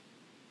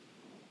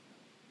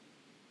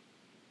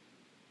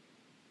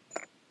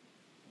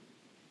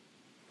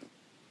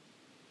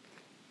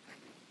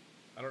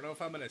 I don't know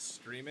if I'm gonna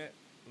stream it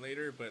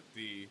later, but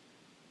we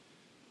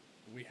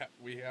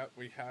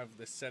have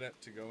the setup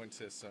to go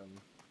into some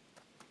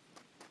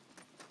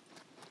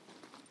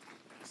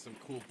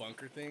cool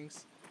bunker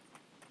things.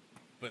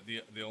 But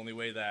the only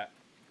way that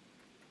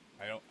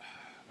I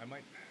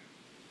might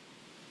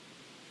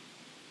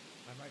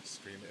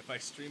stream it. If I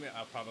stream it,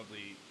 I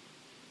probably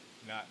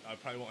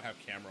won't have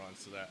camera on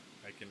so that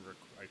I can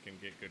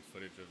get good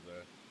footage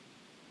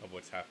of of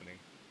what's happening,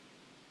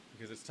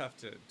 because it's tough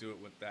to do it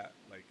with that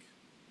like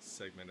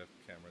segment of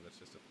camera that's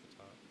just at the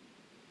top.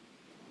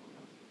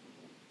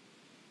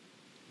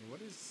 And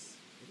what is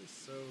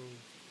so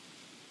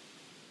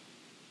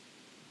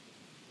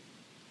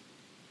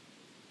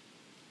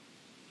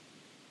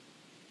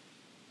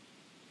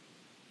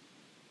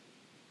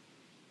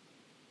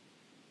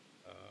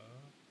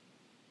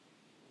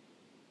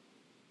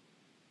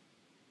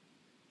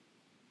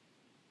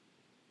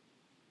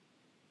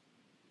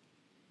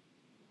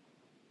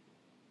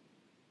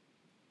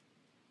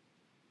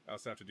I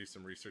also have to do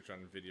some research on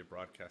video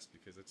broadcast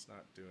because it's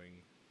not doing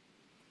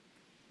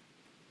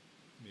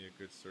me a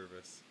good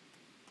service.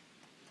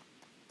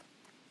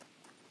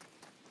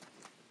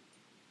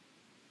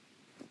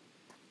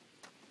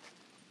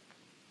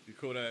 You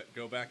cool to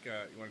go back?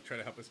 You want to try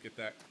to help us get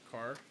that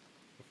car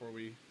before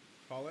we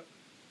call it?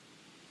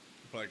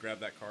 We'll probably grab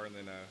that car and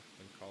then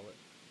call it,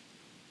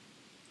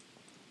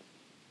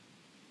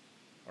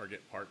 or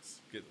get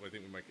parts. I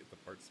think we might get the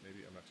parts.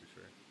 Maybe, I'm not too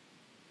sure.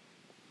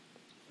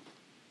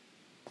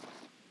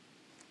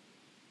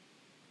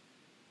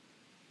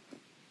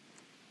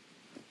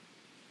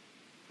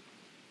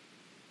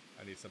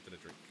 I need something to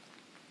drink.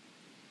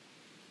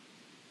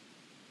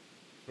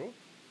 Cool.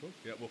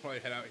 Yeah, we'll probably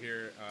head out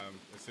here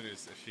as soon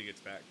as she gets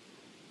back.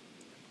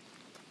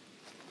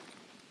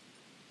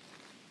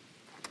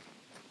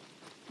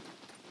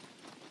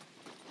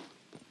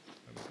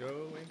 I'm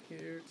going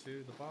here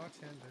to the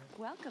bartender.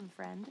 Welcome,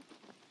 friend.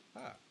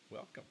 Ah,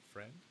 welcome,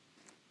 friend.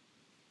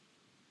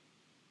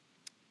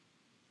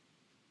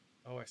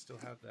 Oh, I still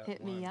have that Hit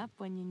one. me up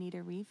when you need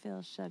a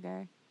refill,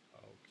 sugar.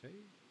 Okay.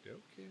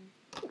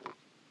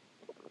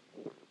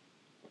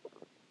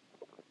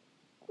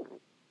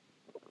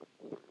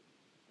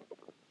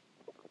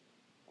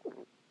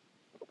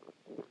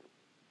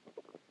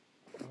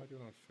 How am I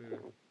doing on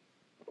food?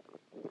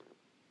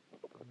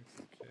 Looks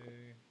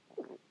okay.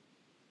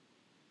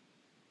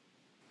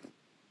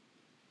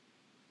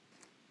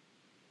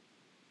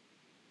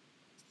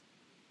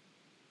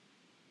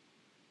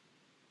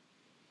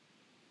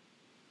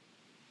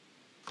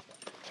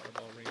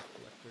 Fireball ring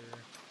collector.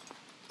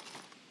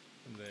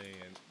 And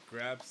then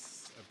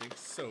grabs a big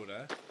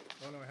soda.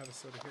 Oh no, I have a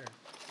soda here.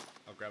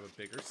 I'll grab a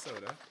bigger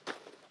soda.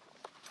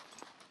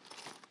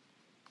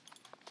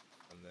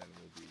 And then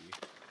we'll be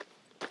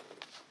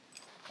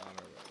on our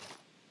way.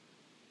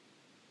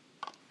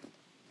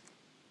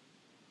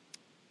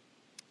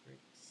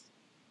 Drinks.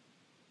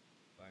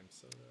 Lime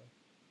soda.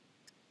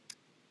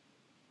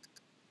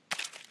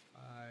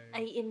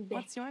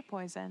 What's your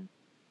poison?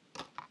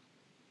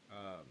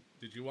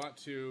 Did you want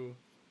to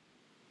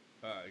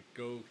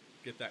go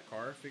get that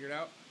car figured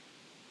out?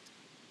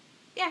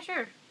 Yeah,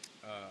 sure.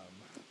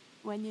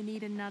 When you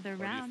need another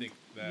round,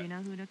 you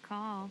know who to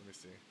call. Let me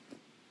see.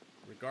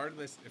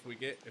 Regardless, if we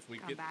get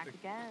Come back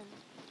again.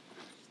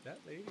 That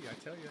lady, I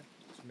tell you,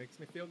 she makes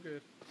me feel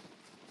good.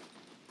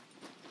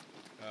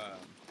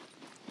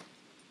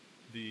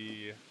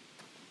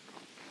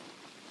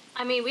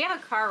 I mean, we have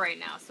a car right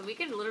now, so we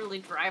could literally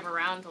drive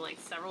around to like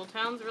several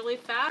towns really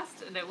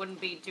fast, and it wouldn't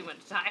be too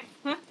much time.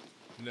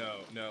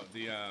 No.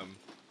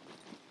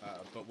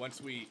 But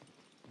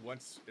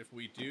if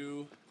we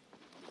do,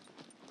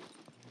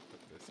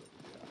 put this over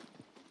here.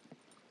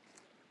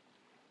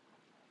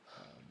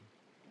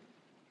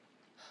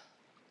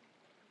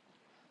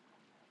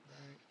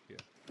 Right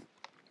here.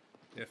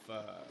 If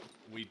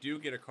we do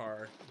get a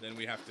car, then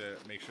we have to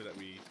make sure that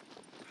we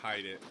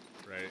hide it,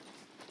 right?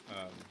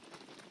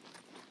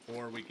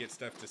 Or we get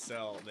stuff to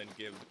sell, then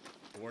give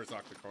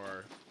Warzok the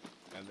car,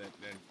 and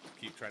then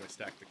keep trying to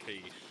stack the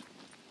cache.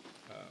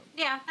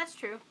 Yeah, that's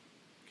true.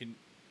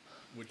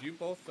 Would you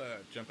both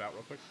jump out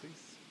real quick,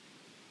 please?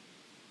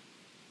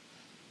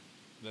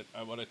 That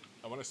I want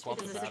to swap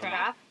the Is this a battery.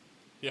 trap?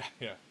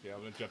 Yeah. I'm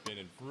gonna jump in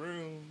and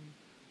vroom.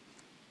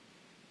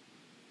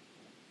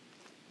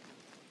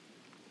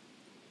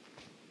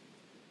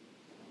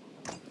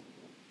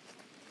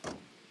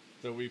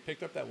 So we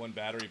picked up that one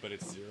battery, but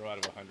it's 0 out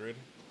of 100.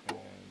 And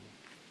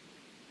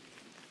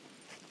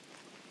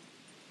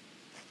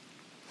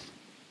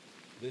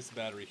this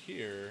battery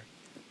here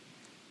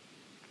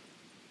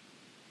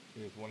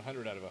is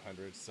 100 out of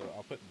 100, so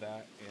I'll put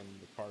that in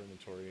the car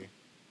inventory.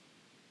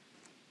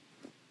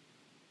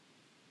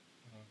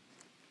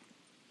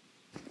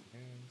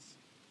 Hands.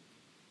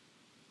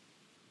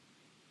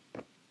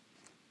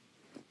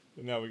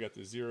 And now we got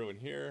the 0 in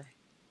here.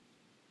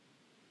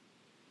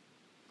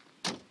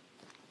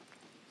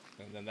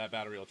 And then that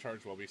battery will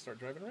charge while we start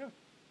driving around.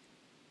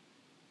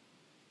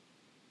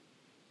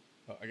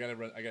 Oh, I gotta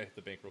hit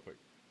the bank real quick.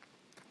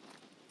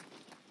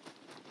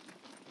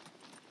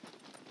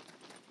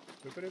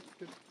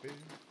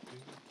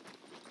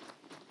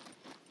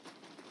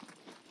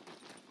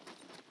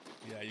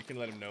 Yeah, you can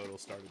let him know it'll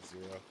start at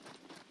 0.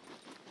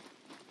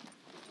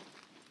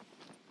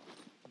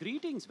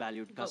 Greetings,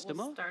 valued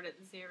customer. We'll start at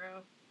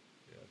 0.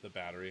 Yeah, the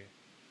battery.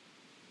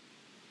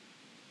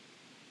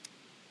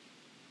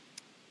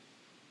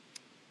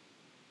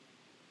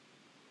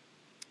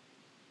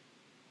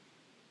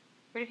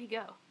 Where did he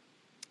go?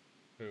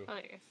 Who? Oh,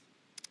 there he is.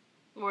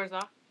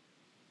 Warsaw.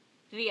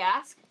 Did he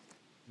ask?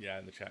 Yeah,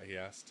 in the chat he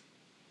asked.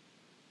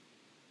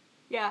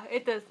 Yeah,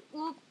 it does.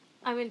 Oop,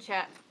 I'm in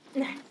chat.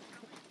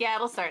 Yeah,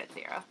 it'll start at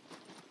 0.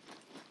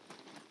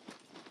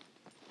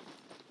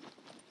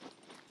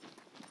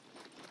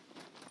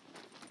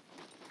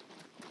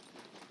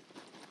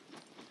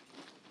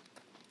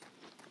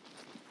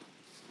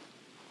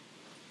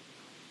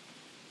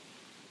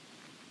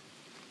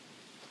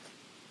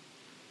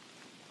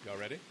 Y'all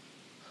ready?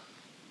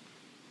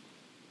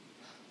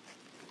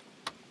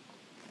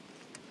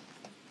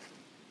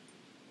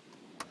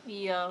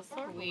 Yes,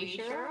 sir. We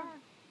sure are.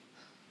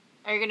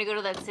 Are you gonna go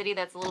to that city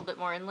that's a little bit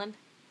more inland?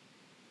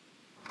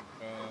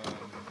 I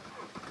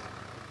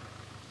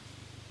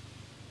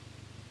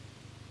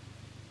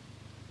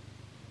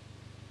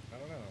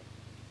don't know.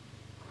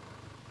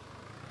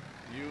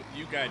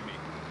 You guide me.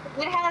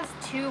 It has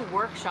 2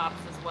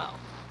 workshops as well.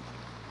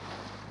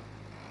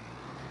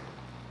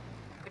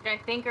 Which I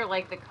think are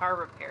like the car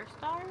repair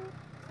stars,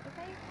 I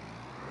think?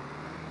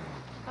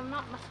 If I'm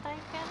not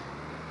mistaken.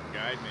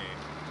 Guide me.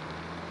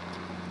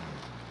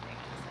 Hang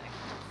on a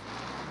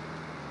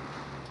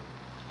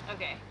sec.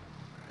 Okay.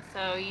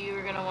 So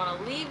you're gonna want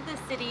to leave the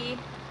city.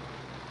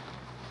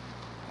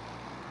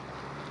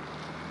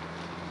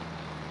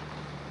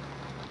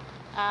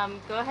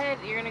 Go ahead,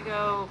 you're gonna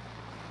go...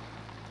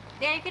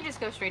 Yeah, you can just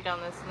go straight down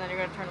this, and then you're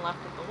gonna turn left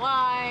at the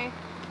Y.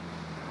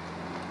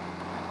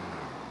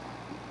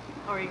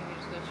 Or you can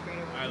just go straight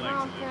over the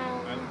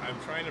mountain. I'm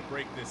trying to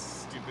break this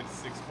stupid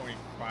 6.5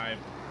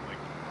 like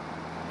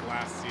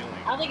glass ceiling.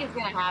 I don't think it's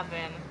gonna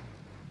happen.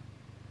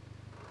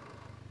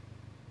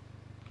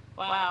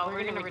 Wow,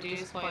 we're gonna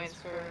reduce points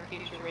for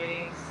future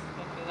ratings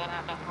after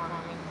that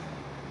performance.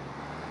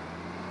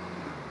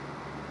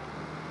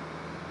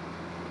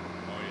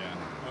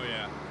 Oh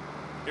yeah.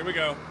 Here we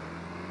go.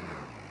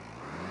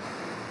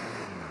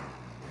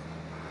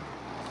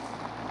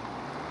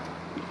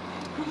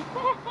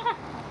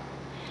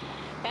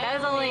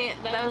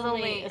 That was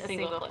only a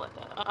single flip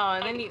though. Oh,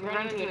 and then you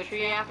run into a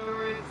tree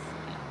afterwards.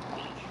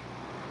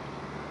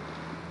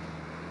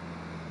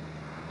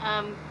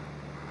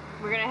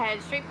 We're gonna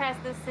head straight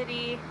past this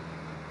city.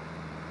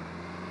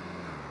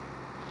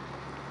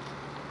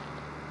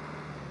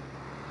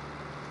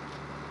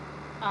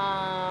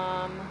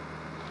 Oh,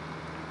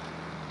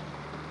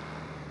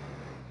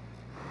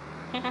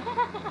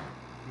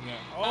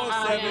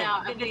 7.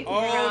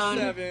 Oh,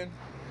 7.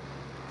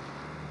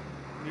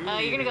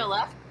 You're gonna go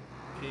left?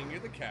 King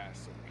of the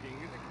castle. King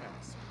of the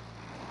castle.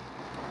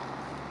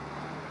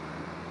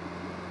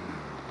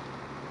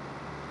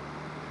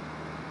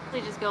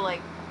 They just go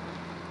like...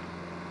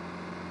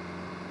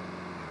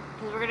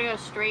 Because we're gonna go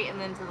straight and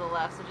then to the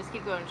left, so just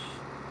keep going.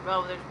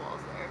 Oh, there's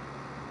walls there.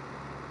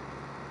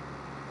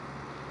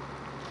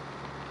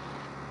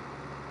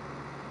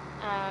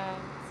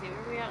 Let's see, where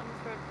are we at on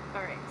this road?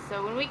 Alright,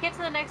 so when we get to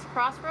the next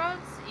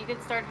crossroads, you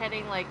can start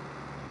heading like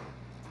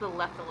to the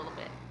left a little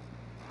bit.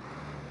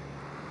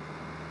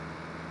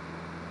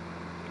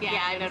 Yeah,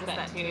 I noticed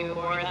that too,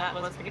 or that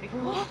was pretty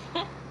cool.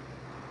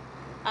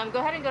 Go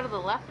ahead and go to the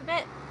left a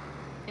bit.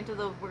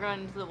 We're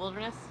going into the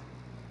wilderness.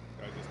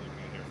 I'm just looking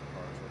in here for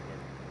cars real quick.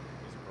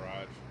 There's a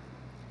garage.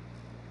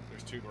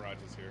 There's 2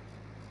 garages here.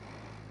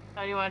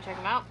 Oh, do you want to check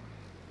them out?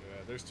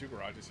 Yeah, there's 2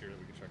 garages here that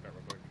we can check out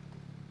real quick.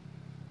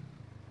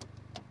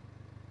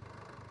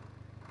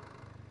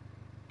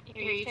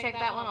 Here, you check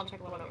that one, I'll check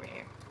the one over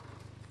here.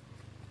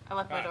 I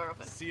left my door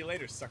open. See you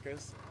later,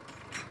 suckers.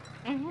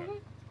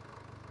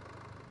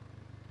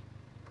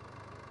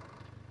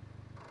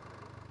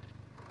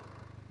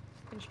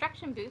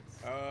 Construction boots.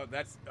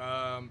 That's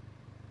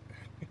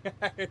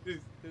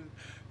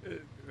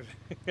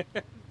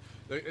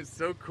it's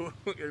so cool.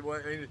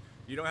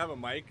 You don't have a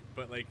mic,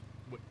 but like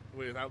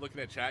without looking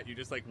at chat, you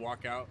just like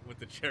walk out with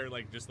the chair,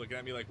 like just looking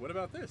at me, like, what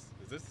about this?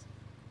 Is this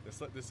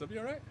will be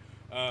all right?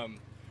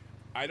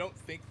 I don't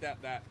think that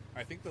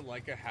I think the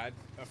Leica had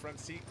a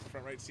front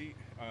right seat.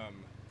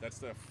 That's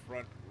the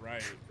front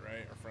right,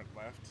 or front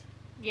left.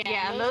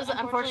 Yeah, and those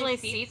unfortunately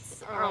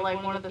seats are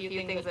like one of the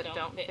few things that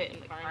don't fit in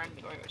the car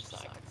inventory, which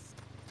sucks.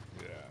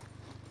 Yeah.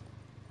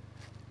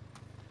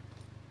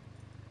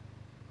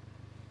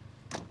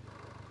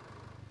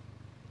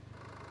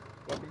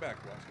 Welcome back,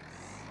 Washington.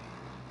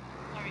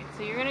 Alright,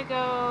 so you're gonna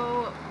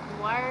go...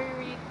 Why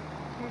are you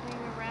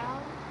turning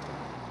around?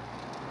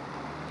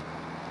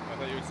 I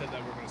thought you had said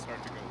that we're gonna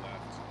start to go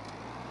left.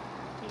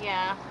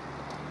 Yeah.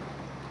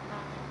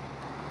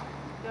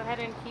 Go ahead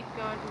and keep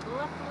going to the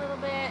left a little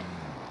bit.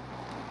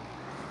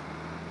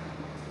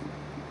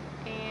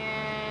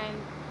 And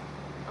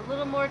a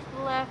little more to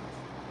the left.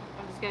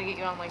 I'm just gonna get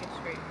you on like a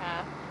straight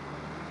path.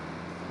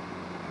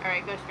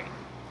 Alright, go straight.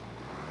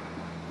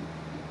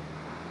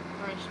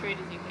 Or as straight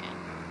as you can.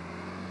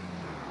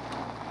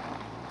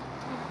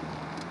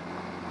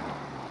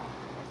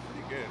 I'm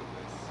pretty good at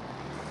this.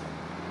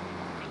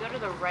 And go to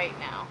the right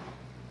now.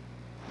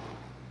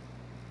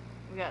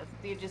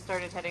 You just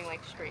started heading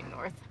like straight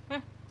north.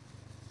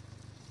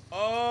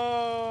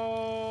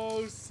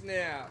 Oh,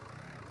 snap.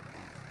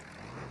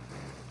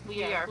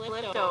 We are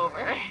flipped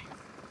over.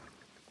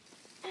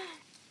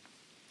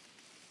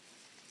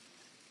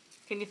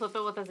 Can you flip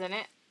it with us in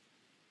it?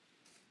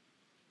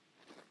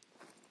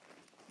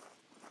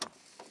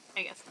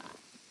 I guess not.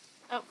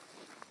 Oh,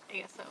 I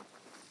guess so.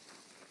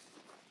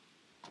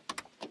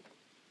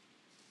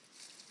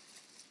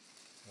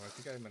 Well, I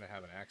think I'm gonna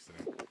have an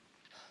accident.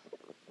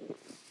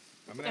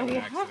 I'm gonna have an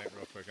accident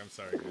real quick. I'm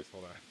sorry, guys.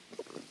 Hold on.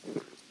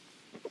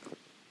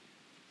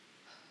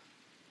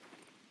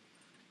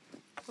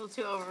 A little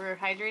too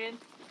overhydrated.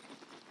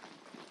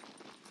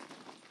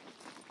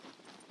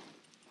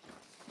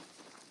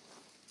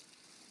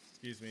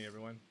 Excuse me,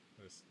 everyone.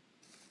 Just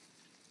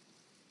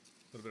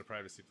a little bit of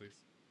privacy, please.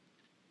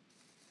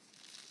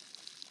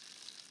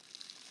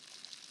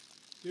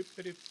 All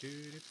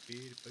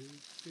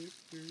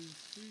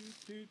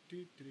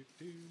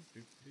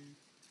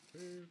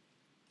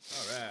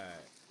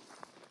right.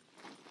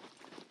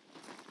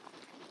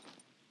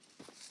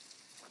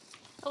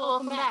 Hello,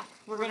 welcome back.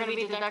 We're going to be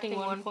deducting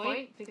 1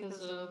 point because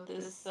of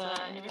this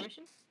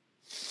intermission.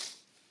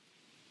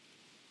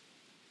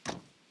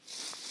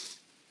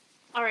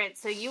 Alright,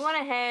 so you want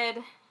to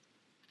head,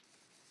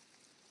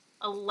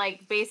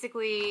 like,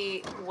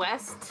 basically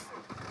west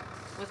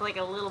with, like,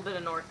 a little bit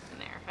of north in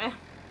there.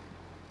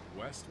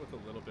 West with a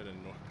little bit of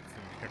north in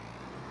there.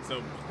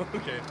 So,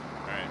 okay.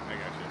 Alright, I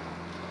got you.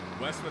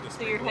 West with a sprinkle.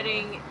 So you're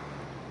heading...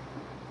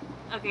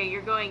 Okay,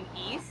 you're going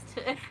east?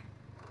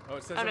 Oh,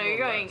 it says oh, no, you're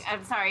going... west.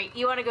 I'm sorry.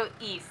 You want to go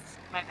east.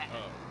 My bad.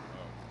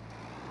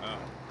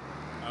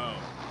 Oh.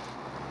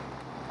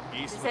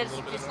 East Just with a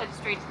little bit of north? Just head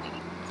straight to the east.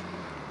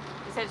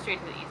 Just head straight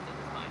to the east at this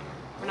point.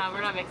 We're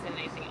not mixing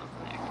anything else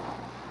in there.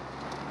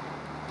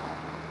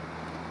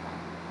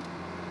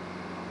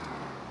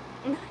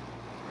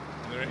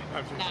 No,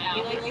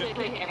 we like to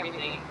click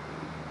everything.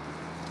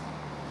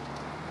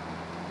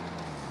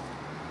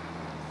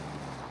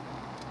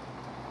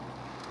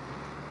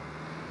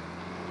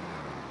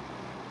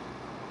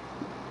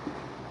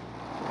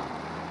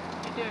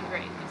 You're doing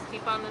great. Just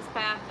keep on this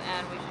path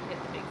and we should hit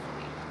the big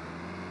city.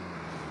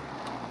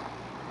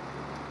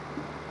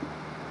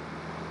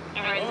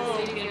 Alright, this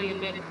city's gonna be a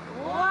bit...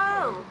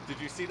 Whoa! Did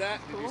you see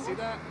that? Did you see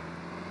that?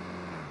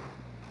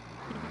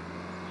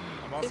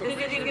 I'm also this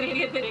city's gonna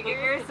be a bit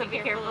bigger, so be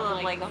careful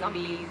of, like,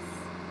 zombies.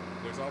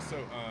 There's also,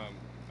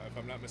 if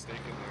I'm not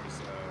mistaken,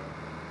 there's a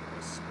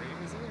stream.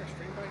 Isn't there a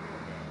stream by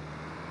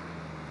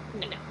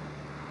here? No.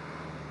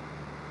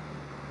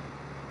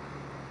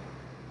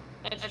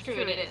 That's true,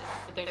 it is.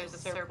 But there's a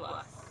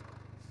surplus.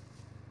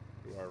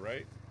 You are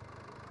right.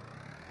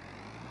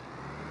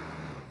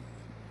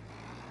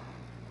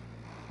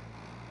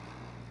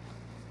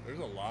 There's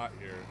a lot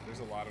here. There's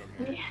a lot of them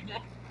here.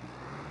 Yeah.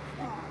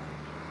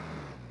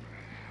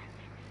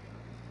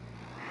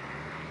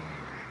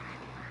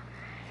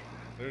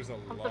 There's a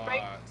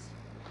lot.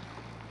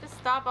 Just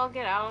stop, I'll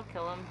get out, I'll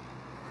kill him.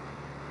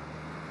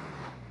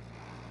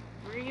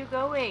 Where are you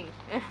going?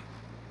 Right.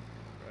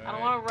 I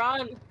don't want to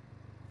run.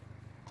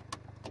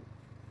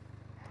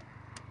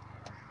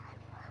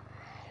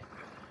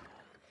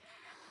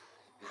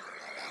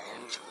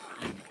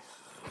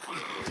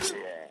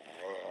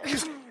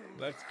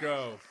 Let's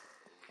go.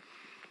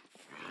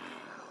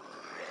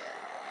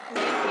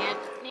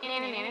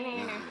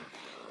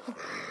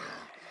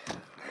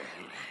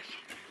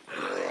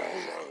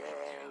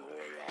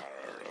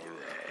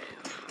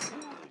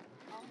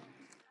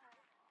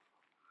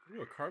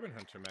 Ooh, a Carbon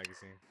Hunter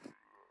magazine.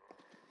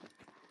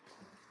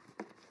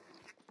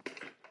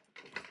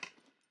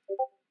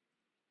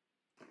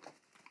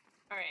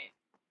 Alright.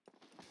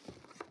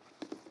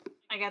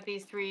 I got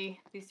these three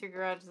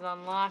garages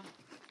unlocked.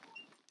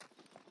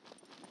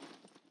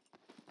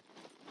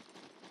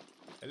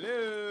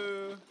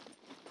 Hello.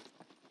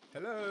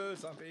 Hello,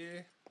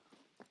 zombie.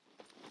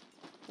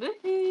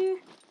 Woohoo!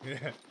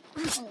 Yeah.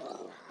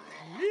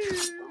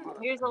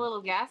 Here's a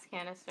little gas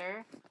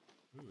canister.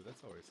 Ooh,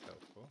 that's always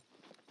helpful.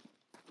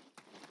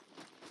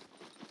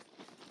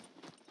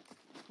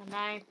 A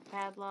knife,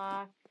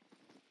 padlock.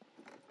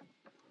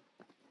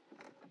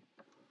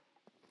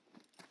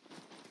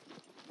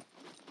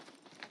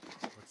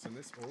 What's in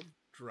this old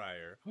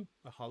dryer?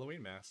 A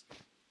Halloween mask.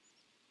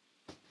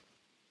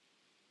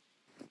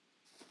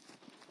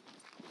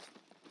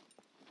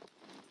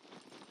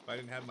 If I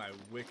didn't have my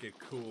wicked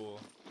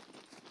cool...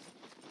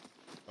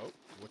 Oh,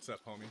 what's up,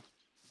 homie?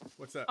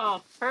 What's up?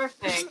 Oh,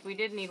 perfect. We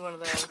did need one of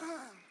those.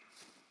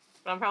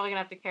 But I'm probably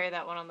gonna have to carry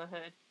that one on the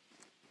hood.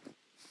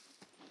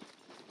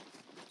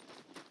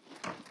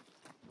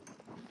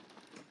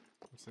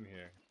 What's in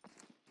here?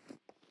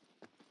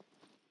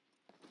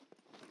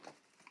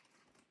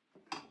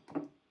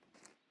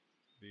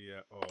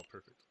 The, oh,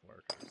 perfect.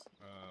 Markers.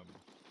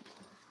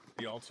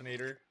 The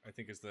alternator, I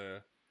think, is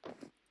the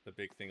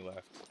big thing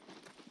left.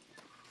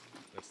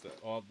 That's the,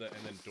 and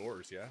then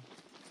doors, yeah?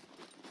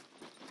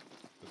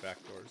 The back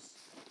doors.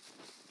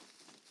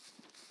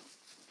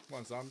 Come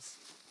on, zombies.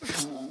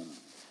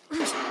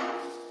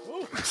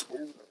 Oh!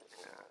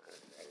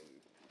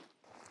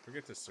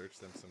 Forget to search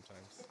them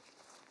sometimes.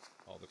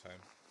 All the time.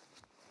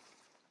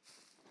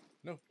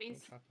 No,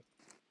 Please. don't chop it.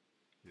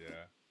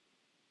 Yeah.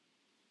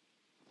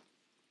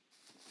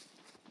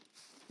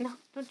 No,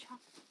 don't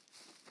chop.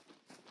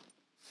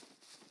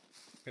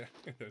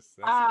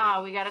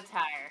 Ah, we got a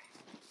tire.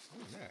 Oh,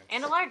 nice.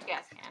 And a large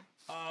gas can.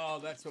 Oh,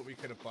 that's what we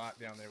could have bought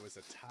down there was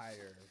a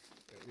tire.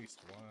 At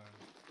least one.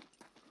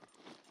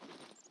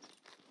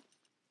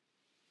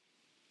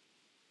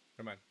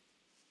 Come on.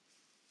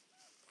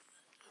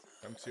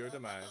 Come to your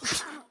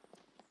demise.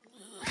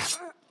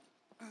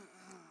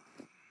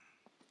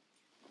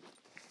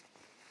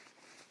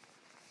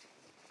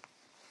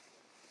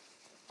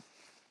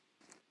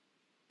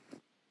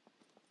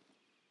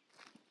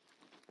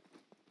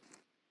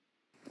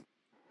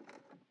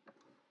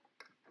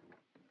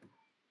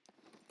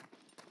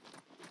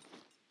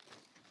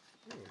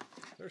 Ooh,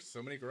 there's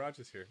so many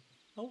garages here.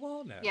 A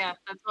wall now. Yeah,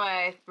 that's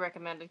why I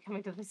recommended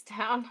coming to this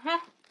town.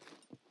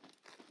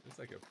 It's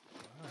like a...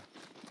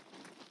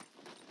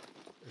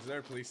 Is there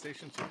a police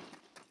station too?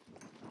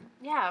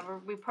 Yeah,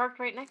 we parked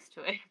right next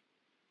to it.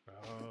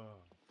 Oh.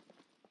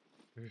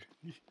 I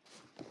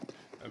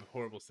have a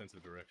horrible sense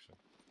of direction.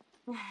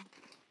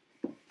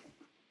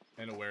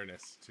 And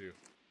awareness, too.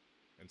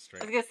 And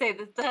strength. I was gonna say,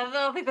 I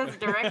don't think that's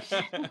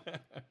direction. Oh,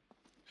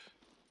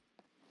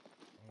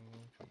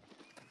 come on.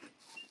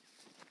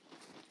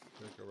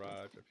 There's a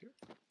garage up here.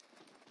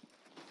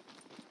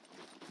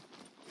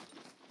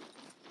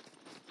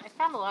 I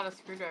found a lot of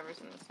screwdrivers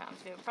in this town,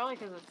 too. Probably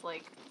because it's,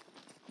 like,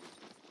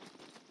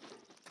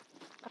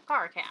 a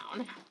car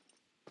town.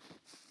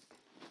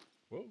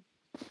 Whoa.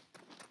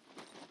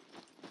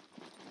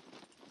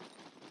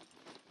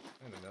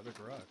 And another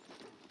garage.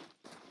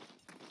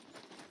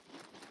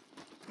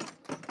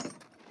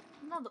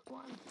 Another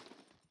one.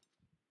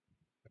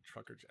 A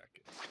trucker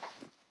jacket.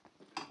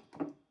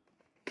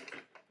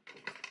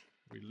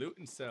 We loot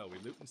and sell, we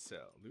loot and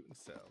sell, loot and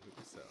sell, loot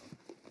and sell.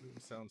 Loot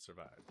and sell and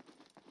survive.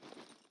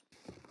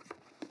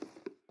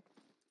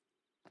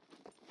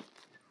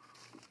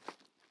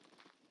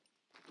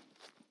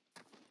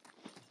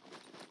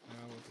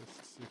 Now we'll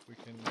just see if we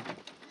can...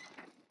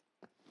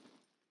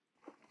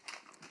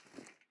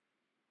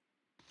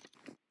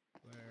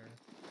 There.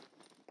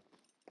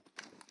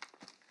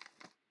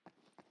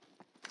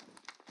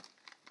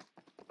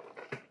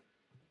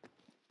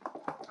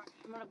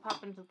 I'm gonna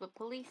pop into the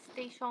police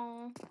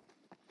station.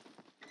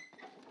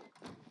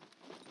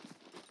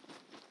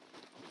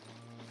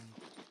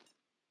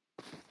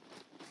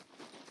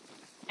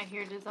 I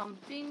hear the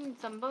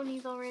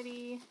zombies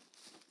already.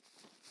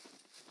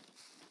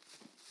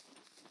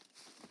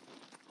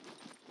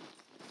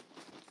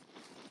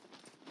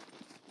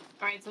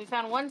 Alright, so we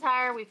found one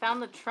tire, we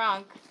found the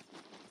trunk.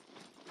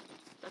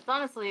 That's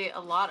honestly a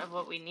lot of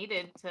what we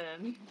needed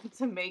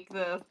to make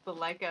the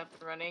leg up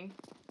running.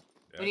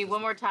 Yeah, we need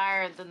one more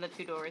tire and then the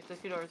 2 doors. The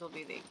 2 doors will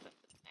be the expensive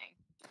thing.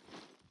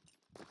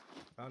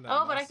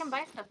 Oh, but I can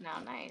buy stuff now.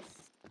 Nice.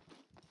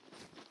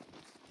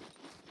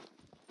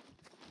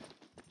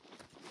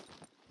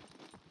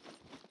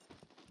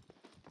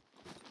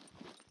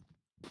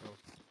 Oh.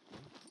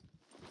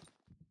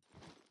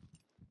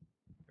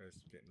 I'm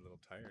just getting a little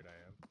tired, I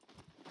am.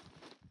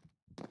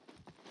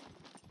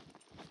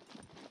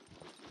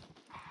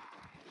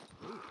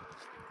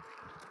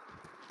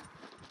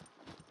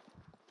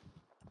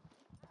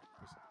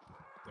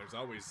 There's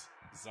always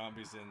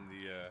zombies in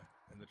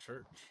the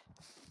church.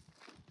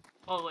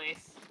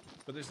 Always.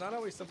 But there's not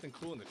always something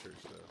cool in the church,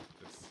 though.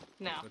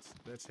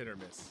 That's hit or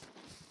miss.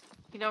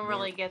 You don't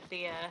really get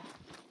the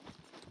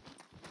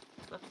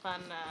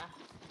fun.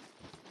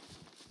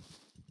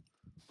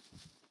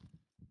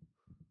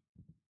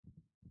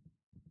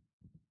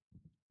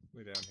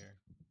 Way down here.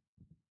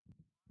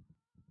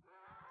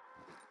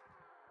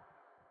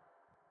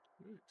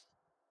 Oops.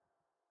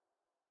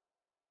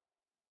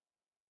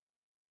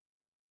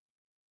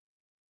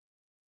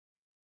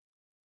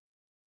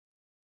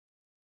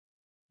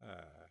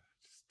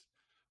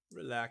 Just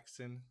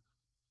relaxing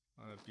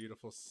on a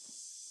beautiful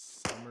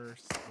summer.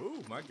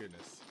 Oh my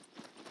goodness!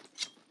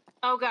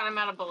 Oh god, I'm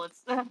out of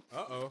bullets.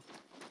 Uh-oh.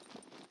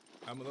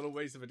 I'm a little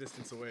ways of a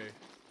distance away.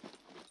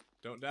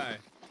 Don't die.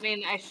 I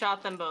mean, I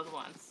shot them both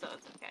once, so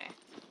it's okay.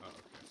 Oh,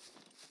 okay.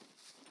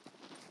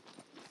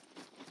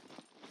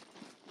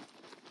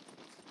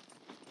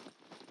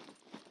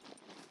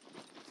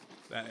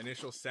 That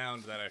initial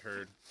sound that I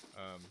heard,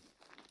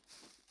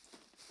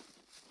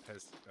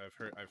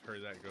 I've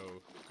heard that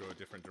go a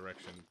different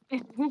direction.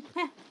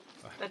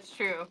 That's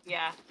true.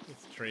 Yeah.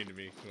 It's trained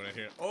me when I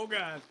hear it. Oh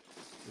god.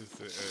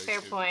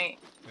 Fair point.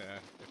 Yeah,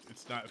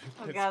 it's not.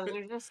 Oh god,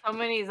 there's just so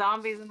many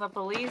zombies in the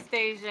police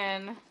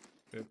station.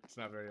 It's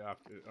not very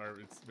often, or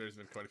there's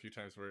been quite a few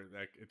times where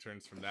it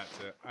turns from that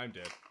to I'm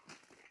dead.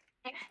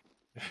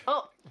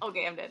 Oh,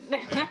 okay, I'm dead.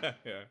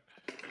 Yeah.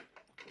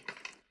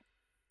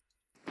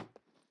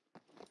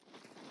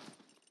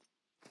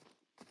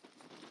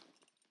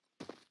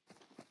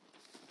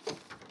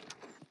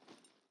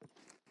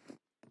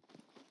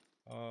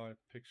 Oh, a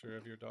picture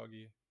of your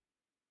doggy.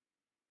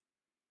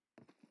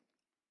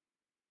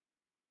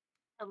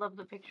 I love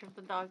the picture of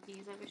the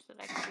doggies. I wish that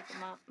I could pick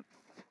them up.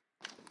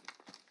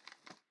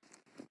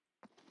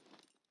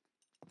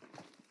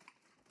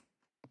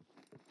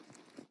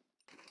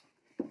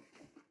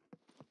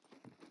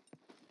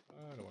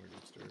 I don't want to go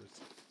upstairs.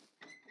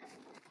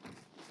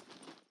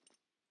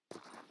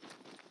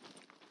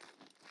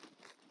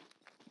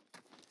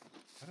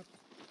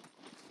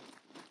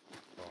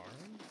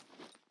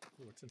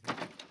 What's in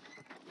here?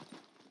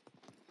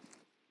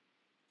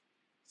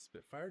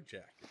 Spitfire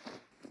jacket.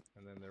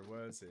 And then there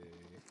was a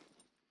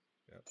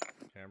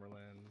camera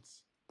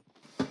lens.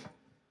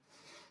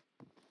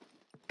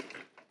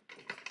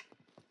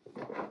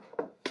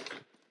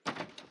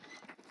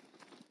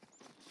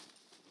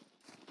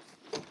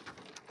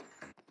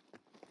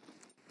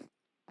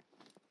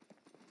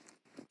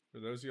 For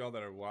those of y'all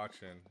that are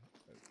watching,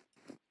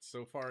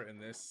 so far in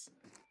this,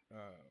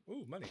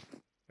 money.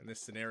 In this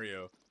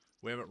scenario,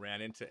 we haven't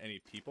ran into any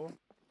people,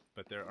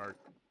 but there are,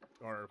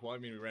 well, I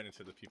mean, we ran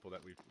into the people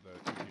that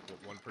the two people,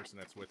 one person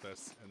that's with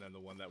us, and then the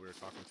one that we were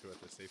talking to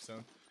at the safe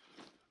zone.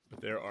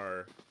 But there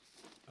are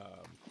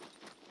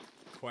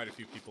quite a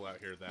few people out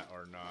here that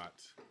are not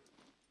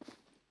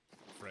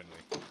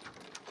friendly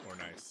or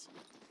nice,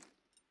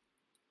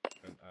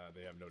 and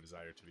they have no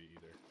desire to be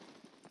either.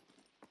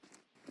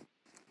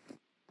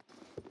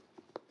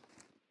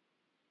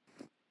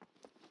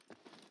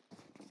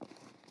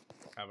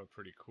 Have a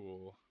pretty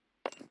cool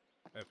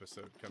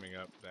episode coming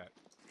up that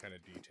kind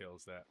of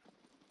details that.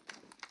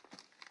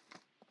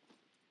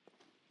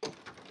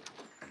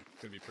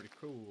 It's gonna be pretty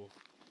cool.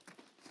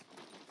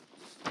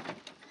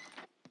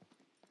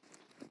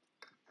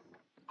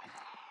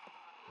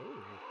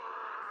 Ooh.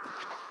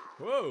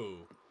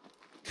 Whoa!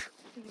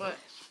 What?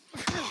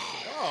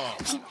 Oh!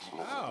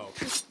 Ow!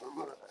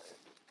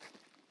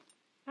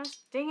 Gosh,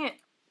 dang it!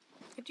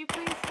 Could you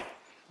please?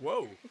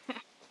 Whoa!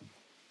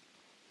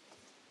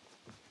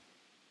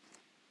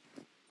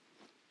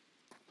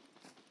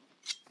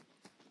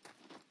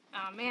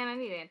 Oh man, I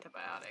need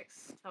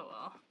antibiotics. Oh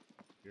well.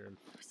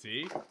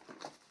 See?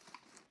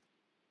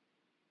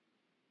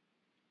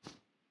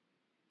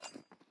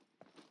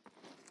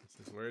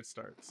 This is where it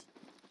starts.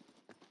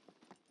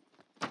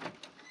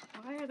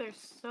 Why are there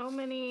so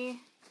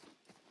many?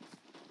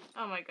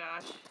 Oh my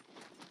gosh.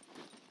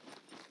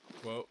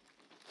 Whoa.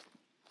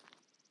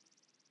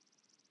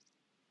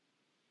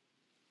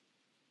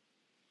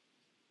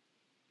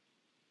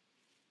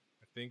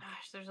 I think.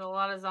 Gosh, there's a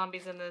lot of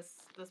zombies in this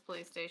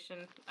police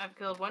station. I've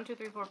killed 1, 2,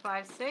 3, 4,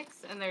 5,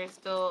 6, and there's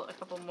still a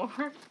couple more.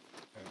 Okay,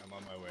 I'm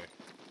on my way.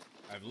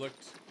 I've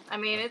looked. I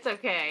mean, it's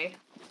okay.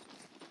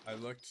 I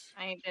looked.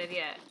 I ain't dead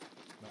yet.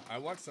 No, I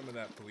want some of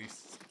that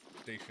police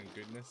station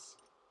goodness.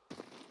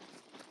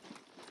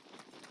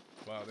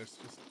 Wow, there's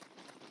just.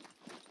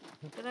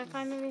 Did I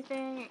find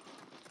anything?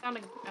 Found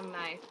a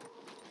knife.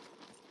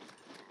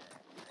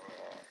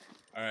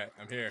 Alright,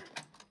 I'm here.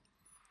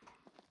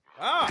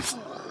 Ah!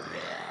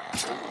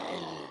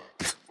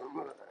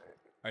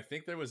 I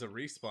think there was a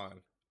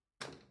respawn.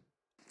 What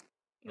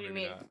do you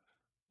mean? Not.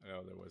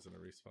 No, there wasn't a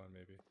respawn,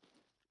 maybe.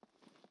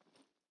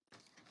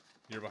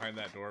 You're behind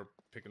that door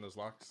picking those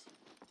locks?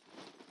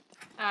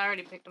 I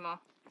already picked them all.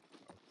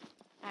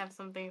 I have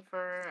something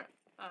for,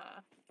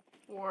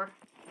 war.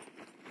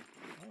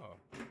 Oh.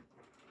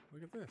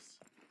 Look at this.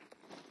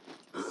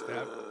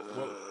 Stab.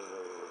 Whoa.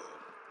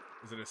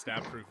 Is it a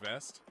stab-proof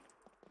vest?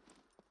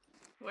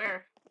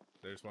 Where?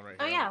 There's one right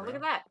here. Oh yeah, look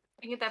at that.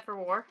 I can get that for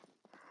war.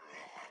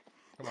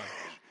 Come on.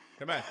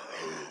 Come on.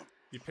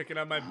 You picking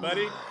on my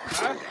buddy?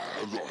 Huh?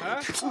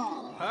 Huh?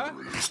 Huh?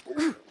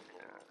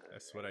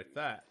 That's what I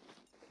thought.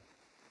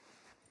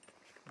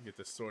 You get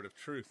the sword of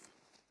truth.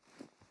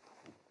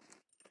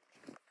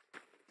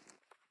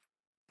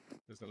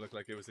 Doesn't look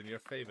like it was in your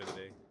favor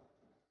today.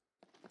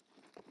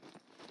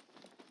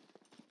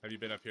 Have you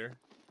been up here?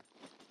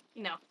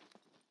 No.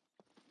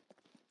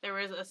 There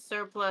was a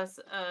surplus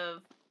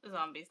of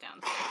zombies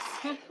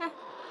downstairs.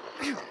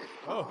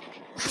 Oh.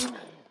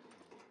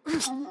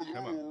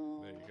 Come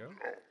on. There you go.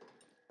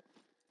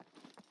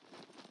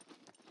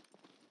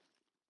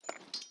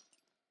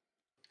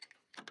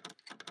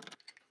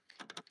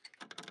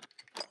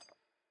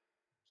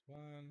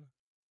 One.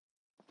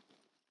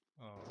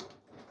 Oh.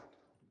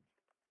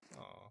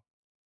 Oh.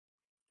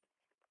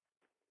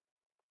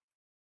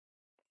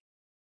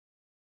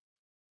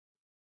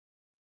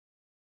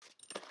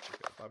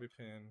 Okay, bobby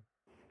pin.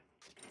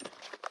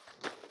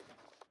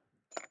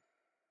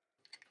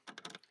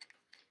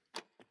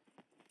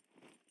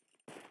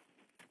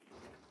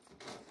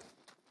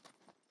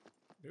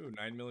 Ooh,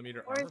 9mm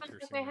Or armor is it piercing.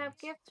 that they have rounds.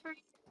 gifts for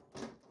you?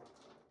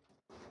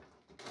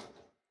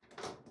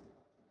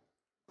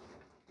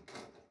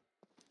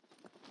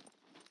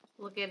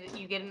 Look at it,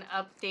 you get an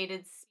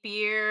updated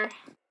spear.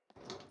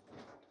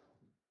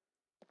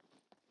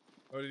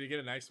 Oh, did you get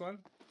a nice one?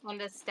 And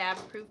a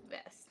stab-proof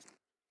vest.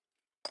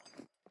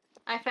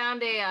 I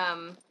found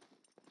a,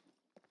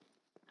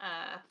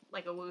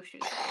 like a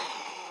wushu.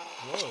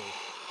 Whoa.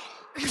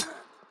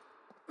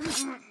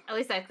 At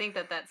least I think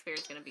that spear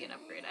is gonna be an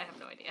upgrade. I have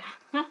no idea.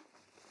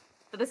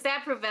 But the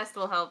stab-proof vest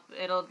will help.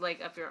 It'll,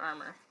 like, up your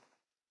armor.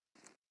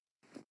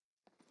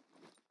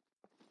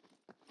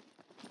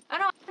 Oh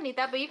no, I don't need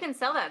that, but you can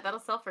sell that. That'll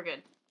sell for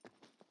good.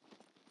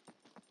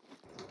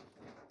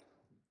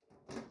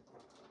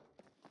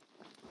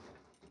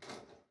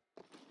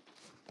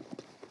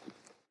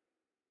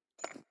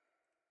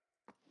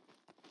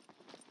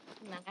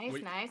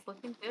 Nice, nice,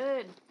 looking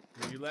good.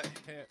 Will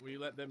you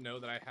let them know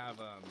that I have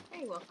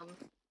You're welcome.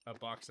 a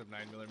box of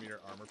 9mm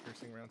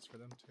armor-piercing rounds for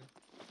them too.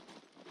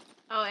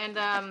 Oh,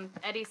 and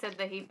Eddie said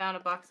that he found a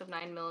box of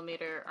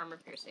 9mm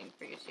armor-piercing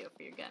for you too,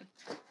 for your gun.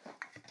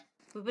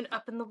 Moving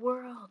up in the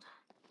world.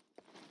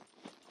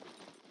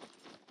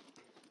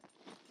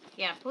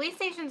 Yeah, police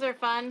stations are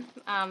fun,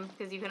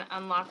 because you can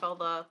unlock all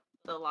the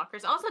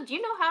lockers. Also, do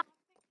you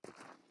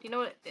know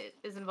what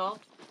is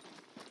involved?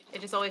 It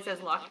just always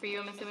says locked for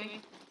you, I'm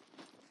assuming.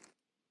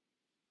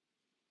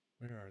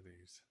 Where are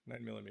these?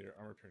 9mm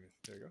armor-piercing.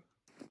 There you go.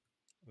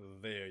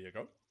 There you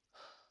go.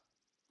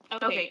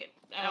 Okay,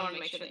 good. I want to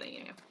make sure that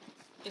you knew.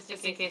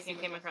 Just in case you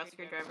came across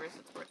screwdrivers,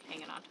 it's worth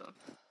hanging on to them.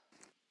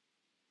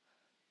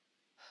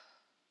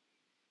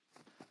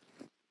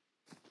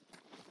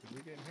 Did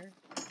we get in here?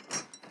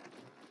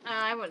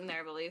 I went in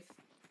there, I believe.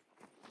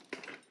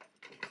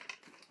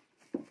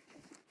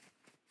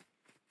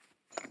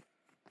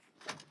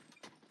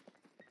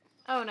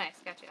 Oh, nice.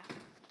 Gotcha.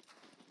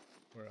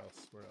 Where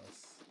else? Where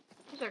else?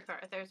 There's our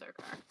car. There's our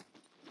car.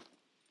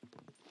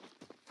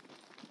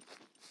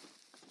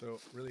 So,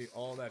 really,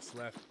 all that's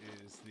left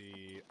is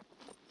the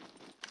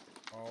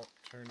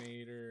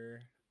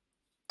alternator.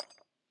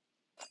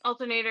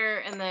 Alternator,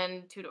 and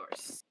then 2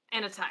 doors.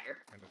 And a tire.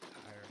 And a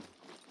tire.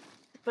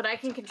 But I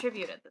can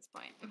contribute at this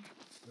point.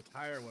 The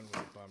tire one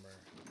was a bummer.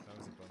 That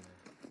was a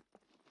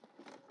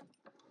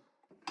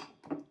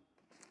bummer.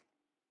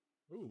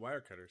 Ooh,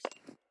 wire cutters.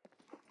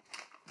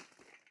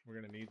 We're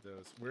gonna need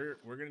those.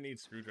 We're gonna need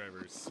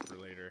screwdrivers for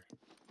later.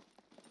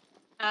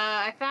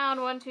 I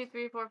found 1, 2,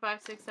 3, 4,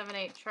 5, 6, 7,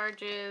 8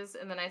 charges,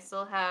 and then I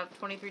still have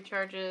 23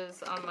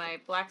 charges on my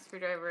black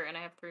screwdriver, and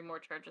I have 3 more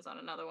charges on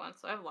another one,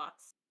 so I have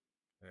lots.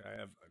 I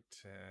have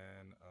 10,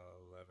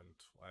 11,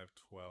 I have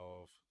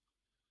 12.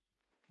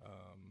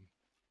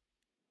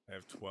 I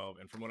have 12,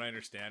 and from what I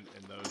understand,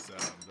 in those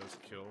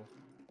kill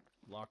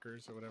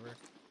lockers or whatever,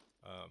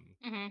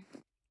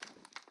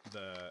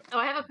 Oh,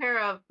 I have a pair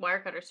of wire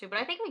cutters too, but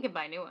I think we can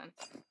buy new ones.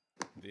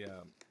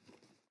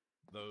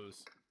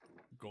 Those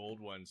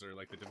gold ones are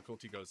like the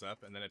difficulty goes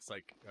up, and then it's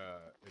like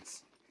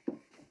it's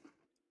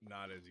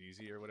not as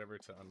easy or whatever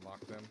to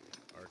unlock them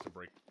or to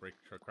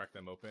crack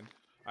them open.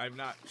 I've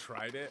not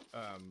tried it.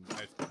 I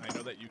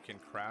know that you can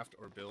craft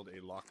or build a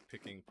lock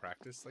picking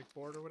practice like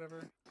board or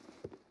whatever.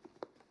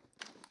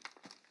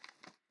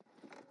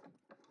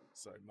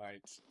 So I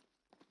might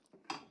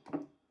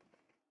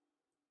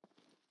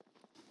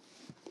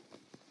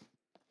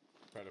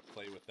try to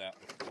play with that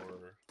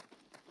before.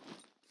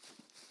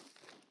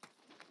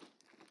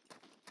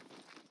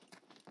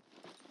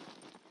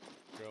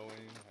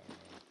 Going, I don't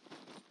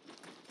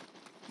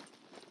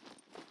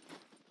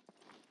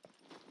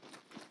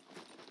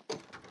know.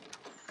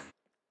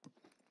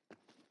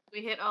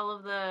 We hit all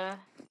of the...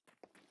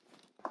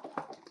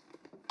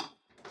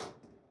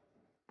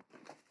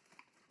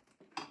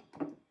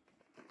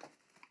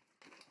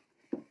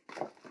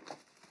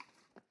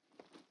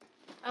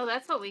 Oh,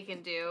 that's what we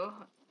can do.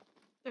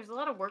 There's a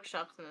lot of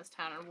workshops in this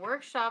town, and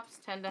workshops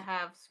tend to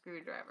have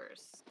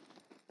screwdrivers.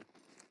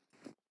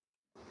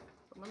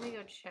 So let me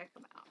go check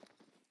them out.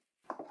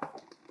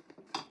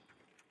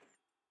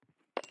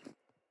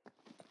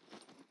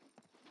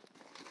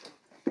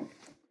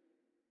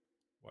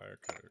 Wire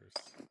cutters.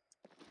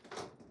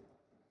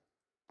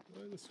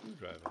 Where are the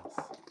screwdrivers?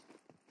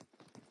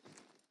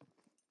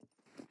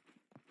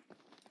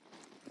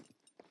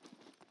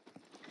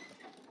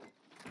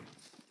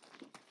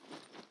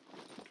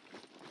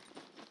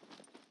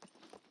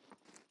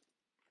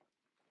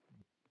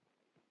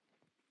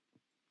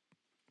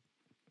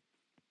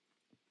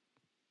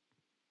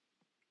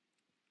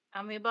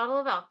 Got me a bottle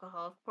of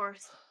alcohol, of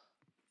course.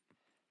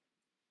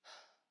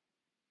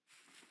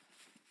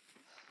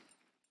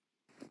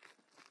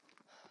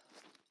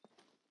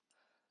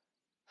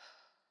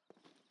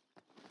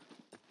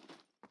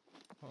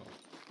 Huh.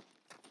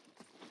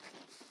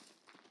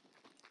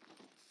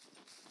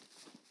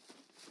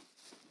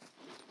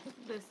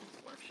 This is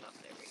the workshop.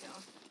 There we go.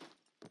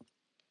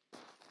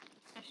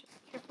 I should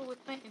be careful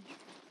with my intro.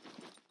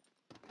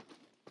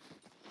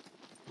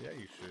 Yeah,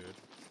 you should.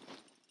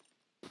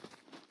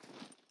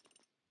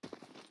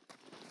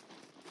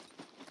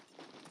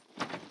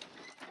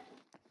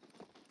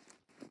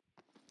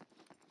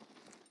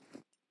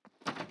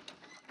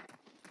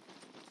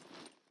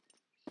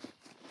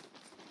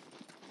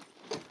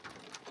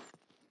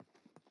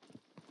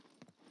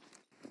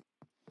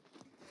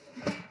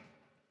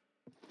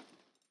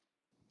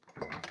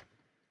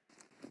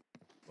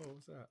 Oh, what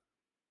was that?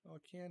 Oh, a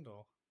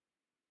candle.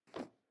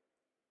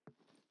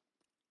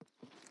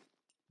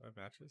 5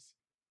 matches?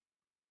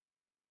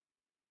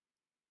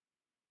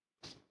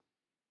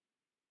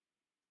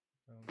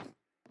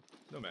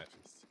 No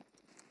matches.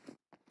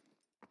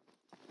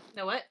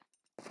 No what?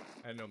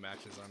 I had no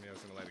matches on me. I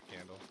was gonna light a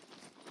candle.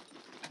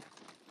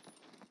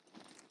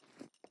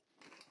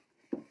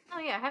 Oh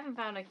yeah, I haven't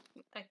found a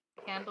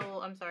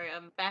candle, I'm sorry,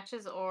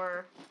 matches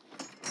or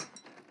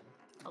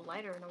a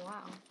lighter in a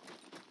while.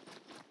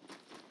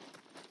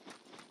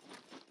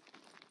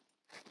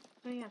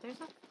 Oh yeah, there's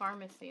a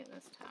pharmacy in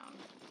this town.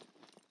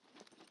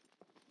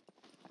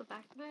 The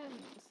back of it?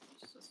 This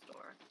is just a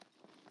store.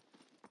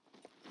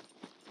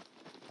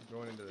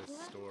 going into this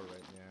store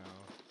right now.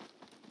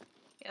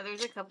 Yeah,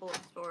 there's a couple of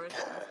stores in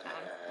this town.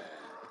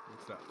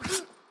 What's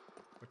up?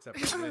 What's up,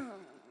 baby?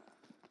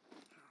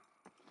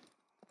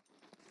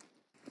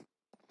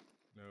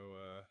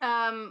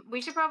 No,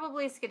 we should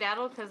probably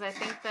skedaddle because I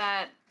think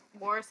that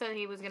War said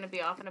he was going to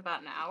be off in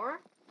about an hour.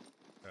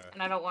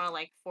 And I don't want to,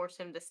 like, force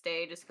him to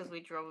stay just because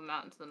we drove him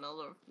out into the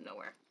middle of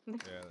nowhere. Yeah,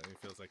 he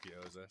feels like he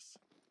owes us.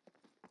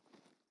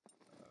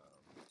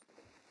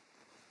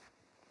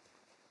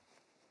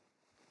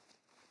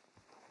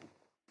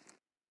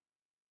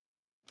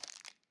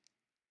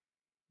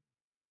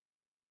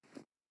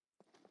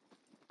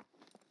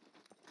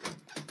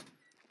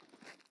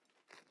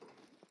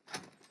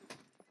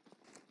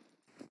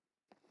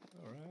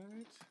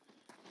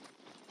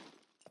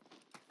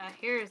 Alright.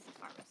 Here's the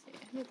pharmacy. I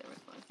knew there was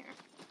one here.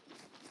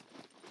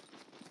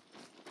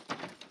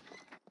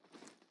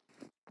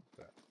 What's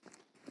that?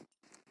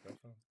 Cell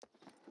phone?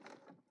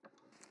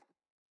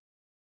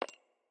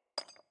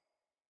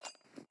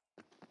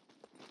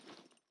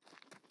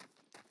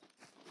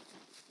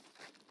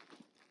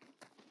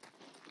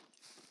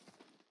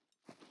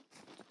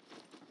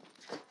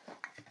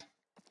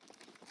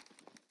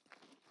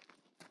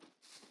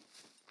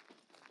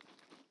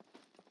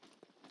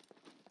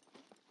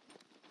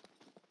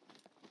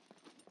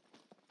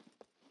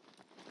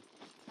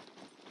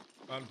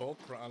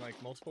 On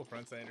like multiple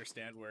fronts, I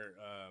understand where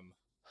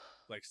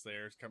like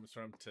Slayers comes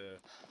from to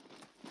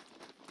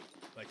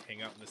like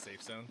hang out in the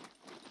safe zone.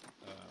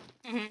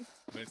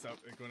 But it's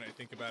like, when I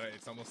think about it,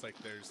 it's almost like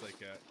there's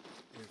like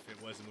if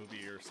it was a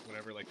movie or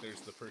whatever, like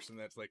there's the person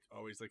that's like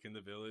always like in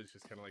the village,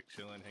 just kind of like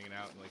chilling, hanging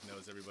out, and like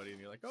knows everybody, and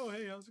you're like, oh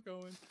hey, how's it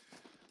going?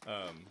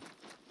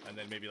 And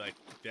then maybe like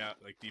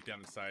deep down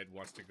inside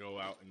wants to go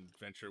out and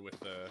venture with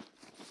the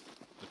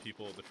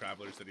people, the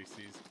travelers that he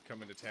sees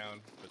come into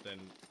town, but then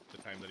the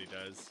time that he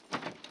does,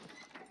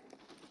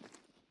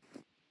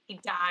 he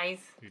dies.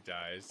 He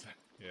dies.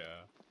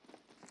 Yeah.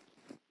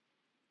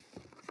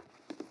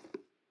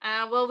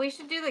 Well, we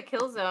should do the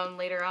kill zone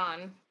later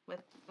on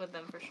with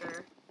them for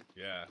sure.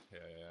 Yeah.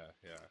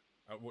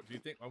 What do you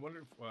think? I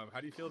wonder. How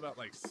do you feel about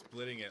like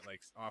splitting it,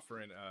 like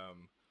offering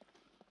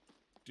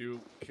do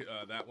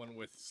that one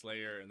with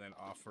Slayer, and then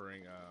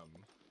offering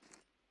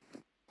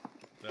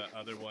the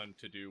other one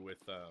to do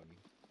with the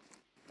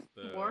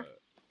War?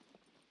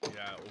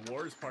 Yeah,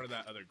 War is part of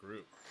that other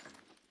group.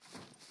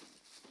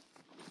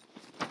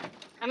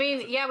 I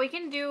mean, yeah, we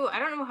can do, I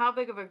don't know how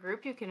big of a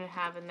group you can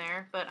have in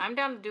there, but I'm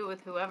down to do it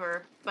with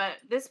whoever. But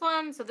this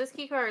one, so this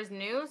key car is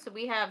new, so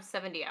we have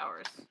 70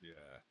 hours.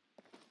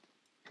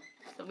 Yeah.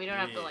 So we don't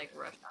have to, like,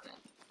 rush on it.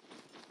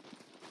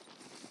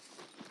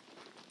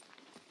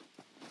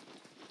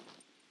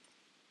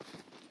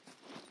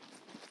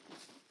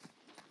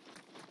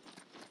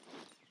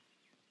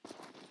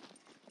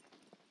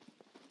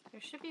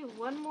 There should be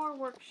one more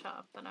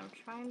workshop that I'm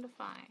trying to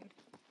find.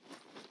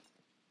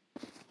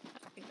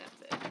 I think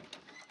that's it.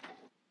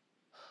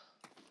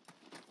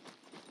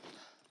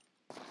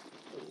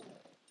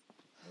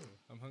 Oh,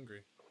 I'm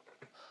hungry.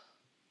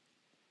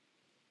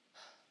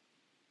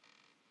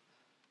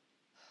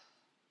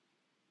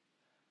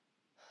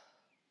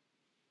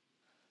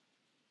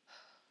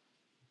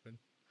 Open.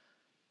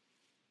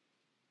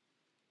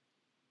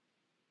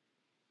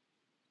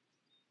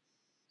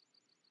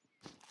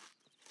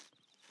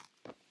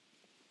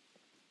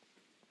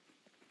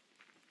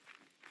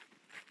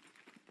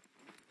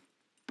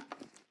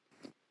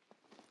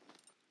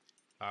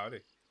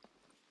 Howdy.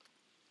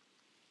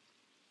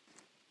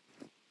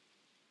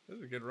 This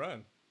is a good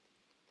run.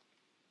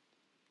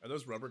 Are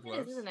those rubber gloves?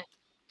 It is, isn't it?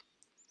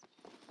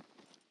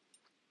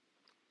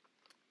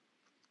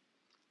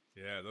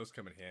 Yeah, those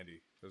come in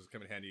handy. Those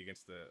come in handy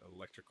against the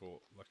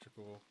electrical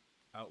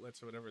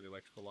outlets or whatever, the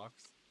electrical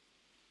locks.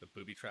 The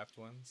booby-trapped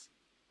ones.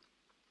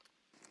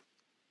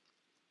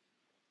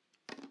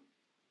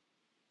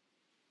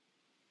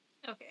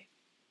 Okay.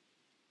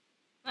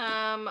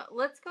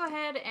 Let's go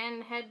ahead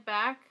and head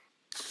back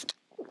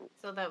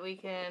so that we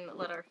can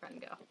let our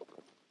friend go.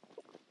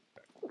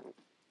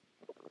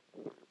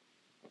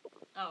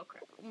 Oh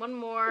crap. One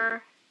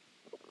more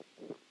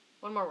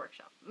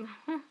workshop.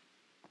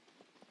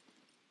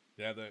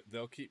 Yeah,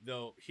 they'll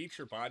heat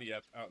your body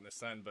up out in the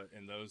sun, but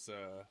in those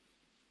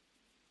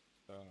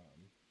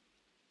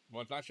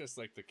well, it's not just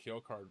like the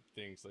kill card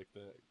things, like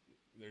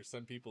there's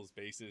some people's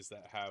bases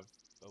that have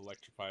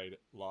electrified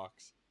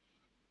locks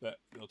that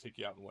they'll take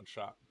you out in one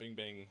shot. Bing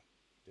bang,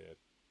 dead.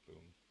 Boom.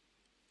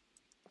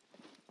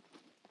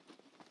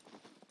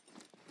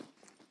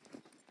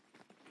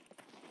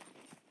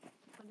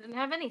 I didn't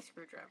have any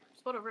screwdrivers.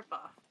 What a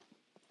ripoff.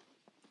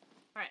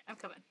 Alright, I'm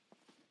coming.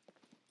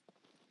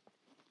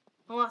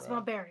 I lost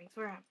my bearings.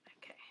 Where am I?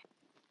 Okay.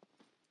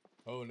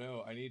 Oh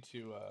no, I need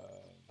to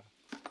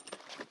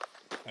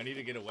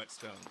get a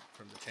whetstone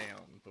from the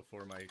town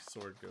before my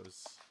sword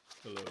goes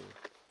below.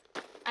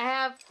 I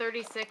have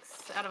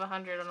 36 out of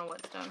 100 on a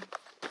whetstone.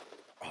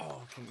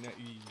 Oh, can I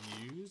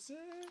use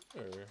it?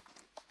 Or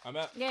I'm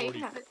at yeah, 40, you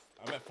can have it.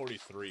 I'm at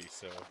 43,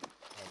 so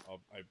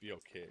I'd be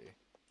okay.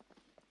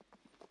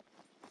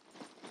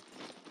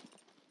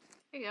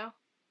 There you go.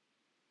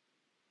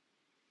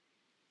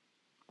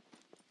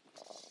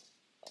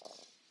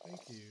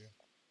 Thank you.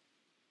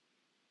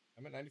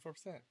 I'm at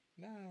 94%.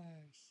 Nice.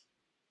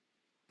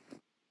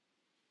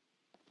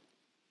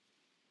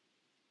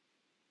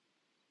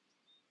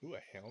 Ooh, a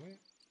helmet?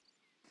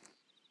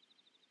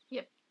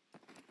 Yep.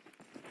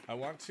 I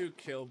want to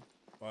kill.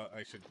 Well,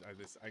 I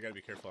gotta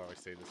be careful how I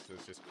say this. So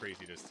it's just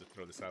crazy just to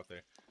throw this out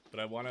there. But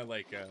I want to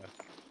like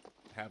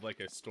have like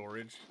a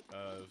storage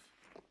of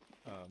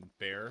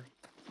bear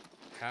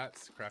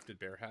hats, crafted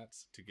bear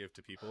hats, to give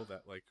to people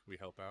that like we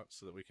help out,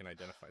 so that we can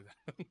identify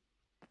them.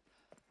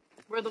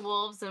 We're the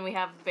wolves, and we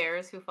have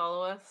bears who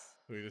follow us.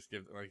 We just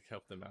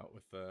help them out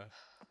with the.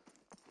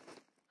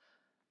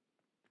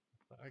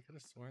 I could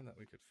have sworn that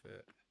we could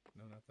fit.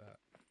 No, not that.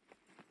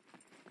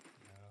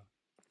 No.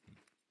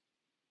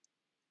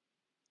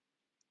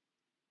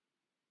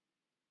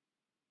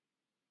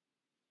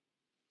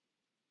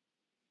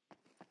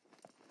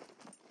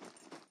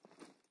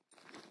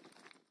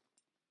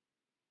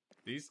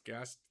 These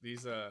gas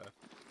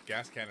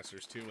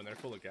canisters too, when they're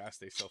full of gas,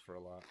 they sell for a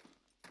lot.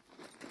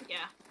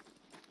 Yeah.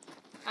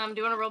 Do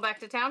you want to roll back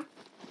to town?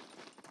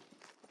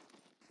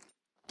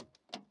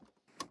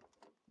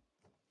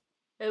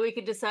 And we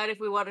could decide if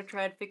we want to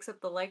try and fix up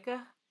the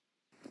Leica.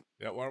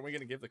 Yeah, why aren't we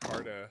gonna give the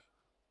car to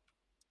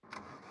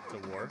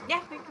War?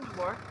 Yeah, we can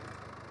War.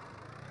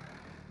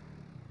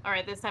 All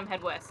right, this time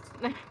head west.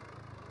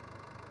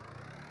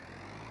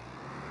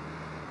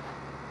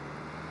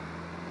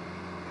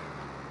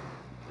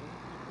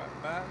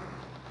 Bye.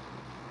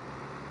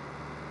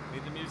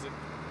 Need the music.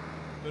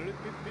 You're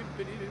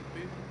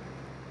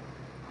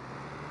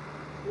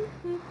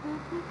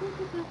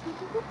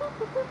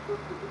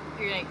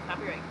gonna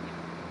copyright.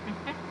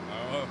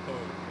 Oh,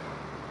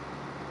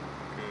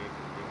 good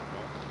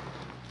call.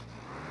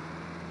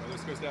 Well,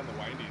 this goes down the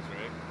windies,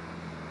 right?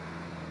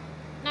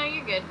 No,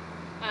 you're good.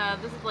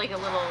 This is like a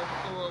little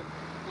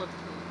flip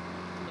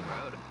in the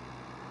road.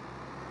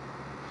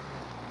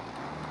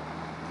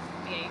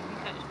 Yeah, you can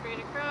cut straight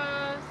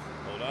across.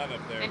 Hold on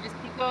up there. And just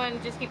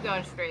keep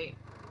going straight.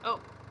 Oh.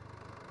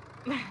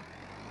 I'm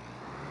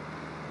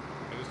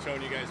just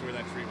showing you guys where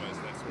that tree was.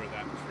 That's where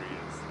that tree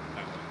is.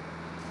 That one.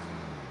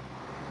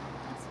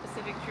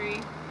 Specific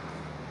tree.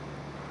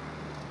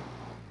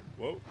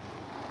 Whoa.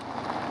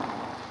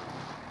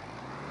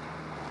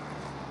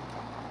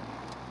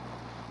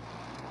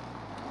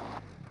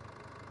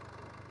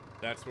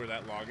 That's where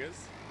that log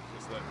is.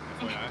 Just let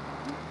FYI.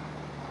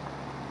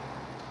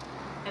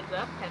 Heads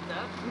up, heads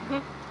up.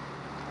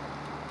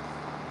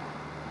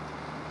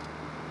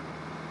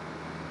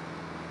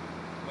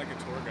 Like a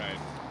tour guide.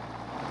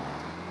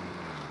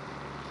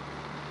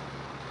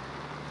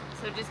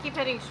 So just keep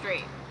heading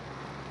straight.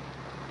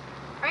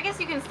 Or I guess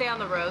you can stay on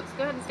the roads.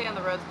 Go ahead and stay on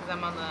the roads because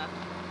I'm on the...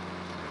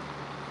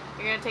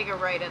 You're going to take a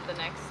right at the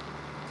next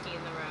T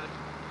in the road.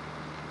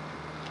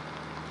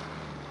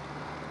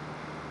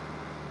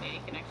 Yeah,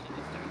 you can actually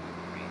just start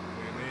right.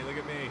 Look at me, look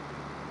at me.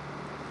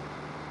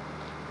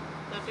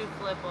 Don't do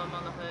flip while I'm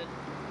on the hood.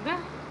 You're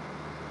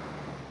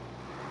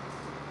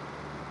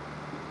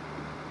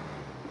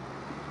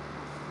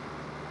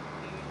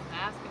just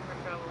asking for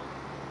trouble.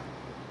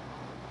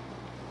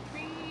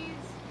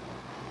 Trees.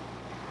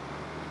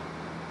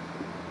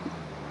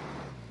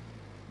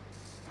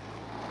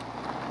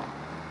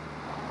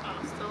 Oh,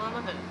 still on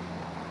the hood.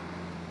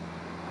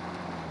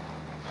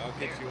 I'll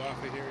get you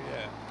off of here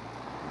yet.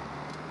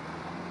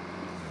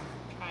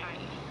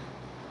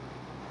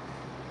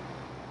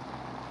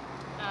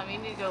 You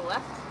need to go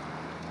left.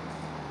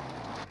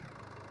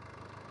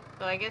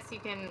 So I guess you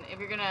can, if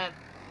you're gonna,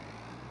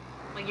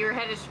 like, you're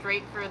headed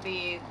straight for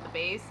the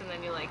base, and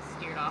then you like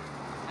steered off.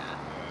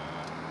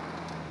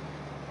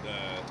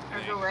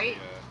 Or go right,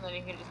 and then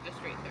you can just go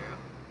straight through.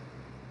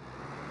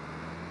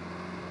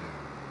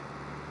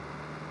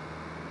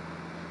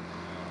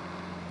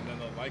 And then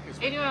the like is.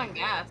 You're doing on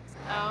gas.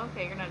 Oh,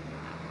 okay, you're not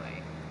doing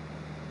halfway.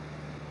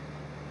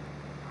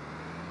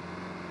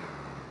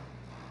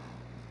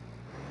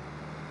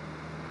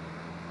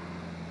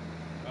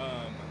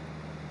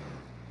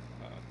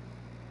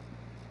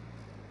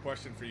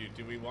 Question for you: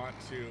 do we want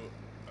to?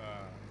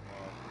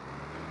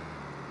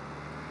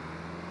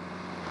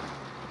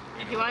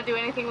 If you want to do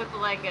anything with the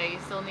Leica, you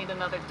still need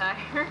another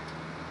tire.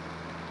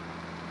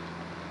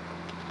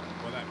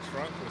 Well, that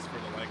trunk was for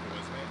the Leica,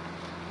 wasn't it?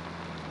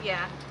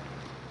 Yeah.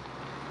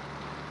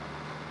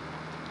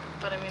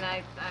 But I mean,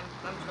 I'm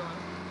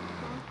chilling.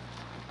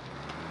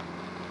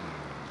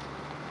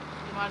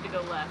 You wanted to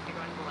go left, you're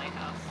going to the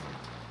lighthouse.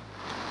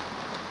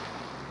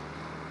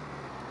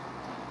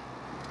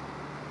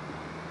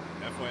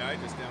 FYI,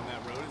 just down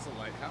that road is a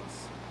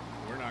lighthouse.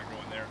 We're not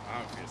going there,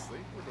 obviously.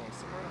 We're going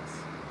somewhere else.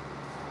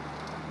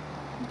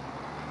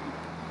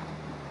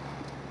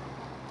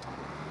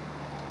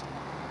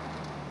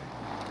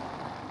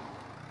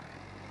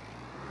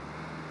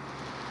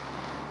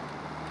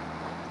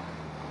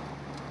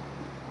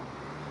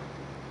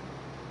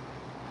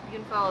 You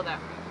can follow that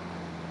route.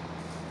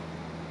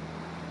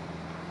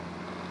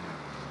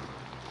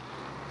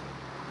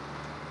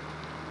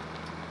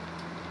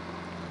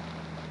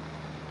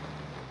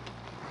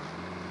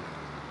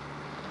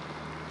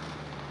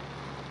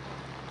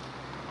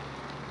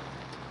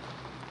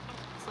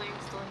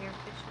 still here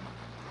fishing.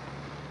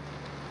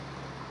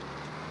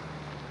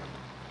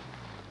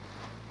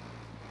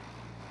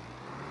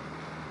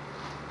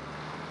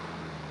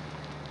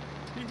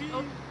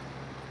 Oh.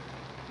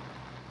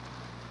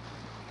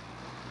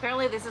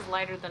 Apparently this is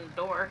lighter than a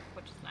door,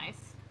 which is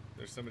nice.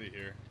 There's somebody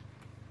here.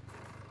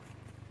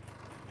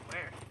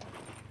 Where?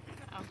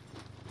 Oh.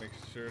 Make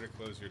sure to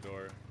close your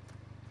door.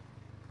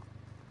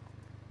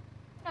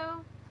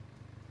 No.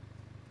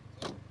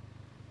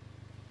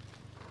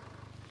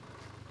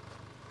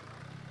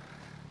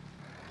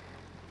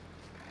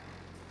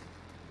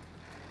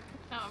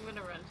 Now I'm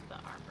gonna run to the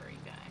armory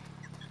guy.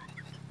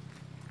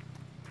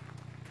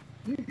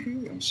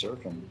 I'm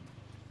circling.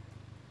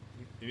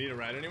 You need a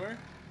ride anywhere?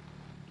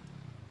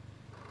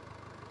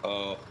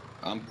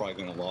 I'm probably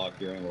gonna log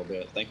here in a little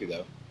bit. Thank you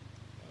though.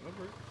 No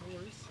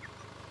worries.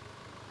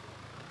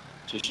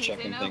 Just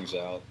checking things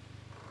out.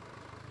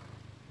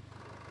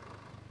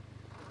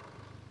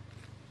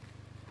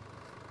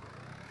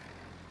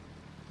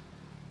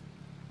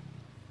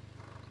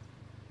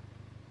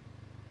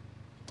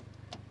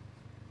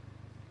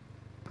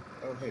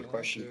 Oh, hey,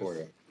 question for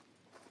you.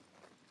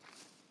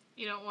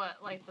 You don't want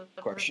like the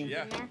question?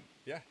 Yeah. In there?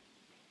 Yeah.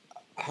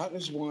 How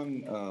does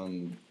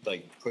one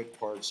like put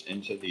parts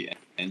into the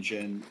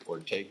engine or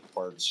take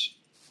parts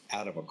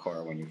out of a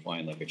car when you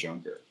find like a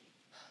junker?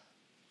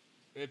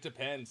 It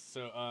depends.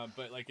 So,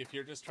 but like if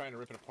you're just trying to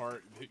rip it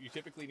apart, you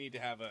typically need to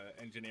have a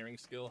engineering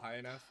skill high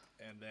enough,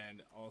 and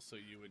then also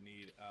you would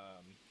need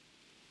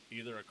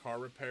either a car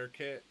repair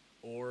kit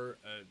or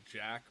a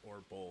jack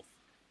or both.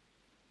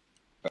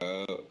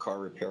 Car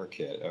repair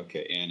kit,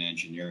 okay, and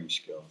engineering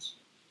skills.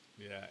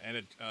 Yeah, and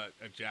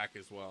a jack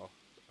as well.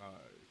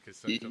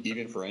 Cause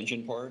even for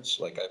engine parts,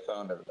 like I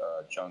found a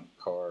junk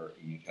car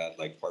and it had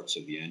like parts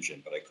of the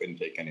engine, but I couldn't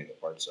take any of the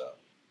parts out.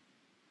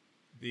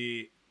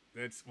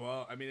 It's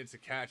a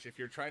catch. If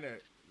you're trying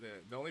to,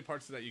 the only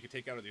parts that you can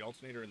take out are the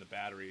alternator and the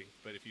battery.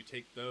 But if you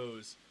take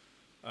those,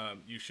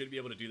 you should be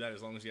able to do that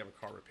as long as you have a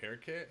car repair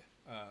kit.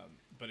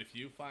 But if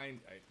you finding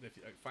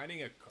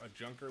a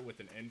junker with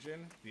an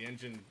engine, the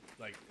engine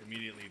like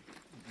immediately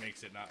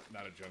makes it not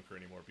a junker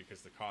anymore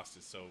because the cost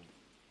is so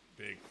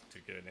big to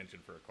get an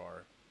engine for a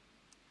car.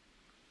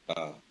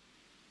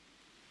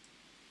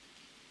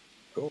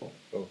 Cool.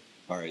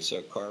 All right,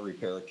 so car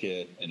repair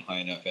kit and high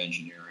enough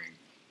engineering,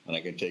 and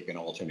I can take an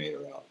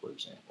alternator out, for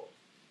example.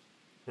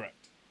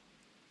 Correct.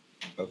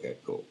 Okay,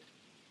 cool.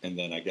 And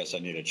then I guess I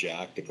need a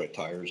jack to put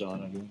tires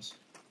on, I guess?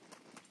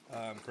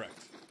 Correct.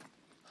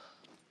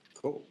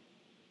 Cool.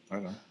 I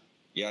don't know.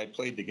 Yeah, I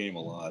played the game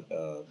a lot,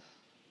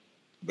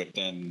 but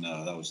then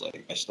that was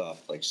like, I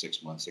stopped like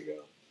 6 months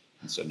ago.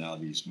 And so now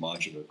these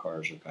modular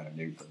cars are kind of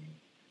new for me.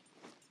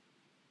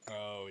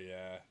 Oh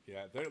yeah,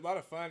 they're a lot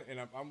of fun, and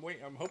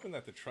I'm hoping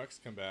that the trucks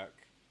come back,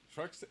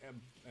 trucks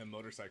and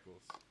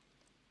motorcycles.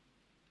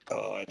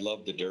 Oh, I'd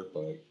love the dirt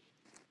bike.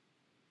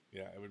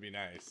 Yeah, it would be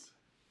nice.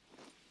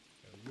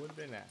 It would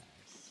be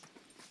nice.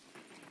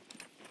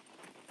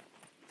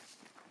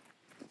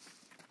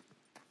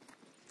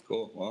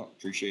 Cool. Well,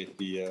 appreciate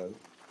the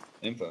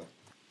info.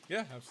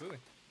 Yeah, absolutely.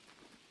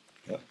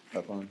 Yeah,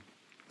 have fun.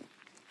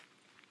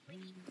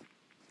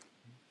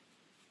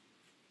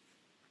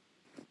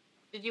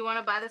 Did you want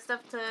to buy the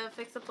stuff to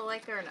fix up the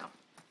Leica or no?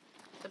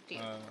 It's up to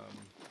you.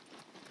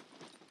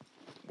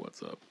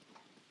 What's up?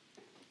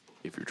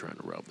 If you're trying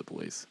to rob the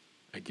place,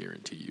 I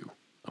guarantee you,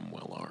 I'm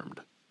well armed.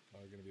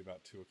 Going to be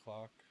about 2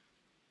 o'clock.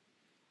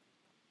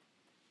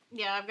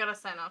 Yeah, I've got to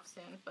sign off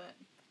soon, but...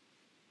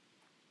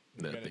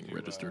 That thing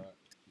registered?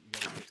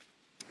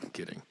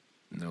 Kidding.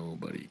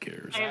 Nobody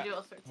cares. I gotta do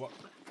all sorts of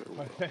stuff.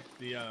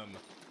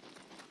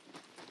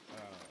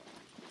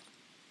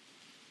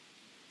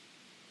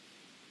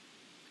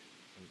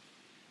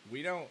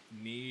 We don't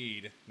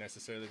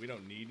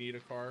need a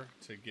car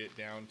to get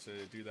down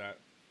to do that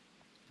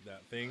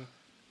thing,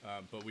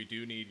 but we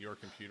do need your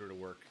computer to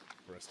work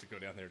for us to go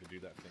down there to do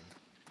that thing.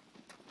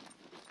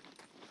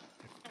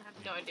 I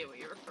have no idea what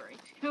you're referring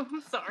to.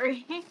 I'm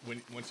sorry.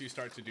 Once you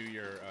start to do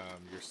your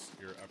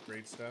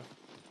upgrade stuff.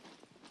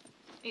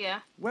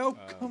 Yeah.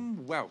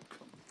 Welcome.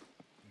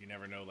 You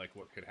never know like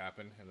what could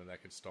happen, and then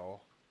that could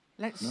stall.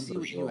 Let's see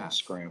what you have.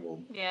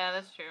 Scrambled. Yeah,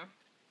 that's true.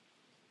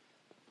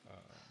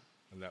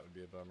 And that would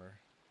be a bummer.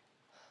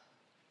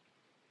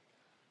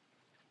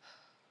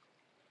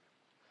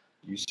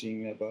 You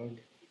seeing that bug?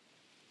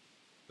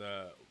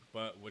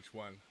 Which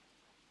one?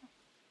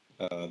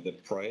 The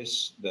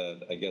price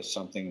that I guess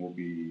something will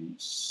be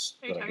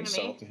that I can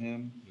sell to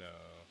him. No.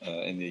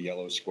 In the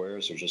yellow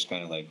squares, or just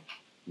kind of like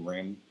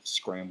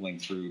scrambling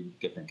through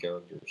different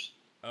characters.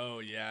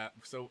 Oh yeah.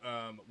 So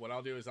what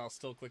I'll do is I'll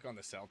still click on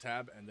the sell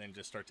tab and then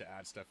just start to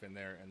add stuff in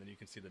there, and then you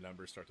can see the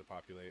numbers start to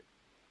populate.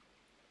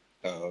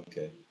 Oh,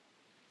 okay.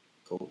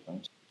 Cool,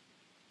 thanks.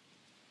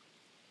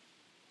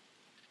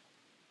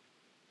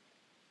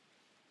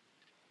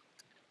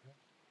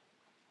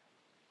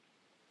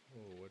 Oh,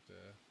 what did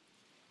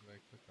I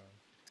click on?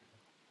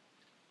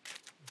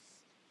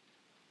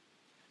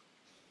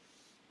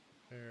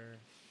 Repair.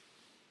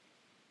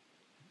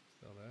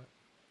 Sell that.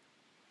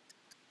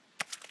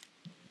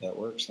 That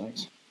works.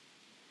 Thanks.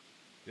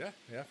 Yeah,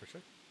 for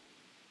sure.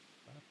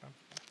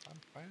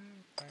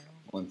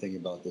 One thing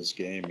about this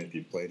game, if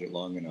you played it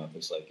long enough,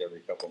 it's like every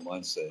couple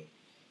months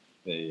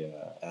they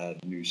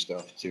add new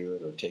stuff to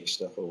it or take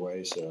stuff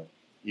away. So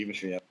even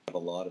if you have a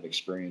lot of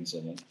experience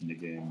in it in the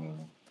game,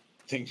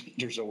 I think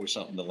there's always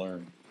something to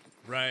learn.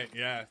 Right.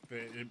 Yeah.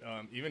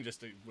 Even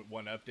just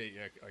one update,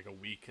 like a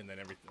week, and then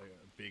a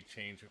big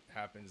change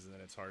happens, and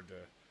then it's hard to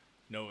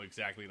know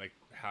exactly like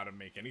how to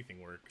make anything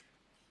work.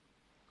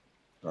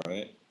 All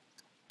right.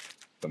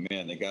 But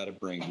man, they got to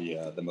bring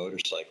the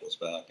motorcycles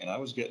back, and I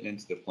was getting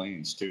into the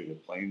planes too. The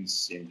planes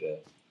seemed to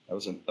that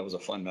was a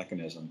fun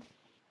mechanism.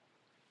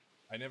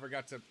 I never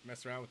got to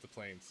mess around with the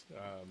planes,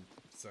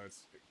 so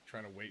it's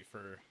trying to wait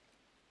for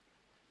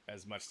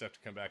as much stuff to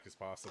come back as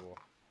possible.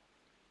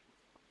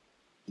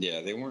 Yeah,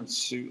 they weren't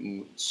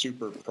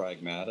super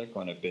pragmatic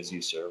on a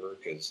busy server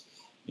because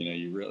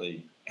you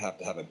really have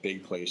to have a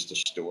big place to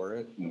store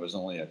it, and there was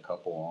only a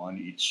couple on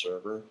each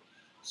server.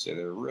 So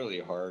they're really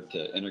hard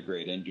to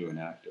integrate into an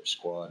active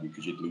squad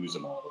because you'd lose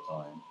them all the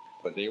time.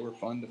 But they were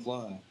fun to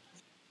fly.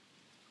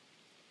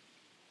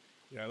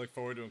 Yeah, I look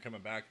forward to them coming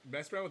back.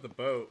 Messed around with the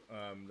boat.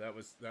 That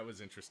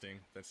was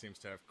interesting. That seems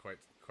to have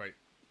quite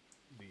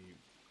the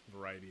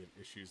variety of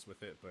issues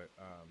with it. But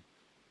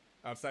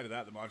outside of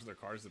that, the modular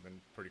cars have been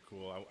pretty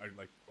cool.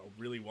 I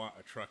really want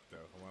a truck though.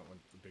 I want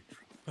a big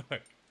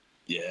truck.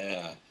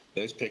 Yeah,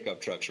 those pickup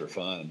trucks are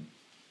fun.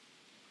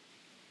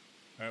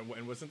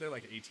 And wasn't there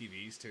like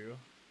ATVs too?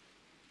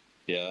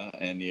 Yeah,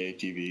 and the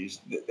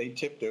ATVs, they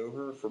tipped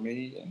over for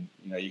me, and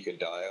you could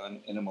die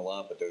in them a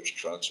lot, but those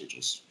trucks are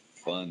just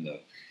fun to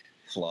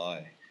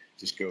fly.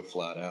 Just go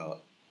flat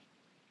out.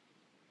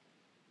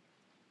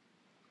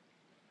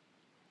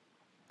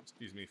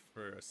 Excuse me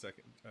for a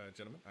second,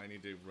 gentlemen. I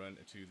need to run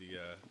to the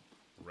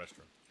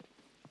restroom.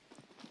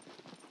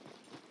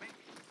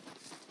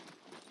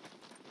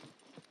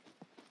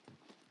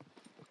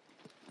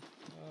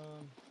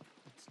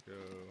 Let's go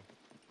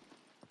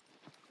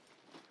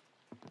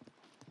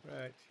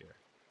right here.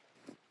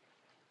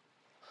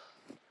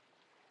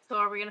 So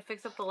are we gonna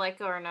fix up the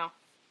Leica or no?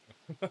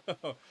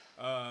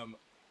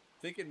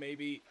 Thinking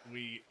maybe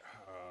we,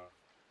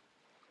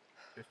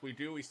 if we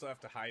do, we still have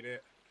to hide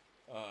it.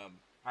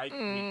 We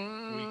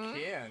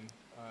can.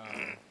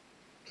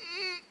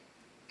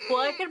 Well,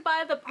 I could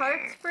buy the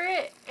parts for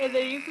it, and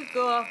then you could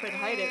go off and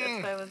hide it.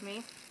 That's fine with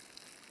me.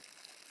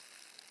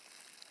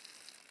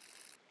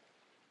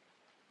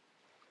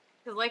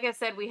 Because like I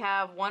said, we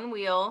have one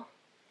wheel.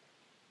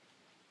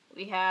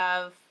 We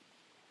have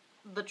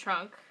the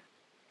trunk.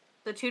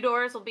 The 2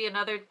 doors will be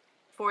another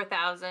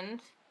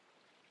 4,000.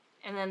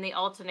 And then the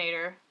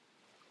alternator.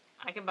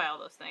 I can buy all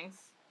those things.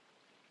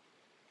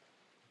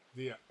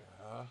 Yeah.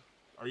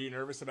 Are you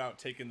nervous about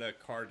taking the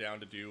car down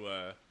to do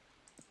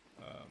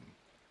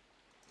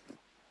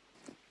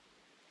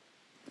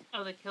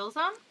Oh, the kill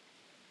zone?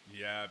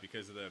 Yeah,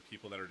 because of the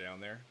people that are down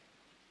there.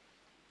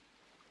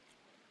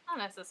 Not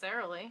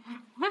necessarily.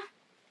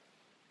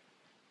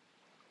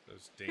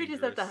 Those dangerous. We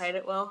just have to hide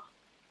it well.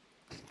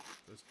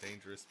 Those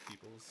dangerous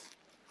peoples.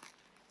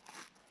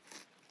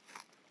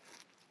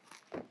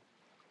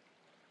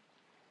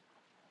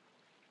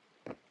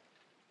 I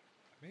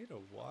made a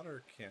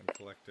water can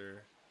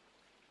collector,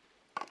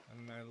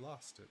 and I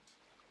lost it.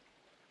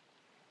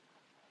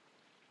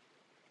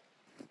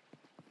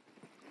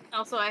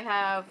 Also, I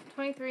have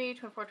 23,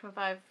 24,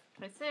 25,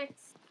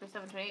 26,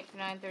 27, 28,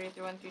 29, 30,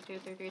 31, 32,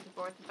 33,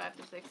 34, 35,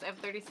 36. I have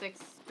 36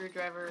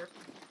 screwdriver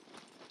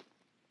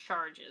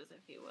charges,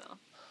 if you will.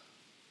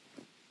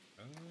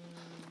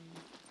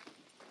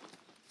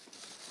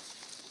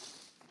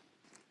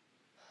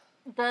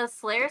 Does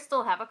Slayer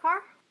still have a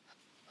car?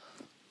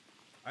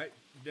 I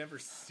never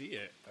see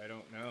it. I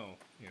don't know.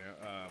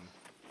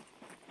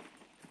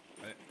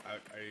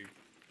 I'm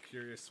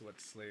curious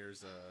what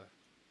Slayer's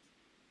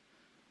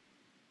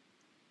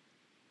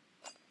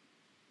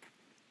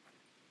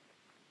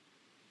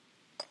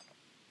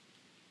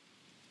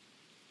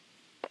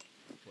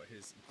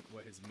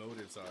what his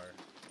motives are.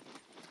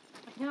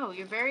 No,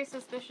 you're very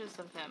suspicious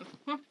of him.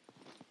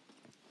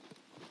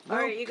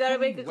 Alright, you gotta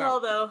make a call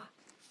though.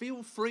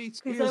 Feel free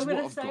to. Because I'm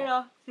gonna sign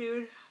off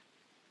soon.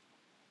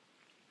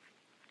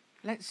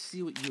 Let's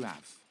see what you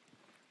have.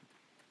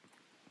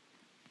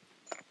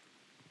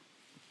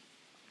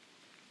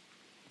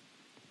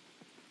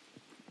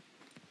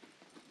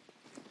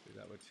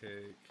 That would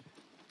take.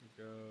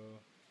 Go.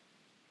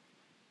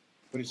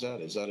 What is that?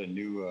 Is that a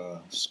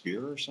new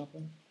spear or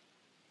something?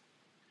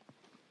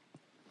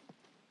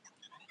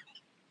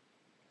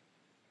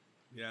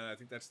 Yeah, I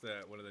think that's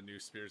one of the new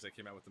spears that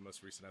came out with the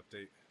most recent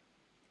update.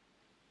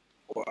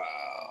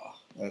 Wow,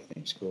 that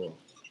thing's cool.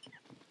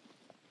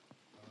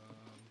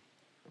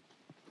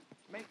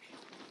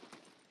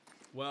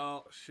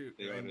 Well, shoot.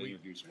 They ought to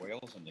introduce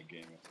whales in the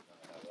game if they're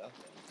gonna have that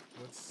thing.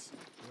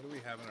 What do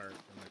we have in the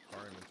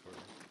car inventory?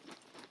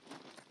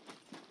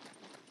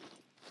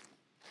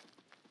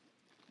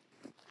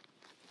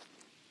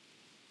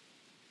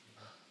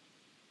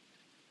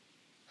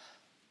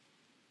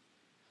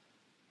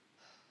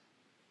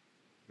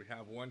 We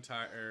have one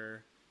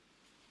tire.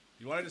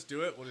 You want to just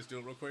do it? We'll just do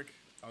it real quick.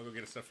 I'll go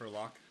get stuff for a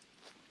lock.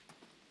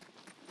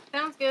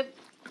 Sounds good.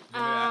 Do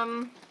you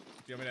want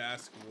me to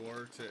ask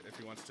War if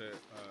he wants to,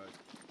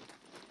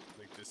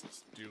 like, just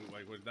do,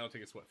 like, that'll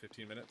take us, what,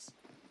 15 minutes?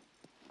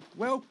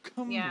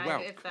 Welcome, yeah,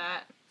 welcome. if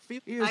that.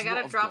 Here's I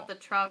gotta drop the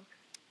trunk.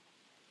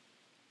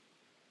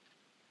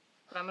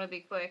 But I'm gonna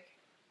be quick.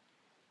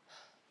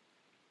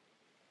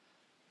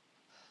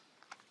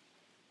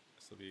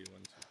 This will be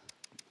 1,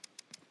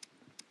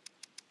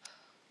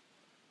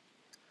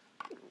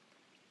 2.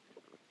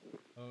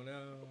 Oh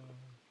no.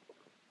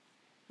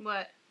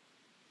 What?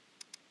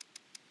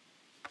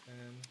 10,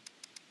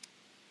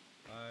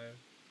 5.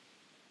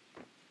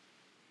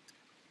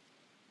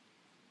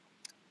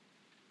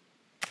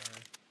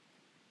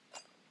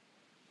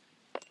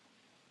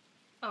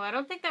 Oh, I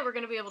don't think that we're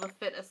going to be able to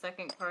fit a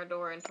second car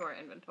door into our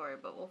inventory,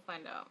 but we'll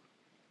find out.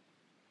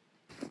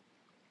 Let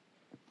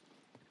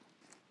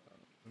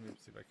me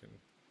see if I can...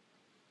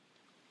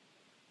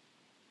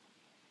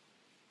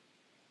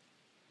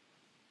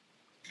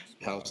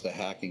 How's the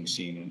hacking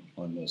scene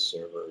on this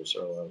server? Is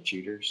there a lot of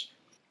cheaters?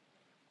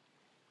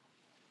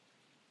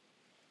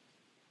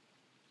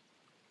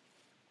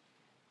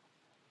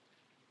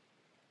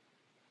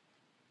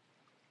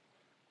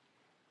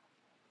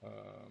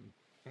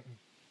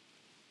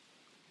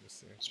 Let's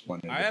see. It's one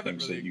of the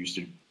things that used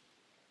to...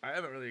 I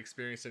haven't really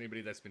experienced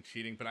anybody that's been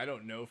cheating, but I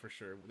don't know for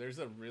sure. There's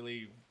a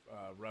really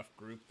rough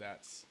group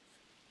that's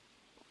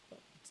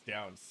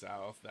down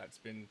south that's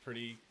been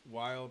pretty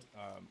wild,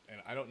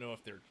 and I don't know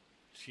if they're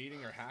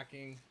cheating or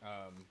hacking.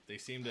 They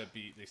seem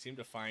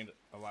to find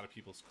a lot of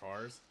people's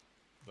cars,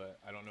 but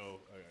I don't know.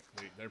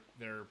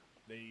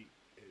 They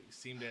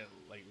seem to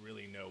like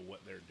really know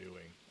what they're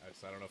doing.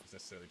 So I don't know if it's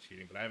necessarily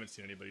cheating, but I haven't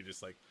seen anybody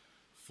just like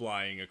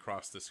flying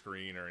across the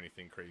screen or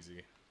anything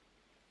crazy.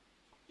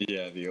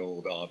 Yeah, the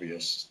old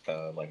obvious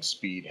like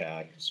speed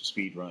hack,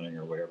 speed running,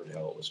 or whatever the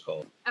hell it was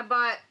called. I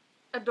bought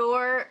a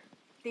door,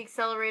 the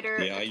accelerator,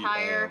 a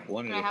tire,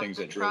 one of and the I things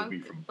have that the drove trunk. me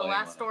from The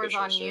last door is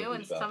on you, servers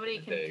and back somebody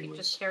in the day can was-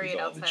 just carry was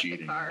it all the outside the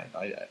cheating. car.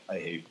 I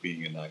hate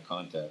being in that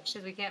context.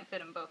 Because we can't fit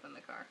them both in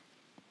the car.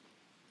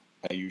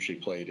 I usually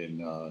played in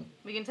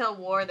We can tell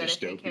War that if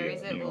he Dystopia,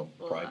 carries it, we'll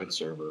private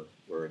server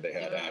where they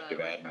had give him the active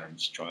right car.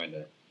 admins trying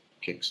to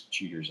kick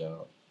cheaters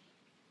out.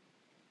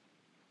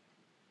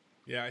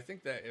 Yeah, I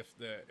think that if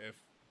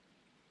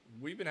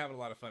we've been having a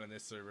lot of fun in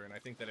this server, and I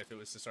think that if it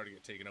was to start to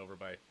get taken over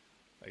by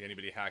like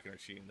anybody hacking or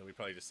cheating, then we'd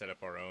probably just set up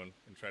our own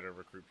and try to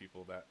recruit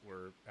people that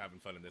were having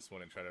fun in this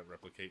one and try to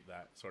replicate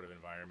that sort of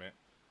environment.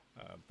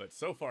 But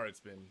so far, it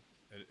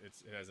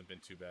hasn't been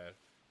too bad.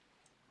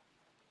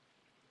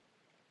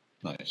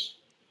 Nice.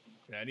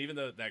 Yeah, and even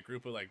though that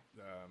group of like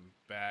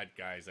bad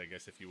guys, I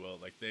guess if you will,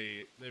 like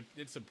they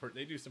do some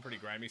pretty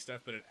grimy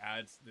stuff, but it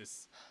adds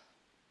this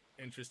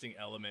interesting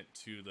element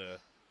to the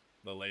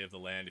lay of the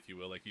land, if you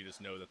will. Like you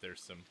just know that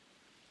there's some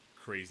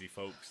crazy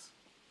folks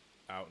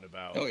out and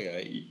about. Oh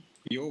yeah,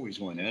 you always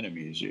want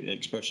enemies,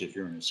 especially if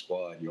you're in a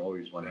squad. You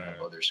always want to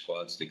have other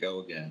squads to go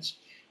against,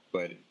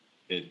 but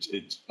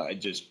I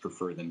just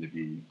prefer them to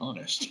be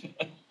honest.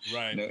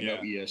 Right. No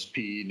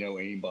ESP, no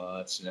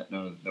aimbots,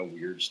 no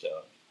weird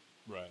stuff.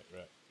 Right.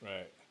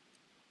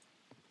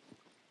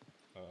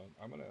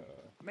 I'm gonna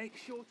make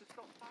sure to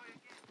stop by again.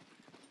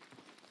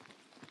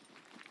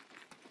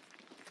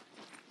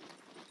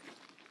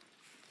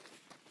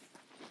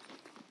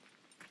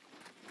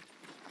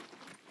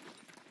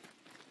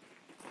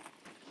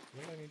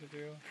 What do I need to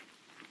do?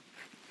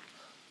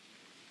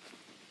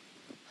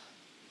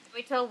 Can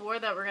we tell War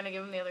that we're going to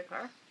give him the other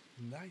car?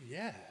 Not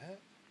yet.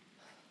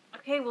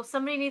 Okay, well,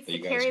 somebody needs to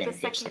carry the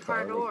second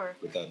car door.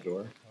 With that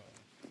door?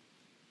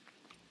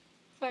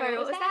 Sorry,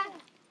 what was that?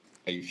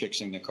 Are you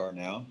fixing the car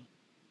now?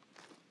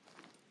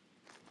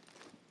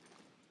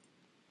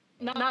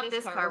 Not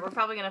this car. We're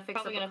probably going to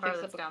fix up a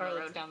car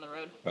that's down the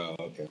road. Oh,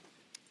 okay.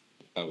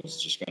 I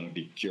was just going to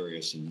be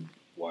curious and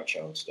watch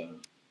how it's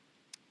done.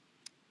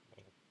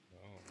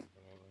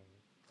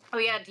 Oh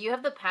yeah, do you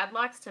have the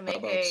padlocks to make How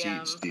about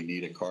seats? Do you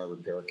need a car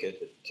repair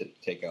kit to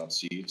take out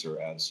seats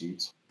or add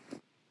seats?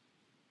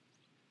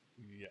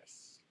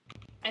 Yes.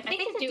 I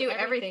think to do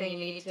everything you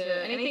need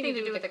to, anything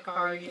to do with the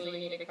car, you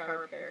usually need a car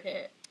repair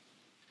kit.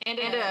 And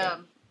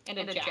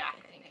a jack,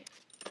 I think.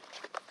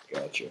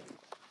 Gotcha.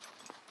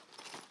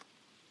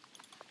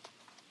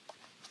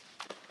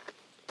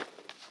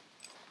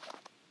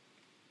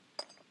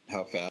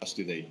 How fast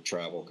do they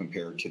travel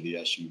compared to the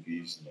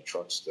SUVs and the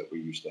trucks that we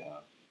used to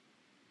have?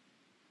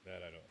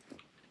 That I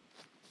don't.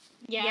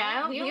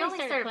 Yeah, we only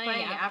started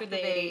playing after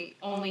they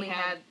only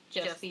had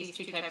just these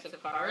two types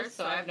of cars,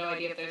 so I have no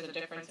idea if there's a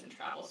difference in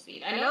travel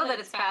speed. I know that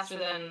it's faster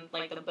than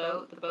like the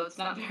boat. The boat's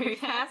not very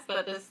fast,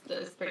 but this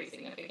is pretty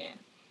significant.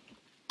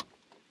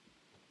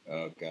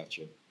 Oh,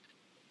 gotcha.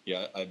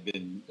 Yeah, I've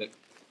been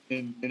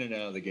in and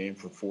out of the game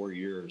for 4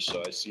 years,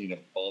 so I've seen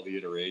all the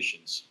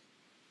iterations.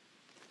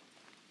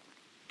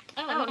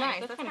 Oh,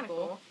 nice. That's kind of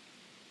cool.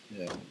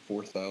 Yeah,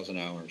 4,000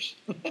 hours.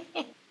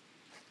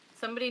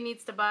 Somebody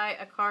needs to buy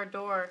a car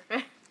door.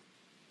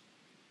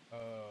 Oh.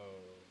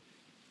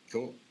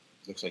 Cool.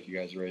 looks like you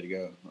guys are ready to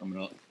go. I'm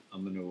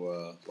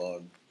gonna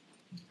log.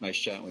 Nice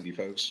chatting with you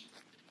folks.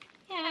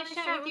 Yeah, nice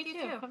chatting with you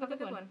too. Have a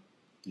good one.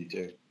 You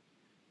too.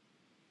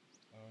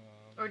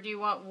 Or do you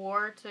want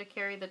War to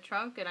carry the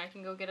trunk and I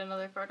can go get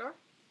another car door?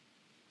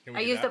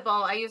 I used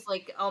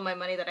like all my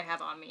money that I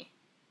have on me.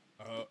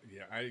 Oh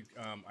yeah, I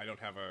don't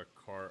have a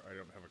car.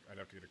 I'd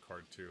have to get a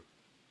card too.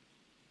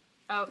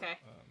 Okay.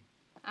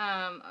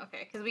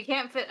 Okay, because we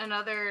can't fit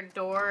another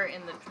door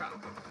in the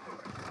trunk.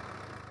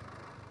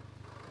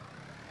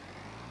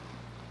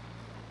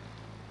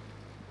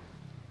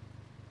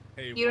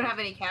 Hey, you don't have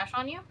any cash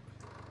on you?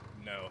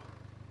 No,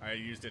 I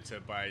used it to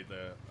buy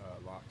the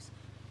locks.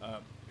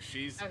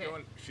 She's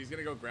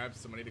gonna go grab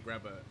some money to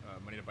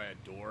money to buy a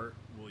door.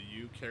 Will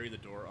you carry the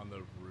door on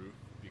the roof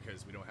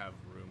because we don't have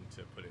room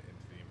to put it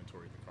into the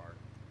inventory of the car?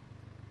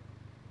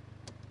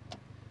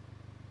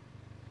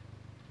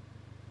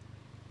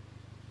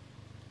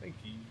 Thank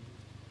you.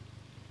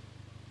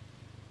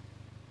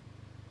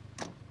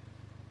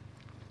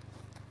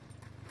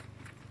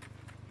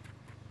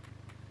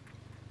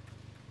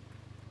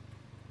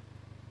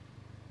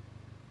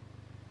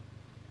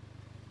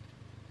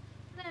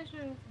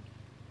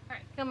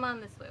 Alright, come on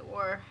this way,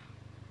 War.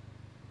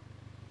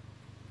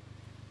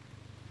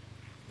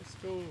 Let's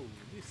go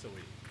this way.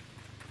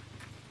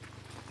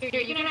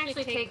 Here, you can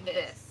actually take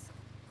this.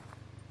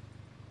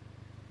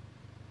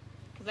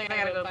 Because I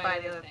gotta go buy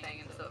the other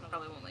thing, and so it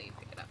probably won't let you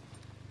pick it up.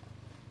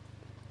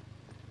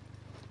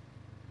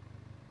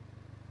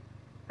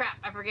 Crap,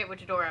 I forget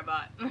which door I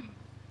bought.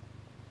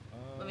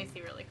 Let me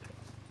see really quick.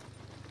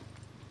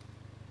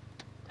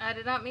 I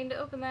did not mean to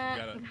open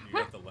that. You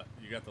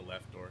got the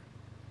left door.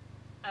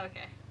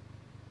 Okay.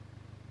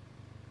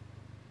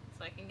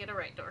 So I can get a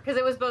right door. Because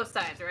it was both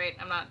sides, right?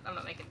 I'm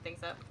not making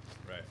things up.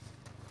 Right.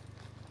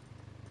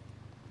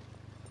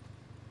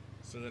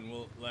 So then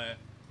we'll let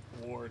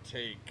War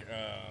take,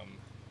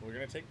 we're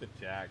gonna take the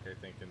jack, I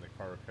think, in the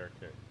car repair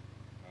kit.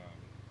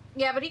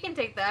 Yeah, but he can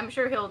take that. I'm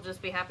sure he'll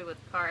just be happy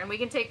with the car. And we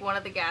can take one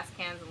of the gas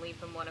cans and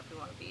leave him one if we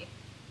want to be.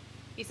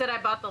 You said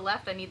I bought the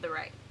left, I need the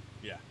right.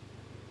 Yeah.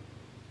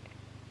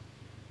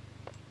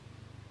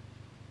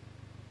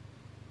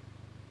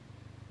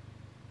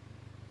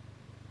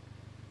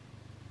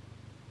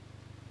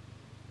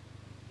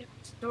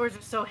 Doors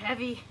are so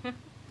heavy.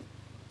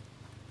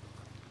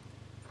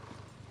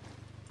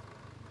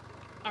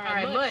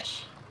 Alright,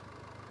 mush.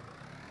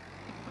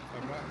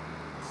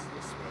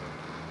 This way.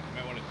 You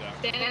might want to duck.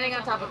 Standing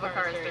on top of a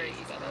car is very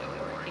easy, by the way.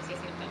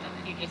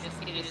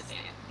 You just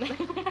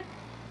stand.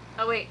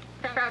 Oh wait,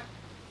 crouch.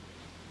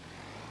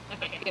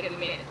 Okay, good, we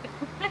made it.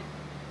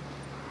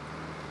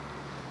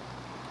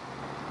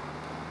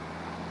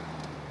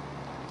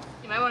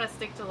 You might want to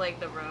stick to like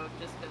the road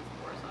just because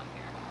War's on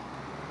here.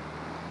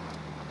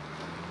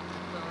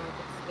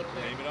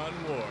 Blame it on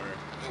War.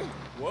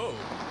 Whoa.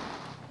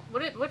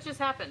 What just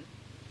happened?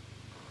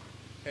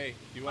 Hey,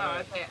 do you want to...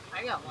 Oh, okay.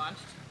 I got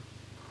launched.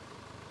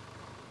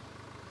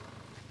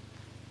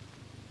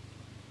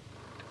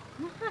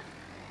 What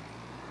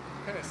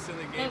kind of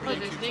silly game are you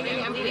two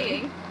playing? I'm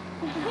bleeding.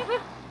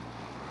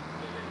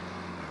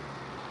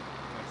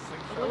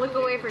 I look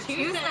away for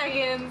 2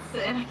 seconds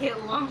and I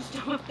get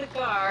launched off the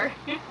car.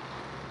 Which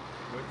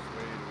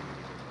way do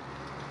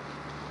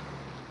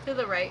we go? To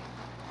the right.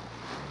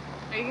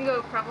 Or you can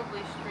go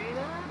probably straight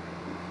up.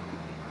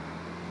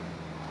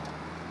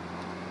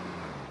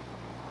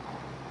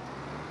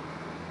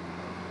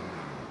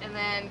 And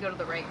then go to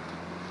the right.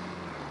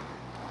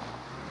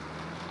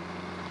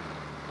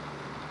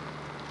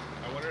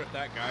 I wonder if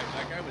that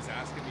guy was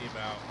asking me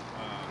about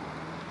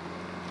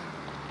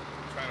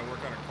trying to work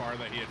on a car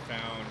that he had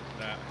found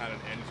that had an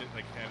engine,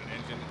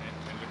 engine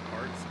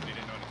parts, but he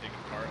didn't know how to take it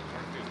apart. I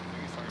think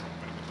he's talking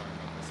about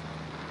this one.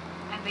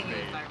 I think he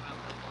was talking about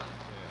this one.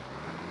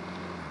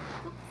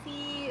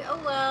 Oopsie. Oh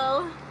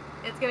well.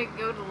 It's gonna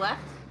go to the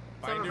left.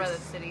 It's over by the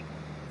city.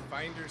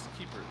 Finders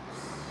keepers.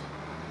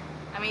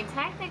 I mean,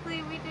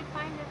 technically, we did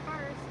find it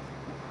first.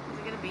 Is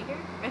it gonna be here?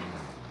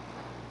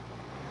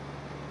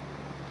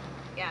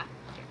 Yeah.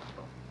 Okay,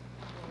 cool.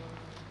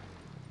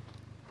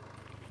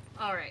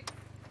 Alright.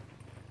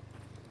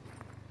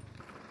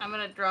 I'm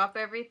gonna drop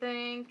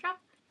everything. Drop.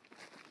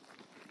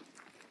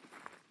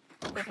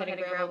 Go ahead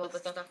and grab all the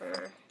stuff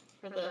for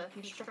the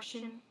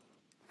construction.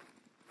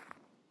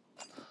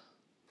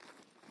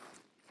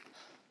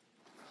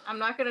 I'm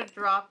not gonna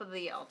drop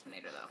the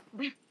alternator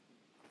though.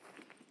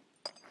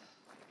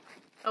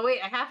 Oh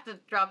wait, I have to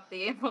drop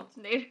the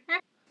alternator.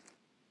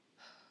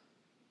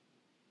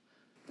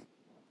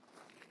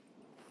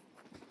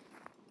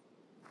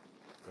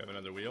 We have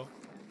another wheel?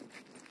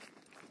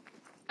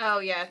 Oh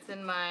yeah, it's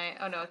in my...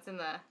 Oh no, it's in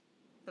the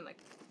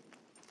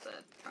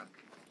trunk.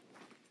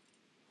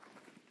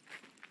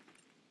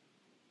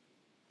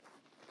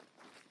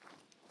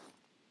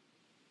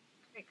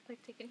 Okay, click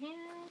taking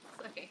hands.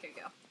 Okay, here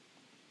you go.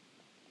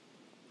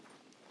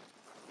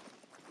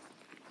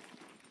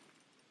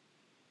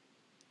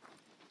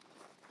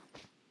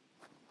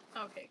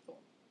 Okay, cool.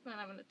 Then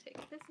I'm gonna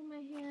take this in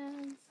my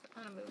hands.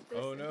 I'm gonna move this.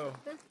 Oh no.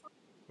 This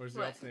Where's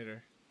the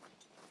alternator?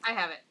 I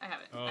have it.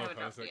 Oh, I haven't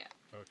dropped it yet.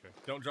 Okay.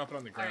 Don't drop it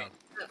on the ground.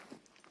 Right.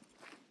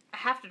 I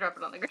have to drop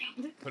it on the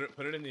ground.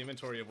 Put it in the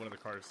inventory of one of the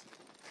cars.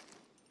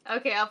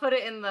 Okay, I'll put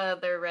it in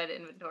the red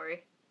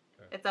inventory.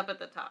 Okay. It's up at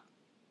the top.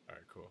 All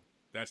right, cool.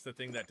 That's the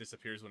thing that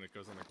disappears when it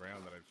goes on the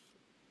ground that I've...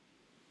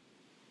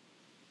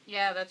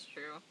 Yeah, that's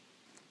true.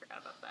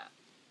 Forgot about that.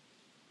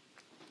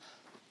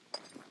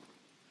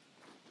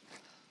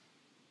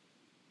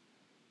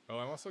 Oh,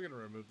 I'm also going to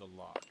remove the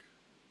lock.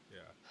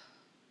 Yeah.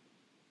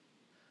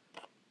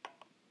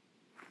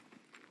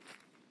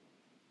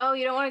 Oh,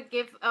 you don't want to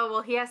give... Oh,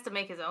 well, he has to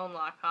make his own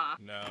lock, huh?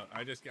 No,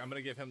 I'm going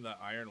to give him the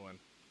iron one.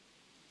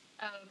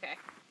 Oh, okay.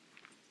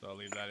 So I'll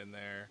leave that in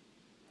there.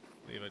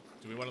 Leave it.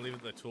 Do we want to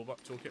leave the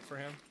toolkit for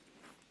him?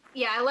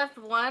 Yeah, I left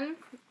one,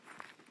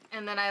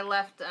 and then I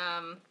left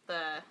the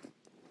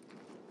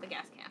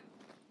gas can.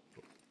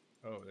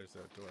 Oh, there's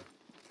a door.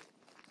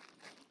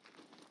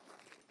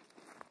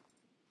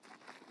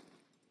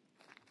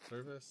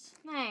 Service.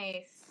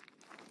 Nice.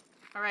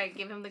 All right,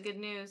 give him the good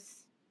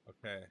news.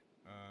 Okay.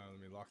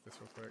 Let me lock this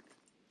real quick.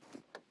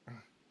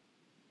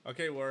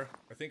 Okay,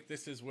 I think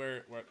this is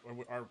where I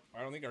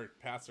don't think our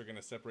paths are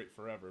gonna separate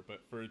forever,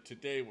 but for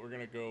today we're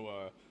gonna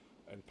go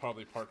and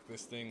probably park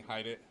this thing,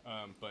 hide it.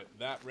 But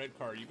that red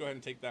car, you go ahead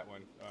and take that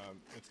one.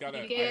 It's got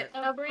a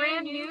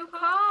brand new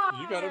car.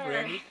 You got a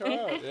brand new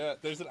car. Yeah,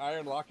 there's an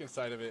iron lock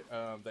inside of it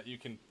that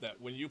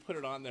when you put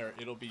it on there,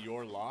 it'll be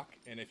your lock,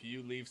 and if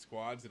you leave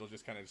squads, it'll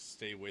just kind of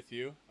stay with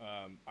you.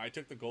 I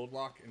took the gold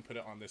lock and put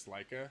it on this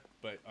Leica,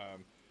 but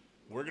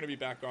we're gonna be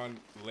back on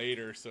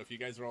later, so if you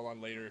guys are all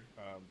on later,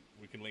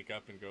 we can link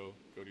up and go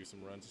do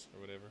some runs or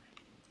whatever.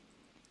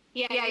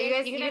 Yeah,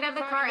 you can have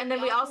the car, and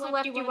then we also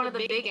left you one of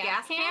the big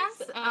gas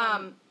cans.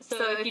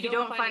 So if you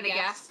don't find a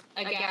gas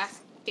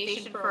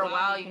station for a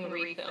while, you can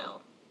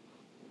refill.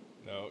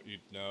 No,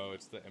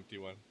 it's the empty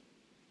one.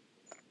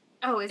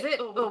 Oh, is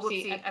it? Oh,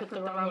 whoopsie, I put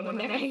the wrong one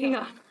there. Hang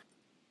on.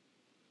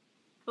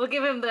 We'll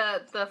give him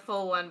the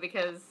full one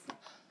because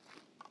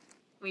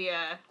we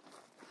have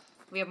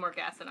more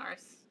gas in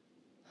ours.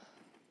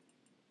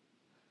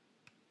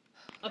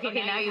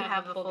 Okay, now you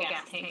have a full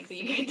gas tank, so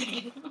you get to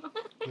get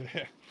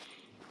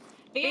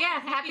But yeah,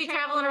 happy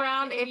traveling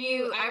around.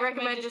 I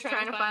recommend just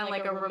trying to find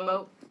like a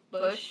remote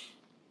bush.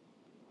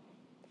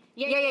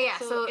 Yeah.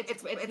 So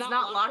it's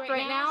not locked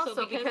right now.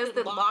 So because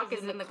the lock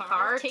is in the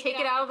car, take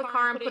it out of the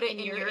car and put it in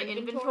your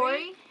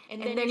inventory,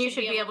 and then you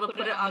should be able to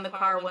put it on the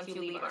car once you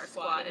leave our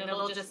squad, and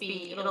it'll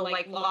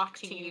like lock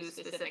to you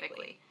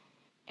specifically.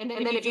 And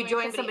then if you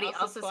join somebody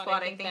else's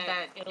squad, I think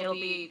that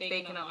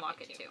they can unlock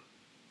it too.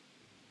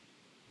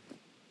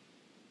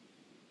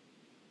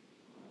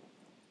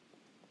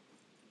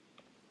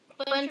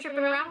 Fun tripping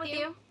around with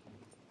you.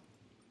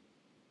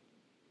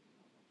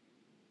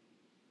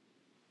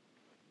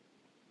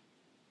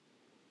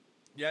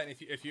 Yeah, and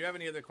if you have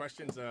any other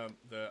questions, I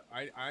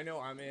know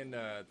I'm in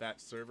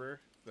that server.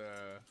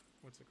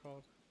 What's it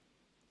called?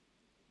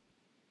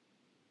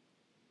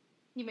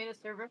 You made a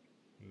server?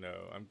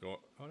 No, I'm going.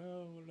 Oh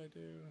no, what did I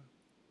do?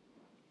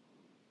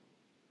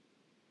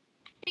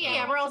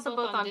 Yeah, we're also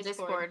both on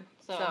Discord.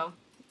 So.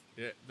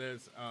 Yeah,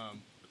 there's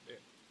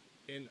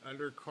in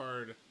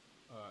Undercard.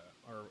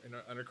 Or in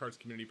our Undercards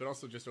community, but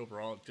also just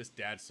overall, just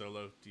Dad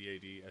Solo,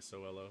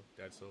 DADSOLO,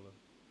 Dad Solo.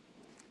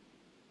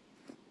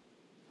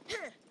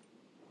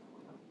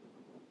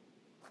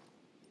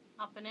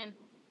 Hopping in. I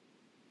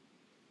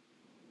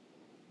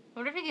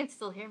wonder if he can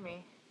still hear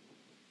me.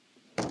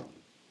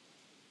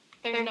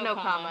 There's no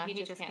comma.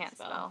 He just can't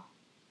spell.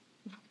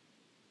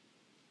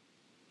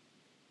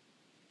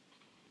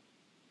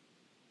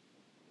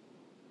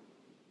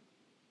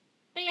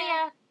 But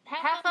yeah,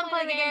 have fun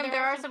playing the game.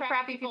 There are some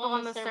crappy people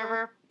on the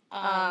server.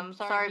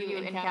 Sorry if you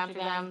encounter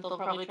them. They'll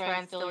probably try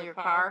and steal your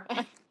car.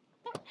 But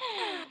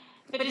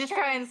just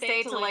try and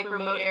stay to like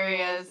remote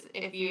areas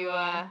if you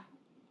want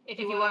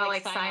to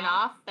like sign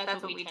off.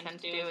 That's what we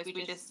tend to do. Is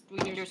we just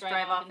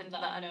drive off into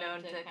the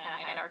unknown to kind of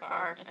hide our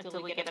car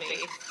until we get a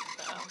base.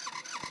 So.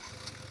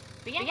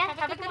 But yeah,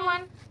 have a good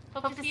one.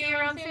 Hope to see you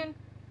around soon.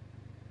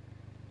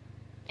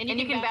 And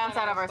you can bounce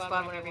out of our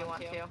squad whenever you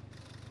want to.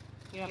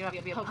 You don't have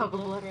to be a pug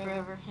of blood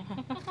forever.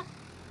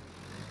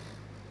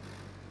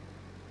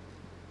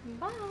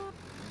 Bye.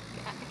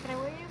 Can I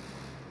wear you?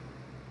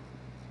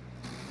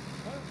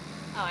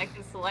 Oh, I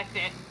can select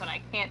it, but I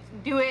can't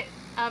do it.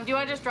 Do you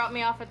want to just drop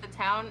me off at the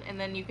town, and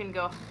then you can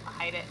go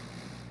hide it?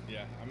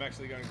 Yeah, I'm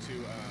actually going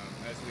to,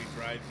 as we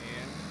drive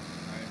in,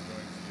 I am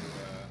going to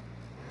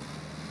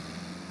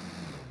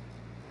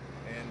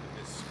end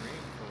this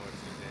stream for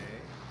today.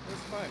 It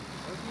was fun.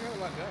 We got a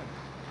lot done.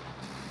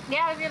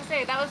 Yeah, I was gonna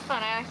say that was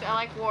fun. I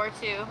like war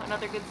too.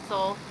 Another good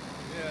soul.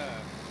 Yeah.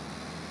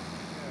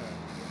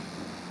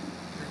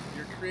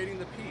 You're creating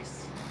the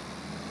peace.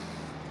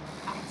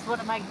 That's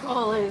what my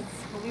goal is.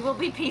 We will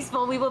be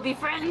peaceful. We will be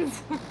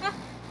friends. Alright,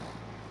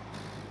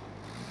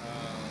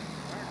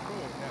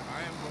 cool. Yeah,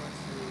 I am going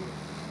to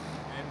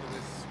end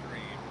this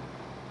stream,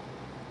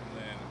 and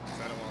then because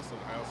I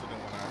also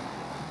don't want to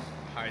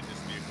hide this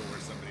vehicle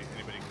where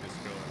anybody can just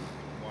go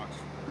and watch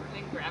for.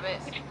 And grab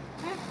it.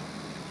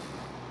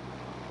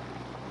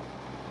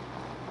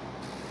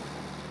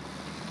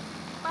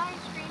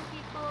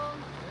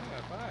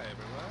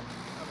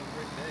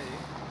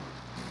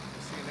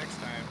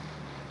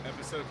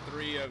 episode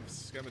 3 of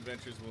Scum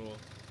Adventures will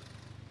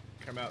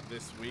come out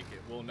this week.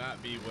 It will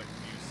not be what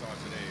you saw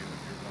today if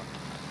you're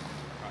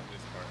watching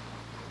this part.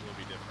 It will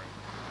be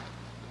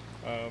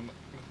different.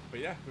 But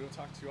yeah, we will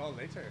talk to you all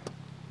later.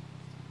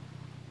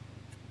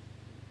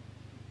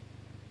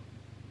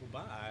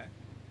 Bye.